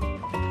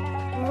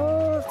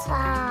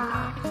 Water.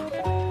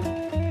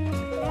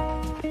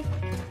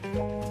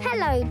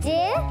 Hello,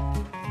 dear.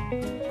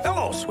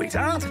 Hello,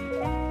 sweetheart.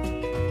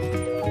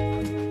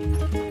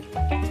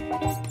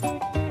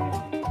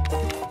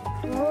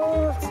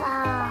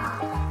 Water.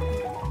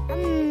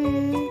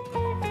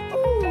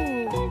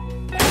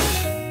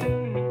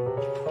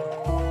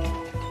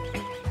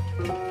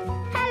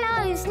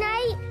 Hello,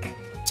 snake.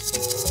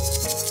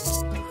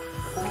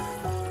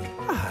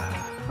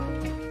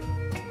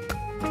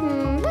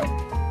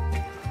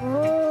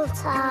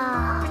 Water.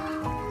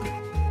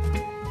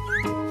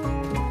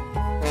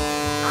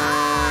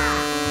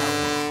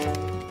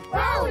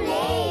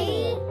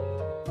 Roly!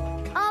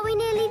 Are we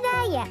nearly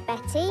there yet,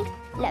 Betty?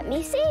 Let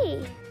me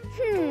see.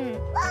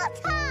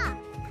 Water!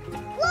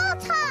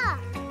 Water!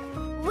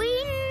 We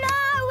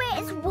know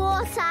it's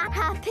water,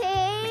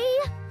 Happy!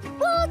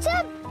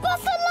 Water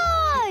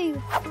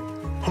buffalo!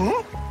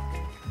 Huh?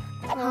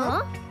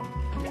 Huh?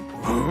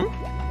 Huh?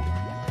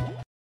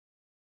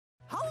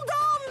 Hold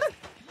on!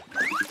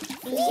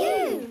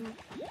 Phew!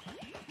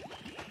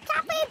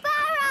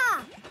 Capybara!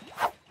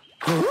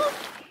 Huh?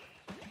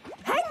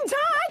 Hang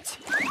tight!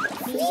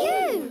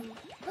 Phew!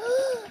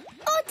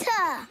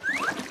 Otter!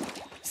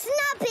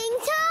 Snapping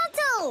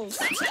turtles!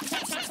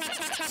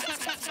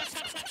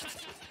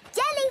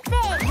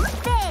 Jellyfish!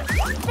 Fish!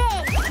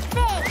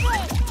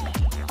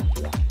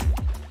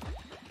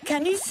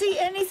 Can you see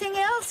anything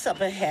else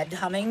up ahead,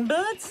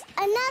 hummingbirds?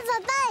 Another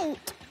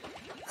boat!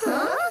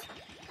 Huh?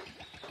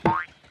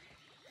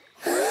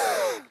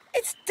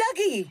 It's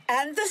Duggee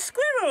and the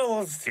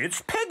squirrels.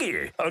 It's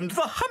Peggy and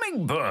the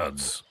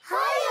hummingbirds.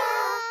 Hiya!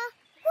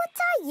 What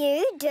are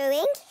you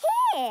doing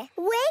here?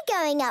 We're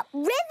going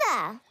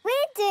upriver.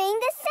 We're doing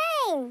the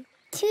same.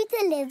 To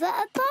deliver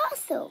a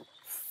parcel.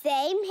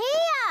 Same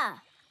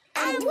here.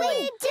 And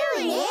we're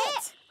doing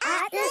it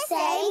at the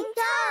same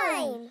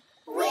time.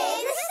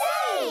 We're the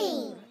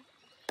same.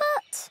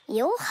 But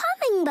you're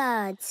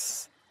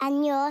hummingbirds.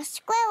 And you're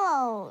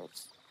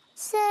squirrels.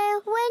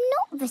 So we're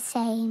not the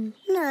same.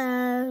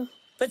 No.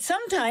 But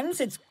sometimes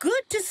it's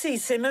good to see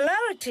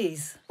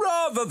similarities.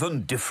 Rather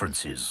than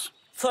differences.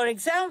 For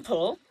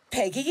example,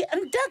 Peggy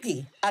and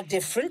Duggee are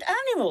different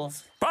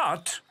animals.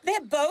 But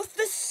They're both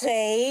the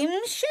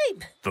same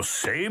shape. the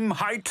same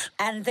height,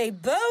 And they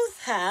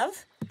both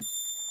have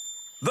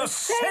the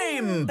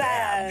same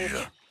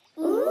badge.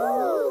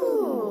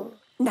 Ooh!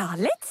 Now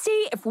let's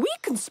see if we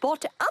can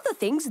spot other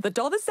things that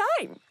are the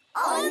same.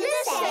 On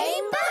the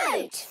same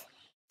boat.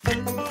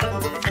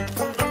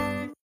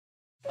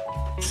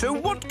 So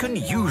what can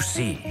you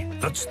see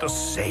that's the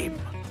same?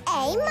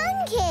 A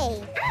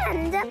monkey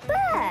and a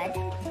bird.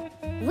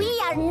 We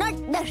are not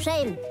the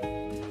same.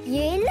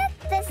 You look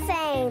the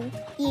same.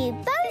 You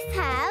both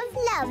have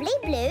lovely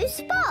blue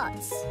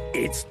spots.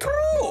 It's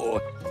true.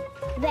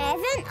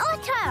 There's an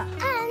otter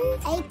and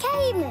a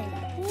caiman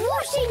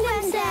washing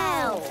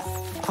themselves.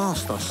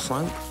 Pass the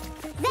slunk.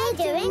 They're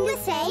doing the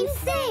same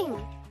thing.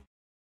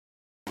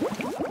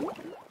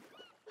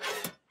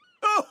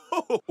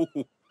 Oh,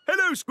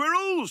 hello,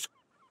 squirrels.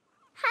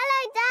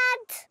 Hello,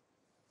 Dad.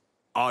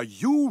 Are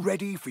you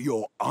ready for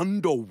your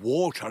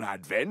underwater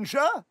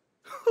adventure?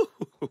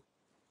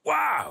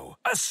 Wow,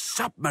 a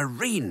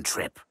submarine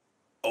trip.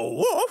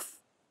 Off?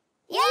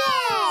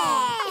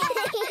 Yeah!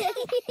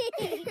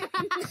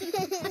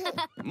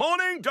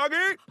 Morning,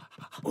 Duggee.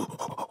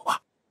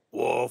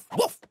 Woof,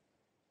 woof.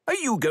 Are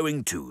you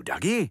going too,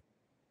 Duggee?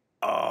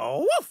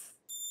 Woof.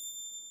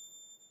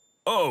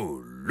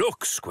 Oh,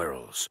 look,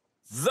 squirrels.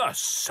 The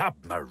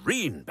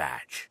submarine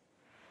badge.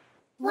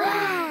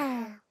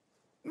 Wow!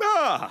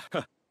 Ah,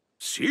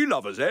 sea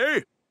lovers,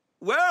 eh?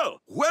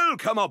 Well,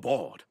 welcome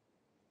aboard.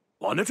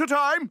 One at a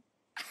time.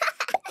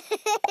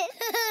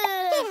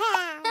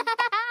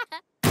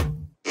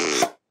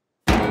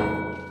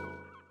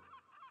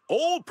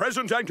 All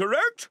present and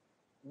correct?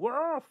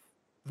 Woof.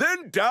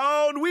 Then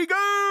down we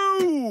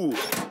go!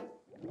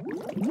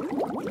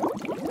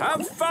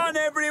 Have fun,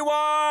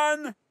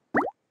 everyone!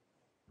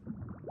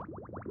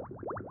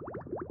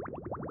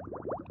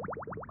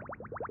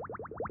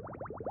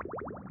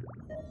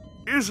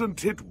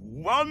 Isn't it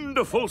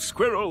wonderful,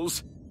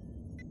 squirrels?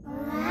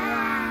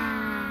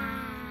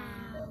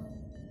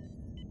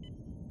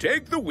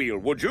 Take the wheel,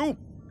 would you,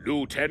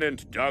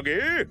 Lieutenant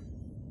Duggee?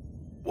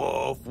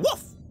 Woof,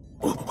 woof.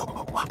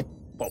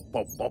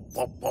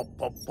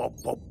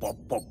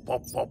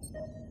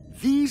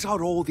 These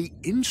are all the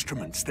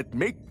instruments that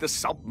make the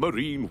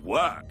submarine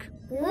work.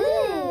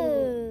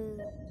 Ooh.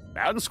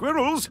 And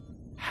squirrels,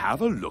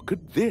 have a look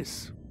at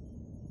this.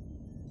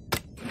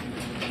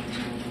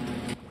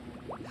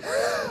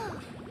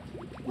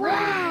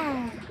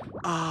 Wow!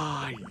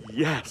 Ah,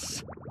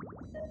 yes.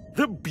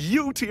 The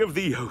beauty of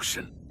the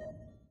ocean.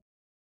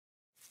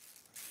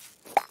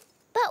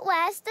 But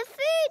where's the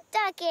food,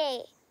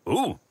 Duggee?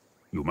 Oh,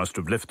 you must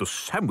have left the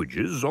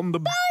sandwiches on the...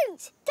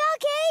 Boat!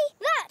 Duggee!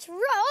 That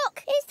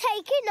rock is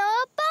taking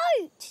our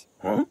boat!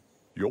 Huh?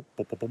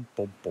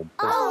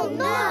 Oh,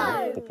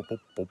 no!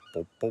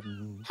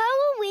 How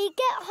will we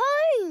get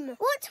home?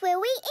 What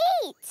will we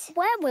eat?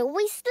 Where will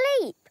we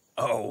sleep?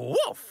 Oh,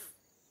 woof!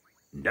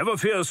 Never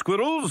fear,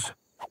 squirrels.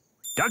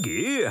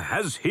 Duggee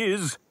has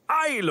his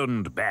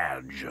island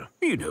badge.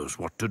 He knows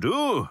what to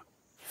do.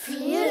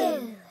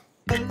 Phew!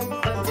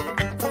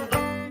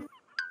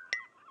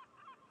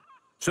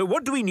 So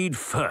what do we need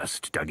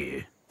first,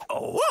 Duggee?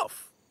 Oh,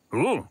 woof!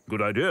 Oh,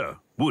 good idea.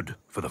 Wood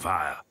for the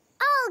fire.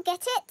 I'll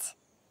get it.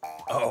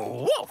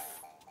 Oh,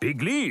 woof!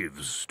 Big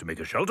leaves to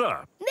make a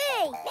shelter.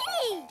 Me!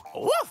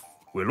 Woof!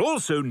 We'll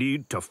also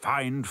need to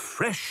find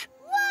fresh...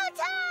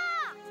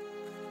 Water!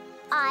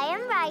 I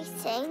am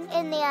writing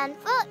in the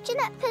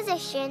unfortunate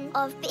position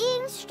of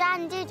being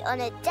stranded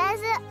on a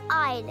desert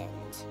island.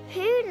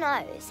 Who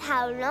knows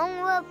how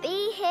long we'll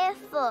be here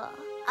for?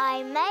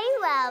 I may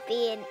well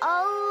be an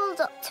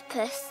old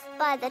octopus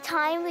by the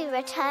time we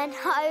return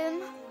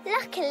home.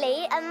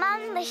 Luckily,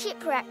 among the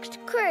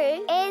shipwrecked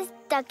crew is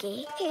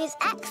Duggee, whose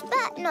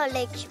expert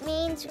knowledge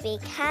means we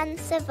can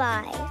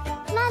survive.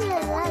 La la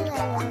la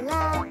la la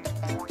la.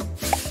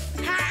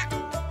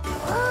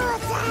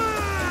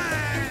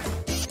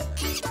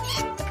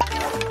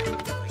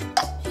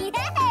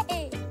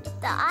 Yay!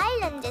 The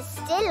island is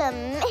still a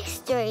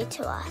mystery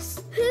to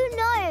us. Who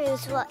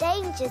knows what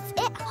dangers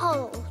it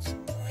holds?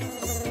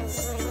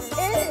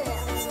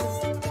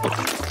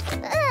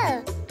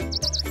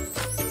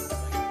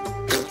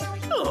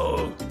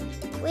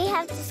 We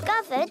have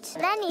discovered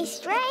many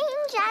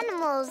strange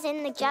animals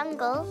in the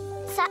jungle,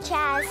 such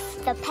as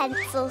the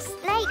pencil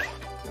snake,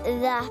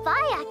 the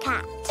fire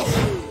cat,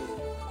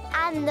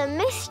 and the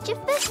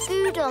mischievous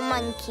poodle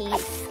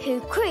monkeys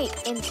who creep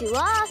into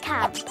our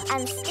camp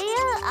and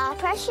steal our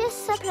precious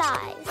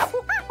supplies.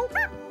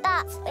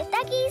 But with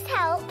Duggee's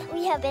help,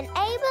 we have been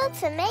able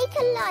to make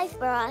a life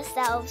for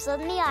ourselves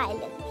on the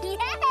island.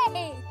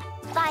 Yay!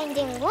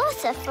 Finding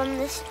water from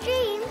the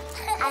stream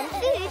and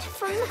food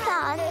from the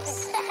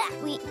plants.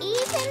 We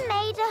even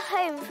made a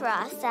home for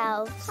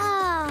ourselves.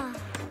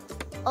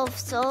 Of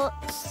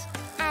sorts.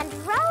 And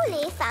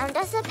Roly found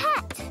us a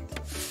pet.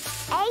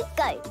 A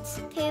goat,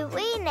 who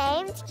we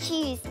named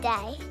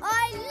Tuesday.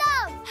 I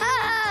love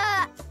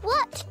her!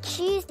 What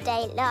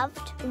Tuesday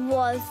loved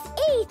was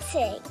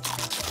eating.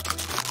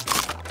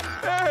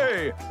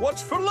 Hey,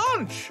 what's for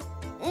lunch?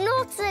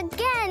 Not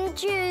again,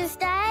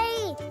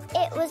 Tuesday.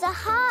 It was a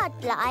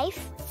hard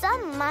life.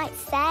 Some might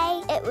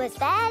say it was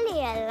barely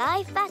a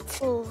life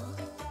at all.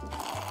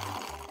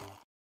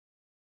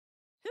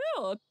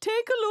 Here,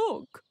 take a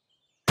look.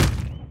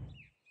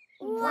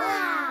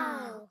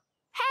 Wow!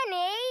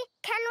 Henny,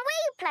 can we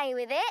play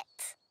with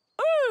it?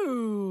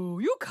 Oh,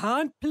 you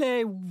can't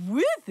play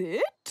with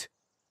it.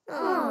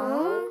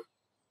 Oh.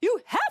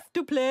 You have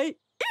to play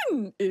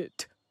in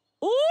it.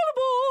 All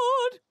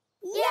aboard!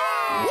 Yay!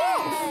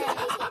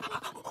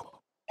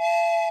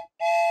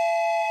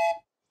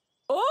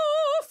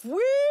 Off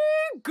we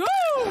go!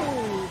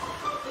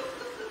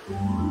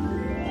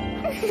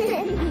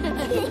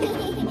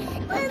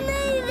 We're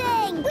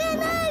moving! We're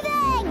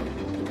moving!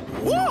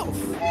 Woof!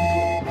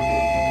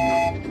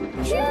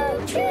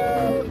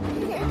 Choo-choo!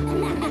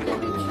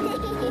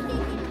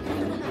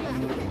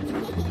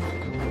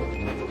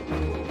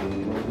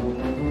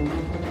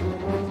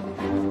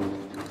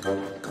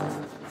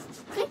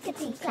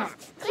 Clickety-clack,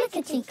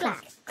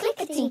 clickety-clack,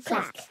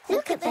 clickety-clack.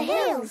 Look at the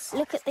hills,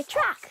 look at the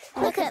track,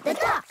 look at the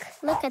duck,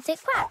 look at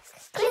it quack.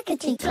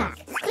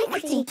 Clickety-clack,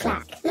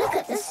 clickety-clack. Look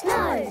at the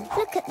snow,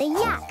 look at the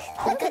yak,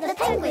 look at the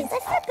penguins,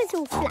 their flippers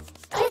all flat.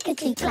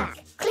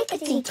 Clickety-clack,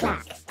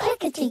 clickety-clack,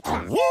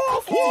 clickety-clack,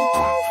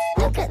 clickety-clack.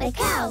 Look at the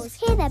cows,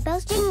 hear their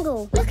bells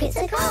jingle. Look, it's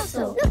a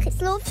castle, look,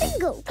 it's Lord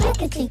Fingal.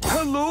 Clickety-clack,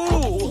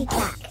 hello!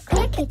 Clickety-clack,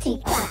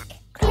 clickety-clack,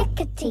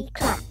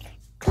 clickety-clack,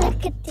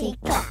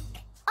 clickety-clack.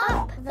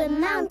 Up the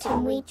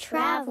mountain we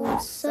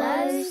travelled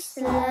so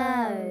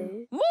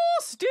slow. More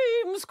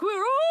steam,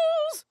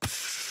 squirrels!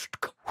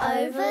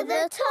 Over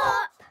the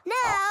top.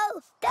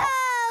 Now,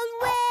 down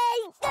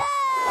we go!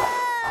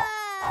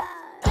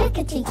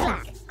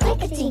 Clickety-clack,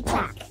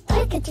 clickety-clack,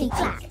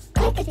 clickety-clack,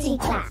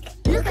 clickety-clack.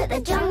 Look at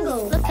the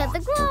jungle, look at the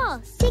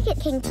grass. Ticket,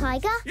 King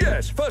Tiger.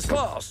 Yes, first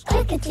class.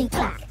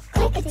 Clickety-clack,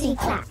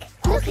 clickety-clack.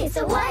 Look, it's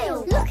a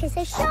whale. Look, it's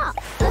a shark.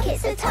 Look,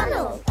 it's a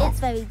tunnel. It's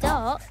very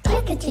dark.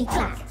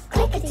 Clickety-clack,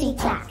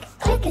 clickety-clack,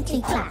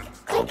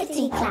 clickety-clack,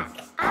 clickety-clack.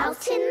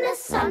 Out in the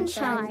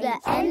sunshine, the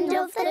end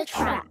of the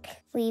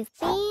track. We've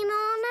been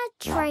on a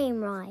train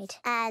ride,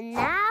 and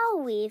now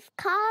we've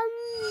come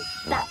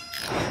back.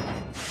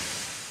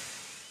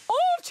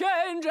 All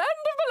change,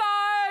 end of the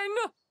line!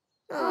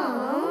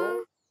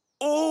 Aww.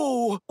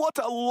 Oh, what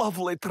a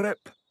lovely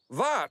trip.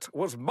 That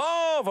was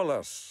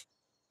marvellous.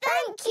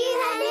 Thank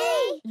you,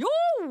 Henny.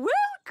 You're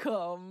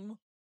welcome.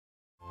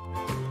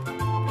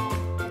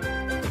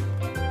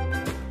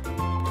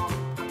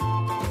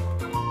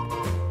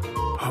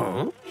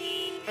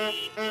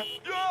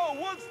 Yo,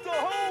 what's the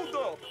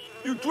hold-up?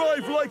 You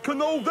drive like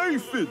an old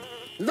aphid.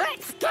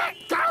 Let's get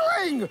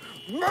going!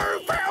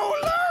 Move it or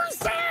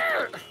lose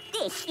it!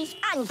 This is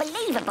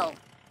unbelievable.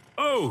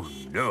 Oh,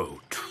 no.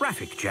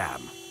 Traffic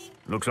jam.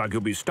 Looks like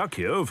you'll be stuck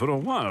here for a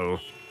while.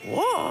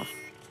 Woof.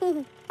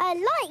 I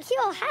like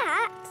your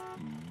hat.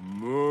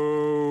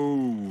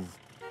 Move.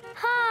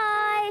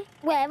 Hi.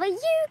 Where are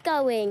you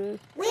going?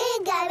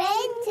 We're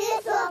going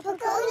to the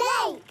tropical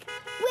lake.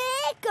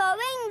 We're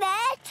going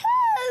there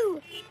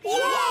too.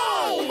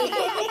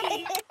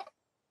 Yay!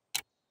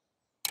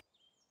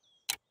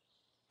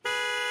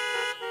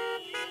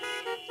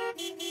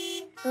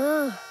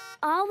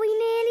 Are we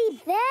nearly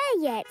there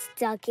yet,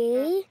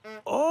 Duggee?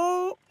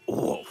 Oh,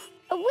 woof.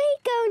 Are we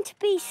going to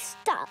be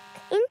stuck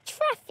in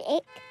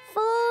traffic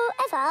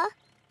forever?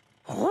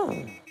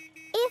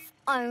 If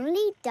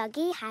only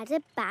Duggee had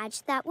a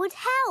badge that would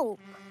help.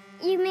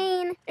 You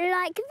mean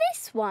like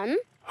this one?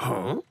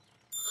 Huh?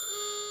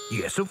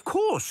 Yes, of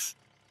course.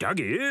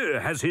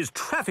 Duggee has his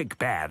traffic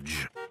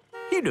badge.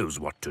 He knows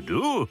what to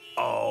do.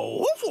 Oh,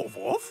 woof, woof,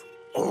 woof.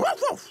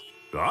 Woof, woof.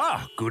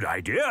 Ah, good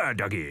idea,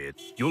 Duggee.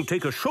 You'll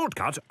take a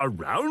shortcut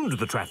around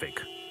the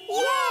traffic.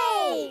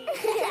 Yay!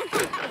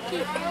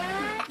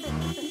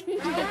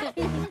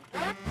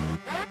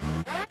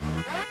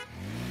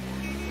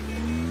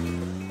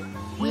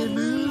 We're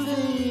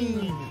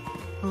moving.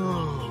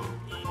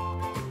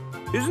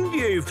 Isn't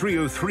the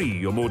A303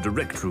 your more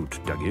direct route,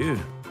 Duggee?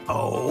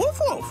 Oh, woof,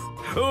 woof.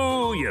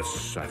 Oh,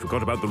 yes. I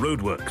forgot about the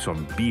roadworks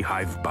on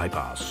Beehive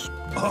Bypass.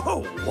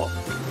 Oh, woof.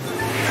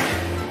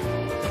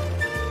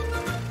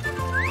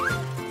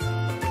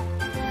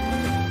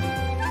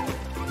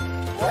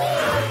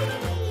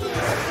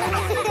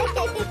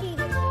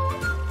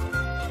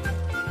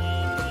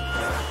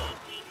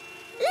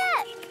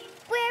 Look!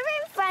 We're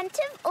in front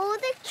of all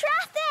the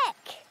traffic!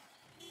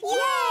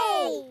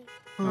 Yay!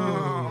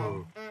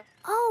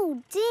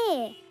 Oh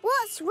dear,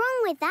 what's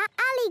wrong with that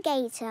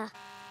alligator?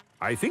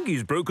 I think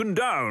he's broken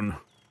down. No,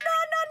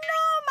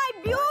 my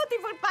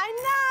beautiful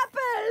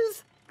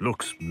pineapples!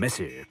 Looks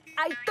messy.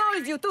 I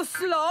told you to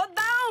slow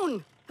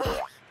down.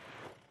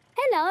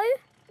 Hello,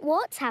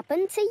 what's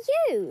happened to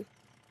you?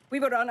 We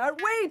were on our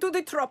way to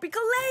the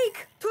tropical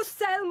lake to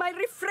sell my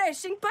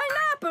refreshing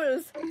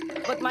pineapples.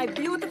 But my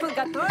beautiful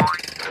gator,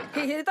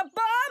 he hit a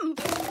bump,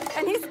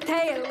 and his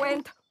tail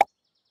went...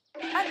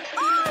 And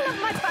all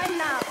of my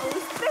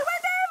pineapples, they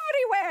went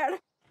everywhere,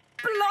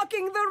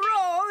 blocking the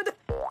road.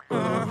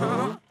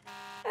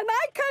 And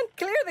I can't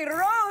clear the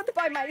road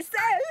by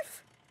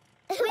myself.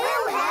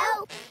 We'll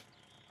help.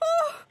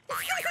 Oh.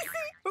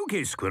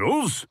 OK,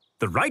 squirrels.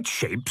 The right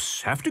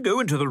shapes have to go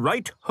into the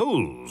right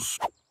holes.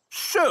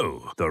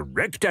 So, the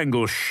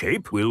rectangle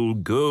shape will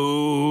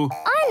go...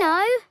 I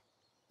know,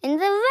 in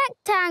the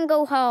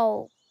rectangle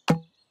hole.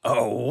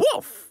 Oh,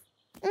 woof.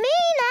 Me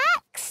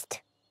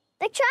next.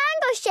 The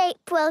triangle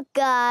shape will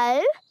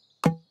go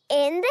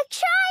in the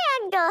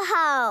triangle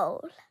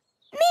hole.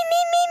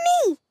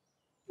 Me.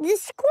 The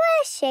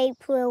square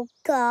shape will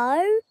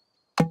go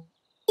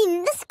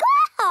in the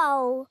square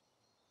hole.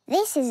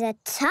 This is a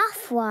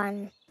tough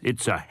one.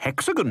 It's a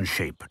hexagon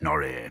shape,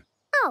 Norrie.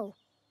 Oh,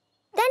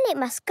 then it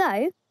must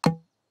go in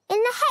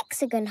the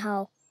hexagon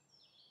hole.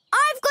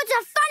 I've got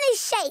a funny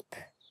shape.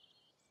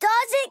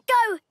 Does it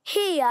go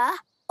here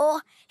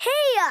or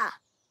here?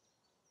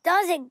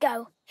 Does it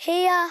go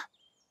here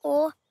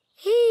or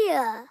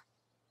here?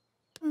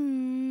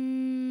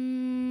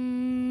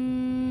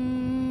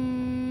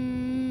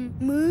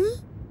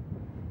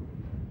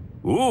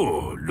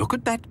 Oh, look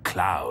at that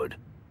cloud.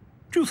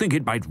 Do you think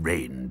it might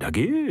rain,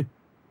 Duggee?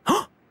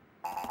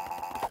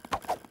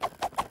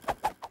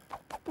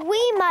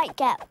 We might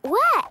get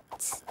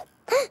wet.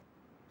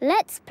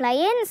 Let's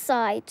play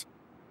inside.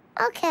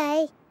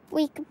 OK.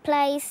 We could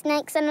play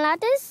snakes and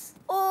ladders.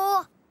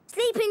 Or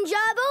sleeping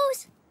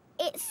gerbils.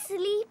 It's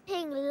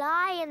sleeping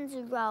lions,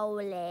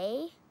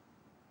 Roly.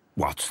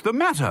 What's the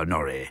matter,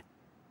 Norrie?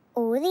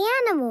 All the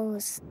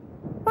animals.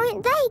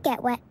 Won't they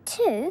get wet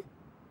too?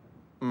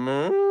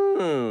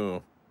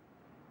 Moo.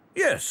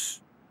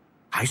 Yes.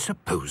 I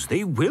suppose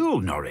they will,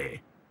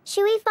 Norrie.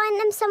 Should we find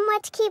them somewhere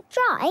to keep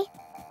dry?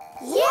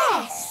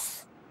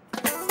 Yes!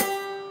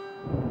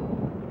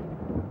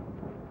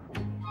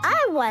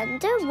 I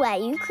wonder where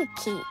you could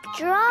keep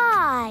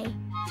dry.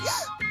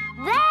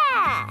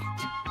 There!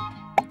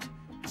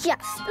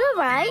 Just the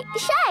right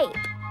shape.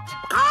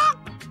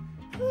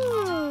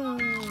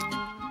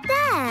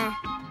 There.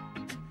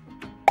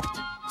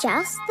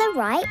 Just the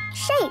right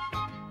shape.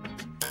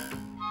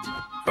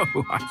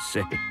 Oh, I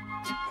see.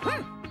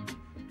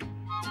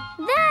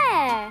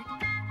 There.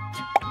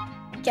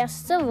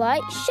 Just the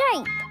right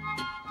shape.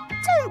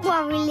 Don't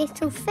worry,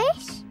 little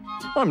fish.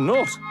 I'm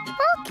not.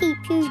 I'll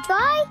keep you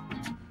dry.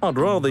 I'd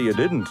rather you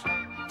didn't.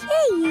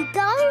 Here you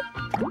go.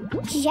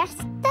 Just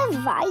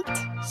the right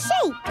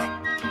shape.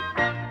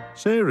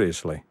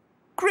 Seriously.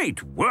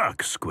 Great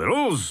work,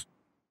 squirrels.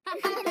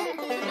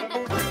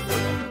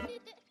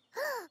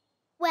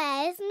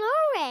 Where's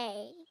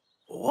Norrie?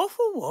 Woof,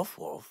 woof,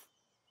 woof.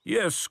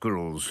 Yes,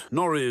 Squirrels.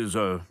 Norrie's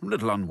a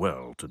little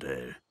unwell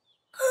today.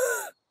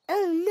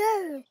 Oh,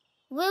 no.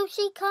 Will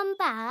she come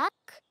back?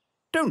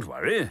 Don't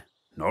worry.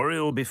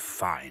 Norrie'll be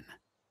fine.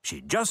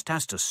 She just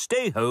has to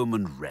stay home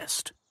and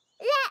rest.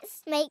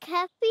 Let's make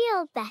her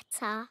feel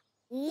better.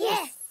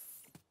 Yes!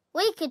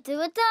 We could do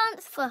a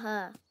dance for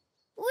her.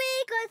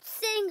 We could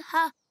sing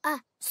her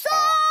a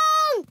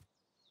song!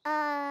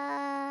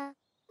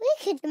 We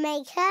could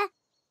make her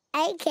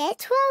a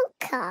get-well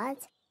card.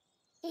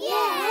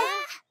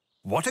 Yeah!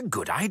 What a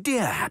good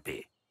idea,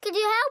 Happy. Could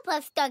you help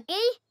us,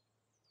 Duggee?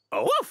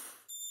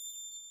 Woof!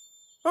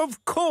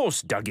 Of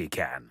course Duggee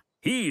can.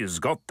 He's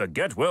got the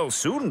Get Well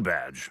Soon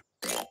badge.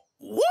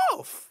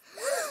 Woof!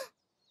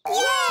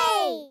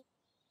 Yay!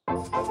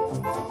 Ooh,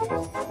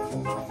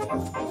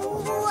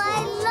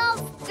 I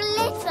love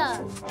glitter.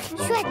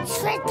 Shred,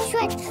 shred,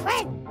 shred,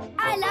 shred.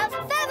 I love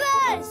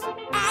feathers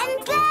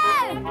and glue.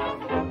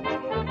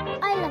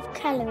 I love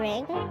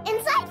colouring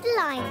inside the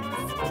lines.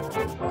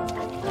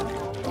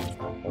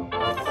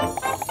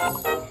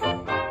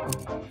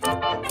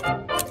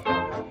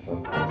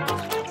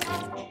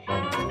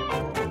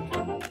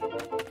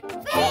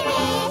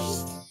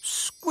 Finished!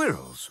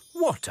 Squirrels,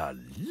 what a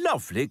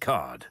lovely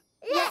card.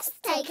 Let's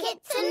take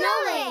it to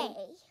Norrie.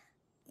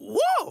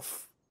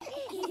 Woof!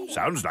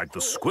 Sounds like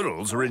the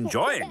squirrels are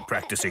enjoying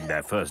practicing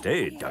their first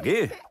aid,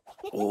 Duggee.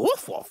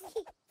 Woof, woof.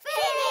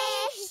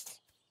 Finished!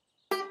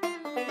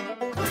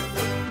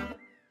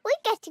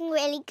 We're getting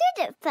really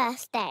good at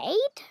first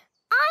aid,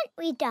 aren't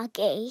we,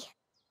 Duggee?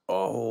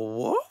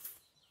 Oh, woof?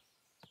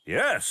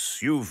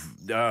 Yes, you've,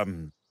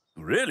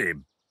 really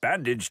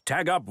bandaged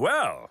Tag up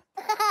well.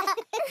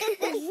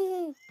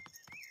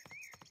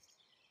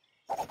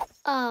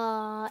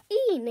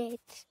 Enid.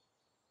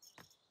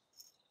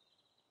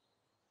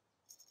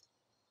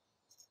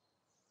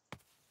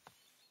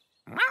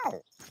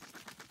 Meow.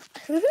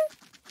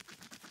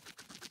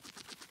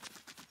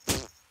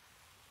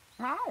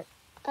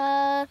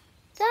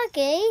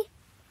 Duggee?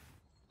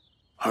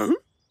 Huh?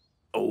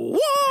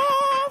 Woof!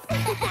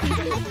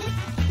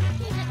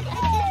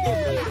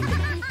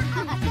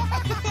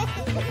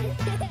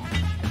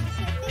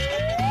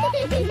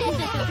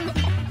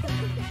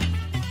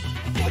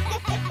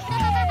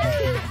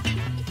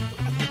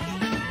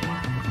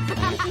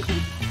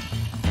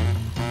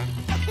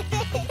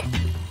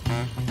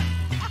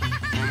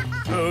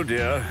 Oh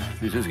dear,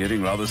 this is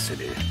getting rather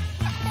silly.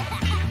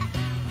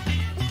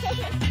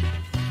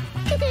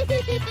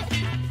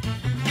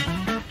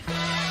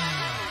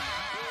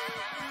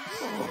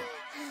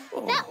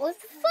 That was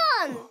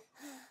fun!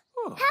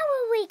 How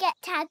will we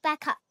get Tag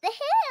back up the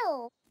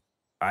hill?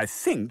 I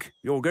think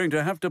you're going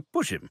to have to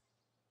push him.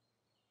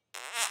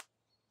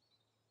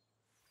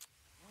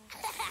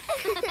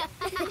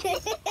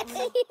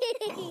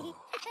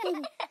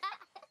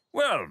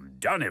 Well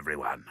done,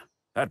 everyone.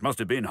 That must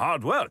have been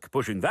hard work,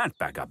 pushing that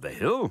back up the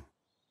hill.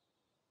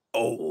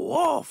 Oh,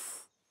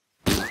 woof!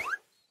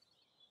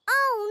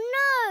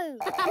 Oh, no!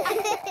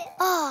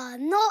 Oh,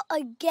 not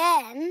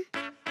again.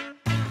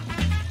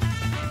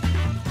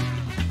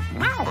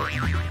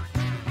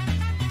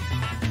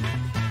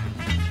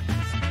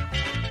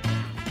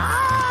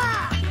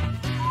 Ah!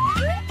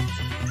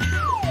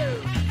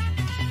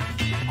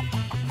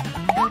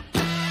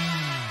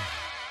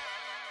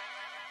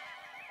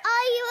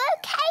 Are you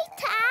okay,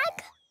 Tag?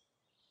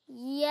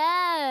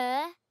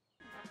 Yeah.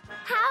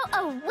 How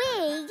are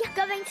we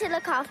going to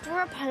look after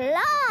a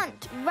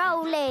plant,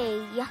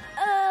 Roly?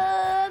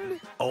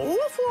 Oh,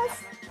 woof,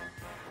 woof.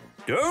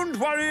 Don't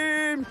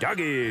worry,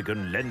 Duggee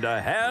can lend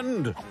a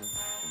hand.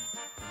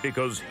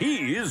 Because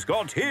he's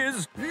got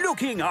his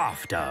looking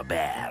after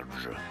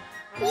badge.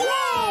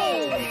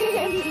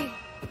 Yay!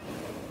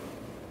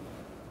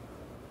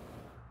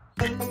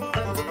 Are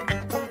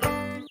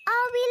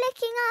we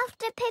looking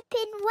after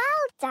Pippin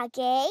well,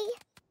 Duggee?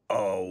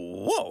 Oh,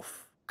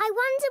 woof. I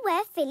wonder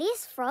where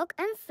Phileas Frog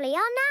and Flea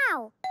are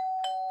now.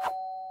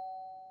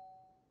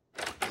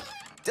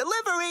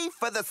 Delivery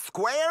for the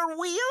square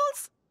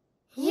wheels?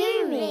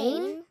 You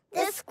mean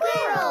the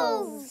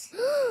squirrels?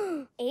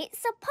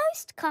 It's a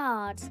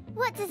postcard.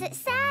 What does it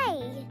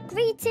say?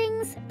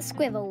 Greetings,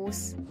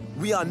 squirrels.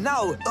 We are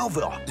now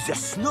over the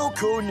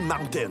snow-cone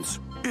mountains.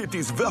 It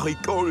is very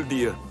cold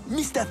here.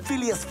 Mr.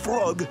 Phileas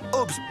Frog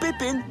hopes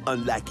Pippin,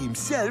 unlike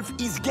himself,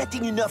 is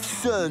getting enough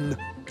sun.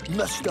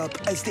 Messed up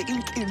as the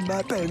ink in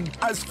my pen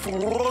has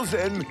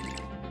frozen.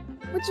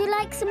 Would you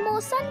like some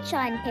more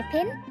sunshine,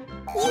 Pippin?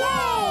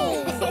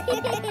 Yay!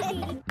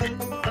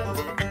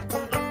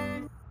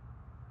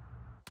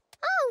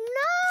 Oh,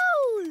 no!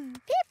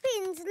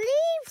 Pippin's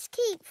leaves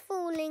keep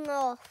falling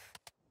off.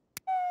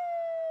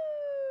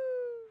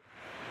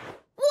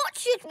 What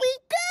should we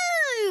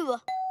do?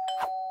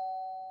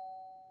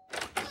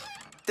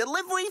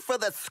 Delivery for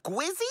the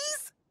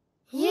squizzies?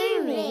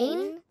 You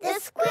mean the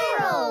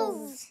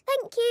squirrels.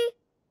 Thank you,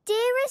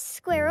 dearest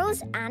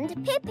squirrels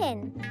and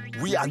Pippin.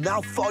 We are now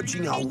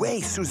forging our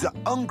way through the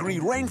hungry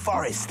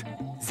rainforest.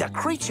 The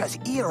creatures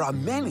here are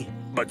many,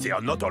 but they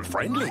are not all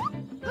friendly.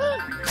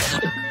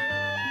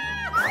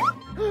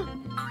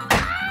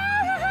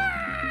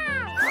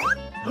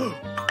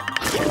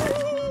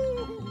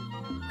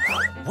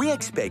 We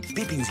expect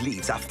Pippin's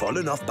leaves have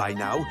fallen off by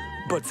now,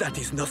 but that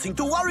is nothing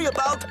to worry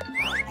about.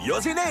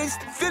 Yours in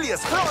haste,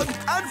 Phileas Frog,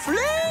 and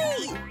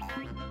flee!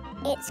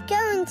 It's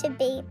going to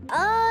be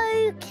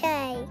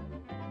okay.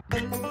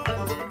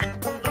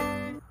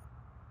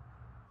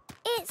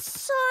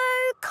 It's so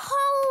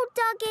cold,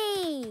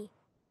 Duggee.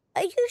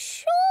 Are you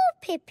sure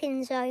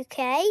Pippin's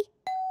okay?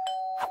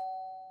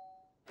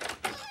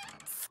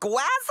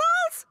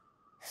 Squazzles?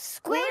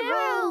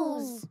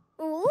 Squirrels!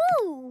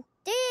 Ooh,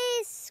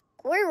 dear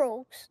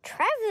squirrels.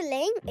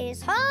 Travelling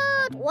is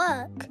hard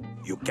work.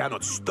 You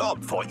cannot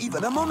stop for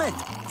even a moment.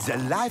 The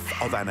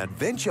life of an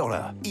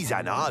adventurer is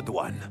an hard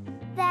one.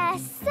 They're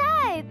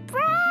so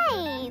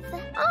brave.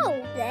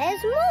 Oh,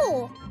 there's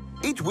more.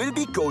 It will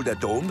be cold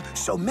at home,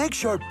 so make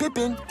sure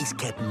Pippin is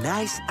kept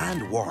nice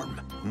and warm.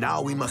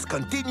 Now we must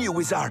continue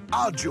with our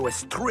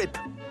arduous trip.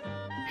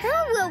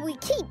 How will we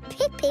keep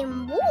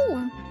Pippin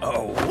warm?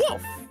 A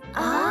wolf!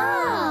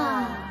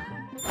 Ah!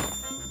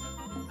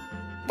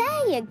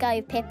 There you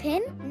go,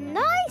 Pippin.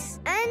 Nice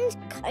and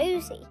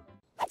cosy.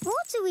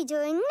 What are we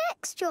doing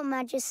next, Your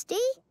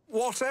Majesty?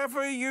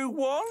 Whatever you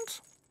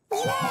want. Yay!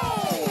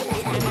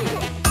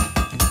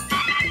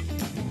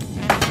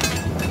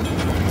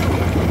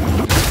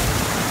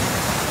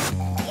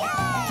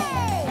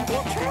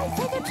 Watch out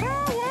for the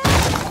tower!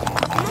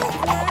 Look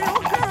where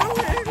you're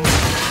going!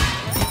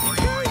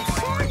 Great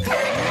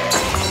cycle!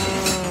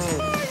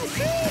 I'm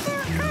Fever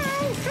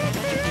House at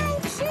the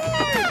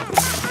outside!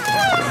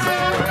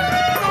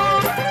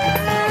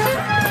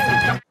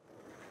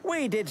 We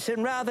did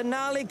some rather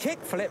gnarly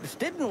kickflips,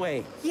 didn't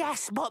we?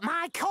 Yes, but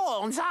my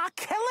corns are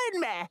killing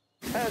me.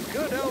 A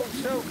good old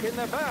soak in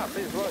the bath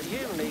is what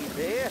you need,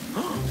 dear.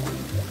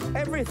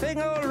 Everything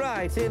all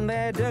right in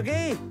there,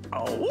 Duggee?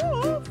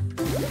 Oh.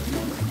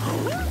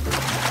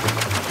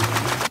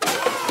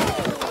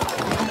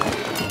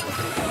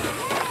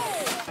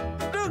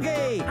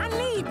 Duggee! I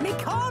need me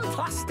corn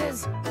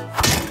plasters.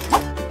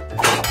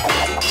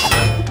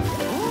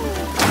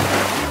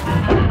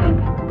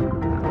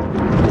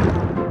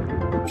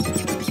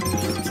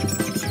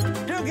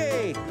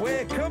 Duggee,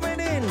 we're coming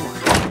in.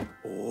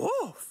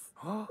 Oof.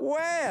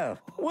 Well,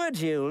 would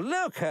you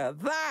look at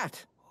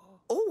that?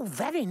 Oh,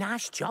 very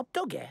nice job,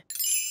 Duggee.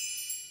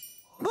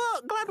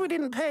 But glad we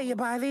didn't pay you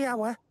by the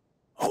hour.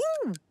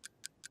 Oh.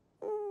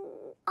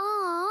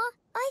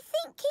 I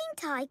think King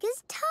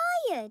Tiger's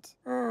tired.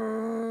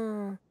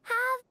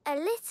 Have a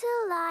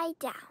little lie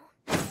down.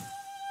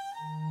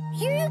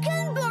 You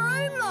can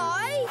borrow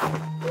my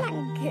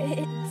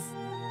blankets.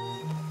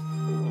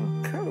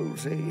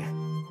 Cozy.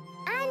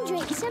 And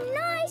drink some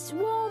nice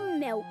warm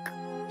milk.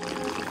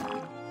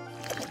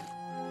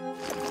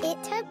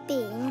 It had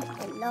been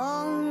a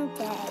long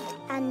day,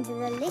 and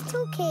the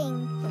little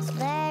king was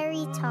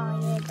very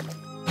tired.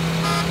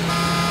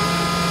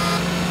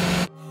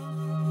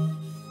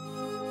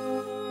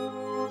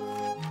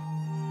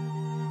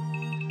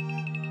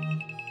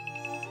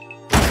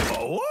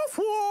 Woof,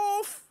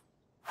 woof.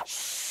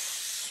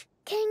 Shh!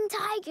 King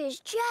Tiger's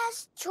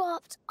just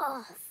dropped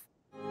off.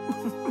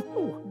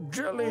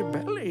 Jelly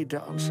belly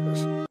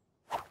dancers.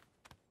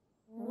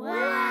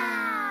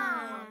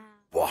 Wow!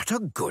 What a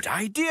good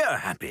idea,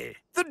 Happy.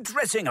 The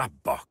dressing up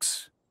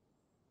box.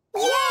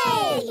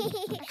 Yay!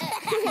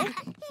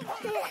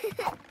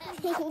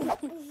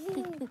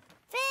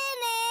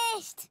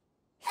 Finished!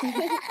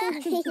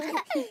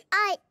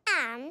 I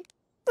am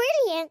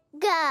Brilliant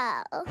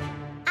Girl.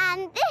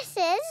 And this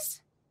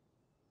is...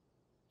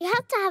 You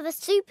have to have a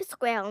super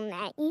squirrel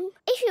name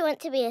if you want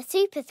to be a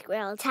super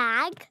squirrel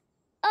tag.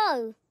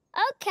 Oh,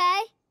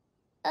 okay.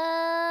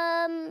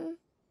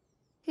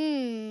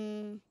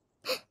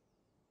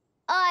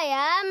 I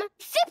am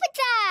Super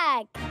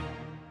Tag.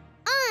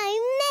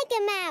 I'm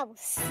Mega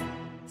Mouse.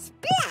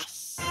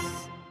 Splash!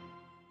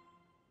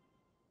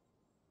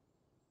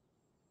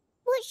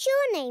 What's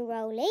your name,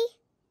 Roly?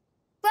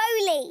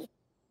 Roly.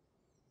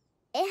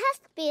 It has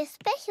to be a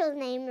special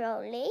name,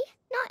 Roly,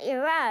 not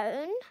your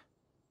own.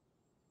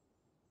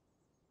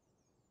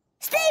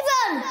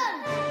 Stephen!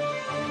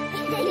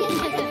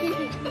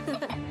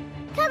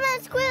 Come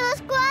on, Squirrel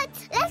Squad.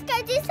 Let's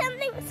go do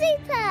something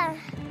super.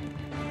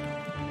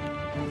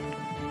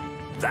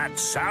 That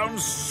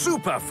sounds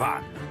super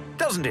fun,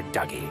 doesn't it,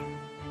 Duggee?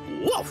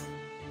 Woof!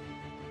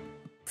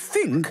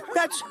 Think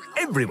that's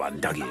everyone,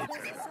 Duggee.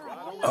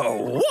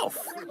 Oh, woof!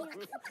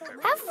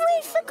 Have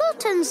we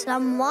forgotten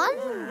someone?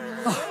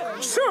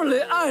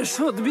 Surely I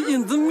should be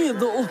in the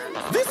middle.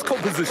 This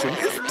composition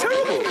is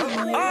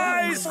terrible.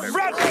 Eyes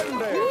front!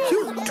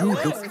 You do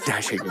look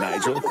dashing,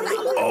 Nigel.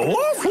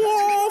 Woof,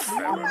 woof!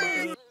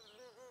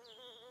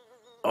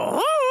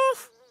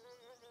 Woof!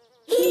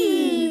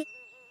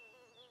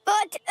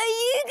 But are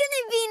you going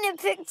to be in a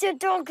picture,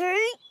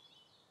 Duggee?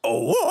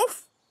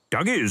 Woof!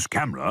 Duggee's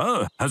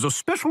camera has a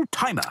special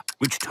timer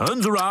which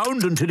turns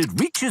around until it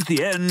reaches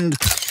the end,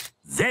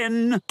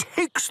 then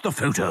takes the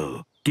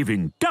photo,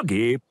 giving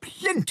Duggee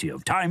plenty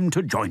of time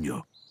to join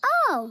you.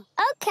 Oh,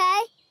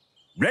 okay.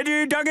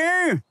 Ready,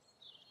 Duggee?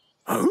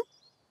 Oh?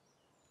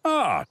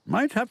 Ah,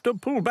 might have to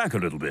pull back a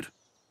little bit.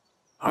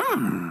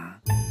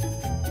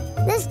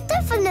 There's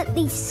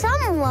definitely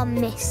someone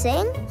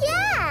missing.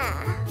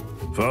 Yeah!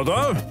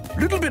 Further,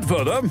 little bit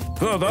further,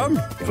 further,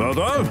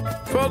 further,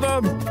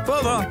 further,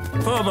 further,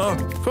 further,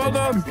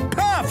 further.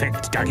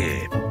 Perfect,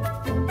 Duggee.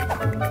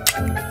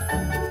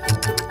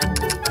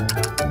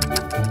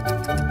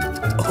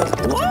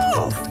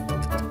 Woof!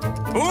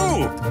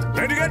 Ooh,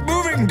 better get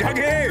moving,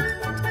 Duggee.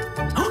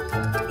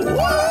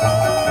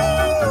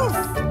 Woof!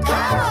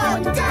 Come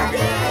on,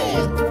 Duggee!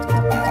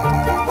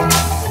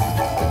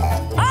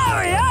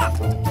 Hurry up!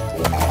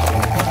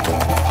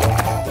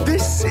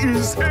 This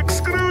is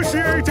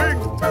excruciating!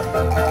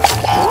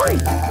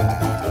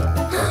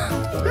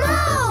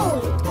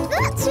 No!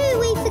 That's who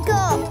we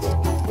forgot.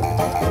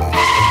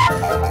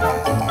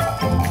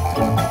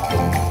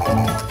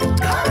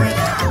 Hurry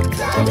up,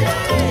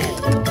 Duggee!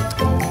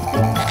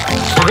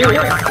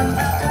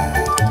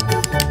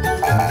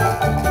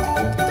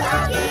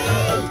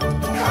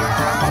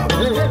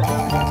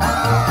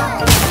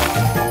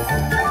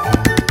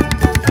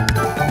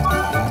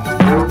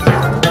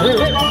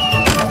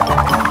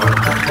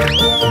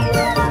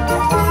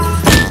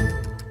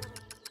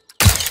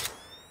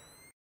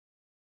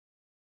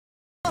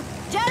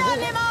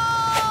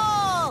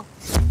 Geronimo!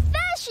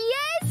 There she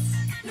is!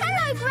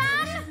 Hello,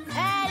 Gran!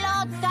 Hello,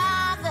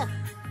 Tag!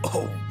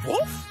 Oh,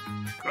 Woof!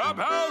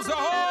 Clubhouse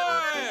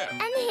ahoy!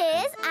 And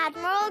here's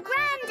Admiral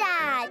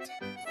Grandad.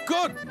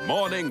 Good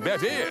morning,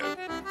 Betty.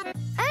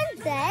 And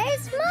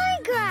there's my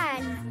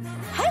Gran.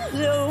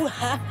 Hello,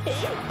 Happy.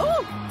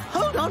 Oh,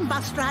 hold on,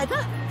 bus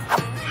driver.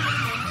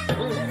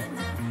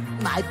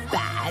 My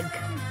bag.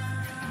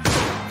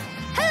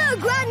 Hello,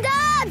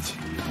 Grandad!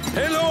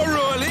 Hello,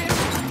 Roly.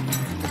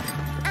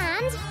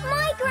 And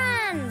my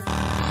Gran.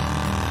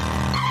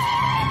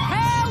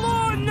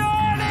 Hello,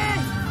 Norrie.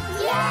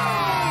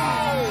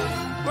 Yay!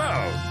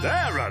 Well,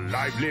 they're a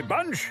lively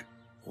bunch.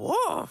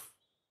 Woof!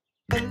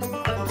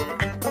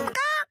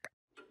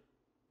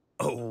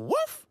 Oh,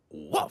 woof,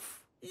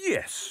 woof.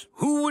 Yes,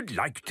 who would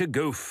like to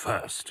go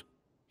first?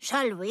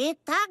 Shall we,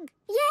 Tag?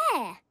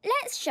 Yeah,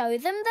 let's show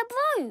them the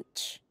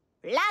brooch.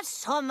 Last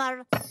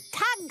summer,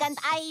 Tag and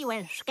I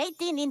went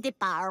skating in the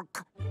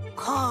park.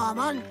 Come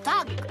on,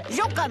 Tag.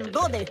 You can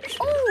do this.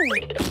 Ooh,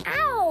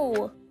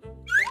 ow!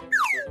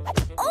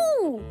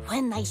 Ooh!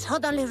 When I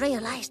suddenly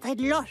realized I'd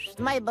lost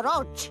my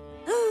brooch.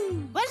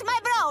 Where's my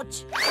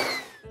brooch?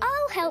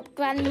 I'll help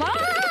Grandma!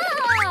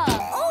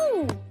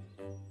 Ooh!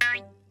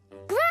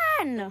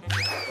 Gran!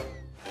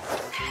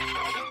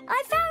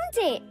 I found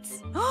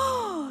it!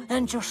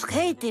 And you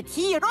skated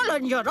here all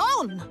on your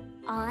own.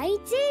 I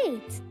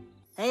did.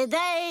 A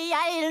day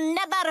I'll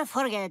never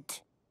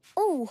forget.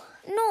 Oh,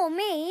 nor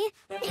me.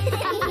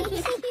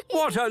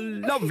 What a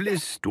lovely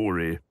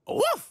story.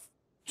 Woof!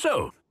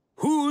 So,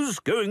 who's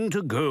going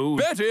to go?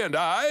 Betty and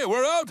I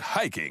were out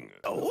hiking.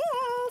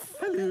 Woof!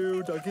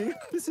 Hello, Duggee.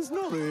 This is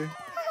Norrie.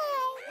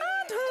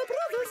 And her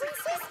brothers and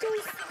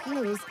sisters.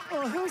 Yes,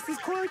 our house is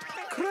quite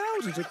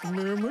crowded at the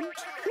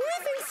moment. We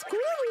think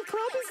Squirrel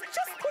Club is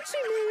just what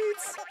she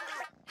needs.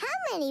 How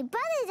many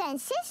brothers and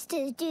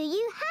sisters do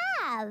you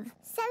have?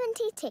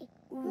 72.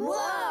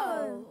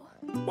 Whoa!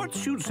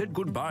 Once you'd said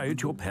goodbye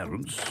to your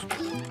parents,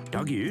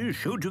 Duggee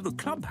showed you the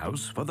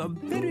clubhouse for the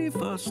very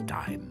first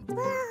time.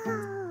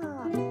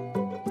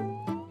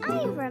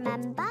 I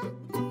remember.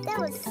 There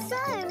were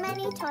so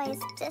many toys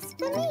just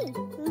for me.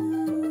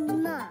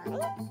 Mine.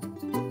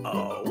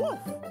 Oh, woof!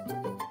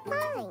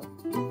 Mine.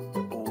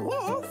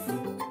 Woof!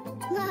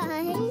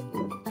 Mine.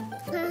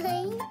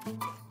 Mine.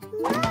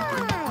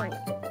 Mine.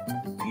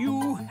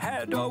 You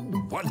had a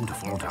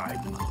wonderful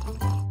time.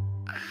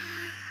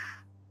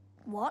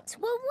 What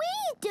were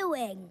we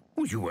doing?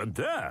 Oh, you weren't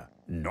there.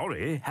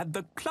 Norrie had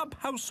the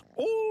clubhouse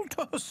all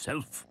to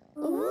herself.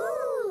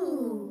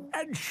 Ooh!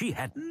 And she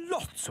had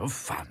lots of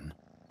fun.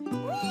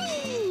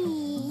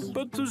 Whee!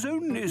 But there's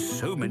only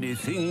so many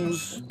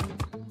things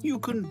you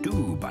can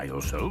do by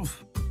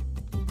yourself.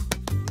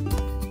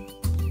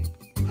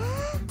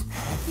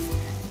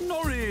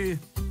 Norrie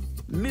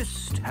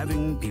missed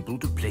having people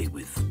to play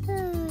with.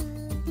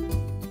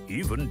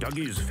 Even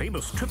Duggee's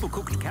famous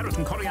triple-cooked carrot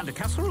and coriander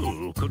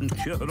casserole couldn't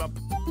cheer her up.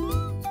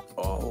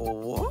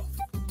 Oh,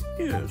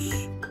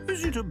 Yes.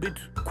 Is it a bit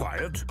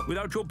quiet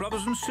without your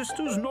brothers and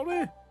sisters,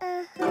 Norrie?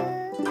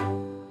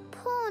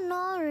 Poor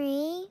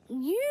Norrie.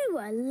 You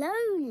were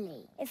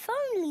lonely. If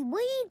only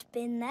we'd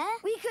been there.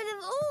 We could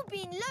have all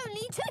been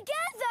lonely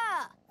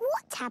together.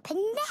 What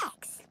happened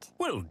next?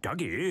 Well,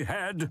 Duggee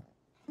had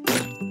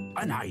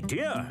an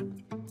idea.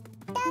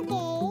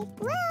 Duggee,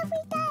 where are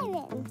we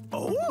going?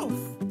 Oh!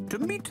 To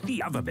meet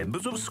the other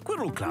members of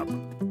Squirrel Club,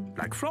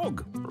 like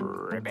Frog,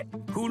 Ribbit,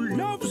 who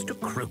loves to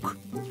croak.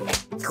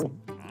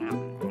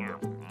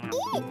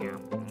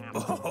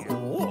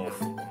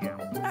 woof!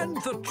 And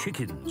the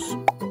chickens,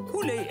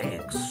 who lay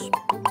eggs.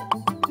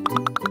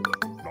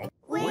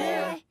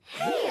 We're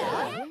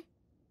here.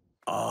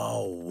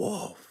 Oh,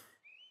 woof!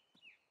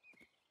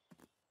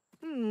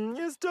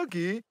 Yes,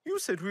 Duggee, you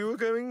said we were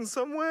going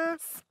somewhere.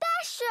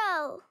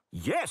 Special.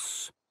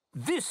 Yes,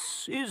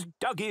 This is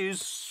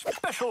Duggie's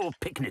special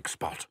picnic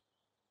spot.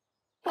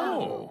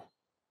 Oh.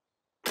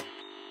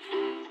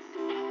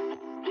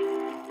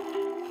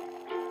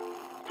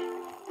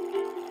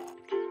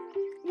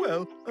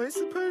 Well, I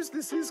suppose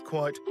this is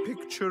quite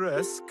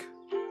picturesque.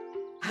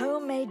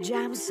 Homemade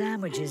jam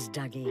sandwiches,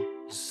 Duggee.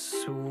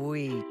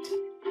 Sweet.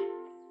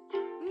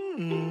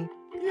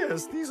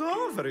 Yes, these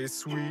are very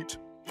sweet.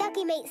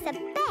 Duggee makes the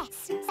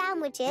best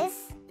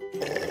sandwiches.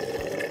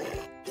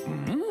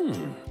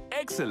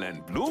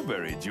 Excellent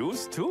blueberry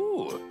juice,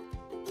 too.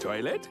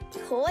 Toilet?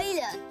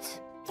 Toilet.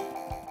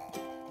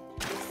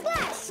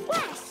 Splash,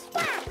 splash,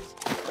 splash.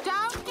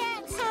 Don't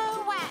get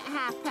too wet,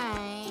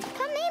 Happy.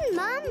 Come in,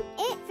 Mum.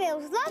 It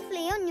feels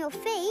lovely on your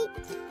feet.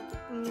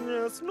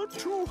 Yes, not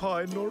too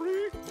high,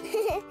 Norrie.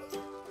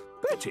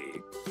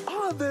 Betty,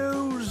 are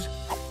those...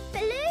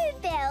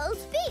 Bluebilled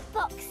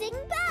beatboxing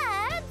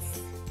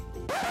birds.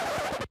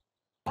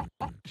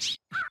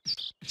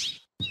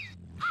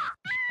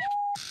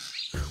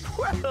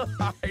 Well,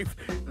 I've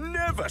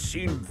never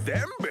seen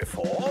them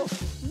before.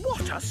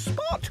 What a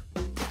spot!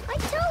 I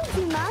told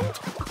you, Mum.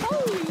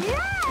 Oh,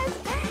 yes!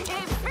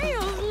 It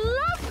feels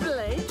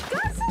lovely,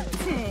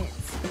 doesn't it?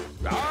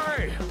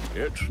 Aye,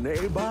 it's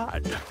nae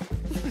bad.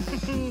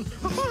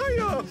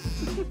 Hiya!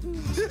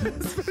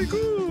 Yes, very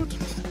good.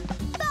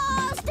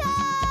 Faster!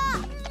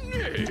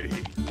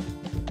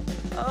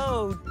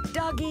 Oh,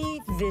 Duggee,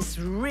 this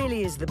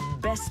really is the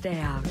best day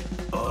out.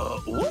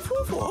 Woof,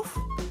 woof, woof.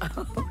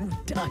 Oh,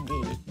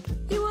 Duggee,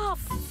 you are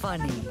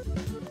funny.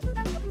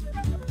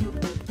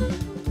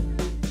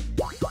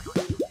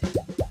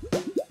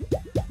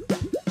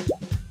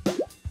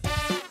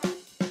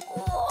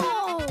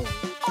 Whoa!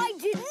 I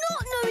did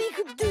not know he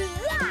could do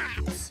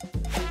that!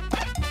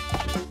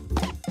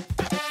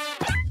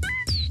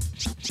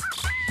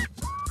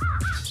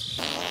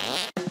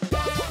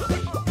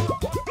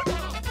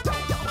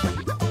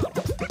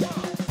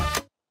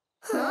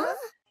 Huh?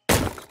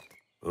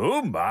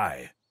 Oh,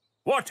 my.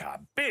 What a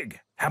big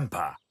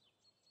hamper.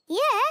 Yeah,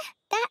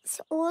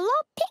 that's all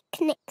our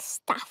picnic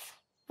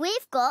stuff.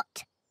 We've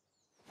got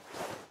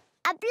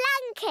a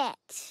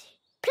blanket,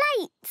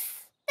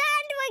 plates,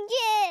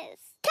 sandwiches,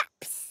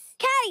 cups,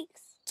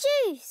 cakes,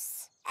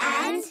 juice,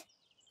 and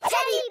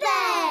teddy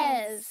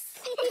bears.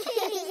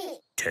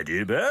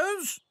 Teddy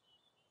bears?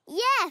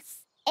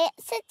 Yes,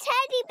 it's a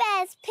teddy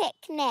bears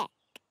picnic.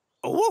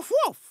 Woof,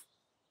 woof.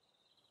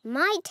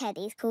 My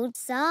teddy's called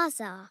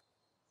Zaza.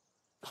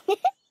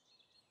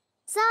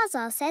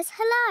 Zaza says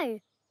hello.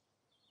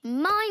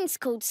 Mine's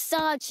called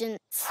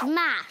Sergeant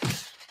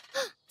Smash.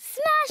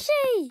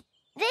 Smashy!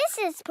 This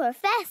is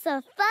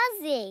Professor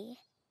Fuzzy.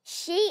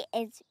 She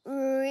is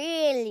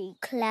really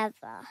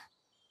clever.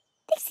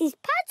 This is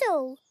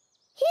Puddle.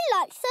 He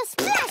likes to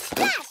splash,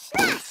 splash,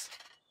 splash.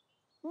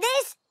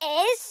 This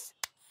is...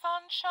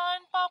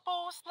 Sunshine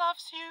Bubbles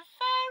loves you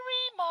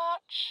very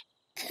much.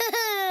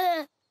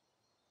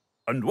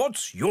 And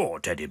what's your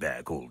teddy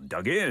bear called,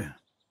 Duggee?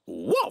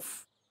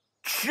 Woof!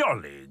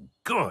 Jolly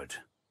good.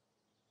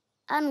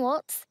 And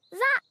what's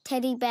that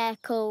teddy bear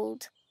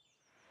called?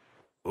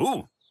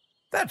 Ooh,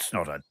 that's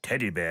not a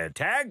teddy bear,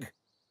 Tag.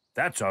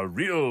 That's a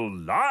real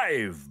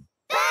live...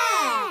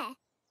 Bear!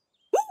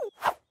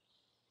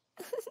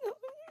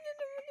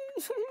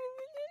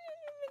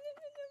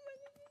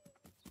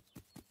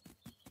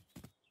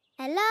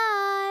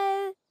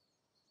 Hello?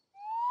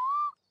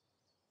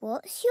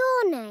 What's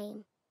your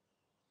name?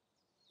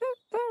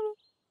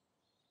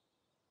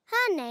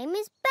 Her name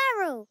is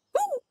Beryl.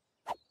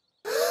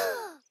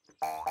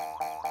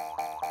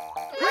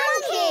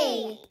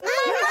 Monkey!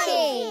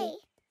 Monkey!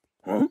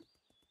 Huh?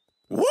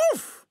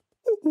 Woof!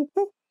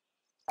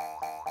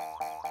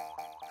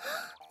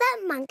 That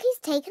monkey's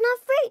taken our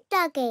fruit,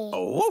 Duggee.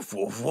 Woof,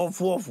 woof, woof,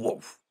 woof,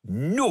 woof.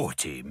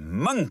 Naughty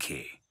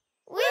monkey.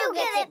 We'll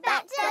get it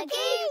back,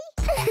 Duggee.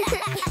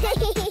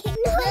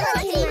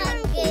 Naughty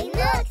monkey,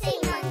 naughty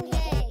monkey.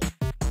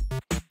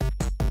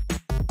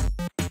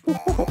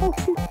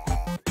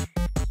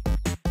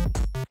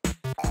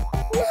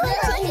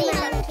 Naughty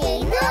monkey,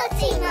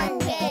 naughty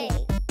monkey.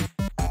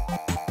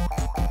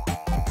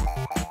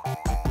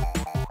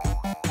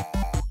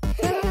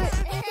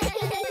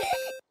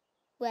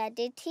 Where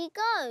did he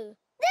go?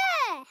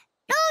 There!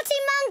 Naughty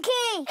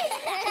monkey!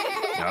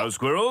 Now,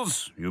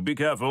 squirrels, you be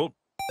careful.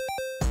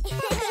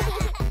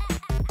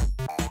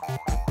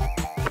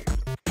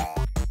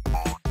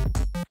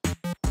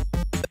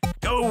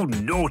 Oh,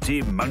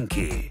 naughty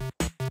monkey.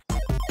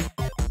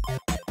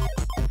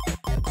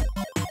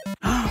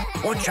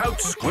 Watch out,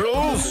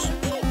 squirrels!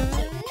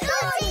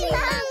 Naughty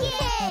monkey!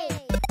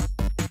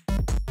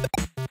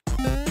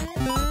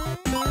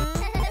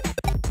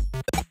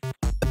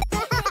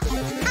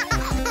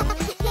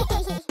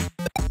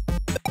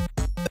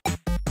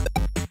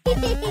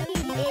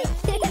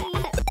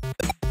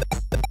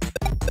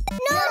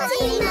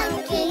 Naughty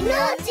monkey,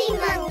 naughty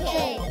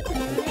monkey!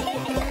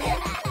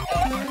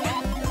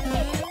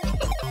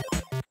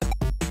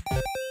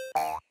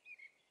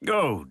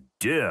 Oh,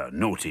 dear,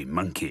 naughty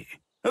monkey.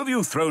 Have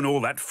you thrown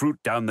all that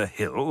fruit down the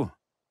hill?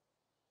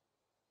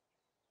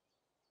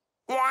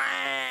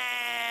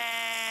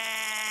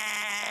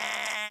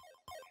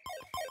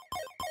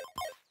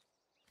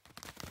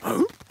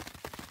 Huh?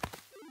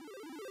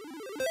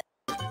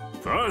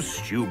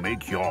 First, you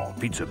make your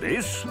pizza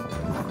base.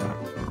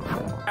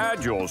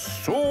 Add your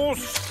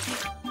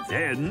sauce.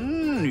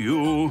 Then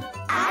you...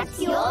 Add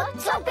your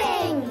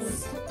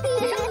toppings!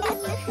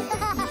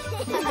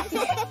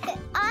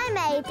 I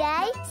made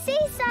a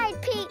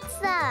seaside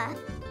pizza.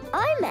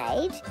 I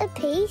made a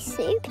pea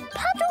soup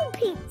puddle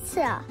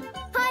pizza.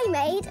 I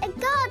made a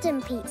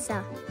garden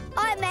pizza.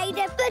 I made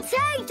a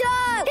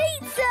potato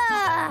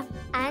pizza.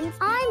 And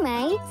I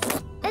made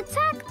a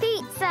tag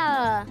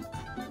pizza.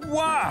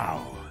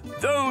 Wow!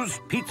 Those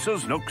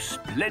pizzas look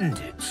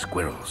splendid,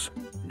 Squirrels.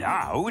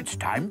 Now it's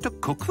time to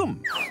cook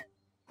them.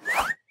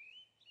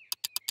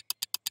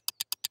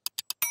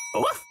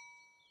 Oof.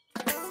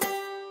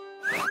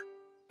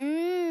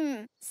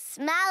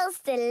 Smells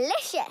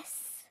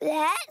delicious.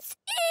 Let's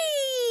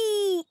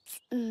eat.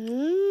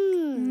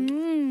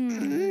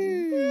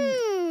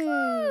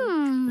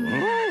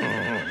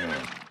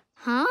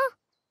 Huh?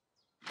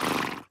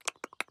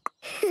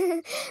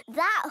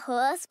 That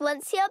horse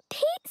wants your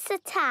pizza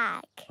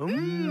tag.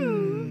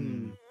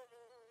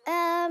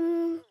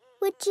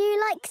 Would you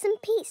like some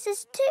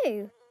pizzas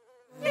too?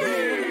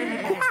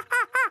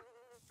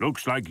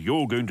 Looks like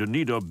you're going to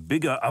need a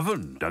bigger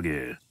oven,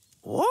 Duggee.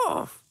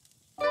 Woof!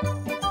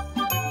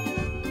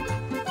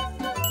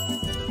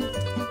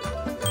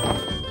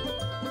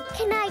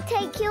 Can I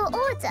take your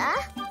order?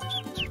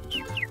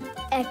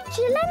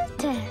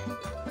 Excelente.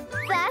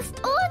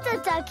 First order,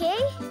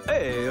 Duggee.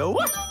 Hey,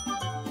 what?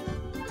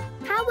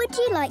 How would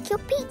you like your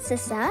pizza,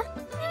 sir?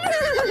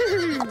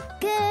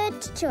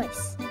 Good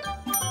choice.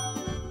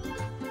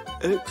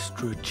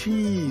 Extra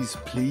cheese,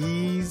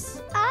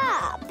 please.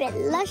 Ah,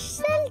 Bella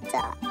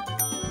Scelta.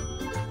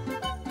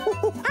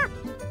 Ooh,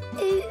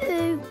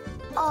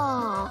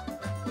 ah.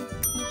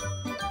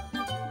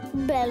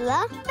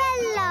 Bella,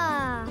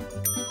 Bella.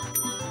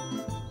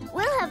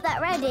 We'll have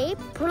that ready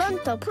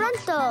pronto,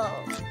 pronto.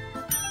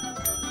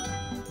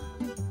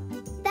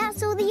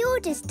 That's all the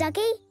orders,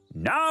 Duggee.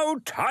 Now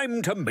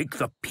time to make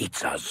the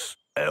pizzas.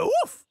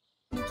 Oof!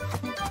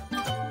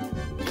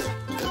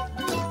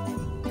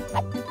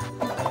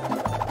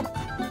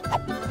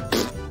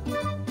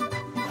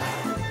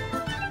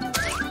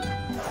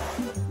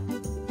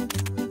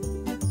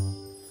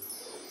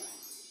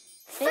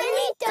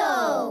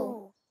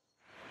 Finito!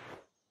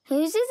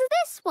 Whose is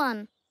this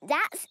one?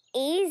 That's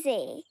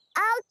easy.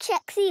 I'll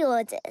check the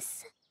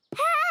orders.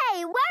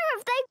 Hey, where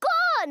have they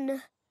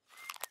gone?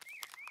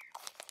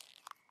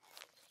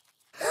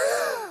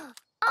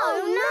 Oh,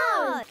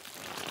 no!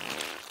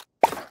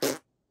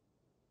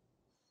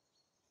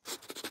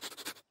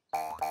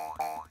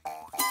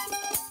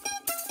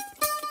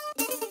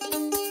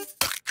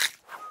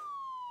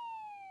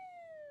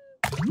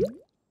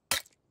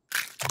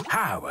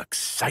 How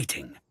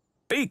exciting!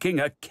 Baking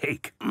a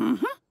cake.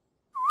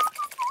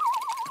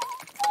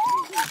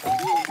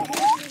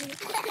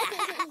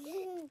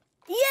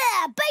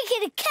 Yeah,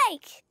 baking a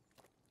cake!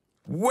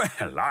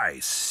 Well, I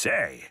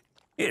say.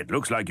 It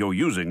looks like you're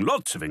using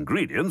lots of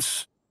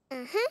ingredients.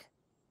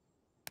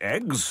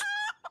 Eggs,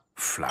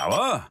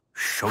 flour,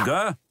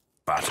 sugar,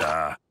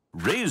 butter,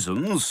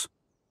 raisins,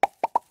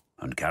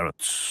 and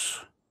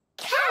carrots.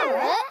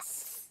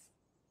 Carrots?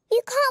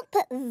 You can't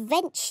put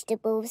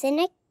vegetables in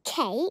a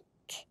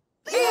cake.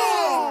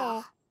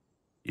 Yeah.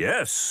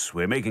 Yes,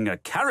 we're making a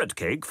carrot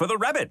cake for the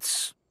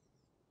rabbits.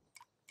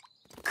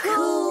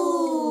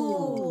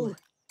 Cool!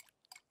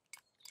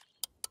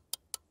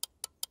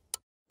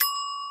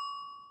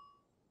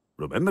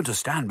 Remember to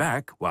stand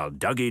back while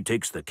Duggee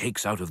takes the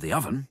cakes out of the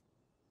oven.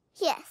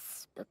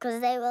 Yes, because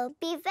they will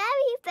be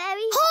very,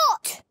 very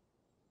hot!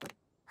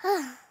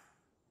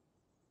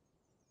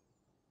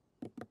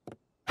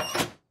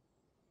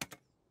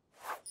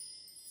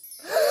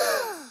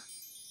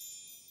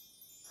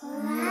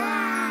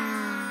 Wow!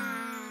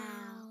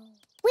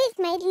 We've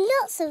made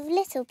lots of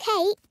little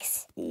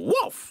cakes.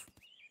 Woof!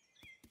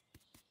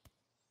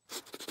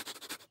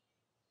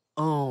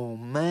 Oh,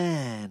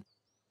 man.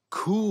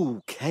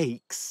 Cool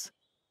cakes.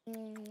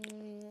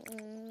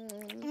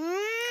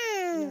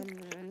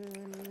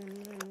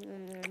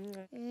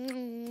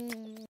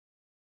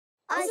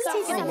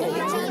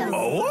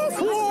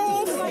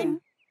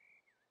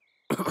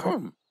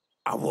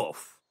 A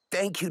wolf.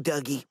 Thank you,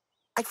 Duggee.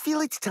 I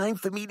feel it's time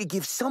for me to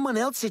give someone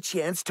else a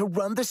chance to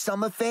run the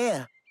summer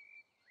fair.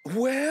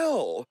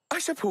 Well, I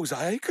suppose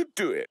I could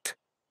do it.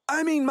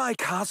 I mean, my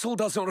castle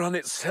doesn't run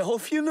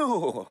itself, you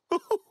know.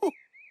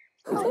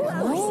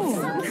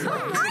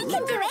 I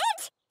can do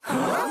it!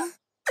 Huh?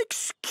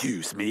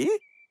 Excuse me?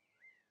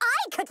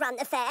 I could run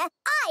the fair.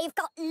 I've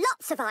got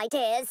lots of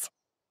ideas.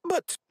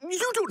 But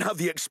you don't have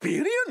the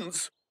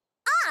experience.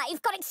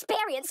 I've got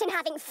experience in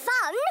having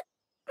fun.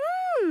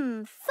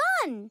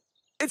 Fun.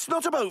 It's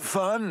not about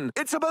fun.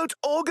 It's about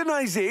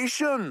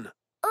organization.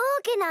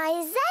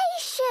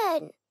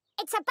 Organisation.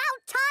 It's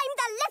about time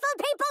the little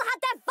people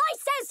had their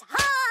voices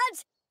heard.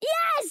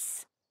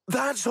 Yes!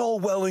 That's all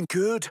well and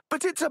good,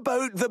 but it's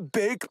about the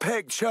big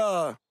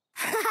picture.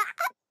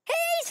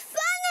 He's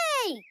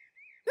funny!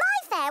 My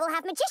fair will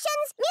have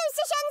magicians,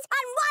 musicians,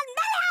 and 1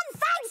 million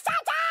things to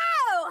do!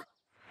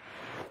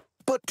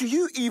 But do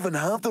you even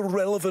have the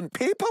relevant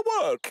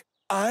paperwork?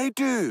 I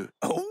do.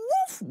 Oh,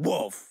 woof,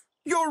 woof.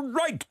 You're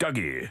right,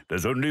 Duggee.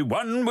 There's only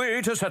one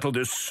way to settle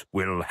this.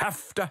 We'll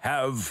have to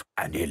have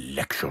an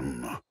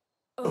election.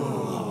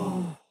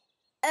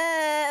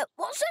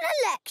 What's an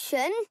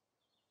election?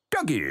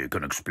 Duggee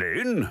can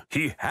explain.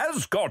 He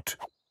has got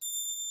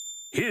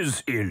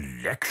his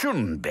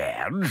election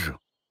badge.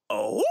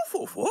 Oof,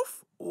 oof,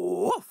 oof,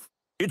 oof.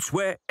 It's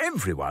where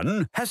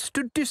everyone has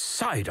to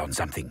decide on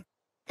something.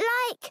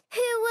 Like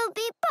who will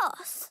be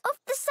boss of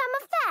the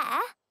summer fair?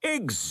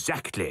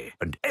 Exactly.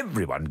 And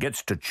everyone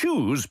gets to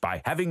choose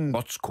by having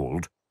what's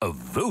called a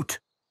vote.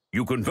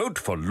 You can vote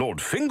for Lord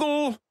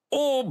Fingal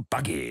or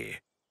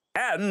Buggy.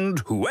 And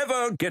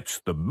whoever gets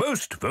the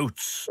most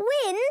votes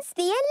Wins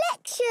the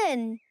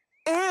election.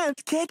 And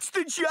gets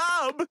the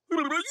job.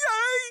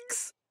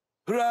 Yikes!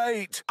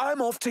 Right,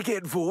 I'm off to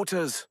get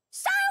voters.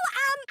 So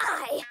am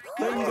I!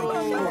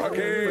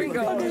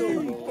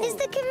 Is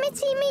the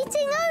committee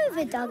meeting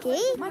over,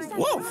 Duggee?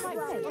 Woof!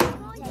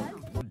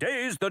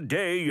 Today's the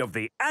day of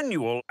the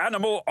annual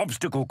animal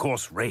obstacle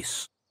course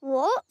race.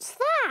 What's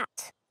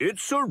that?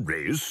 It's a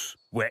race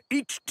where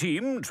each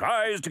team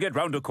tries to get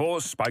round a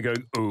course by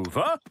going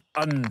over,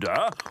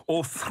 under,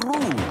 or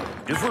through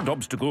different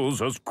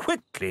obstacles as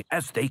quickly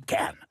as they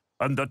can.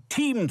 And the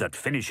team that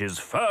finishes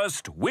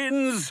first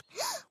wins...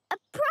 A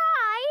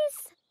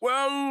prize?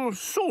 Well,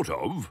 sort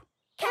of.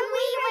 Can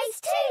we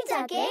race too,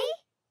 Duggee?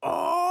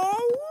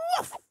 Oh,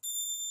 woof!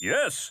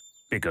 Yes,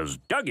 because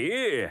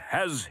Duggee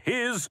has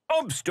his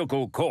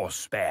obstacle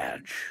course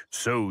badge.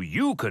 So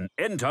you can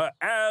enter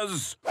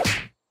as...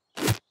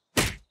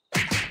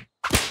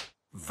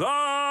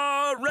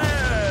 the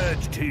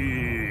Red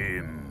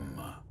Team.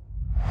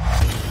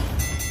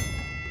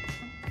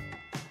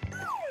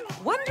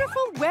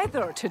 Wonderful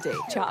weather today,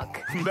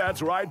 Chuck.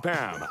 That's right,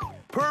 Pam.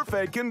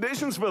 Perfect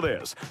conditions for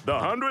this. The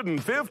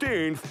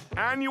 115th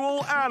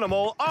Annual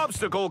Animal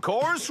Obstacle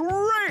Course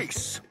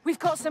Race. We've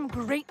got some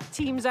great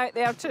teams out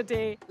there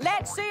today.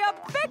 Let's say a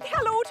big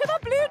hello to the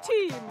blue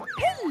team.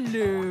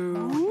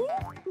 Hello.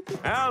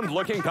 And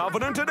looking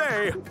confident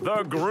today,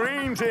 the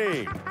green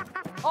team.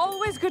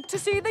 Always good to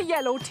see the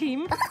yellow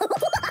team.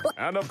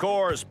 And of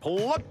course,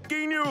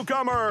 plucky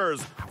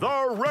newcomers,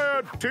 the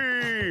red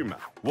team.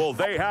 Will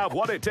they have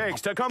what it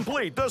takes to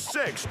complete the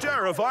 6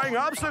 terrifying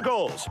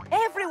obstacles?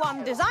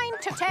 Everyone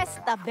designed to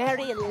test the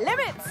very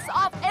limits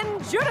of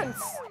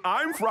endurance.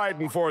 I'm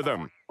frightened for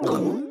them.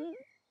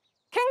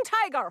 King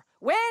Tiger,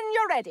 when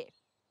you're ready.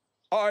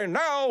 I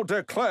now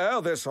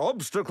declare this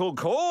obstacle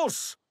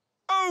course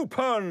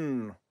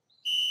open.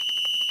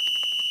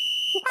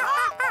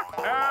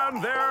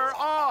 And they're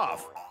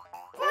off.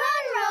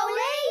 Run,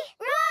 Roly!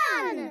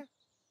 Run!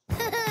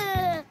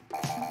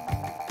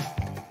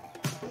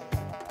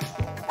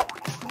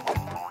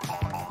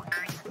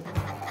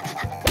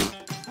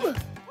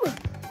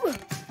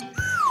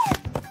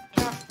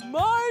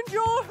 Mind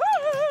your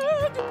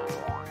head!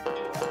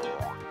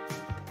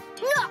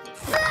 Not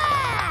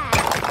fair!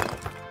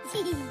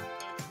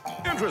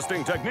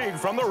 Interesting technique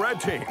from the red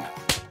team.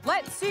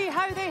 Let's see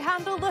how they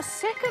handle the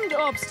second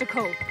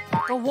obstacle.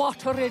 The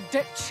watery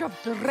ditch of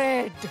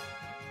dread.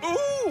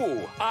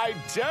 Ooh, I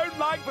don't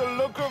like the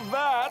look of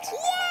that.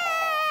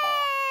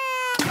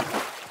 Yeah!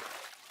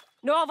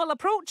 Novel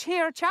approach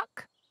here,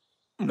 Chuck.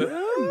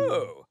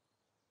 Oh.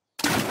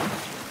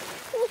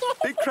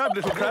 Big crab,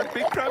 little crab,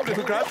 big crab,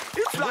 little crab.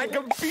 It's like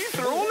a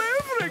beater all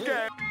over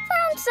again.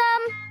 Found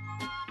some.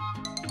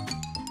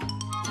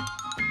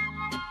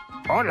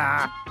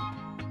 Hola.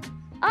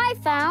 I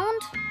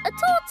found a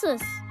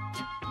tortoise.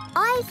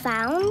 I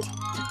found...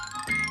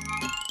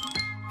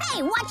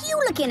 Hey, what you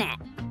looking at?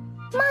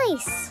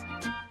 mice.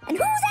 And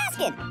who's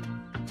asking?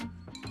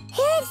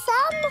 Here's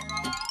some.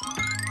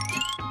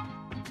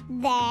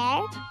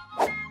 There.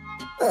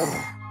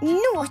 Ugh,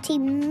 naughty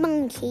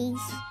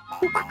monkeys.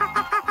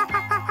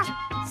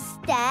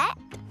 Step,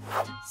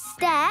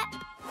 step,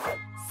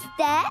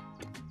 step,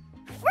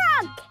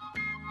 frog.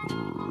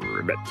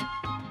 Ribbit.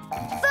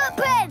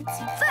 Footprints,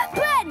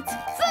 footprints,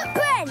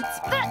 footprints,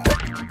 footprints.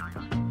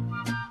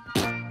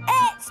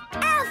 It's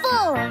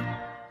apple.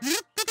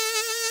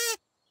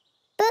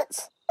 But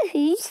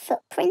whose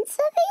footprints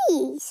are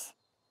these?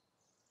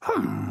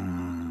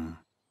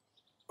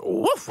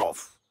 Woof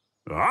woof.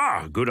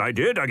 Ah, good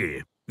idea,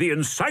 Duggee. The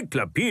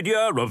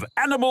Encyclopedia of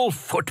Animal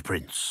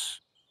Footprints.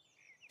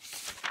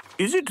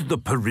 Is it the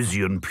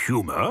Parisian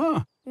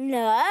puma?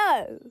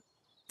 No.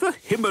 The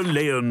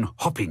Himalayan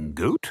hopping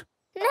goat?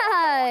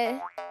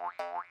 No.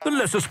 The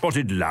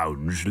lesser-spotted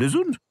lounge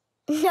lizard?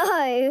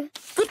 No.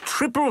 The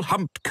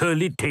triple-humped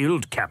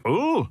curly-tailed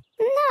camel?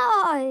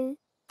 No.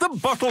 The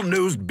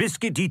bottle-nosed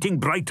biscuit-eating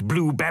bright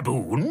blue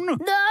baboon? No,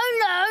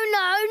 no,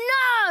 no,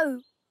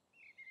 no!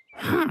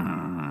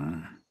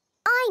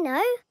 I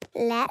know.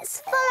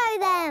 Let's follow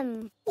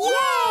them.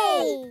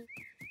 Yay!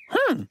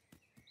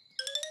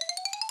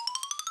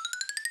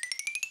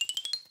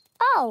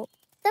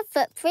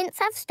 footprints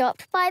have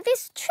stopped by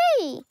this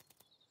tree.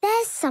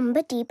 There's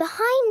somebody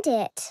behind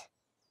it.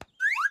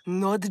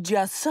 Not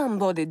just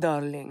somebody,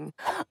 darling.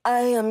 I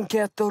am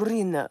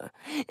Katerina,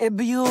 a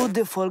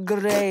beautiful,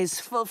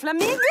 graceful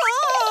flamingo!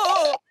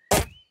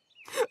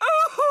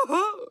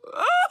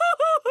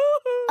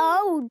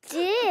 Oh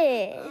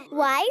dear.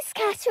 Why is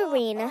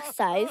Katerina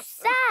so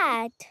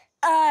sad?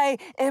 I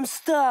am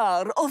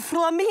star of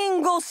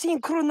Flamingo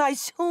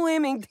Synchronized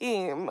Swimming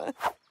Team.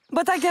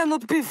 But I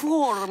cannot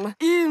perform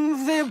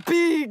in the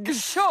big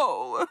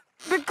show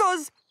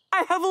because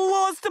I have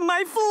lost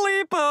my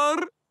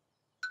flipper.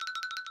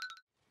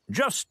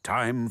 Just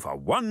time for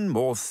one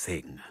more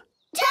thing.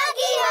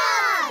 Duggee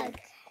hug!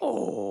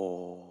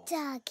 Oh.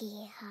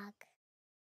 Duggee hug.